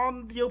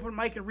the open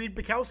mic and read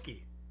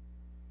Bukowski.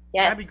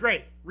 Yes. That'd be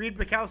great. Read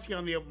Bukowski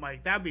on the open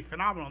mic. That'd be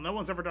phenomenal. No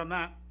one's ever done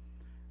that.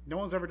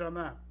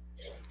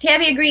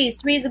 Tammy agrees.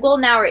 3 is a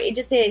golden hour. It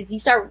just is. You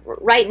start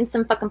writing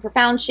some fucking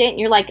profound shit, and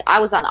you're like, I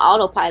was on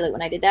autopilot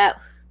when I did that.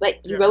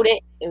 But you wrote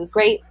it. It was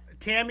great.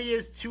 Tammy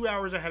is 2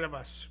 hours ahead of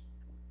us.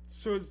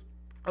 So it's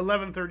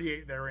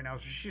 11:38 there right now.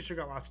 So she's still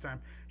got lots of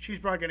time. She's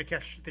probably going to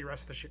catch the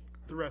rest of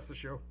the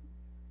show.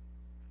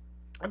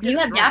 You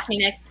have drunk. Daphne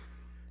next.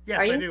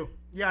 Yes, I do.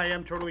 Yeah, I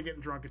am totally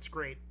getting drunk. It's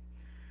great.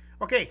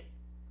 Okay.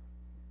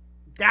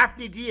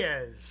 Daphne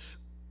Diaz.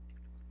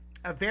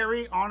 A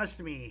Very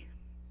Honest Me.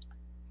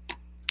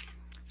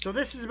 So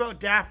this is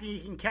about Daphne. You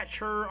can catch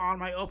her on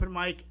my open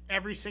mic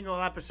every single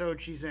episode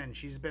she's in.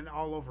 She's been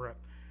all over it.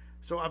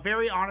 So A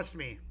Very Honest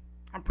Me.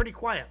 I'm pretty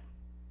quiet.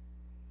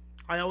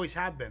 I always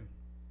have been.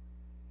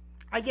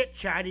 I get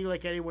chatty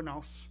like anyone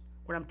else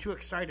when I'm too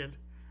excited,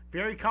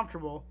 very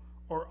comfortable,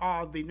 or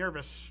oddly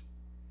nervous.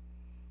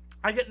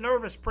 I get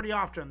nervous pretty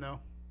often, though.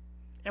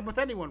 And with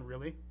anyone,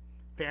 really.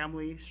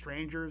 Family,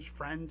 strangers,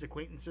 friends,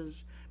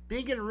 acquaintances.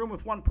 Being in a room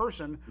with one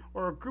person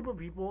or a group of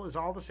people is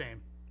all the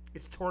same.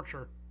 It's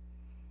torture.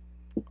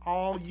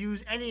 I'll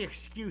use any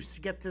excuse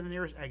to get to the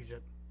nearest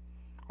exit.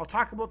 I'll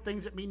talk about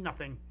things that mean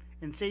nothing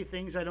and say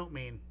things I don't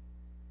mean.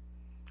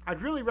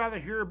 I'd really rather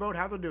hear about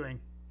how they're doing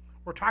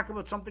or talk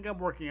about something I'm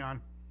working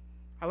on.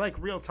 I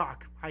like real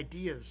talk,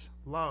 ideas,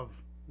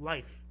 love,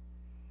 life.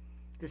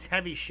 This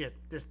heavy shit,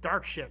 this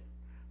dark shit,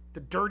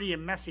 the dirty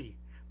and messy,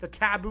 the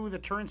taboo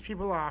that turns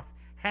people off.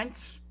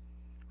 Hence,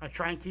 I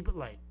try and keep it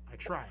light. I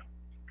try.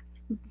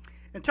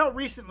 Until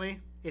recently,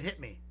 it hit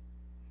me.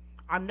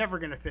 I'm never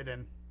going to fit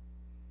in.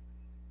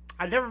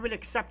 I've never been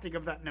accepting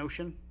of that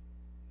notion.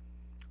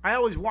 I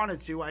always wanted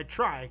to. I'd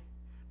try.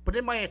 But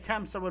in my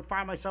attempts, I would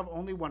find myself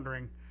only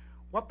wondering,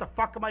 what the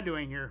fuck am I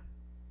doing here?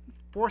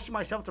 Forcing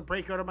myself to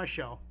break out of my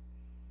shell.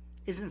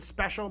 Isn't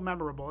special,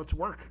 memorable. It's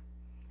work.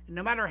 And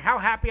no matter how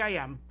happy I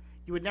am,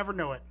 you would never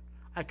know it.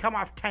 I come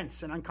off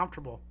tense and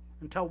uncomfortable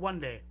until one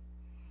day.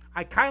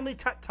 I kindly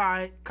cut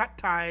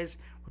ties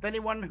with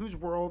anyone whose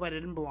world I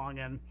didn't belong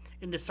in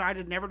and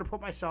decided never to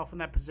put myself in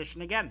that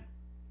position again.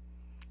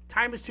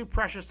 Time is too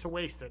precious to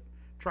waste it,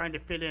 trying to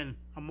fit in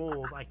a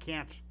mold. I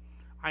can't.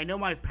 I know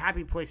my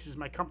happy place is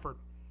my comfort.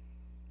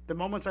 The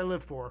moments I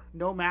live for,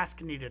 no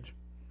mask needed.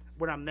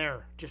 When I'm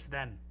there, just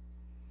then.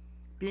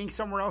 Being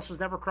somewhere else has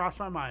never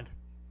crossed my mind.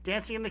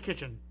 Dancing in the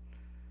kitchen.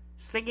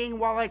 Singing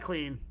while I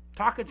clean.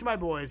 Talking to my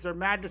boys. Their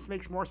madness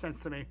makes more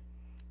sense to me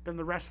than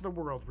the rest of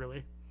the world,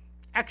 really.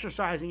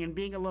 Exercising and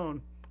being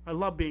alone. I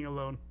love being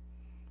alone.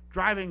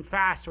 Driving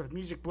fast with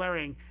music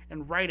blaring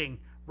and writing.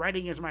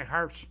 Writing is my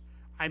heart.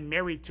 I'm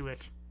married to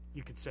it,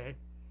 you could say.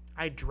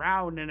 I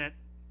drown in it.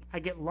 I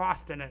get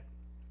lost in it.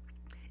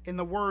 In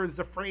the words,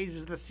 the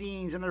phrases, the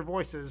scenes, and their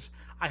voices.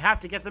 I have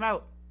to get them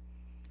out,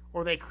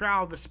 or they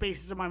crowd the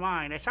spaces of my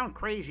mind. I sound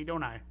crazy,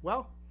 don't I?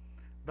 Well,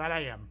 that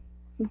I am.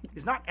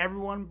 Is not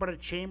everyone but a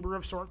chamber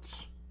of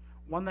sorts?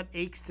 One that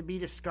aches to be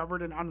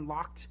discovered and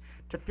unlocked,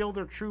 to fill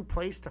their true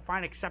place, to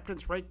find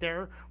acceptance right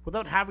there,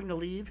 without having to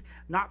leave,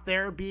 not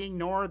their being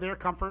nor their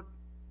comfort?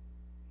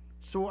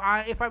 So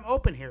if I'm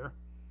open here,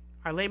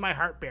 I lay my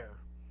heart bare.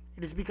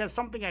 It is because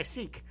something I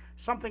seek,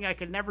 something I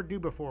could never do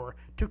before,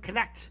 to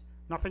connect,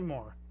 nothing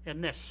more.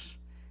 And this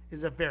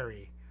is a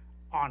very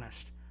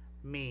honest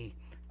me.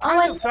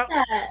 Kind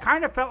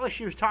of felt like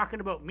she was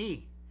talking about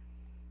me.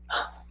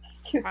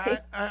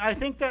 I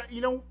think that,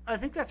 I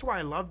think that's why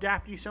I love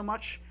Daphne so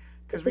much,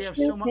 because we have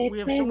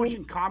so much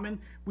in common.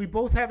 We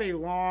both have a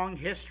long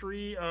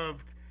history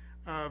of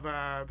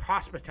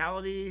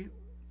hospitality,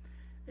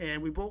 and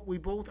we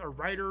both are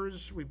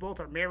writers. We both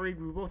are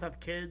married. We both have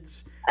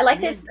kids. I like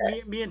this.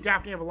 Me and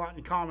Daphne have a lot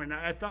in common.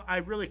 I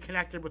really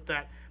connected with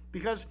that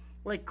because,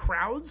 like,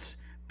 crowds,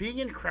 being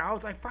in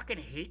crowds, I fucking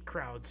hate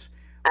crowds.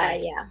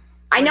 Yeah.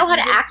 I know how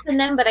to act in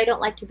them, but I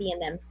don't like to be in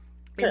them.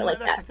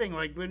 That's the thing.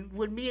 Like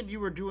when me and you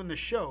were doing the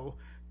show,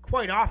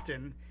 quite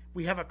often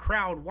we have a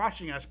crowd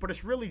watching us, but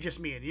it's really just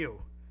me and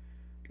you,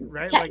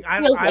 right? Like I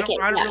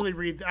don't really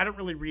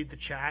read the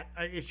chat.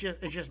 It's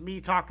just me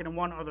talking to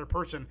one other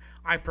person.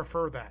 I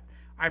prefer that.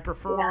 I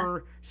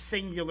prefer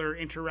singular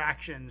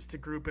interactions to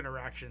group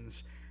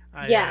interactions.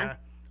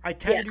 I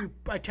tend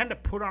to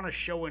put on a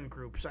show in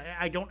groups.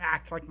 I don't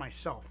act like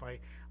myself.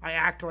 I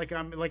act like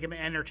I'm an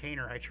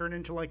entertainer. I turn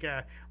into like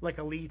a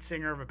lead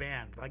singer of a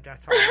band. Like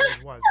that's how it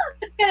always was.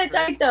 It's kind of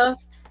tight though.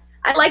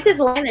 I like this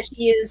line that she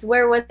used.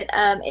 Where was it?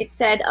 It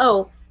said,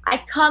 "Oh,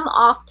 I come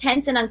off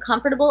tense and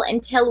uncomfortable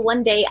until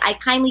one day I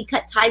kindly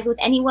cut ties with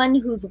anyone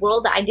whose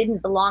world I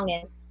didn't belong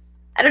in."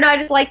 I don't know. I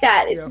just like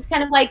that. It's just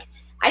kind of like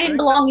I didn't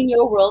belong in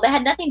your world. It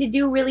had nothing to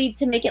do really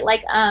to make it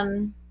like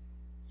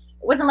It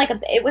wasn't like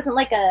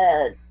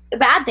a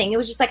bad thing. It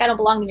was just like I don't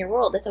belong in your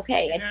world. It's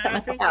okay. I just cut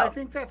myself out. I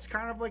think that's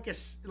kind of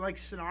like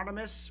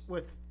synonymous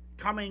with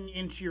coming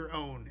into your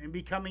own and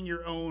becoming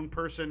your own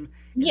person.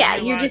 Yeah,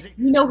 you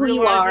know who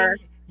you are.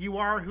 You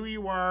are who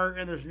you are,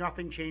 and there's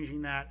nothing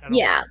changing that at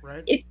all,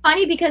 right? It's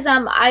funny because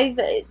I've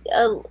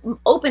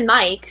open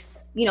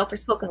mics, for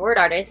spoken word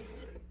artists.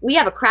 We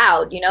have a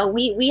crowd,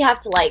 we have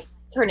to like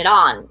turn it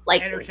on,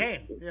 like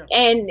entertain,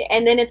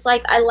 and then it's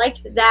like I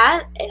liked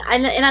that,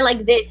 and I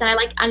like this, and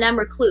I'm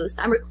recluse.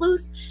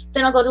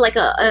 Then I'll go to like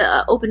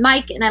a open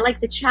mic, and I like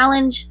the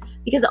challenge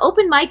because the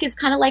open mic is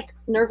kind of like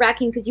nerve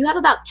wracking because you have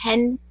about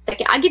 10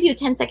 seconds. I give you a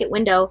 10-second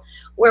window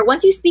where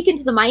once you speak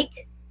into the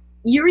mic,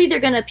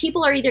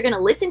 people are either gonna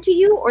listen to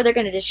you or they're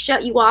gonna just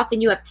shut you off,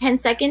 and you have 10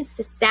 seconds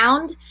to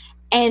sound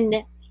and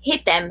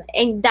hit them,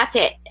 and that's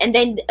it. And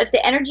then if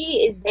the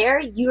energy is there,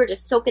 you are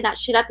just soaking that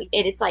shit up,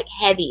 and it's like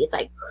heavy. It's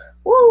like,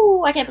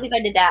 woo, I can't believe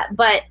I did that.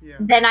 But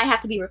then I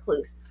have to be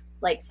recluse.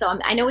 Like, so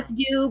I know what to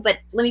do, but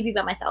let me be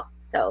by myself.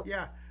 So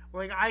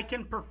like I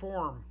can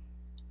perform.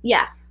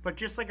 Yeah. But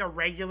just like a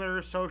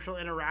regular social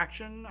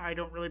interaction, I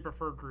don't really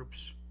prefer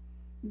groups.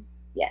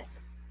 Yes.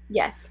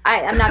 Yes,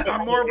 I'm not.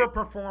 I'm more of a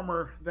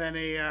performer than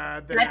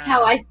a. That's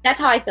how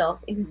I feel.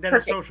 Than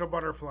a social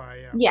butterfly.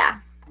 Yeah. Yeah.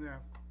 Yeah.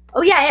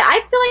 Oh yeah,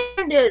 I feel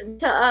like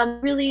to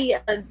really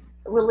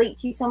relate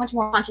to you so much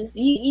more conscious.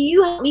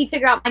 You helped me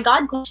figure out my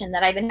God question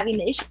that I've been having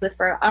the issue with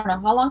for I don't know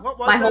how long. What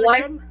was my that whole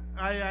again?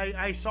 life.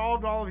 I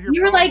solved all of your.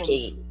 You were problems.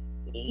 like,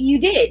 you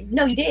did.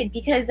 No, you did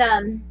because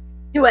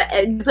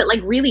but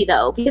like really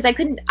though, because I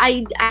couldn't.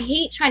 I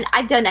hate trying.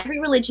 I've done every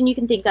religion you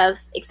can think of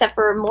except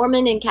for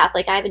Mormon and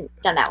Catholic. I haven't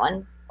done that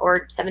one.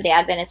 Or Seventh-day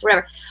Adventist,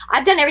 whatever.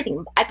 I've done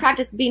everything. I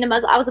practiced being a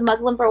Muslim. I was a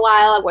Muslim for a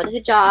while. I wore the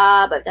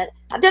hijab.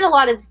 I've done a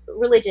lot of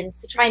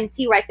religions to try and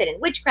see where I fit in.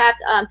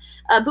 Witchcraft,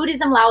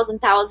 Buddhism, Laoism,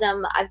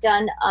 Taoism. I've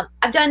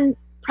done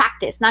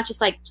practice, not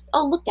just like,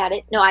 oh, looked at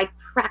it. No, I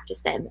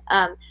practiced them.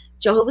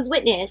 Jehovah's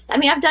Witness. I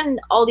mean, I've done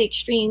all the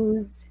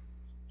extremes,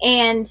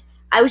 and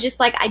I was just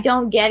like, I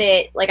don't get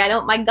it. Like, I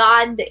don't. My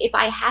God, if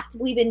I have to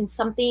believe in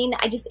something,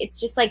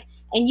 it's just like.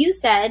 And you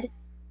said.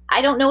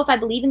 I don't know if I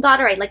believe in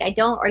God or I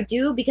don't or I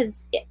do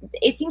because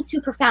it seems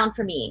too profound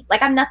for me.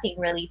 Like I'm nothing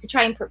really to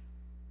try and,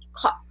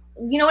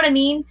 you know what I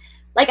mean?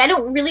 Like I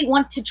don't really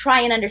want to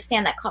try and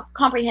understand that,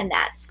 comprehend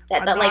that.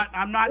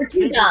 I'm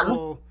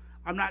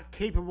not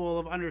capable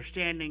of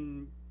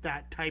understanding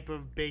that type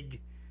of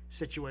big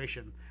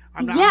situation.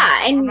 I'm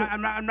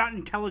not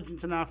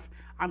intelligent enough.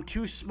 I'm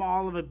too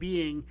small of a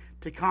being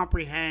to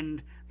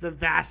comprehend the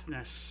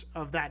vastness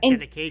of that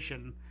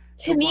dedication.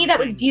 To me, that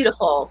was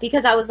beautiful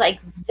because I was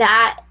like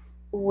that.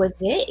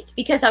 Was it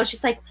because I was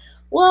just like,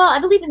 well, I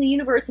believe in the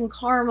universe and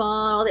karma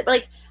and all that, but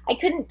like I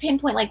couldn't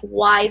pinpoint like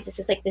why is this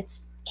just like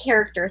this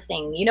character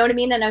thing, you know what I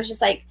mean? And I was just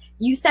like,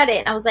 you said it,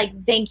 and I was like,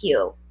 thank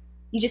you,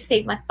 you just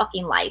saved my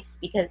fucking life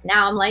because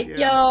now I'm like,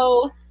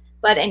 yo.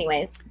 But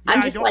anyways,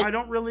 I'm just I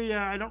don't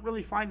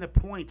really find the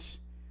point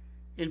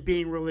in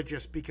being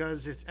religious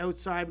because it's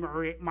outside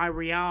my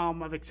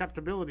realm of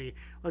acceptability.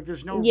 Like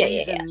there's no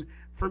reason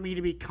for me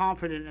to be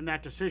confident in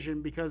that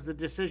decision because the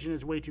decision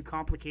is way too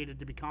complicated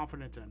to be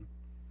confident in.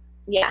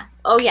 Yeah.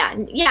 Oh yeah.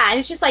 Yeah. And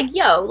it's just like,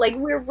 yo, like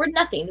we're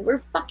nothing.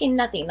 We're fucking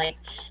nothing. Like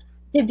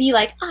to be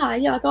like,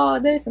 yeah,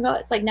 God, this and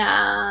that. It's like,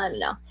 nah,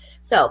 no.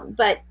 So,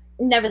 but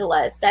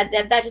nevertheless, that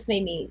just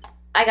made me,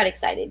 I got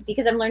excited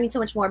because I'm learning so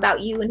much more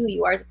about you and who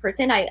you are as a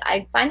person.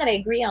 I find that I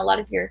agree on a lot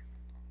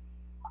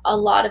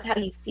of how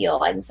you feel.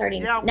 I'm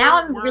starting to,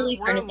 now I'm really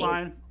starting to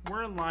think.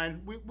 We're in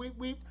line.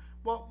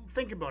 Well,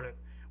 think about it.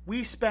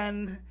 We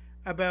spend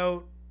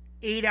about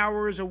 8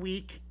 hours a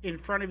week in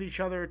front of each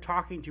other,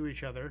 talking to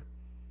each other,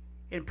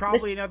 and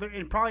probably another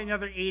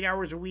 8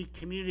 hours a week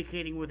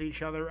communicating with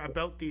each other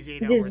about these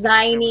 8 hours.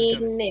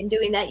 Designing and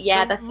doing that.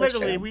 Yeah, so that's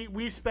literally so true.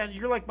 we spend.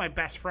 You're like my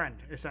best friend,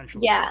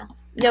 essentially. Yeah.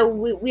 No,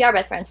 we are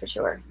best friends for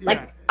sure. Yeah.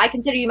 Like I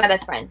consider you my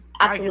best friend.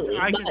 Absolutely.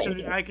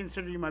 I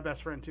consider you my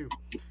best friend too.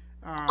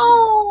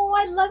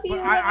 I love you.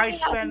 But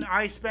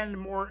I spend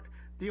more.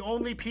 The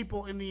only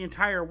people in the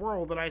entire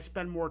world that I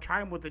spend more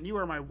time with than you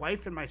are my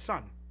wife and my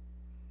son.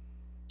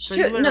 So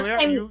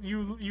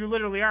you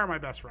literally are my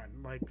best friend.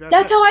 Like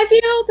that's how I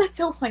feel. That's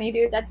so funny,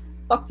 dude. That's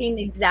fucking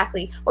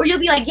exactly. Or you'll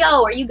be like,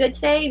 "Yo, are you good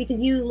today?" Because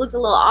you looked a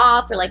little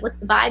off, or like, "What's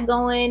the vibe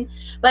going?"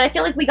 But I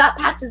feel like we got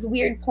past this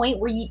weird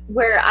point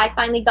where I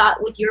finally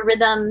got with your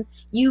rhythm.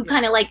 You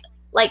kind of like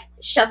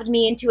shoved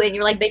me into it, and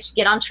you're like, "Bitch,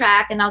 get on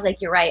track." And I was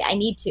like, "You're right. I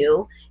need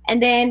to."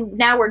 And then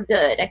now we're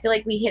good. I feel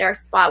like we hit our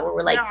spot where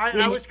we're like,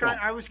 I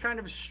was kind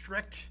of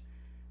strict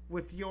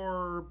with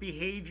your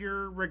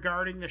behavior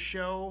regarding the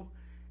show.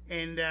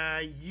 And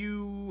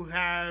you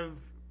have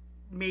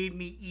made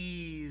me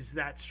ease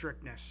that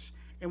strictness,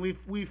 and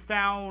we've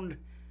found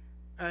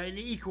an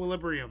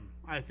equilibrium.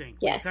 I think.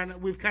 Yes.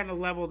 We've kind of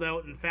leveled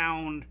out and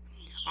found.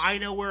 I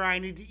know where I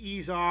need to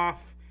ease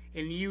off,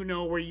 and you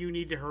know where you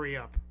need to hurry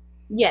up.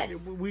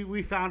 Yes.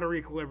 We found our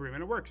equilibrium,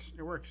 and it works.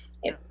 It works.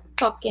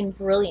 Fucking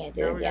brilliant,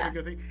 dude. Yeah.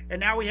 And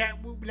now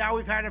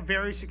we've had a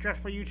very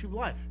successful YouTube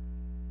live.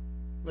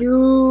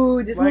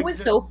 Dude, this one was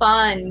so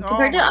fun.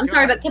 Compared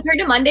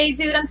to Mondays,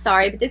 dude, I'm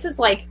sorry, but this was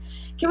like,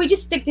 can we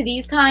just stick to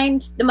these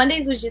kind? The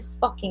Mondays was just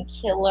fucking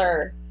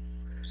killer.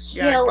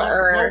 Yeah,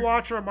 go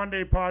watch our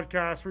Monday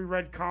podcast. We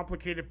read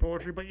complicated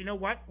poetry, but you know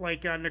what?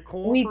 Like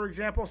Nicole, for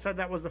example, said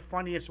that was the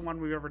funniest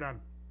one we've ever done.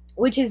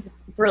 Which is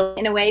brilliant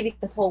in a way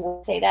because Nicole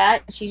will say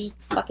that. She's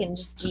just fucking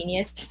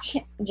genius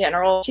in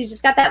general. She's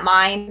just got that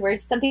mind where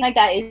something like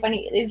that is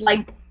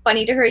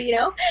funny to her, you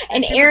know?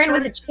 And Aaron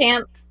was a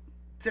champ.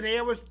 Today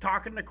I was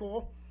talking to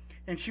Nicole,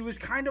 and she was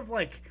kind of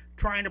like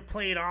trying to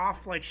play it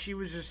off like she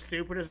was as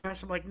stupid as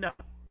us. I'm like, no.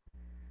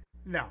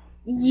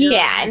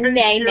 Yeah,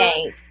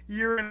 nay.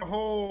 You're in a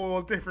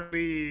whole different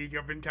league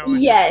of intelligence.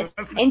 Yes,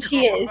 and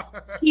she is.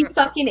 She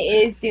fucking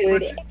is,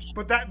 dude.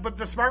 But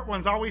the smart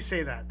ones always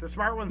say that. The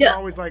smart ones are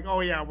always like,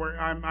 oh yeah,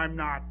 I'm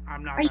not.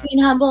 Are you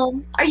being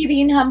humble? Are you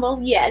being humble?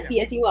 Yes,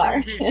 you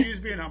are. She's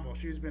being humble.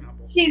 She's been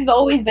humble. She's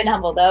always been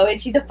humble though, and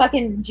she's a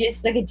fucking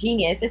just like a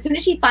genius. As soon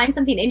as she finds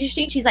something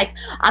interesting, she's like,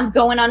 I'm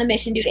going on a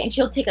mission, dude, and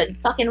she'll take a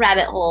fucking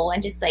rabbit hole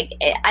and just like,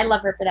 I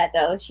love her for that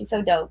though. She's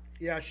so dope.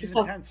 Yeah, she's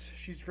intense.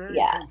 She's very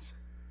intense.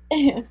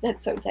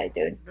 That's so tight,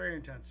 dude. Very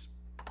intense.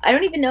 I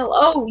don't even know.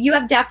 Oh, you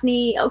have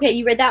Daphne. Okay,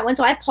 you read that one.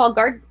 So I have Paul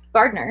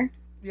Gardner.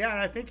 Yeah, and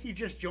I think he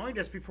just joined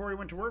us before he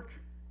went to work.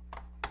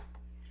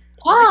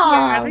 Paul,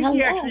 I think he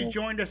hello. actually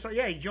joined us.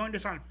 Yeah, he joined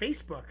us on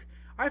Facebook.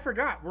 I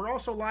forgot. We're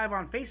also live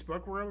on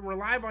Facebook. We're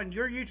live on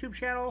your YouTube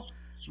channel,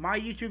 my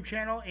YouTube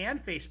channel, and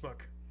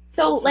Facebook.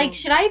 So, like,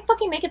 should I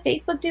fucking make a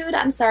Facebook, dude?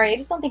 I'm sorry. I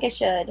just don't think I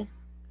should.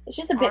 It's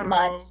just a bit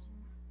much.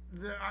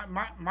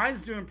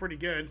 Mine's doing pretty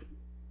good.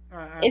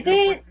 Is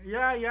it?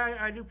 Yeah,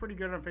 I do pretty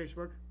good on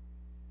Facebook.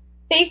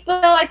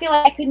 Facebook, though, I feel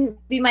like I couldn't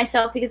be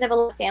myself because I have a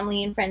lot of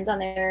family and friends on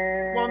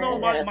there. Well, no,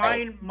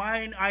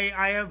 mine.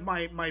 I have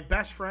my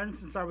best friend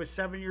since I was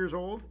 7 years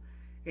old,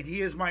 and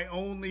he is my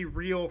only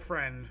real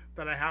friend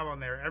that I have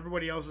on there.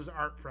 Everybody else is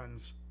art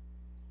friends.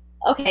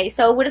 Okay,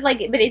 so what is but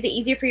is it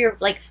easier for your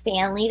like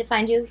family to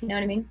find you? You know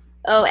what I mean?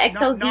 Oh,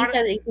 XOZ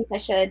said that he thinks I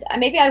should.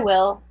 Maybe I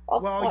will.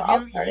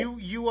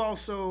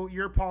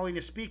 You're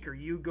Paulina Speaker.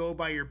 You go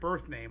by your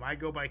birth name. I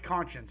go by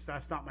Conshinz.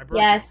 That's not my birth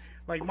name.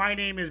 Like my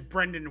name is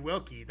Brendan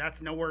Wilkie.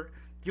 That's nowhere.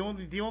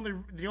 The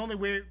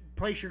only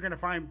place you're gonna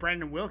find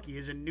Brendan Wilkie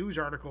is in news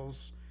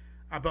articles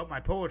about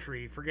my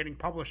poetry for getting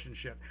published and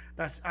shit.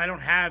 I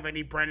don't have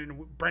any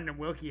Brendan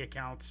Wilkie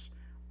accounts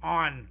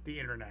on the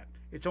internet.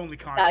 It's only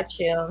Conshinz. Got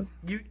you.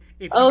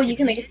 You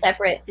can make it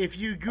separate. If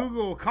you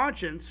Google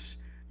Conshinz,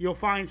 you'll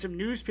find some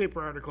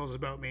newspaper articles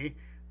about me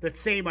that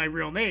say my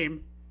real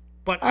name,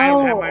 but I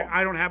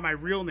don't have my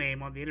real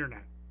name on the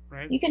internet,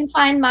 right? You can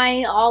find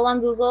mine all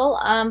on Google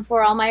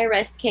for all my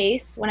arrest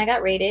case when I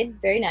got raided.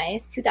 Very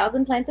nice.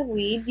 2,000 plants of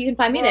weed. You can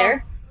find me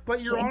there.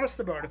 But you're honest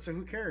about it, so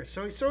who cares?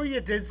 So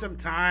you did some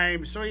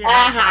time, so you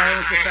had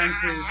violent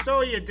offenses, so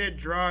you did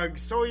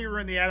drugs, so you were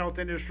in the adult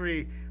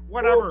industry,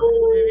 whatever.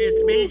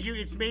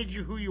 It's made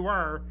you who you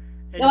are.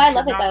 No, I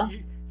love it though.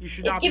 You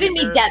should not be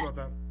embarrassed me depth.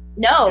 About that.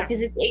 No,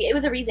 because it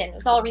was a reason. It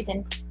was all a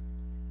reason.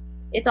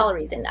 It's all a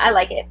reason. I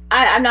like it.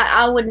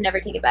 I would never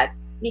take it back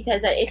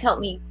because it's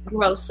helped me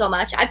grow so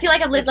much. I feel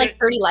like I've lived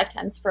 30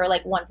 lifetimes for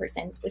like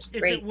 1%, which is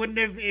great.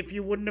 If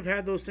you wouldn't have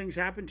had those things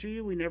happen to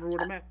you, we never would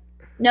have met.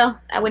 No,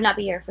 I would not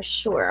be here for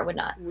sure. I would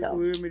not. So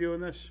we wouldn't be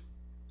doing this.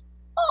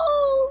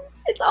 Oh,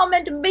 it's all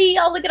meant to be.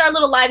 Oh, look at our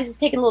little lives just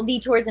taking little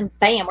detours and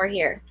bam, we're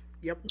here.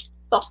 Yep.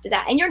 Fuck is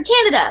that? And you're in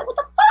Canada. What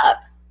the fuck?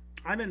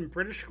 I'm in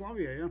British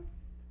Columbia, yeah.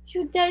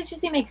 Dude, that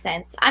just didn't make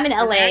sense. I'm in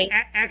LA.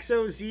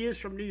 XOZ is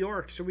from New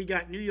York, so we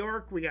got New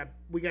York. We got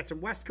some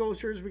West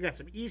Coasters. We got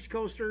some East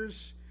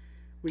Coasters.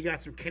 We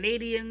got some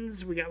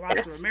Canadians. We got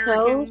lots of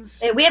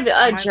Americans. We have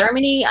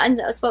Germany.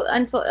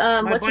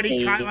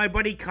 My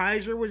buddy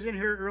Kaiser was in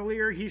here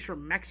earlier. He's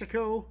from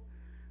Mexico.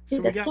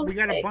 Dude, so we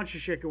got a bunch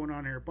of shit going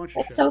on here.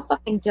 That's so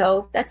fucking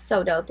dope. That's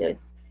so dope, dude.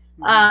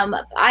 Mm-hmm.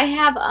 I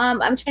have.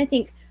 I'm trying to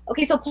think.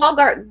 Okay, so Paul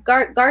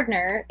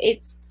Gardner.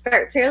 It's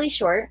fairly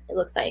short. It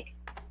looks like.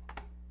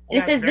 And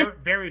it says this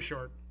very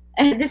short.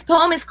 This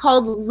poem is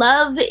called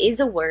 "Love Is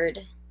a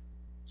Word,"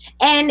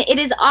 and it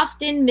is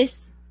often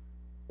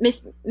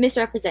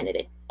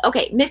misrepresented.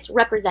 Okay,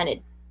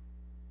 misrepresented.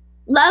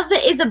 Love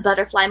is a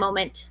butterfly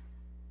moment.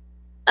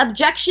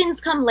 Objections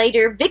come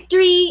later.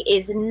 Victory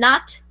is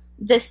not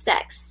the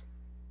sex.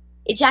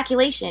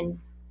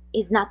 Ejaculation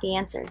is not the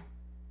answer.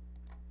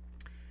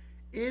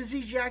 Is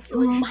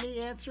ejaculation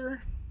the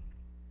answer?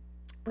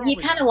 Probably you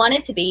kind of want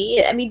it to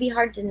be. I mean, it'd be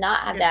hard to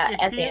not have that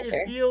as the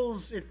answer.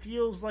 It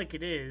feels like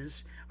it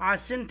is.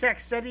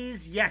 Syntax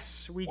Studies,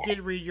 yes, we did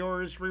read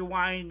yours.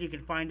 Rewind, you can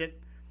find it.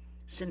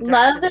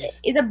 Syntax Studies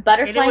is a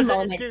butterfly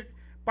moment.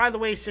 By the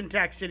way,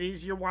 Syntax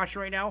Cities, you're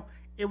watching right now,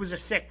 it was a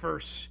sick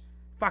verse.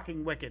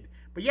 Fucking wicked.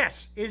 But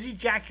yes, is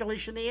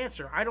ejaculation the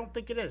answer? I don't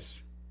think it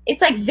is.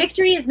 It's like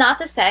victory is not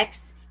the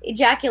sex.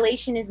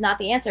 Ejaculation is not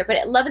the answer.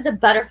 But love is a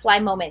butterfly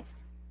moment.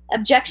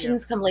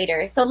 Objections come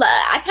later. So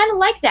I kind of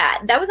like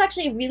that. That was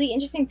actually really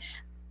interesting.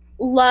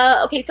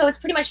 Love. Okay, so it's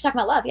pretty much talking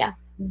about love, yeah.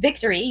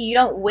 Victory. You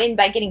don't win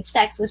by getting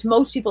sex, which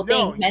most people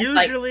think.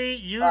 Usually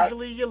you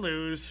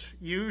lose.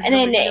 You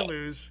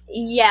lose.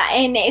 Yeah,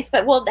 and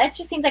that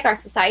just seems like our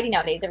society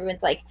nowadays.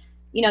 Everyone's like,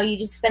 you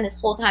just spend this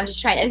whole time just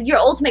trying. Your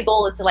ultimate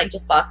goal is to like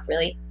just fuck,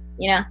 really.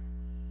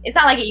 It's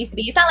not like it used to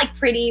be. It's not like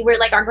Pretty, where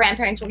like our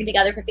grandparents were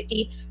together for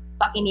 50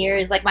 fucking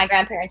years. Like my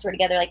grandparents were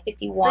together like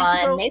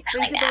 51.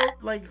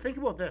 Think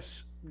about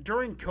this.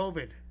 During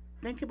COVID,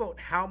 think about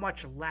how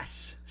much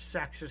less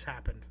sex has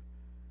happened.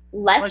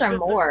 Less or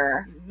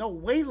more? No,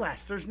 way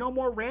less. There's no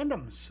more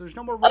randoms. There's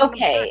no more random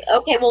sex.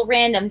 Okay, well,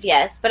 randoms,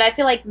 yes. But I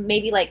feel like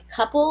maybe like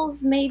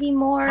couples, maybe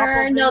more.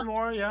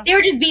 More, yeah. They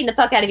were just beating the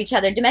fuck out of each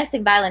other.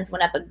 Domestic violence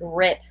went up a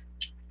grip.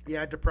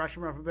 Yeah,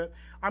 depression went up a bit.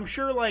 I'm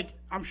sure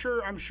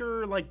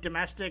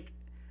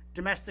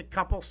domestic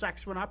couple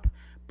sex went up.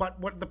 But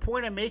what the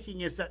point I'm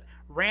making is that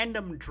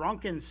random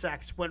drunken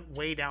sex went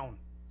way down.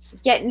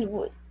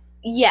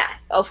 Yeah.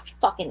 Oh,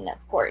 fucking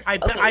of course.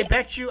 I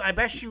bet you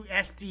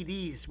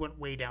STDs went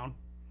way down.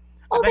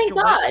 Oh, thank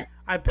God.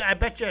 I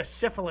bet you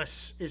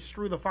syphilis is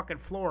through the fucking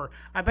floor.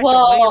 I bet you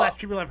way less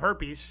people have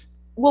herpes.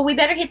 Well, we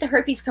better hit the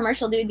herpes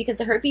commercial, dude, because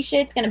the herpes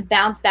shit's gonna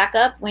bounce back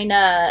up when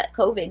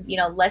COVID,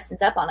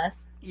 lessens up on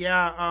us.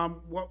 Yeah.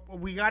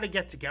 We got to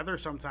get together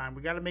sometime.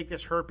 We got to make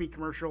this herpes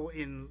commercial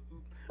in.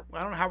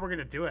 I don't know how we're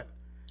gonna do it.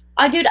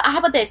 Dude, how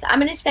about this? I'm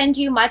gonna send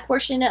you my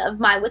portion of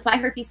my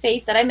herpes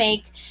face that I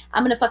make.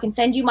 I'm gonna fucking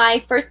send you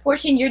my first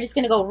portion. You're just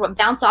gonna go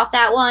bounce off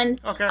that one.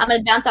 Okay. I'm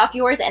gonna bounce off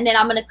yours, and then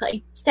I'm gonna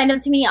send them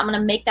to me. I'm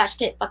gonna make that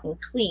shit fucking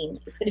clean.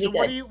 It's gonna be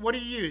good. What do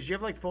you use? Do you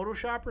have like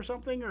Photoshop or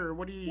something, or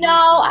what do you use?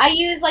 No, I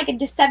use like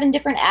 7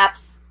 different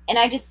apps, and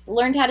I just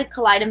learned how to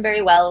collide them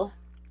very well,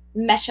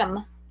 mesh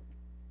them.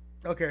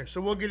 Okay, so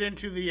we'll get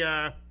into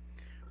the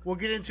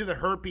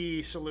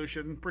herpes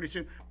solution pretty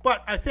soon.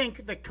 But I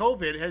think that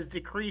COVID has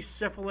decreased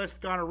syphilis,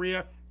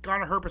 gonorrhea,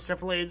 gonorrhea,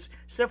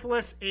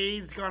 syphilis,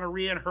 AIDS,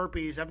 gonorrhea, and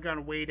herpes have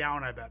gone way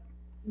down, I bet.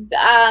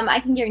 I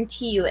can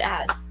guarantee you it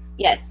has.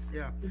 Yes.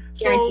 Yeah.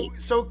 Guaranteed.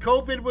 So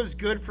COVID was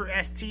good for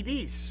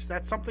STDs.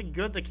 That's something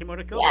good that came out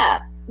of COVID.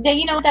 Yeah.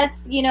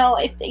 That's,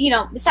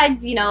 if,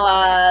 besides,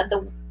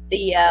 the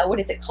what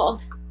is it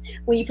called?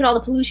 When you put all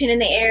the pollution in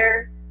the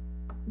air,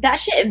 that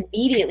shit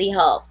immediately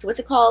helped. What's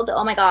it called?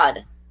 Oh my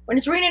God. When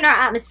it's ruining our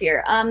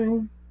atmosphere.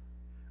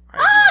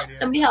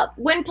 Somebody help.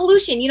 When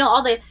pollution,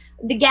 all the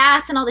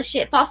gas and all the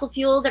shit, fossil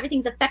fuels,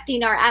 everything's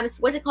affecting our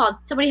atmosphere. What's it called?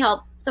 Somebody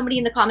help. Somebody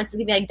in the comments is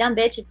gonna be like, dumb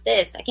bitch, it's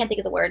this. I can't think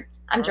of the word.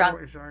 I'm drunk.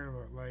 What are you talking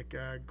about? Like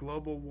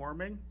global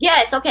warming?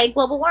 Yes, okay,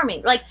 global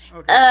warming. Like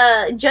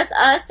just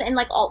us and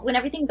like when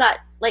everything got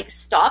like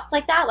stopped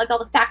like that, like all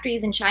the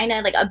factories in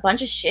China, like a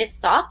bunch of shit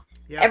stopped,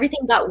 everything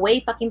got way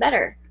fucking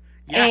better.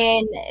 Yeah.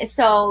 And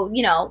so,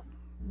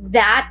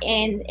 that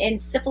and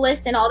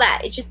syphilis and all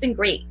that, it's just been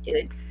great,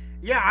 dude.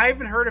 Yeah, I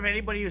haven't heard of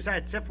anybody who's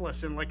had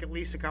syphilis in like at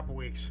least a couple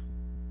weeks.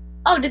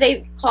 Oh, did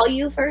they call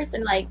you first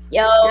and like,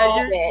 yo?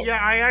 Yeah,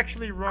 I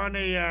actually run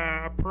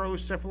a pro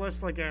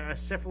syphilis, like a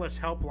syphilis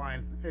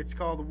helpline. It's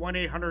called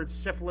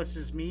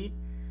 1-800-SYPHILIS-IS-ME,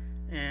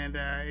 and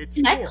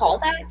it's. Can cool. I call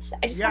that?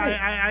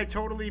 I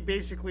totally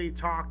basically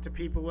talk to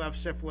people who have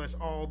syphilis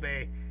all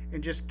day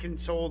and just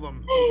console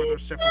them over their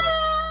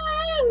syphilis.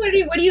 What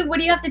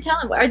do you have to tell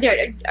them? Are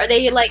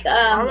they like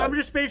I'm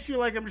just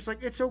basically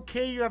it's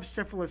okay you have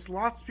syphilis.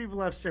 Lots of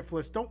people have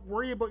syphilis. Don't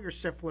worry about your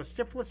syphilis.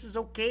 Syphilis is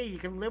okay. You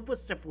can live with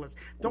syphilis.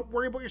 Don't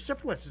worry about your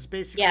syphilis is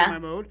basically my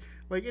mode.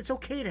 Like, it's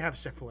okay to have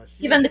syphilis.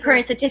 Give them the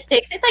current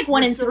statistics. It's like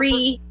 1 in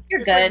 3.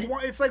 You're good.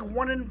 It's like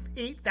 1 in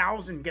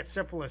 8,000 get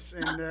syphilis,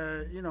 and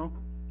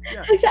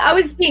yeah. I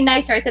was being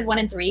nicer. I said 1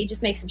 in 3.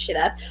 Just make some shit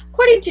up.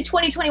 According to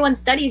 2021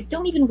 studies,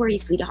 don't even worry,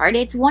 sweetheart.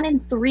 It's 1 in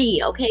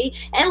 3, okay?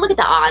 And look at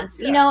the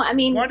odds. Yeah. I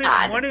mean,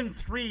 1 in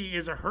 3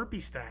 is a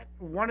herpes stat.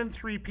 1 in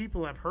 3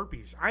 people have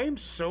herpes. I am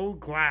so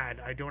glad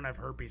I don't have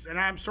herpes, and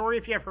I'm sorry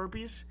if you have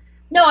herpes.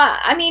 No,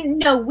 I mean,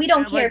 no, we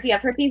don't care if you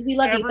have herpes. We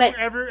love you, but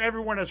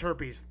everyone has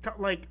herpes.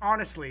 Like,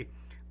 honestly,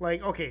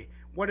 like, okay,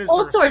 what is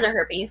cold sores are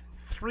herpes?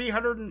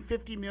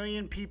 350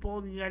 million people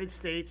in the United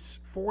States,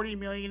 40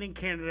 million in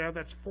Canada.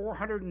 That's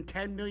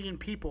 410 million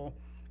people.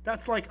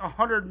 That's like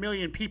 100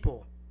 million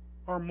people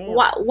or more.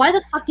 Why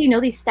the fuck do you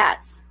know these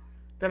stats?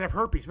 That have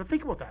herpes. But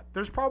think about that.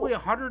 There's probably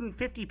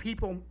 150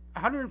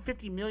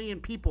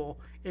 million people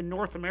in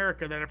North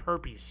America that have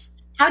herpes.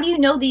 How do you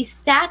know these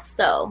stats,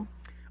 though?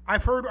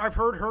 I've heard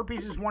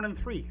herpes is 1 in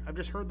 3. I've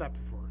just heard that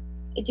before.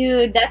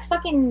 Dude, that's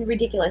fucking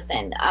ridiculous.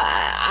 And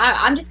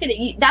I'm just gonna.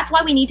 That's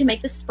why we need to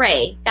make the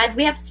spray, guys.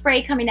 We have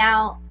spray coming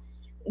out.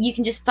 You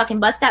can just fucking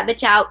bust that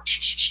bitch out.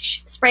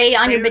 Spray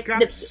on your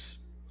cups.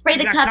 Spray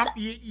the cups.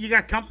 You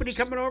got company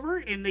coming over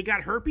and they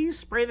got herpes.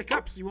 Spray the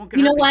cups. You won't get.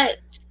 You herpes. know what,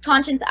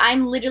 Conshinz?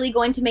 I'm literally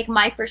going to make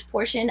my first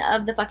portion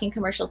of the fucking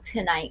commercial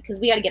tonight because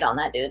we got to get on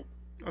that, dude.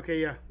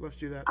 Okay, yeah, let's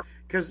do that.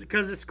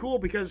 Because it's cool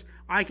because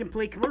I can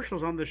play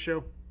commercials on this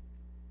show.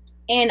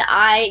 And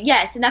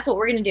and that's what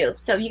we're going to do.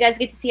 So you guys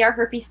get to see our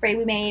herpes spray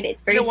we made.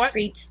 It's very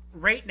discreet.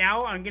 Right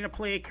now, I'm going to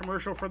play a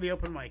commercial for the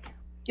open mic.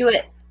 Do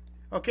it.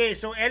 Okay,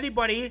 so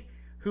anybody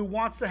who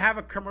wants to have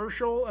a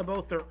commercial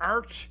about their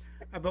art,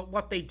 about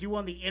what they do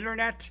on the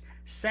internet,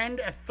 send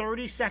a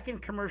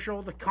 30-second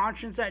commercial to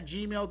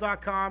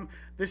conshinz@gmail.com.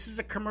 This is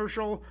a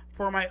commercial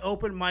for my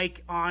open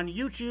mic on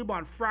YouTube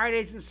on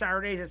Fridays and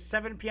Saturdays at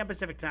 7 p.m.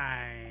 Pacific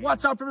time.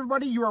 What's up,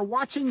 everybody? You are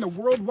watching the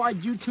worldwide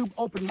YouTube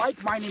open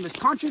mic. My name is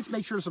Conshinz.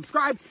 Make sure to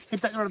subscribe, hit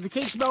that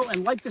notification bell,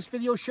 and like this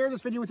video. Share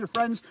this video with your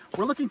friends.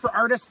 We're looking for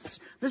artists.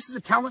 This is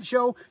a talent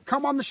show.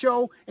 Come on the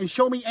show and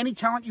show me any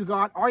talent you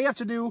got. All you have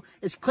to do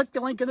is click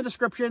the link in the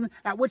description,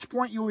 at which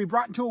point you will be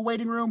brought into a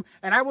waiting room,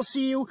 and I will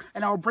see you,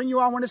 and I will bring you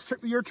on when it's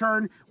your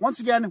turn.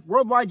 Once again,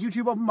 worldwide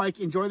YouTube open mic.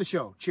 Enjoy the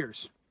show.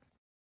 Cheers.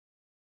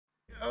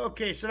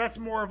 Okay, so that's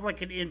more of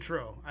like an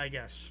intro, I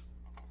guess.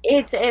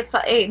 But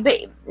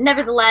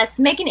nevertheless,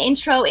 make an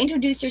intro,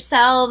 introduce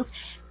yourselves,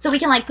 so we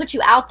can like put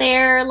you out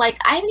there. Like,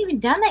 I haven't even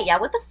done that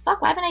yet. What the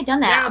fuck? Why haven't I done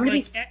that? Yeah, I'm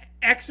gonna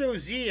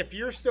XOZ, if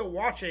you're still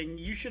watching,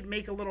 you should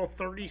make a little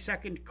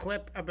 30-second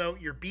clip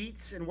about your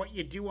beats and what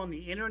you do on the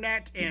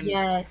internet, and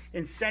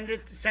and send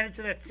it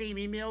to that same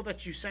email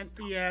that you sent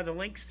the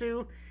links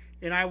to,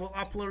 and I will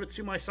upload it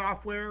to my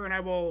software, and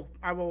I will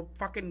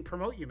fucking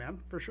promote you, man,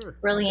 for sure.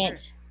 Brilliant.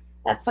 Okay.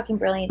 That's fucking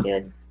brilliant,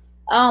 dude.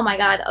 Oh my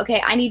god.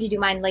 Okay, I need to do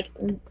mine. Like,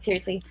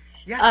 seriously.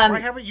 Yes. Why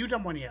haven't you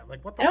done one yet?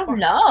 Like, what the fuck? I don't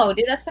know,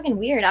 dude. That's fucking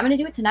weird. I'm gonna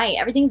do it tonight.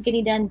 Everything's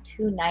getting done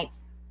tonight.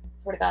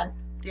 Swear to God.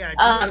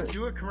 Yeah,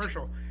 do a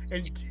commercial.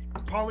 And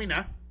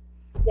Paulina.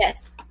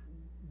 Yes.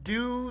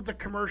 Do the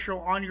commercial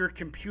on your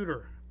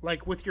computer,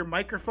 like with your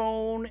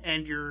microphone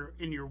and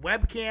in your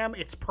webcam.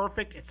 It's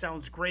perfect. It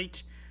sounds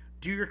great.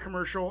 Do your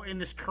commercial in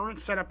this current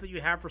setup that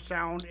you have for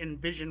sound and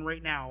vision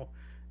right now.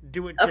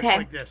 Do it just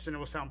like this, and it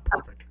will sound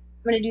perfect.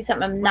 I'm gonna do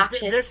something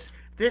obnoxious.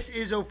 This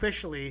is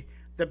officially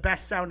the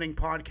best sounding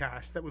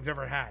podcast that we've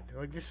ever had.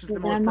 Like, this is the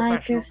most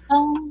professional.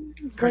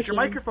 Because your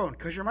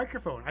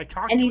microphone. I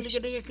talked to you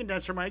getting a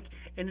condenser mic,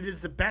 and it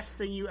is the best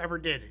thing you ever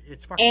did.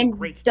 It's fucking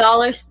great. And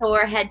dollar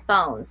store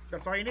headphones.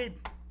 That's all you need.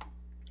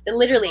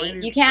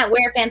 Literally, you can't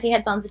wear fancy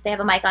headphones if they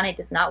have a mic on. It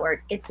does not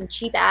work. Get some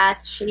cheap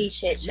ass shitty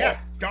shit. Yeah,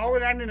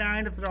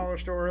 $1.99 at the dollar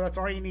store. That's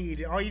all you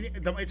need.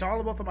 It's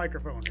all about the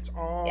microphone. It's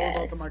all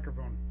about the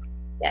microphone.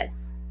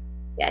 Yes.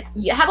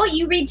 How about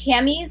you read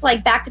Tammy's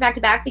like back to back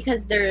to back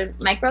because they're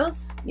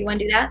micros? You want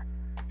to do that?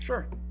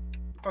 Sure.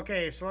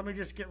 Okay, so let me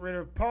just get rid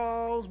of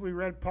Paul's. We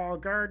read Paul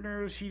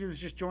Gardner's. He was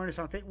just joining us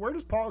on Facebook. Where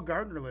does Paul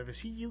Gardner live? Is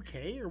he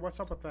UK or what's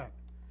up with that?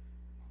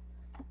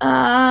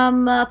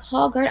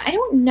 Paul Gardner. I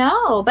don't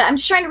know, but I'm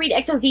just trying to read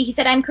XOZ. He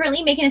said, I'm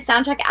currently making a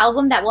soundtrack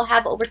album that will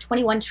have over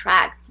 21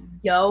 tracks.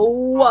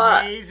 Yo.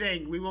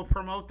 Amazing. We will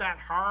promote that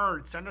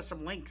hard. Send us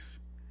some links.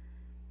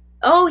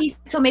 Oh,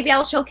 so maybe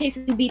I'll showcase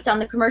the beats on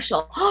the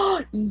commercial.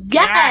 Oh,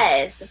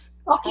 yes!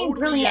 Fucking totally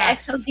brilliant,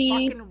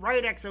 XOZ. Fucking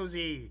right,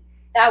 XOZ.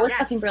 That was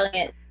fucking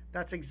brilliant.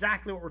 That's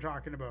exactly what we're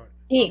talking about.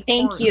 Hey,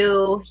 thank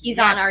you. He's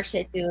on our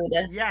shit, dude.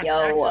 Yes,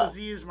 XOZ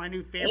is my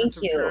new favorite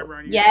subscriber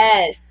on YouTube.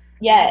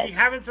 Yes. If you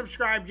haven't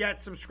subscribed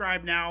yet,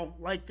 subscribe now.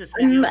 Like this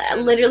video.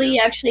 I'm literally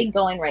actually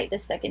going right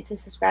this second to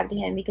subscribe to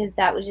him because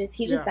that was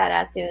he's just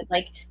badass, dude.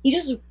 Like he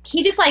just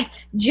like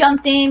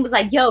jumped in, was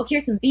like, yo,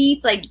 here's some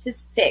beats, like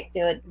just sick,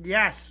 dude.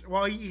 Yes.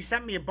 Well, he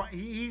sent me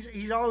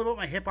he's all about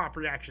my hip hop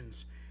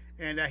reactions,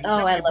 and he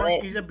sent me I love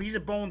it. He's a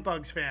Bone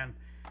Thugs fan,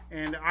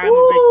 and I'm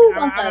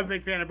a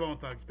big fan of Bone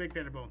Thugs. Big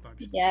fan of Bone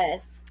Thugs.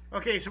 Yes.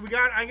 Okay, so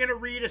I'm gonna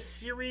read a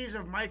series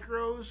of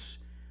micros.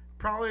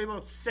 Probably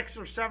about 6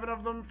 or 7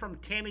 of them from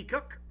Tammy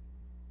Cook.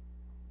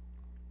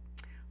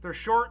 They're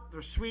short,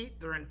 they're sweet,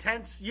 they're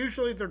intense.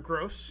 Usually they're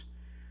gross.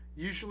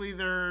 Usually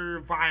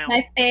they're vile.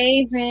 My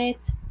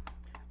favorite.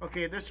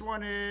 Okay, this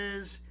one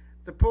is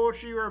the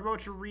poetry we're about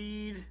to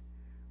read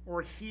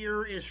or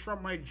hear is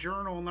from my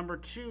journal number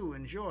 2.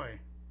 Enjoy.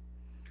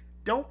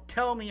 Don't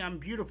tell me I'm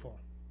beautiful.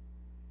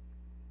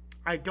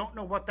 I don't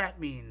know what that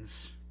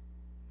means.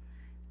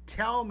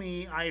 Tell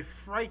me I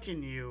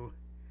frighten you,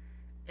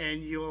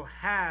 and you'll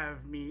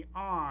have me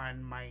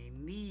on my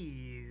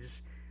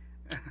knees.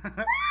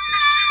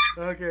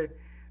 Okay,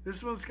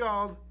 this one's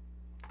called,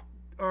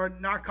 or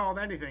not called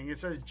anything. It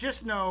says,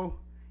 just know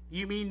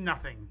you mean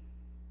nothing.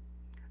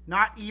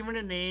 Not even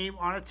a name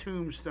on a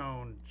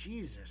tombstone.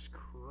 Jesus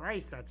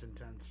Christ, that's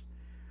intense.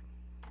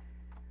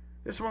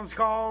 This one's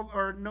called,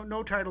 or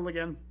no title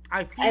again.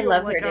 I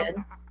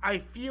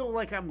feel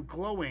like I'm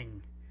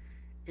glowing.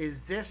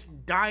 Is this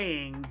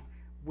dying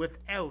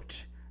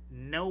without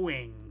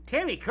knowing?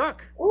 Tammy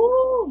Cook.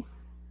 Ooh.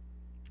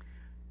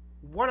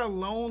 What a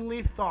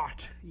lonely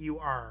thought you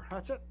are.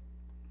 That's it.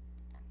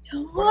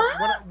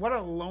 What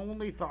a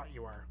lonely thought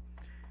you are.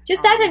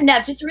 Just that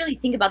enough. Just really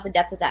think about the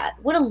depth of that.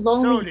 What a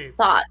lonely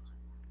thought.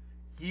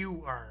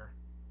 You are.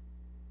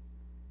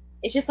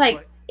 It's just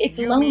like, it's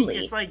lonely.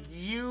 It's like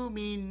you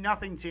mean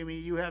nothing to me.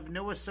 You have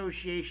no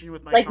association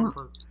with my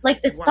comfort.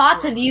 Like the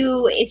thoughts of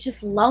you, it's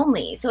just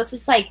lonely. So it's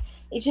just like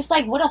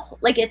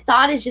a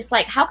thought is just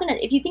like, how can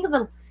if you think of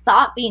a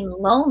thought being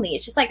lonely,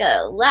 it's just like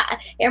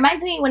it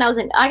reminds me when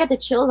I got the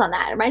chills on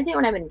that. It reminds me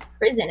when I'm in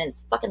prison and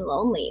it's fucking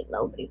lonely.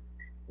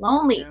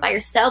 Lonely by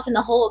yourself in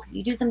the hole because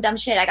you do some dumb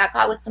shit. I got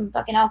caught with some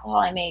fucking alcohol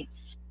I made.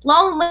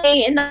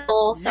 Lonely in the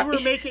hole.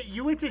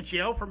 You went to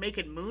jail for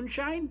making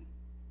moonshine?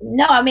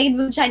 No, I made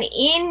moonshine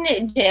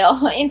in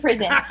jail, in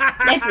prison.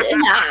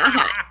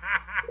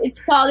 It's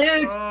called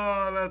it.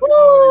 Oh, that's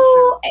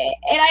cool.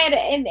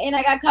 And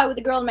I got caught with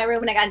the girl in my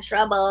room and I got in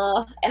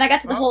trouble. And I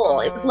got to the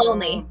hole. It was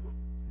lonely.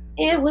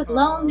 It was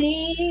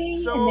lonely.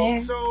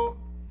 So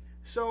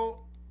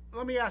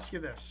let me ask you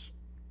this.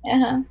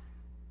 Uh-huh.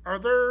 Are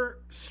there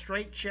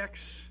straight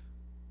chicks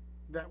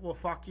that will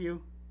fuck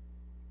you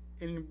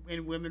in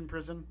women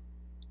prison?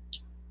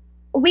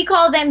 We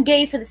call them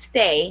gay for the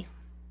stay.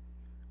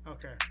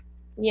 Okay.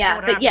 Yeah,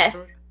 but happens?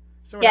 Yes.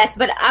 Yes,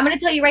 but I'm going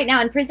to tell you right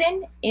now, in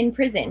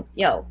prison,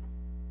 yo,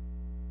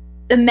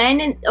 the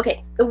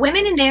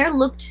women in there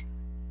looked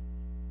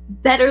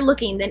better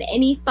looking than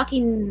any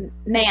fucking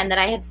man that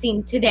I have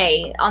seen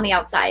today on the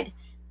outside.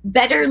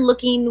 Better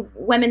looking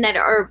women that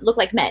look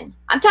like men.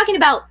 I'm talking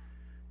about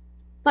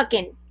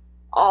fucking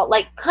all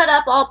like cut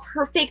up, all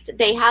perfect.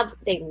 They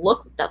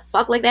look the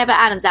fuck like they have an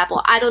Adam's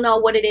apple. I don't know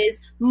what it is.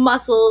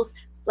 Muscles,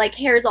 like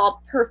hair's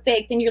all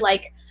perfect, and you're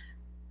like,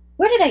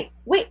 where did I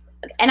wait?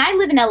 And I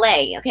live in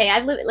LA, okay?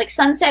 I live like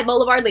Sunset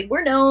Boulevard. Like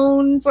but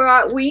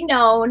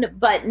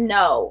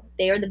no,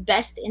 they are the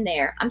best in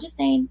there. I'm just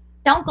saying,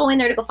 don't go in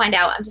there to go find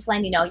out. I'm just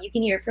letting you know. You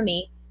can hear it from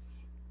me.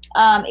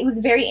 It was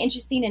very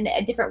interesting in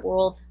a different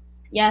world.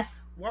 Yes.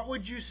 What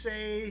would you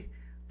say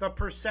the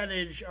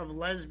percentage of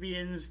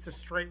lesbians to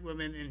straight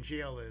women in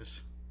jail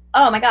is?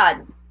 Oh my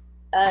God.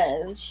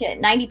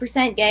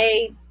 90%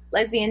 gay,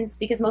 lesbians,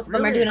 because most of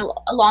them are doing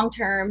a long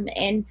term,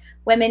 and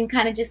women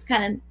kind of,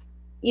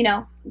 you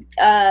know,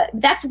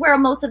 that's where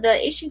most of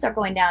the issues are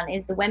going down,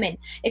 is the women.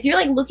 If you're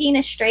like looking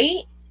as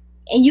straight,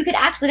 and you could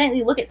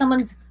accidentally look at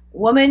someone's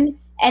woman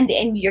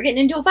and you're getting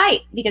into a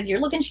fight because you're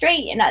looking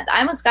straight. And I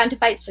almost got into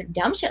fights for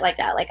dumb shit like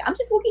that. Like, I'm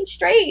just looking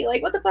straight.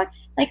 Like, what the fuck?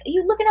 Like, are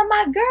you looking at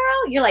my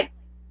girl? You're like,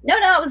 no,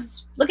 I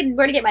was looking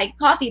where to get my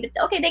coffee, but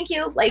okay, thank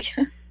you. Like,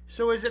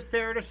 so is it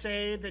fair to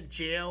say that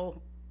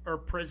jail or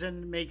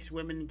prison makes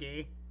women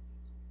gay?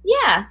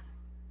 Yeah,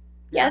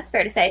 that's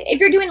fair to say. If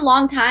you're doing a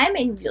long time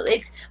and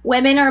it's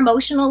women are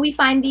emotional, we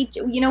find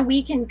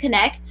we can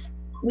connect.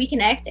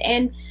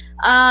 And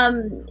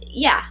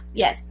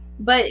yes,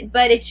 but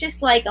it's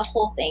just like a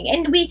whole thing,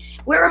 and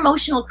we're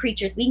emotional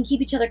creatures. We can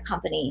keep each other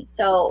company.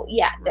 So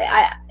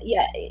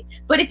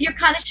but if you're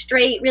kind of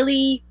straight,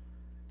 really,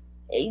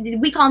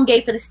 we call them gay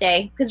for the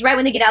stay, because right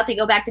when they get out, they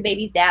go back to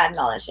baby's dad and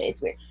all that shit.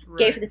 It's weird. Right.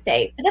 Gay for the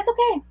stay, but that's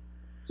okay.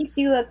 Keeps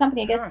you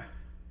company, I guess.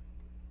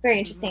 It's very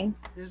interesting.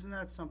 Isn't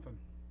that something?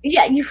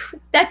 Yeah,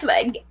 that's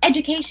what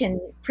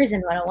education,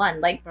 prison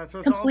 101, like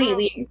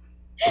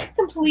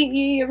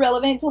completely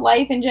irrelevant to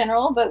life in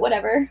general, but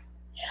whatever.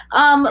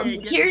 Oh,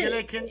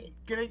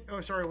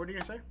 sorry, what are you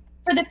gonna say?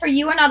 For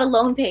You Are Not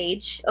Alone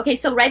page. Okay,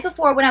 so right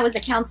before, when I was a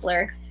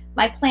counselor,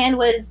 my plan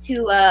was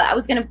to I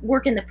was gonna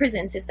work in the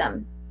prison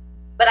system,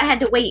 but I had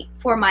to wait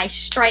for my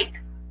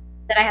strike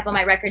that I have on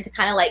my record to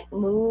kind of like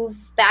move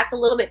back a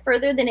little bit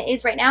further than it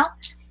is right now.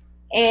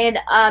 And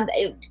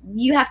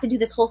you have to do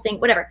this whole thing,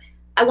 whatever.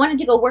 I wanted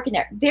to go work in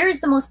there. There's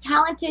the most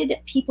talented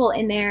people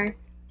in there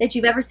that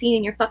you've ever seen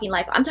in your fucking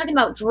life. I'm talking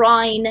about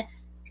drawing,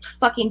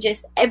 fucking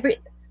just the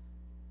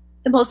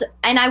most.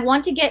 And I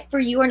want to get For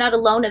You Are Not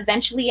Alone.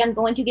 Eventually, I'm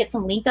going to get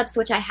some link ups,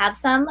 which I have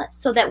some,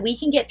 so that we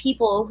can get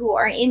people who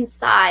are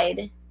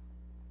inside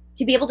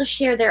to be able to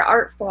share their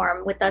art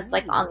form with us,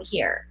 like on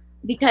here.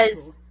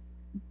 Because,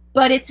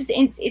 but it's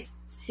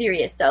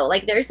serious though.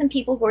 Like, there are some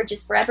people who are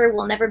just forever,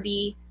 will never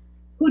be,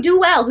 who do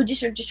well, who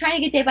just are just trying to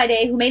get day by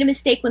day, who made a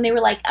mistake when they were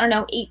like, I don't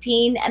know,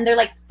 18, and they're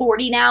like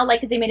 40 now, like,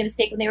 because they made a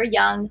mistake when they were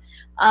young,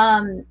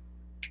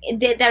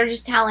 that are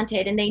just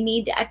talented, and they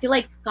need, I feel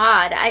like,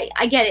 God,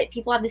 I get it.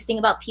 People have this thing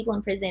about people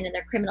in prison and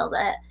they're criminals.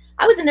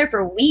 I was in there for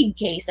a weed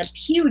case, a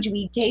huge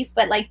weed case,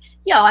 but like,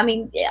 I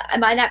mean,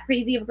 am I that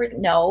crazy of a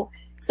person? No.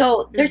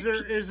 So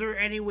is there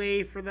any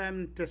way for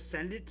them to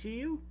send it to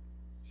you?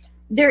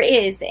 There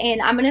is,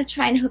 and I'm gonna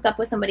try and hook up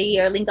with somebody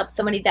or link up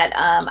somebody that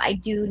I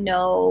do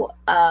know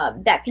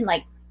that can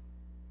like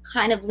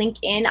kind of link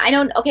in. I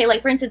don't. Okay,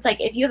 like for instance, like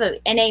if you have a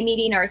NA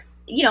meeting or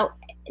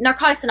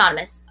Narcotics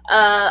Anonymous,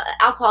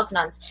 Alcoholics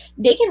Anonymous,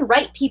 they can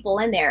write people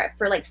in there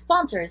for like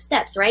sponsors,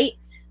 steps, right?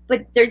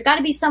 But there's got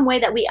to be some way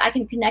that I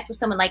can connect with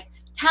someone, like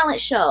talent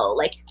show.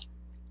 Like,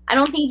 I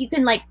don't think you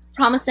can like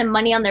promise them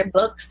money on their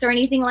books or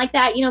anything like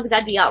that, because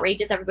that'd be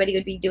outrageous. Everybody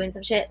would be doing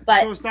some shit.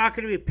 But so it's not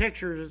going to be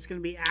pictures; it's going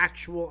to be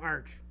actual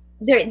art.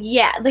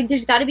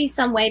 There's got to be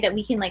some way that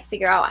we can like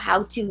figure out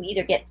how to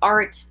either get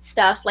art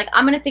stuff. Like,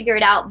 I'm going to figure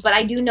it out, but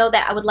I do know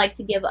that I would like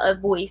to give a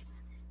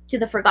voice to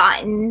the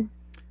forgotten.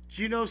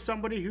 Do you know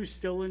somebody who's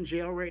still in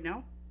jail right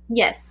now?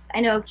 Yes,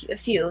 I know a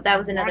few. That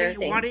was another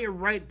thing. Why don't you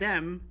write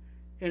them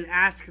and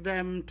ask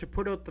them to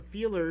put out the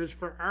feelers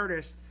for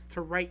artists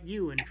to write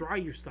you and draw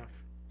you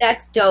stuff?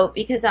 That's dope,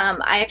 because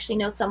I actually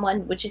know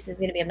someone, which is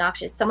going to be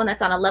obnoxious, someone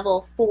that's on a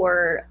level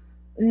 4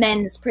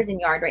 men's prison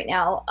yard right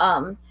now.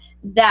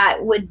 That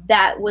would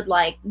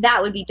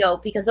be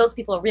dope, because those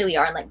people really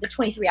are in like the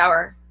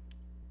 23-hour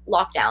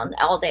lockdown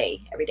all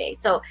day, every day.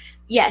 So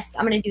yes,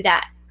 I'm going to do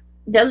that.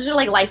 Those are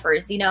like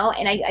lifers, and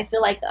I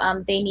feel like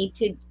they need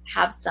to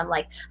have some,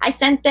 like, I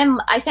sent him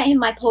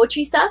my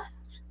poetry stuff,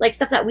 like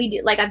stuff that we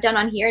do, like I've done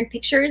on here, and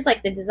pictures,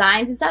 like the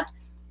designs and stuff,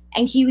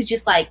 and he was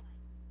just like,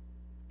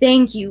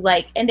 thank you,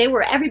 like, and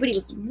everybody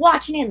was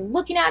watching it and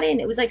looking at it,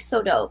 and it was like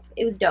so dope.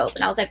 It was dope,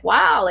 and I was like,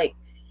 wow, like,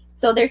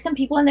 so there's some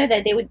people in there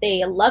that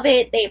they love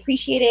it, they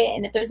appreciate it,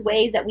 and if there's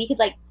ways that we could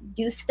like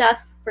do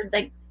stuff for,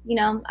 like,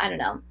 I don't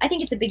know, I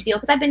think it's a big deal,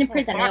 because I've been in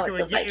prison. I know what it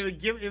feels like.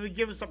 It would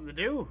give us something to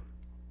do.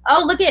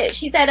 Oh, look at it.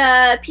 She said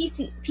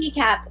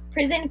PCAP,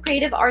 Prison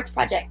Creative Arts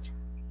Project.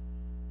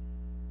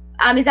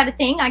 Is that a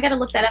thing? I got to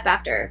look that up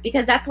after,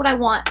 because that's what I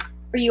want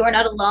for You Are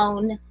Not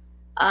Alone.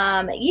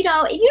 You know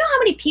how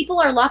many people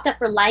are locked up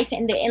for life,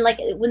 and like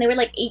when they were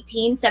like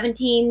 18,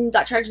 17,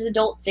 got charged as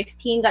adult,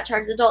 16, got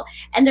charged as adult,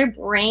 and their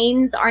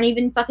brains aren't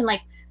even fucking like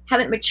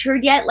haven't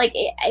matured yet. Like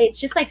it's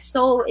just like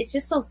it's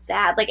just so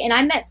sad. Like, and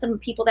I met some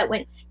people that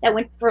went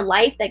for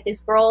life. Like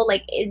this girl,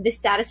 like this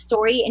saddest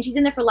story, and she's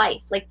in there for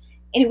life. Like,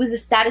 and it was the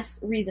saddest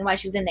reason why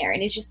she was in there.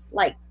 And it's just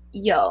like,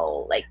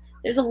 like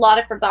there's a lot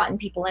of forgotten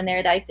people in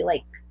there that I feel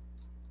like,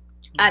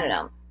 I don't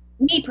know.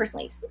 Me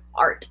personally,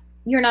 art.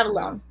 You're not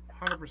alone.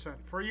 100%.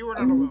 For You Are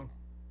Not Alone.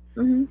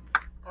 Mm-hmm.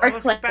 All right,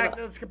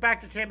 let's get back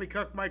to Tammy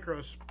Cook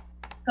Micros.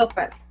 Go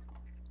for it.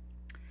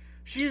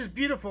 She is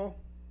beautiful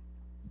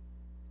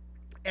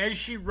as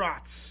she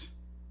rots.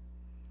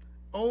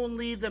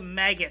 Only the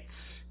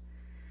maggots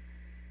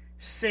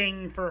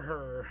sing for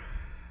her.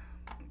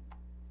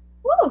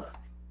 Woo.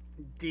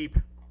 Deep.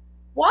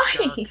 Why?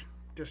 Dark,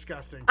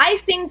 disgusting. I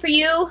sing for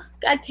you.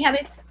 God damn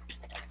it.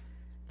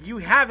 You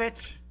have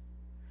it.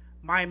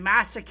 My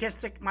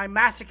masochist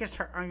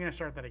heart. I'm going to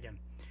start that again.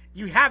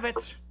 You have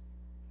it.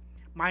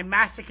 My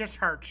masochist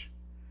heart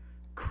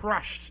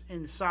crushed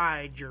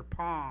inside your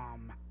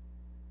palm.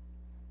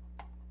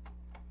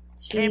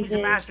 Tammy's a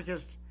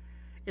masochist.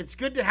 It's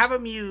good to have a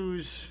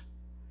muse.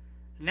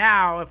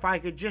 Now, if I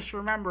could just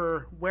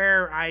remember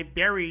where I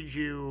buried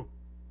you.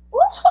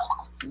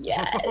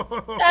 Yes.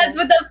 That's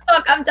what the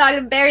fuck I'm talking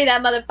about. Bury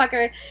that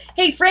motherfucker.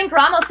 Hey, Frank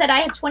Ramos said I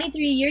have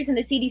 23 years in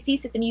the CDC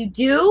system. You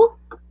do?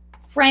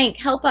 Frank,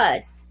 help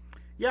us.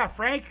 Yeah,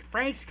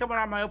 Frank's coming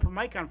on my open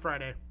mic on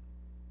Friday.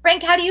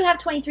 Frank, how do you have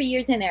 23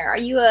 years in there? Are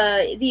you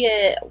a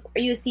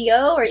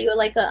CEO or are you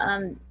like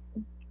a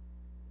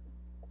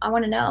I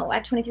want to know. I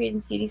have 23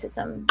 years in the CDC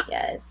system.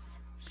 Yes.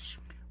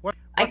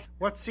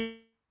 What's C?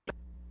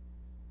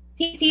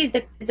 CDC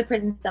is the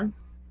prison system.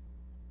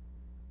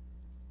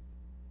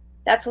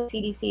 That's what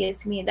CDC is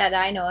to me that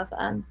I know of.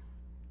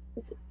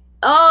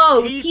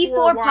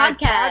 T4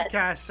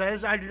 podcast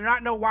says, I do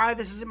not know why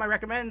this is in my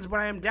recommends, but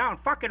I am down.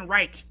 Fucking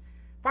right.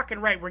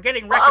 We're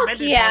getting recommended.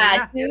 Fuck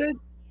yeah, dude.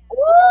 Woo!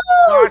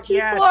 Fuck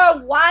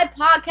T4Y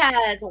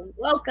podcast.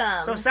 Welcome.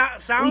 So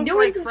sounds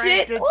like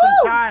Frank did some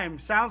time.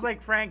 Sounds like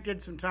Frank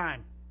did some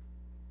time.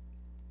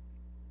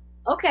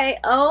 Okay.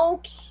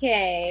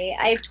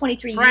 I have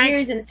 23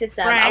 years in the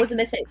system. I was a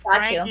misfit.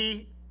 Got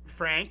you.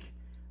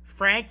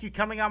 Frank, you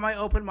coming on my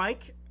open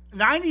mic?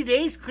 90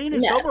 days clean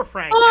and sober,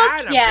 Frank.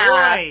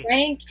 Yeah, boy.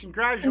 Frank.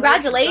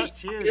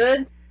 Congratulations,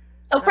 dude.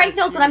 So Frank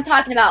knows what I'm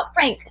talking about.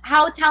 Frank,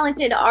 how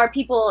talented are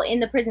people in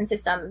the prison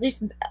system?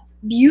 There's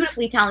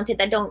beautifully talented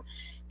that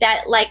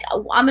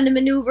I'm gonna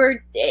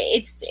maneuver.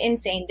 It's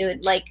insane,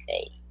 dude. Like,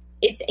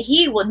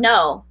 he would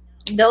know.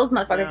 Those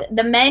motherfuckers,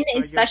 the men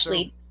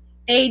especially.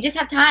 They just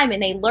have time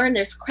and they learn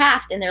their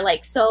craft and they're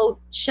like, so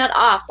shut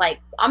off. Like,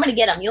 I'm going to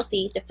get them. You'll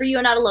see. The Free You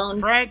Are Not Alone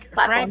Frank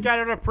got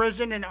out of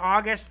prison in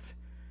August.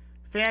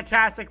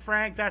 Fantastic,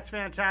 Frank. That's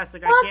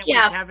fantastic. I can't wait to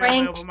have you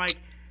on my open mic.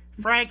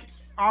 Frank,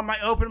 on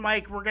my open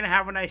mic, we're going to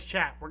have a nice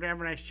chat. It's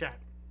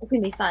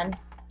going to be fun.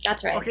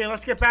 That's right. Okay,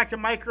 let's get back to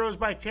micros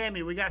by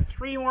Tammy. We got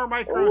 3 more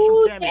micros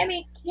from Tammy.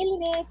 Tammy,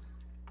 killing it.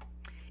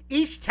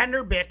 Each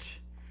tender bit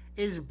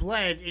is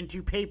bled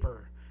into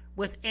paper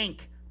with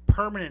ink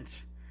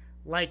permanent.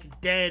 Like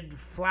dead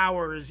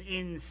flowers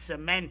in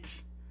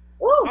cement.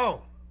 Ooh.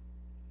 Oh.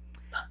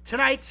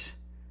 Tonight,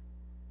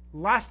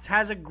 lust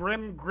has a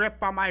grim grip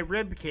on my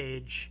rib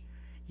cage.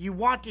 You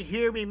want to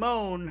hear me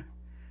moan?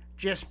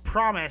 Just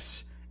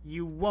promise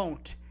you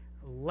won't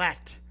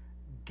let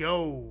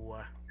go.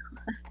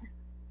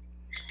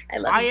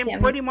 I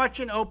am pretty much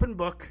an open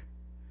book.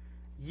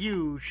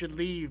 You should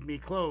leave me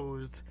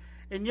closed.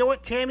 And you know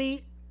what,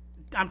 Tammy?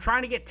 I'm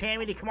trying to get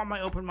Tammy to come on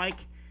my open mic,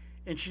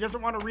 and she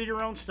doesn't want to read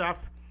her own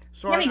stuff.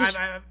 So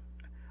I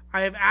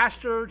have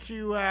asked her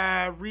to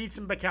read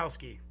some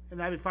Bukowski, and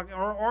that'd be fucking,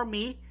 or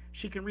me.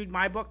 She can read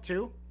my book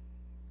too.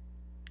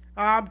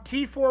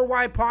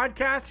 T4Y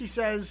podcast. He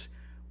says,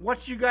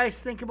 "What do you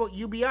guys think about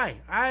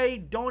UBI?"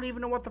 I don't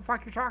even know what the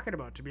fuck you're talking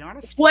about, to be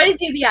honest. What is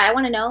UBI? I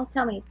want to know.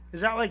 Tell me.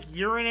 Is that like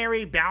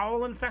urinary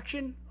bowel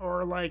infection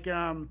or like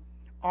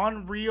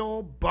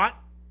unreal butt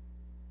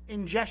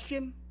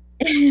ingestion?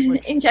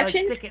 Like,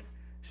 injections? Like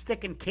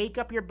sticking cake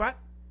up your butt?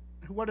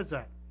 What is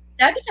that?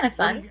 That'd be kind of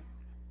fun.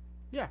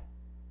 Yeah.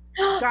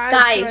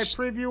 Guys,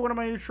 should I preview one of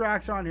my new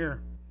tracks on here?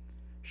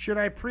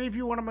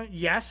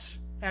 Yes.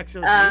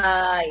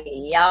 XOC.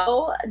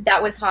 Yo,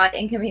 that was hot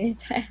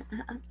inconvenience.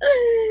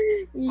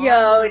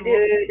 Yo,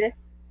 dude.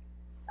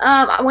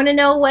 I want to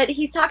know what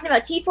he's talking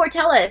about. T4,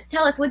 tell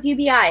us, what's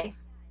UBI?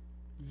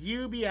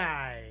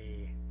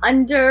 UBI.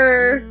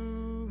 Under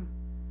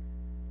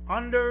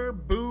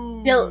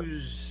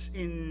booze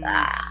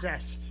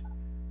incest.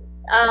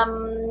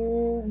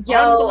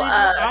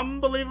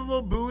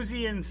 Unbelievable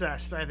boozy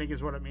incest, I think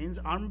is what it means.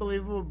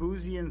 Unbelievable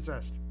boozy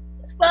incest.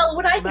 Well,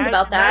 what I think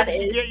about that is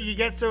you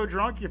get so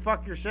drunk you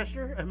fuck your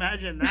sister.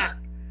 Imagine that.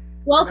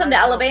 Welcome to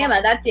Alabama.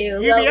 That's you.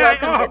 UBI.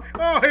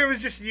 It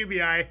was just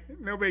UBI.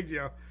 No big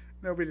deal.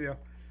 It was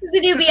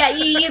an UBI.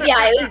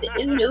 It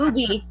was an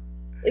ubi.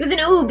 It was an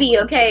ubi.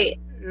 Okay.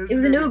 It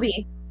was an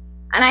ubi.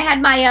 And I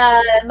had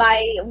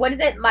my what is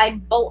it? My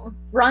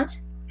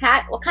brunt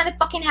hat. What kind of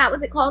fucking hat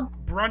was it called?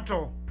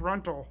 Bruntel.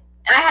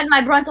 I had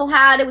my Bruntel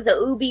hat. It was a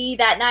ubi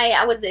that night.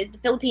 I was at the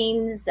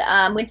Philippines.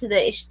 Went to the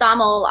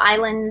Ishtamal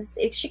Islands.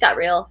 Shit got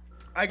real.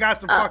 I got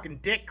some fucking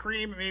dick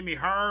cream. It made me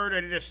hard.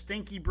 I did a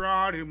stinky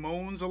broad who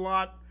moans a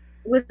lot.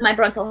 With my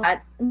Bruntel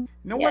hat.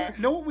 Know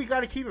what we got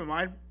to keep in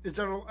mind is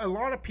that a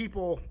lot of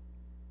people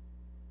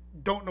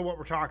don't know what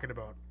we're talking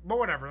about. But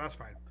whatever, that's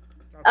fine.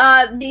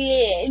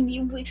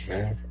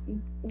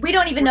 We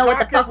don't even know what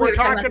the fuck we're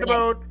talking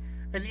about.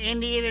 An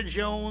Indiana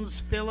Jones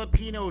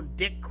Filipino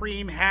dick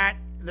cream hat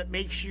that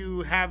makes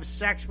you have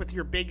sex with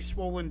your big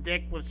swollen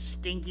dick with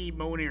stinky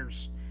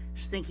moaners.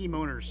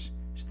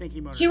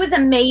 Stinky motor. She was a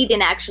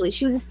maiden, actually.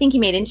 She was a stinky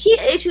maiden. She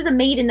was a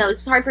maiden, though. It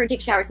was hard for her to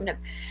take showers sometimes.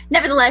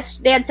 Nevertheless,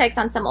 they had sex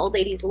on some old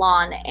lady's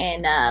lawn,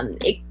 and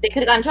they could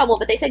have gotten in trouble,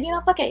 but they said,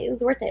 fuck it. It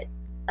was worth it.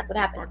 That's what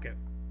happened. Fuck it.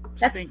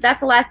 That's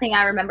the last thing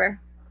I remember.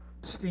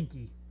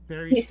 Stinky.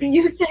 Very stinky.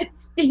 You said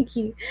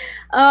stinky.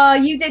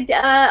 You did.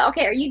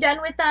 Okay, are you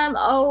done with them?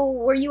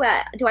 Where you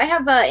at? Do I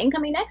have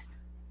incoming next?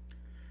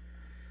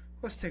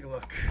 Let's take a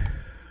look.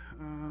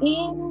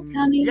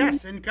 Incoming.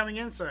 Yes, incoming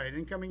inside.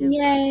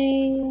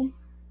 Yay.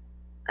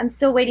 I'm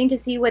still waiting to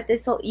see what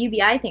this whole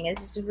UBI thing is.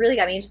 It's just really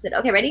got me interested.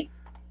 Okay, ready?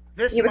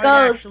 This Here might it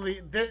goes. actually,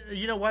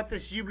 you know what?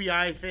 This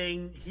UBI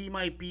thing, he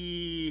might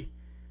be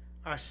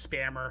a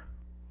spammer.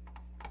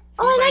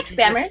 I like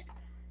spammers.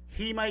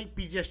 He might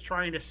be just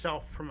trying to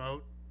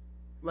self-promote.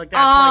 Like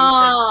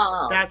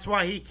that's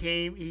why he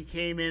came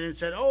in and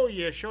said, "Oh,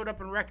 you showed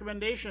up in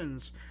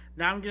recommendations.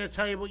 Now I'm going to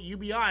tell you about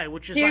UBI,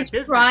 which is my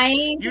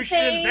business. You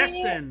should invest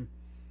in."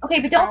 Okay,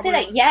 but don't say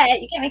that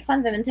yet. You can't make fun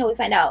of him until we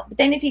find out. But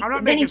then if he, I'm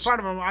not making fun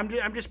of him.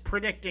 I'm just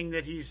predicting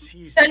that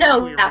he's.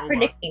 No, not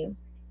predicting.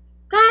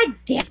 God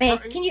damn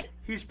it! Can you?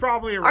 He's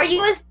probably a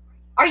robot.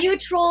 Are you a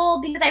troll?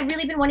 Because I've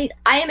really been wanting.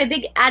 I am a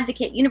big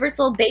advocate.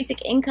 Universal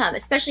basic income,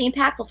 especially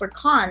impactful for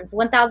cons.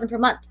 1,000 per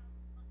month.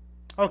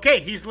 Okay,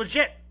 he's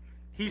legit.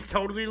 He's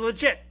totally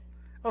legit.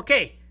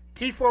 Okay,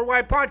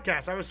 T4Y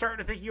podcast. I was starting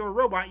to think you were a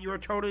robot. You were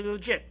totally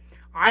legit.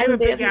 I'm a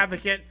big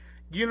advocate.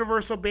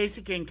 Universal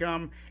basic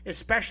income,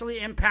 especially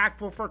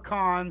impactful for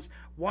cons.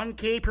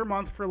 1K per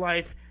month for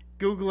life.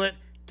 Google it.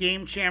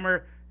 Game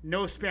jammer.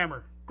 No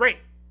spammer. Great.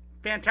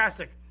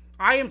 Fantastic.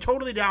 I am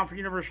totally down for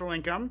universal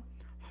income.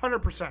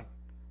 100%.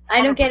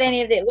 I don't get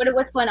any of it.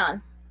 What's going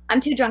on? I'm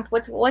too drunk.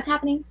 What's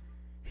happening?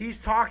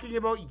 He's talking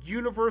about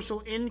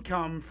universal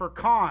income for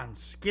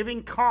cons,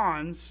 giving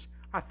cons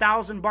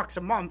 $1,000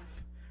 a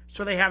month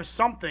so they have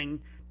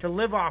something to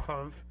live off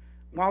of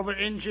while they're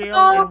in jail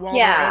and while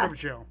they're out of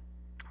jail.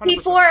 100%.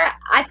 Before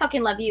I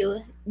fucking love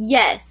you.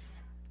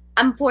 Yes,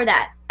 I'm for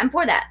that. I'm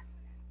totally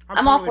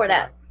all for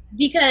that.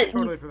 Because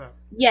totally for that.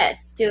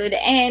 Yes, dude.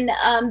 And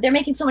they're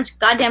making so much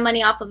goddamn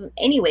money off of them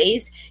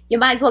anyways. You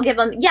might as well give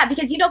them. Yeah,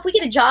 because if we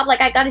get a job,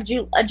 like I got a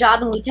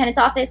job in lieutenant's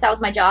office. That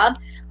was my job.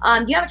 Do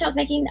you know how much I was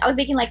making? I was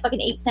making like fucking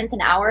 8 cents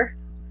an hour.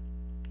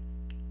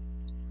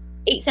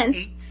 8 cents.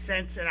 8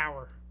 cents an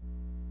hour.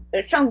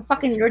 It's some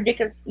fucking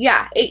ridiculous.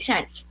 Yeah, 8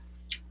 cents.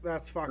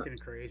 That's fucking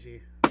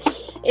crazy.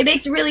 It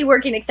makes really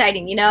working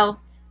exciting,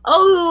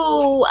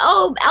 Oh,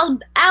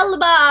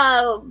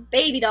 Alaba,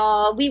 baby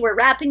doll. We were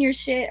rapping your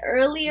shit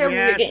earlier.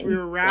 Yes, we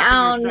were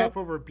rapping your stuff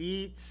over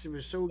beats. It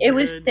was so good. It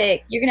was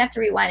sick. You're gonna have to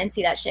rewind and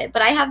see that shit.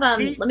 But I have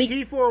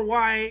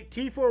T4Y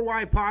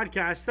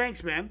podcast.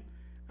 Thanks, man.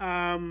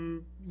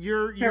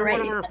 You're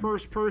one of our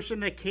first person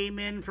that came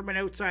in from an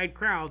outside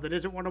crowd that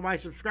isn't one of my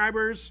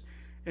subscribers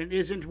and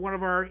isn't one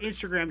of our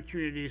Instagram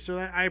communities. So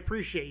I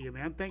appreciate you,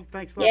 man.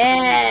 Thanks a lot.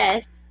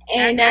 Yes,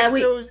 and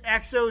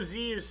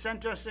XOZ has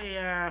sent us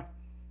a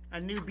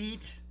new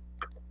beat.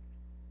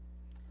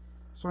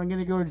 So I'm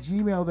gonna go to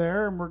Gmail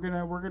there, and we're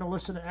gonna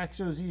listen to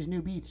XOZ's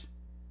new beat. Does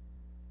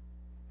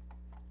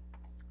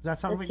that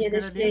sound like a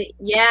good idea?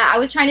 Yeah, I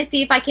was trying to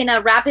see if I can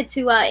wrap it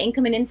to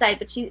Income and Insight,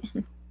 but she.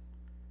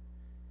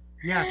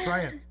 Yeah, try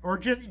it, or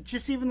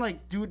just even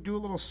like do a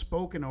little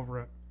spoken over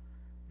it.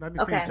 That'd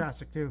be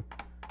fantastic too.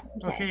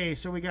 Okay,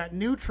 so we got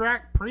new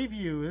track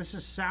preview. This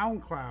is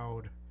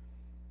SoundCloud.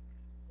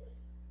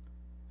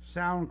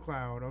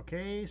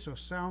 Okay, so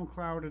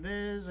SoundCloud it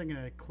is. I'm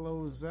gonna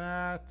close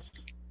that.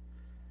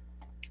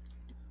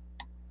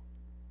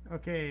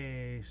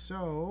 Okay,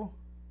 so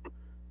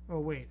oh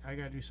wait, I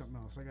gotta do something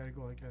else. I gotta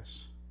go like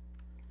this.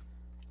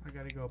 I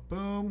gotta go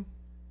boom.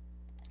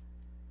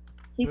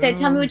 He said,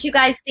 "Tell me what you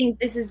guys think.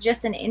 This is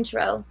just an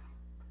intro."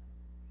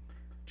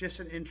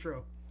 Just an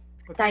intro.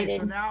 Okay,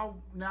 so now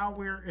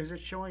is it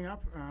showing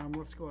up?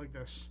 Let's go like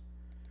this,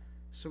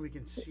 so we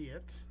can see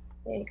it.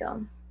 There you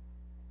go.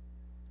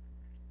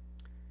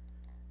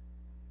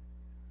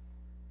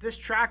 This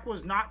track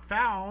was not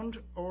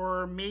found,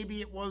 or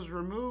maybe it was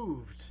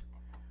removed,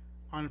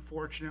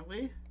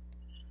 unfortunately.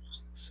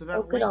 So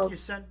that link you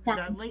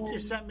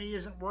sent me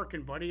isn't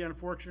working, buddy.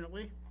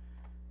 Unfortunately,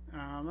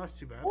 that's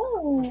too bad.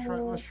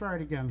 Let's try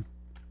it again.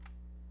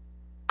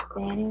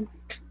 I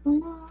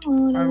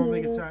don't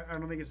think it's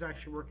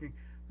actually working.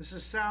 This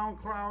is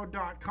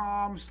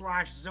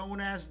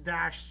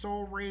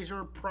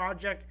SoundCloud.com/Zones-Soulraiser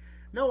project.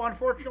 No,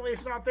 unfortunately,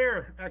 it's not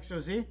there.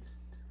 XOZ.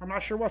 I'm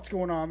not sure what's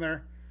going on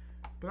there.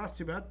 But that's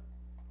too bad.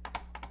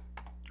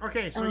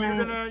 Okay, so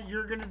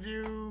you're gonna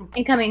do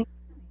incoming.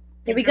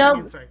 Here we go.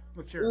 Insight.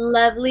 Let's hear it.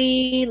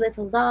 Lovely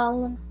little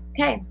doll.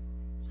 Okay.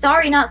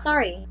 Sorry, not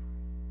sorry.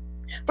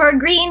 For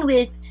agreeing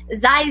with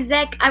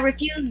Zizek, I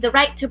refuse the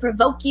right to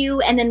provoke you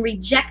and then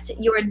reject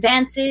your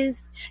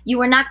advances. You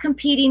are not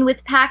competing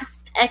with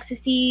past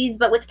ecstasies,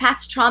 but with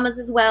past traumas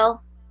as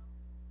well.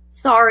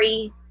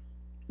 Sorry,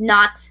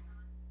 not.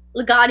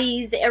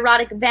 Ligatti's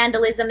erotic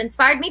vandalism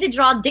inspired me to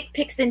draw dick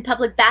pics in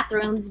public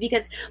bathrooms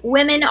because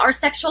women are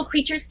sexual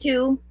creatures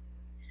too.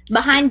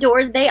 Behind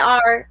doors they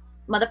are.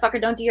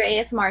 Motherfucker, don't do your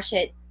ASMR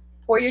shit.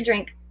 Pour your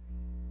drink.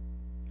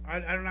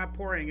 I'm not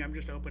pouring. I'm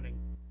just opening.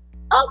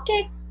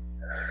 Okay.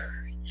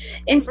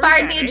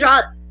 Inspired me to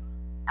draw.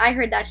 I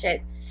heard that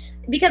shit.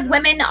 Because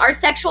women are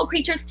sexual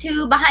creatures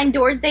too. Behind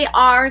doors they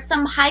are.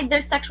 Some hide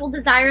their sexual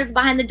desires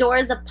behind the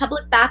doors of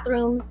public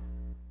bathrooms.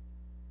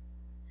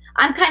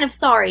 I'm kind of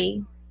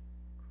sorry.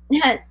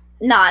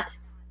 Not.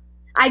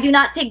 I do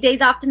not take days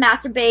off to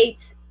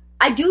masturbate.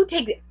 I do.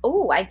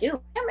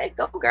 Damn it,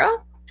 go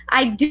girl.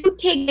 I do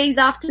take days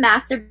off to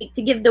masturbate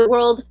to give the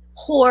world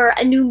whore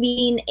a new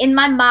meaning in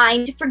my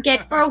mind to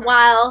forget for a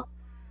while.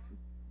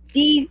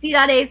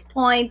 DC.A's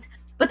point.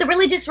 But the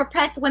religious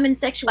repress women's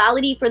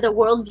sexuality for the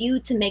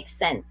worldview to make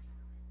sense.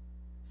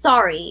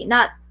 Sorry,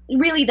 not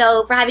really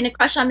though, for having a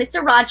crush on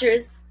Mr.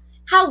 Rogers.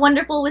 How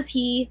wonderful was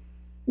he?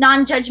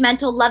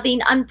 Non-judgmental,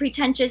 loving,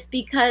 unpretentious,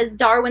 because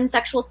Darwin's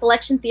sexual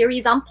selection theory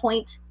is on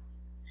point.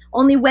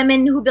 Only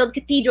women who build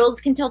cathedrals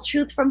can tell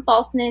truth from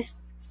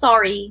falseness.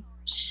 Sorry.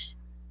 Shh.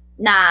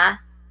 Nah.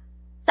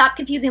 Stop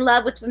confusing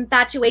love with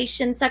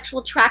infatuation.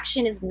 Sexual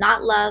attraction is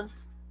not love.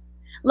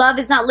 Love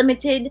is not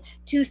limited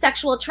to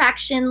sexual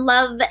attraction.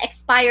 Love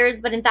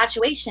expires, but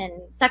infatuation,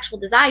 sexual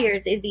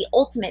desires, is the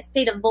ultimate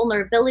state of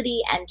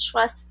vulnerability and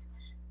trust.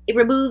 It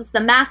removes the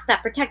mask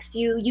that protects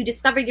you. You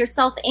discover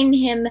yourself in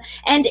him,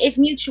 and if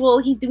mutual,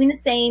 he's doing the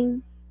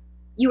same.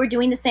 You are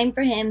doing the same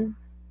for him.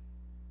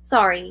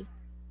 Sorry.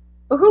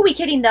 But who are we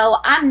kidding, though?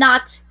 I'm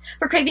not.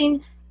 For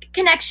craving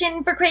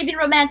connection, for craving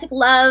romantic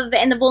love,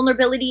 and the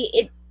vulnerability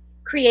it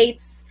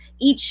creates.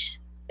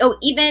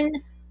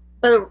 Even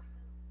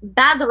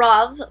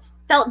Bazarov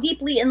felt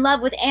deeply in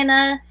love with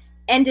Anna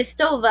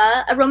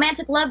Andistova, a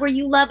romantic love where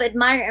you love,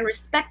 admire, and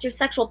respect your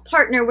sexual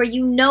partner, where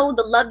you know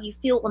the love you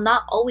feel will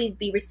not always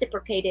be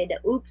reciprocated.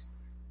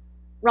 Oops.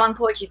 Wrong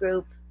poetry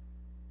group.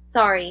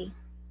 Sorry.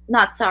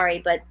 Not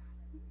sorry, but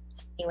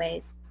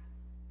anyways.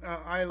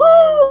 I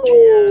love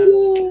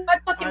I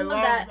fucking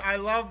love that. I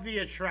love the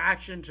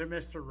attraction to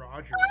Mr.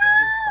 Rogers.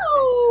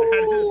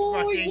 That is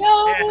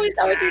fucking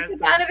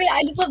fantastic. Out of it.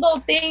 I just love the whole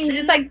thing.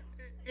 Just like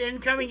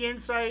incoming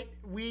insight,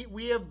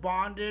 we have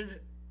bonded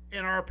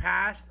in our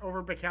past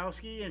over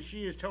Bukowski, and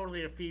she is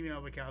totally a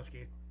female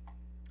Bukowski. 100%.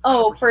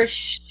 Oh, for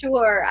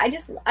sure. I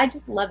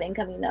just love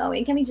incoming though.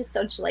 Incoming just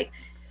such like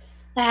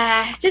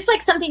just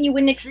like something you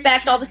wouldn't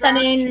expect all of a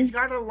sudden. She's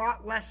got a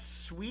lot less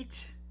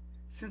sweet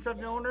since I've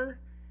known her,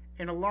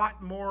 and a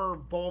lot more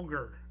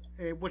vulgar,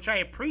 which I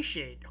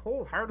appreciate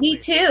wholeheartedly. Me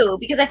too,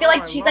 because I feel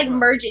like she's like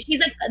merging. She's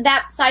like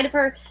that side of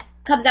her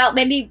comes out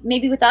maybe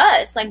with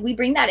us. Like we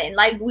bring that in.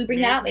 Like we bring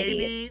that out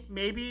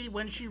maybe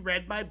when she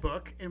read my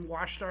book and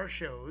watched our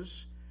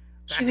shows,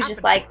 she was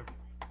just like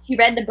she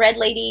read the bread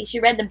lady. She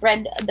read the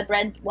bread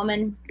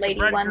woman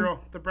lady one.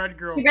 The bread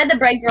girl. She read the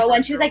bread girl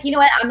one. She was like, you know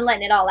what? I'm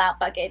letting it all out.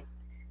 Fuck it.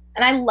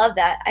 And I love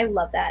that. I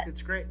love that.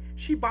 It's great.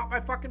 She bought my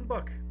fucking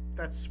book.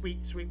 That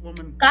sweet, sweet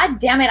woman. God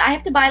damn it. I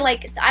have to buy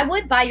I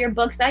would buy your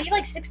books, but I have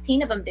like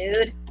 16 of them,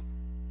 dude.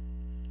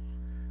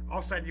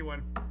 I'll send you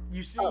one.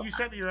 You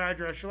sent me your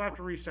address. You'll have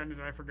to resend it.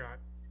 I forgot.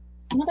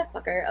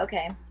 Motherfucker.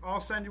 Okay. I'll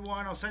send you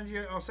one. I'll send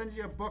you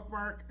a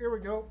bookmark. Here we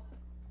go.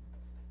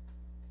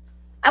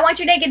 I want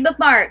your naked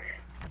bookmark.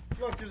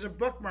 Look, there's a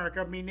bookmark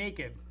of me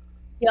naked.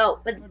 Yo,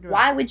 but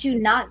why would you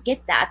not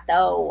get that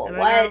though? And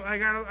what?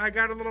 I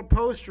got a little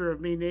poster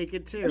of me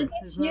naked too.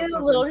 You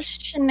little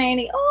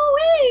shenanigan. Oh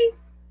wait.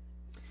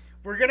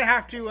 We're gonna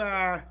have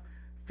to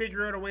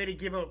figure out a way to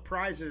give out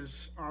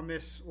prizes on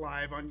this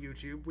live on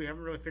YouTube. We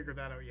haven't really figured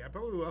that out yet,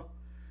 but we will.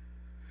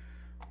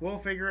 We'll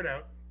figure it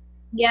out.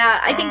 Yeah,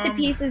 I think the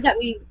pieces that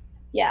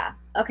yeah.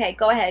 Okay,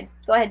 go ahead.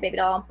 Go ahead, baby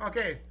doll.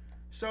 Okay,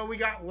 so we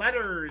got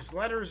Letters.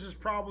 Letters is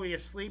probably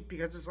asleep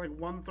because it's like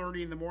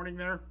 1:30 in the morning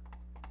there.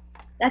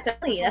 That's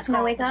early. That's when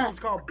I wake up. This one's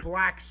called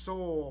Black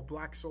Soul.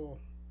 Black Soul.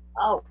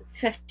 Oh, it's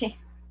 50.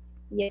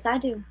 Yes, I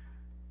do.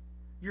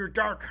 Your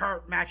dark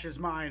heart matches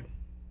mine.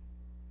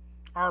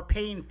 Our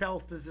pain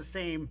felt is the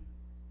same.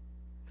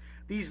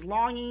 These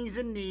longings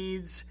and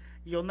needs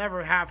you'll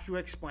never have to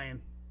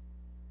explain.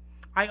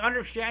 I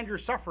understand your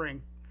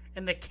suffering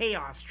and the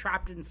chaos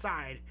trapped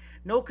inside.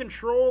 No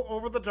control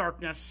over the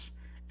darkness,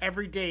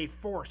 every day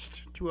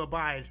forced to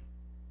abide.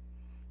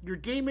 Your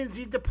demons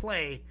need to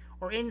play,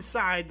 or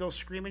inside they'll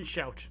scream and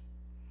shout.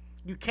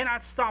 You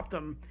cannot stop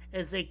them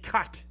as they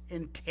cut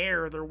and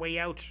tear their way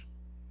out.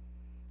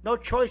 No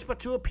choice but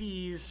to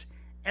appease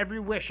every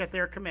wish at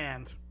their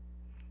command.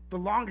 The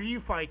longer you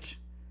fight,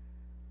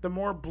 the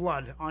more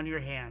blood on your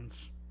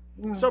hands.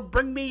 So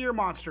bring me your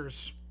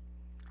monsters.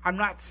 I'm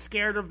not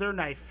scared of their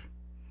knife.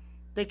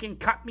 They can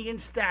cut me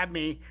and stab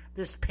me,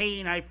 this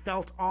pain I've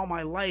felt all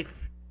my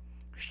life.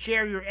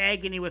 Share your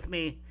agony with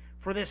me,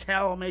 for this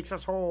hell makes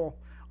us whole.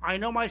 I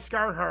know my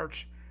scarred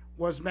heart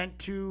was meant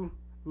to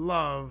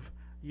love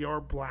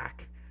your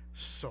black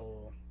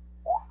soul.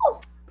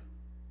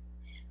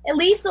 At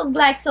least those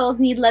black souls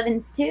need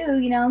lovins too,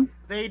 you know?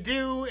 They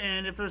do,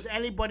 and if there's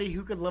anybody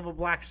who could love a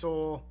black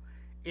soul,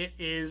 it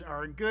is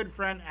our good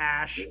friend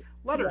Ash.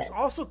 Letters, yes.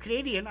 Also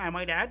Canadian, I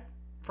might add,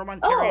 from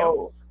Ontario.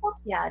 Oh, fuck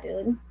yeah,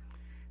 dude.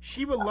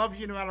 She will love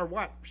you no matter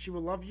what. She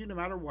will love you no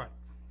matter what.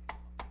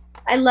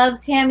 I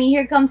love Tammy.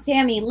 Here comes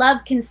Tammy.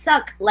 Love can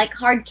suck like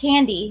hard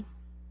candy.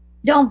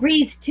 Don't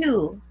breathe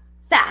too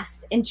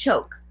fast and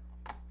choke.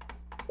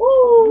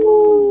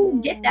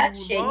 Ooh, get that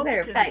shit. You Love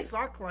better can fight.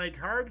 suck like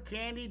hard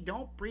candy.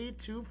 Don't breathe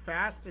too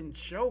fast and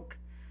choke.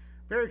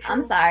 Very true.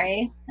 I'm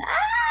sorry.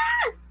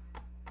 Ah!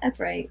 That's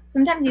right.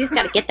 Sometimes you just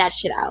gotta get that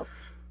shit out.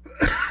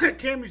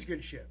 Tammy's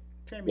good shit.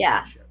 Tammy's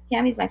Yeah. good shit.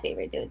 Tammy's my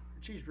favorite, dude.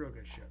 She's real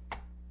good shit.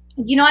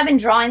 You know I've been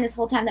drawing this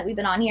whole time that we've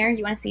been on here.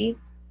 You want to see?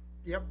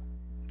 Yep,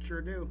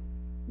 sure do.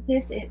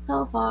 This is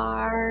so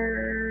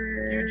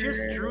far. You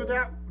just drew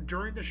that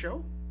during the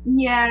show?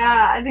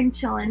 Yeah, I've been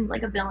chilling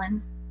like a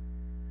villain.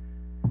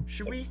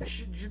 Do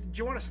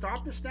you want to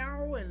stop this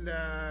now? And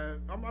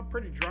I'm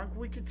pretty drunk.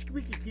 We could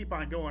keep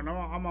on going.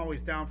 I'm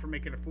always down for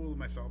making a fool of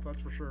myself.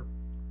 That's for sure.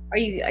 Are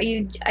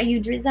you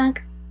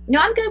drunk? No,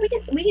 I'm good. We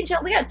can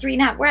chill. We got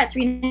 3.5. We're at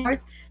 3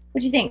 hours.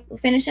 What do you think? We'll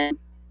finish it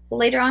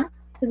later on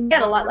because we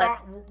got a lot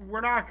left.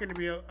 We're not going to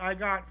be. I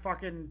got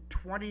fucking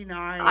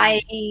 29. I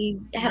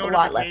have a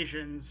lot left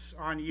notifications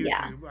on YouTube.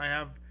 Yeah. I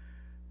have.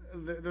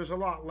 There's a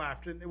lot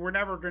left, and we're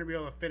never going to be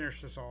able to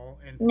finish this all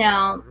in 4 No.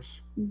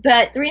 hours.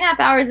 But 3.5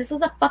 hours. This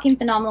was a fucking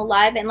phenomenal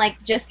live, and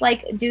like just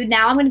like, dude,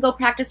 now I'm gonna go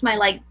practice my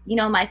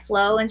my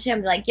flow and shit.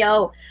 I'm like,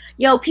 yo,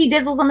 P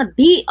Dizzle's on the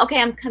beat.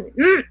 Okay, I'm coming.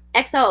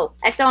 XO,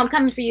 I'm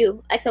coming for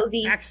you.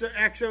 XOZ.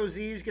 XOZ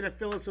is going to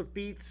fill us with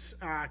beats.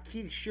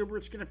 Keith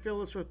Schubert's going to fill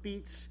us with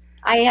beats.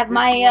 I have This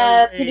my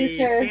was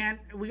producer.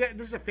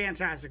 This is a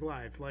fantastic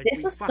live. Like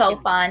This was so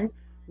fun.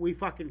 We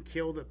fucking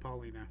killed it,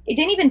 Paulina. It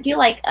didn't even feel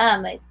like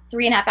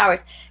 3.5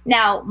 hours.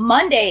 Now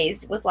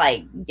Mondays was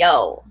like,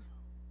 yo,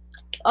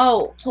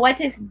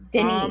 Poetis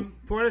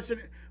Denise.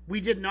 We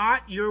did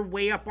not. You're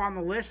way up on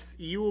the list.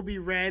 You will be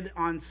read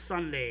on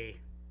Sunday.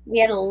 We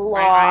had a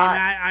lot.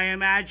 I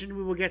imagine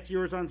we will get to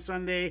yours on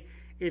Sunday.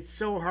 It's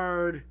so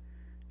hard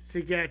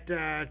to get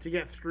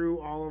through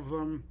all of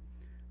them.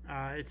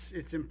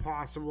 It's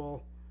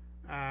impossible.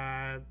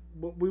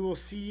 We will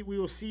see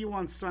you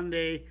on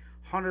Sunday,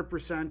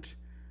 100%.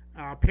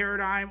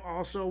 Paradigm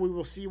also, we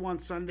will see you on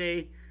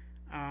Sunday.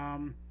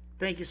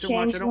 Thank you so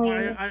much.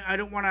 I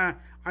don't want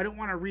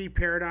to read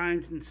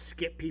paradigms and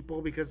skip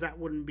people because that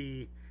wouldn't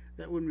be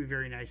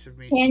very nice of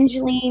me.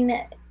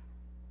 Changeling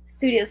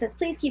Studio says,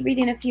 please keep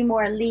reading a few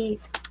more at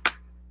least.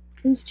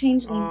 Who's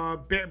Changeling?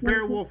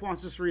 Bear Wolf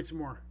wants us to read some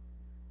more.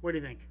 What do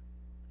you think?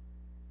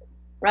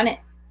 Run it.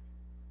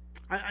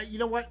 You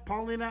know what,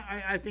 Paulina?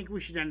 I think we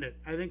should end it.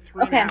 I think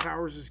 3.5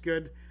 hours is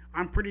good.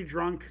 I'm pretty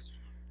drunk.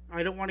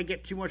 I don't want to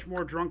get too much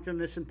more drunk than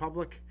this in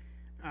public.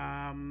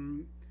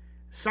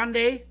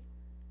 Sunday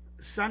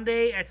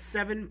at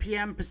 7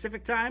 p.m.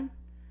 Pacific time,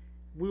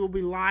 we will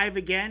be live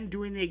again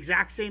doing the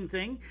exact same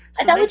thing.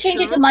 So I thought we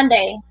changed it to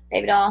Monday,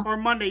 baby doll. Or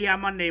Monday, yeah,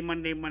 Monday.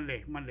 Monday,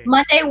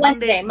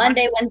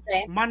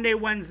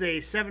 Wednesday.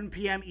 7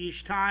 p.m.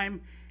 each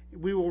time.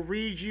 We will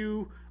read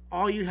you.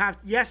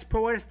 Yes,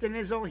 Poetess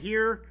Denizel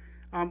here.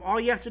 All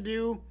you have to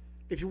do,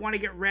 if you want to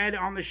get read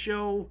on the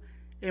show,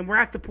 and we're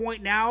at the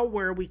point now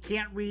where we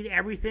can't read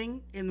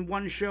everything in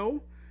one show,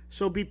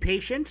 so be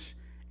patient,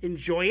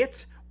 enjoy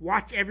it,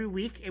 watch every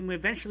week, and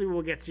eventually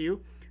we'll get to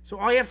you. So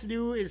all you have to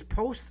do is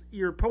post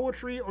your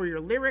poetry or your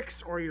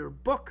lyrics or your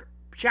book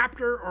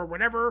chapter or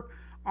whatever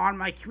on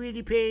my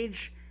community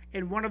page,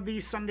 and one of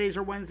these Sundays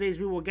or Wednesdays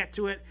we will get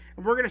to it.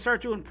 And we're going to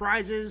start doing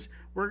prizes.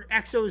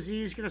 XOZ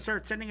is going to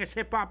start sending us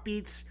hip-hop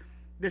beats.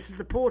 This is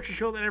the poetry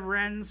show that never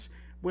ends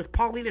with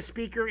Paulina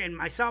Speaker and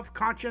myself,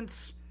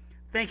 Conshinz.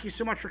 Thank you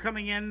so much for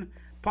coming in.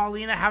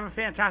 Paulina, have a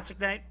fantastic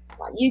night.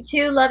 You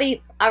too. Love you.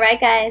 All right,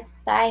 guys.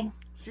 Bye.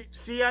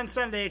 See you on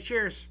Sunday.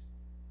 Cheers.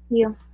 You.